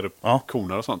och plockar upp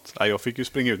koner och sånt. Nej, jag fick ju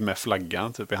springa ut med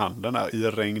flaggan typ i handen där, i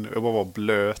regn. Jag bara var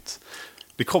blöt.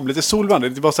 Det kom lite solvand.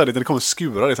 Det var så här, det kom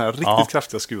skurar. Det är så här riktigt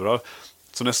kraftiga skurar.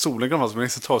 Så när solen kom så man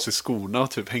ska ta sig skorna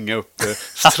och typ hänga upp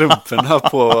strumporna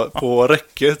på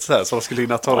räcket så här så de skulle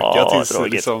hinna torka tills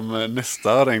liksom,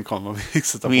 nästa regn kom.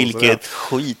 Vilket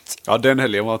skit. Ja, den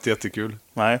helgen var inte jättekul.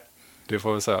 Nej. Det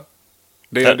får vi säga.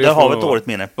 Det har vi ett dåligt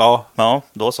minne. Ja,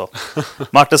 då så.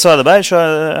 Martin Söderberg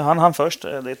kör han först. Det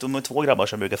är de 2 grabbar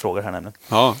som brukar fråga här nämligen.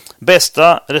 Ja.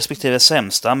 Bästa respektive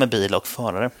sämsta med bil och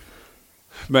förare?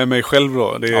 Med mig själv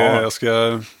då. Jag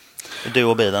ska... Du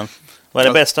och bilen. Vad är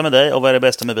det bästa med dig och vad är det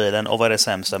bästa med bilen och vad är det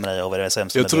sämsta med dig och vad är det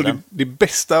sämsta med bilen? Jag tror det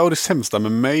bästa och det sämsta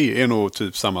med mig är nog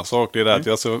typ samma sak. Det är det att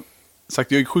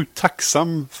jag är sjukt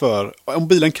tacksam för om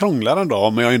bilen krånglar en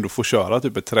dag men jag ändå får köra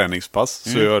typ ett träningspass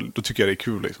så då tycker jag det är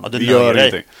kul liksom. Ja, det gör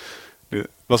ingenting.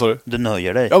 Vad sa du? Du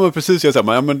nöjer dig. Ja, men precis. Jag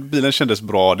säger, men bilen kändes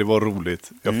bra, det var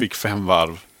roligt. Jag fick 5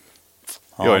 varv.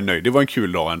 Ja. Jag är nöjd. Det var en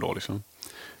kul dag ändå liksom.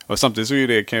 Och samtidigt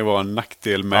så kan ju vara en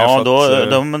nackdel med.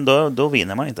 Ja, då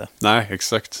vinner man inte. Nej,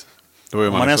 exakt.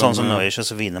 Om man är en sån som nöjer sig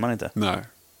så vinner man inte. Nej.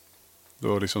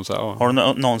 Då liksom så här, Har du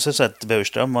någonsin sett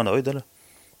Burström vara nöjd eller?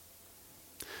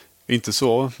 Inte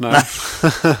så, nej.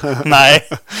 Nej.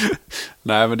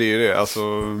 Nej, men det är det. Alltså,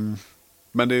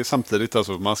 men det är samtidigt,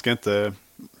 alltså, man ska inte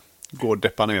gå och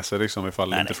deppa ner sig liksom, ifall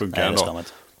det inte funkar en dag.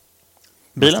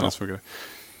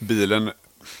 Bilen,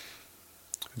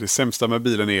 det sämsta med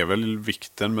bilen är väl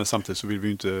vikten, men samtidigt så vill vi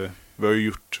ju inte, vi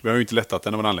har ju inte lättat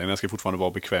den av en anledning. Jag ska fortfarande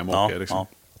vara bekväm och åka liksom.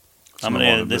 Ja,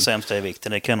 men det sämsta är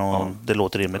vikten, det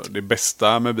låter rimligt. Det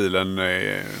bästa med bilen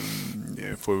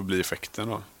får bli effekten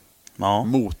då. Ja.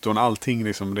 Motorn, allting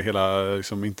liksom, det hela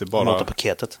liksom, inte bara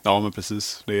motorpaketet. Ja, men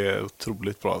precis. Det är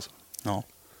otroligt bra alltså. Ja.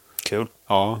 Kul.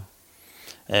 Ja.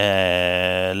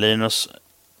 Linus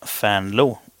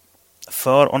Fanlo.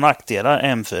 För- och nackdelar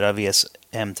M4 vs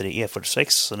M3 E46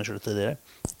 som du körde tidigare.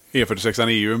 E46 är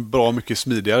ju en bra mycket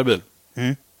smidigare bil.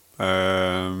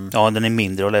 Ja, den är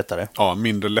mindre och lättare. Ja,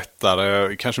 mindre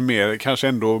lättare. Kanske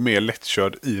ändå mer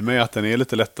lättkörd i mig att den är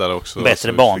lite lättare också. Bättre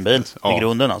alltså, banbil i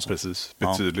grunden alltså. Precis.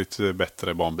 Betydligt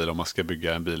bättre banbil om man ska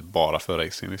bygga en bil bara för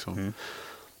racing. Liksom.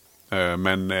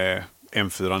 Men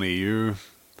M4 är ju...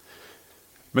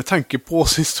 Med tanke på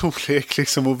sin storlek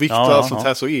liksom, och vikt och sånt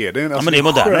här så är det... Alltså, men det är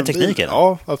moderna tekniker.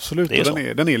 Ja, absolut.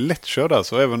 Den är lättkörd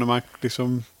alltså. Även när man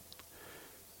liksom...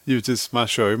 Givetvis, man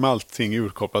kör ju med allting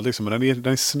urkopplat liksom, men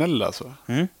den är snäll alltså.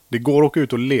 Det går att åka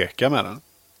ut och leka med den.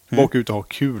 Åka ut och ha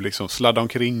kul liksom. Sladda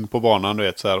omkring på banan, du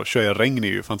vet, så här, och köra i regn är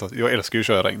ju fantastiskt. Jag älskar ju att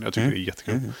köra i regn. Jag tycker det är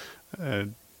jättekul.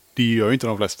 Det gör ju inte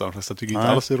de flesta. De flesta tycker inte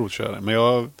alls det är roligt att köra. Men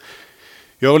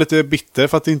jag var lite bitter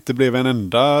för att det inte blev en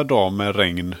enda dag med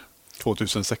regn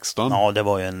 2016. Ja, det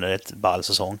var ju en rätt ball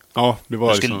säsong. Ja, det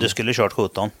var du skulle kört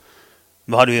 17.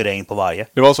 Då hade ju regn på varje.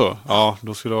 Det var så? Ja,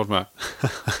 då skulle jag varit med.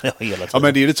 Ja,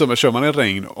 men det är lite så, men kör man i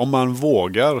regn, om man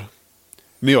vågar.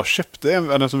 När jag köpte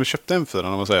vi köpte M4 när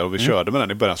man säger, och vi körde med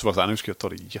den i början, så var det så här, nu ska jag ta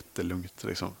det jättelugnt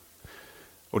liksom.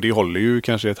 Och det håller ju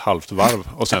kanske ett halvt varv.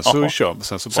 Och sen så kör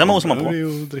man. Sen måste man på.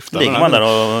 Ligger man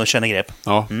där och känner grepp.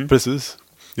 Ja, precis.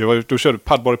 Då körde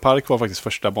Padborg Park var faktiskt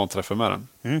första banträffen med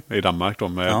den. I Danmark då,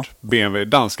 med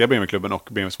danska BMW-klubben och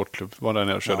BMW Sportklubb var där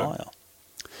nere och körde. Ja.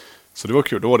 Så det var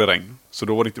kul, då var det regn. Så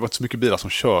då var det inte så mycket bilar som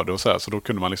körde och så då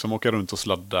kunde man liksom åka runt och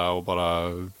sladda och bara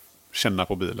känna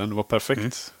på bilen. Det var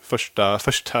perfekt.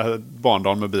 Första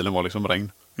bandagen med bilen var liksom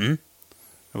regn.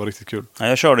 Det var riktigt kul. Ja,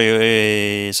 jag körde ju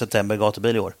i september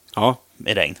gatubil i år. Ja.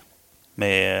 I regn.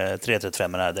 Med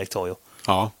 335 med däck Toyo.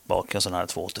 Ja. Bak en sån här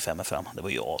 285 F5. Det var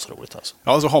ju så roligt alltså.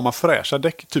 Ja, alltså har man fräscha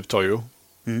däck, typ Toyo.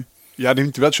 Jag hade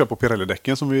inte velat köra på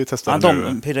Pirelli-däcken som vi testade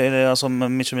nu. Pirelli, alltså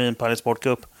Michelin Pilot Sport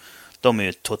Cup, de är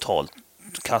ju totalt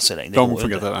kass i regn. De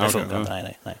funkar inte. Det funkar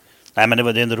inte. Nej. Nej, men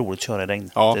det är ändå roligt att köra i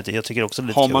regn. Ja. Jag tycker också det är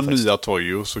lite har man nya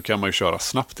Toyo så kan man ju köra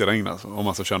snabbt i regn. Alltså, om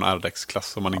man ska köra en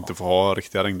R-däcksklass. Om man inte får ha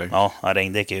riktiga regndäck. Ja,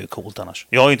 regndäck är ju coolt annars.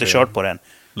 Jag har ju inte kört på den.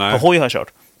 Nej. På hoj har jag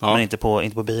kört. Men inte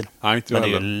på bil. Nej, inte men det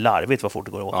är ju larvigt vad fort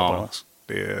det går att åka på den. Alltså.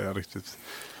 Det är riktigt.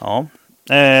 Ja.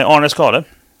 Arne Skade.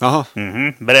 Jaha.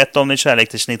 Berätta om din kärlek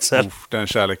till schnitzel. Den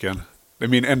kärleken. Det är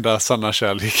min enda sanna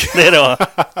kärlek. Det är det.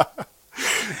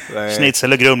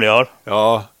 Schnitzel och grumligar.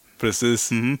 Ja, precis.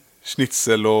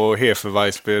 Schnitzel och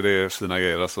Hefeweißbier, det är fina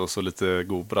grejer. Alltså, så lite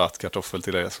god bratkartoffel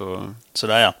till det.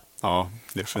 Sådär ja. Ja,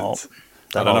 det är fint.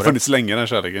 Den har funnits länge, den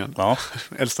kärleken. Ja.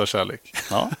 Äldsta kärlek.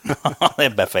 Ja, det är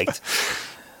perfekt.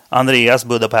 Andreas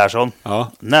Budda Persson.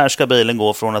 Ja. När ska bilen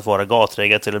gå från att vara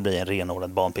gatregad till att bli en renodlad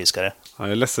banpiskare? Ja,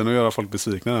 jag är ledsen att göra folk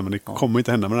besvikna där, men det kommer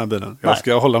inte hända med den här bilen. Jag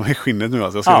ska hålla mig i skinnet nu.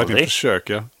 Alltså. Jag ska verkligen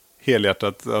försöka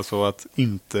helhjärtat alltså, att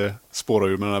inte spåra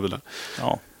ur med den här bilen.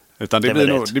 Ja. Utan det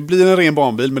blir en ren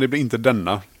banbil, men det blir inte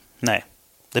denna. Nej,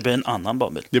 det blir en annan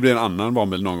banbil. Det blir en annan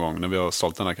banbil någon gång när vi har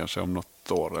sålt den här kanske om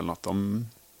något år eller något.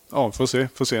 Ja,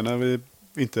 får se när vi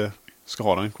inte ska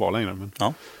ha den kvar längre.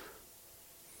 Men...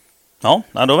 Ja,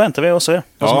 då väntar vi och ser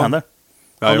vad som händer.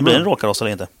 Om det blir en råkaross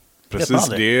eller inte. Precis,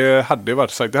 det hade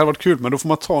varit sagt. Det hade varit kul, men då får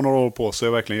man ta några år på sig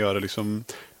och verkligen göra det liksom.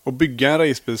 Och bygga en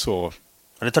racebil så.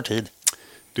 Ja, det tar tid.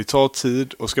 Det tar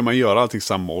tid, och ska man göra allting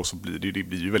samma år så blir det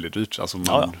blir ju väldigt dyrt. Alltså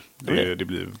det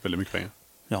blir väldigt mycket pengar.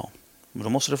 Ja, men då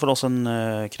måste du få loss en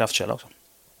kraftkälla också.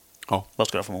 Ja. Vad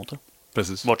ska du ha för motor?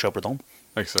 Precis. Vart köper du dem?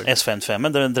 Exakt. S55,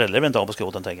 den dräller vi inte av på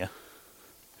skåten, tänker jag.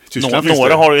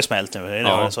 Några har ju smält nu,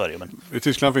 så är det, men... I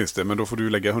Tyskland finns det, men då får du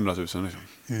lägga 100 000 liksom,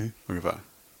 ungefär.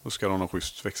 Då ska de ha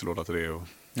schysst växellåda till det och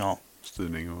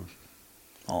styrning och...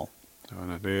 Ja.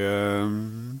 Det är...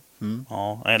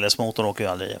 Ja, LS-motorn åker ju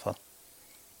aldrig i alla fall.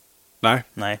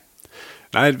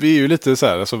 Nej, vi är ju lite så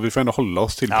här, alltså, vi får ändå hålla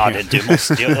oss till det. Du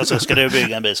måste ju, alltså, ska du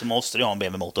bygga en bil så måste du ha en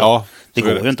BMW-motor. Ja, det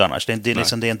går ju inte annars. Det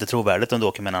är inte trovärdigt om du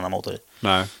åker med en annan motor i.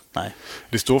 Nej.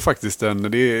 Det står faktiskt det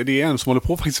är en som håller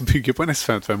på faktiskt att bygga på en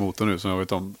S55-motor nu som jag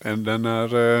vet om.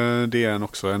 Det är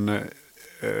också en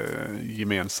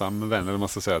gemensam vän, eller man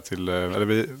ska säga, till, eller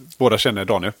vi båda känner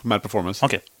Daniel på Mad Performance.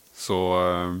 Okay. Så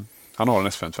han har en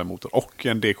S55-motor och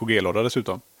en DKG-låda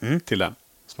dessutom till den.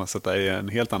 Som man sätter i en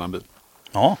helt annan bil.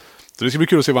 Ja. Så det ska bli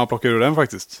kul att se vad han plockar ur den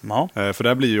faktiskt. Ja. För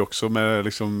där blir ju också med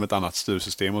liksom ett annat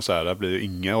styrsystem och så här. Där blir ju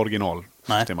inga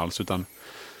originalsystem alls, utan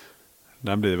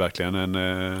den blir verkligen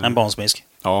en barnsmisk.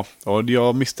 Ja, och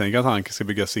jag misstänker att han ska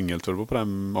bygga singelturbo på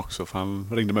den också. För han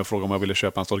ringde mig och frågade om jag ville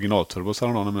köpa hans originalturbo. Så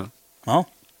någon. Ja.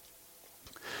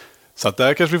 Så att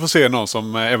där kanske vi får se någon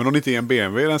som, även om det inte är en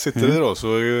BMW den sitter i då, så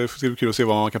ska det bli kul att se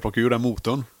vad man kan plocka ur den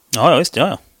motorn. Ja, visst,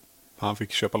 ja. Han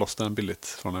fick köpa loss den billigt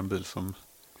från en bil som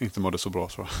inte mådde så bra,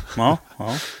 tror jag.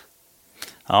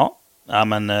 Ja,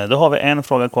 men då har vi en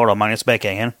fråga kvar då, Magnus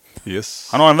Bäckängen. Yes.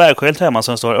 Han har en vägskylt hemma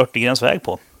som står Örtegrens väg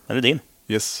på. Är det din?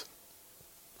 Yes.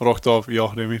 Rakt av,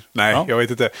 ja, det är min. Nej, jag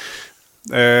vet inte.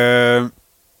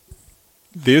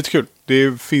 Det är ju kul.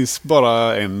 Det finns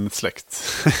bara en släkt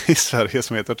i Sverige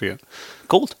som heter Örtegren.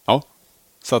 Coolt. Ja.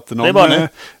 Så att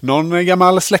någon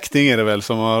gammal släkting är det väl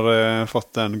som har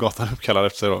fått den gatan uppkallad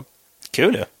efter sig då.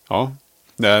 Kul ju. Ja.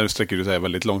 Där sträcker du sig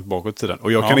väldigt långt bakåt i tiden.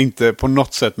 Och jag kan inte på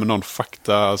något sätt med någon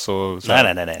fakta, alltså,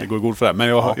 nej. Det går god för det. Men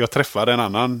jag träffade en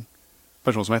annan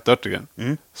person som hette Örtegren.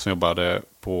 Som jobbade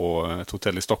på ett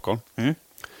hotell i Stockholm.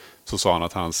 Så sa han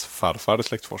att hans farfar hade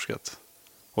släktforskat.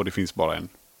 Och det finns bara en.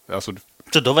 Alltså,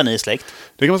 så då var ni släkt?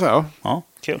 Det kan man säga, ja.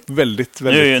 Kul. Väldigt.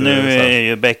 Nu är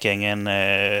ju Bäckängen,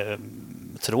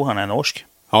 tror han är norsk.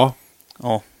 Ja.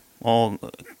 Och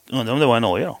undrar om det var i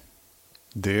Norge då?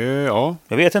 Ja.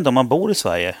 Jag vet inte om man bor i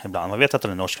Sverige ibland. Man vet att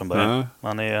han är norsk från början.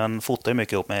 Han fotar ju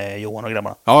mycket ihop med Johan och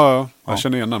grabbarna. Ja. Jag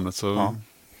känner igen namnet. Så. Ja.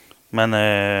 Men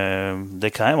det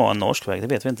kan ju vara en norsk väg, det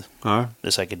vet vi inte. Nej. Det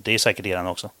är säkert eran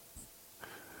också.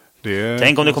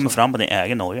 Tänk om det kommer fram på din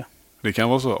egen Norge. Det kan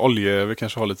vara så. Vi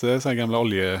kanske har lite så här gamla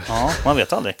olje... Ja, man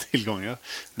vet aldrig. Tillgångar.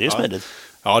 Det är ju smidigt.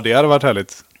 Ja, det hade varit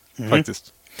härligt.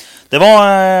 Faktiskt. Det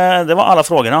var alla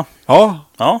frågorna.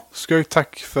 Ja. Skoj,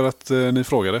 tack för att ni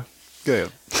frågade grejer.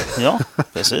 Ja,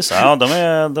 precis. Ja, de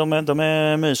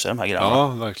är mysiga, de här grabbarna. Ja,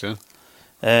 verkligen.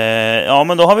 Ja,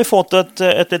 men då har vi fått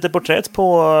ett litet porträtt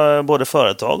på både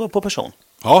företag och på person.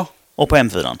 Ja. Och på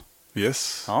M4.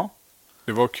 Yes. Ja.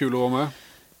 Det var kul att vara med.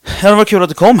 Ja, det var kul att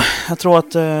du kom. Jag tror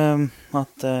att nu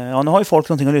har ju folk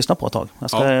någonting att lyssna på ett tag.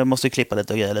 Jag måste klippa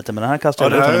lite och grejer lite, men den här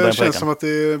kastar jag ut. Det känns som att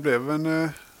det blev en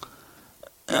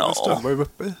stund. Vad är vi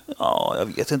uppe i? Ja, jag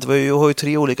vet inte. Vi har ju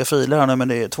 3 olika filer här nu, men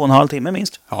det är 2,5 timme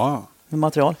minst. Ja. Med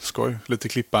material. Skoj. Lite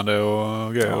klippande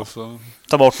och grejer. Och så.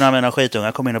 Ta bort när mina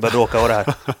skitungar kommer in och börjar bråka och det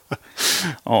här.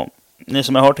 Ja. Ni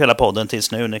som har hört hela podden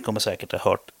tills nu, ni kommer säkert ha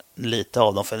hört lite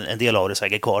av dem, för en del av det är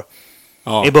säkert kvar.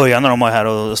 Ja. I början när de var här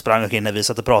och sprang och in när vi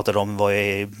satt och pratade om vad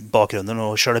i bakgrunden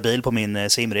och körde bil på min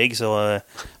simrigg, så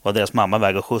var deras mamma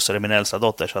väg och skjutsade min äldsta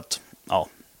dotter, så att ja.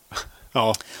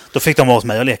 Då fick de vara hos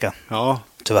mig och leka. Ja.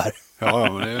 Tyvärr.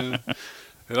 Ja, men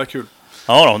det är kul.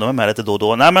 Ja, de är med lite då och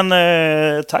då. Nej, men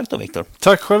tack då, Viktor.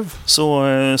 Tack själv. Så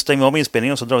stänger vi av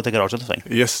inspelningen och så drar vi till garaget för dig.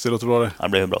 Yes, det låter bra det. Det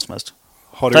blir hur bra som helst.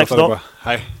 Ha det gott allihopa.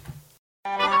 Hej.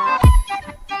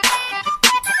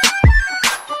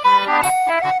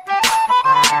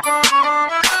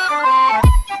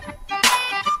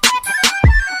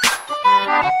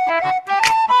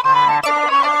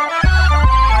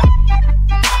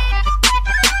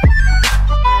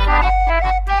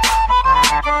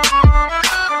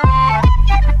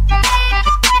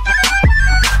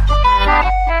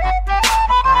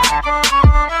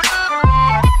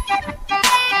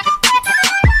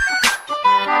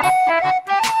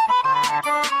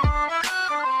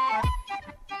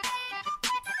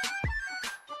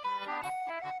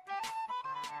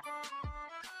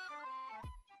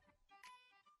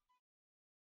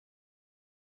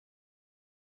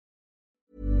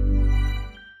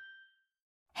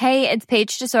 Hey, it's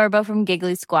Paige DeSorbo from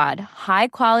Giggly Squad. High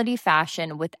quality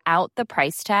fashion without the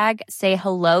price tag. Say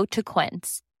hello to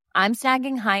Quince. I'm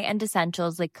snagging high-end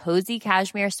essentials like cozy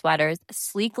cashmere sweaters,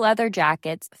 sleek leather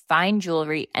jackets, fine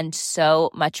jewelry, and so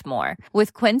much more.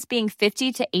 With Quince being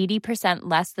 50 to 80%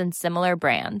 less than similar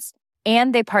brands.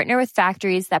 And they partner with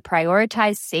factories that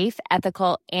prioritize safe,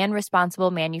 ethical, and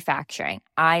responsible manufacturing.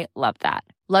 I love that.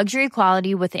 Luxury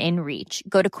quality within reach.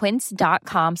 Go to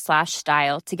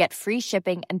quince.com/style to get free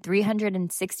shipping and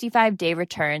 365-day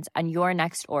returns on your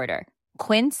next order.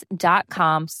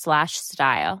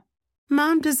 Quince.com/style.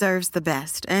 Mom deserves the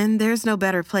best, and there's no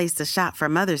better place to shop for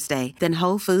Mother's Day than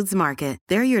Whole Foods Market.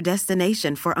 They're your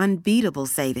destination for unbeatable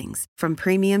savings, from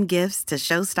premium gifts to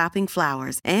show-stopping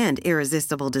flowers and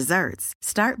irresistible desserts.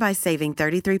 Start by saving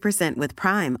 33% with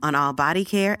Prime on all body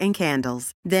care and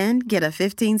candles. Then get a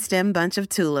 15-stem bunch of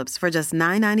tulips for just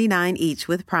 $9.99 each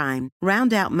with Prime.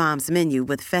 Round out Mom's menu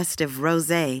with festive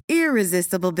rosé,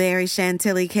 irresistible berry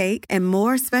chantilly cake, and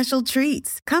more special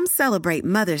treats. Come celebrate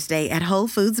Mother's Day at Whole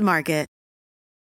Foods Market.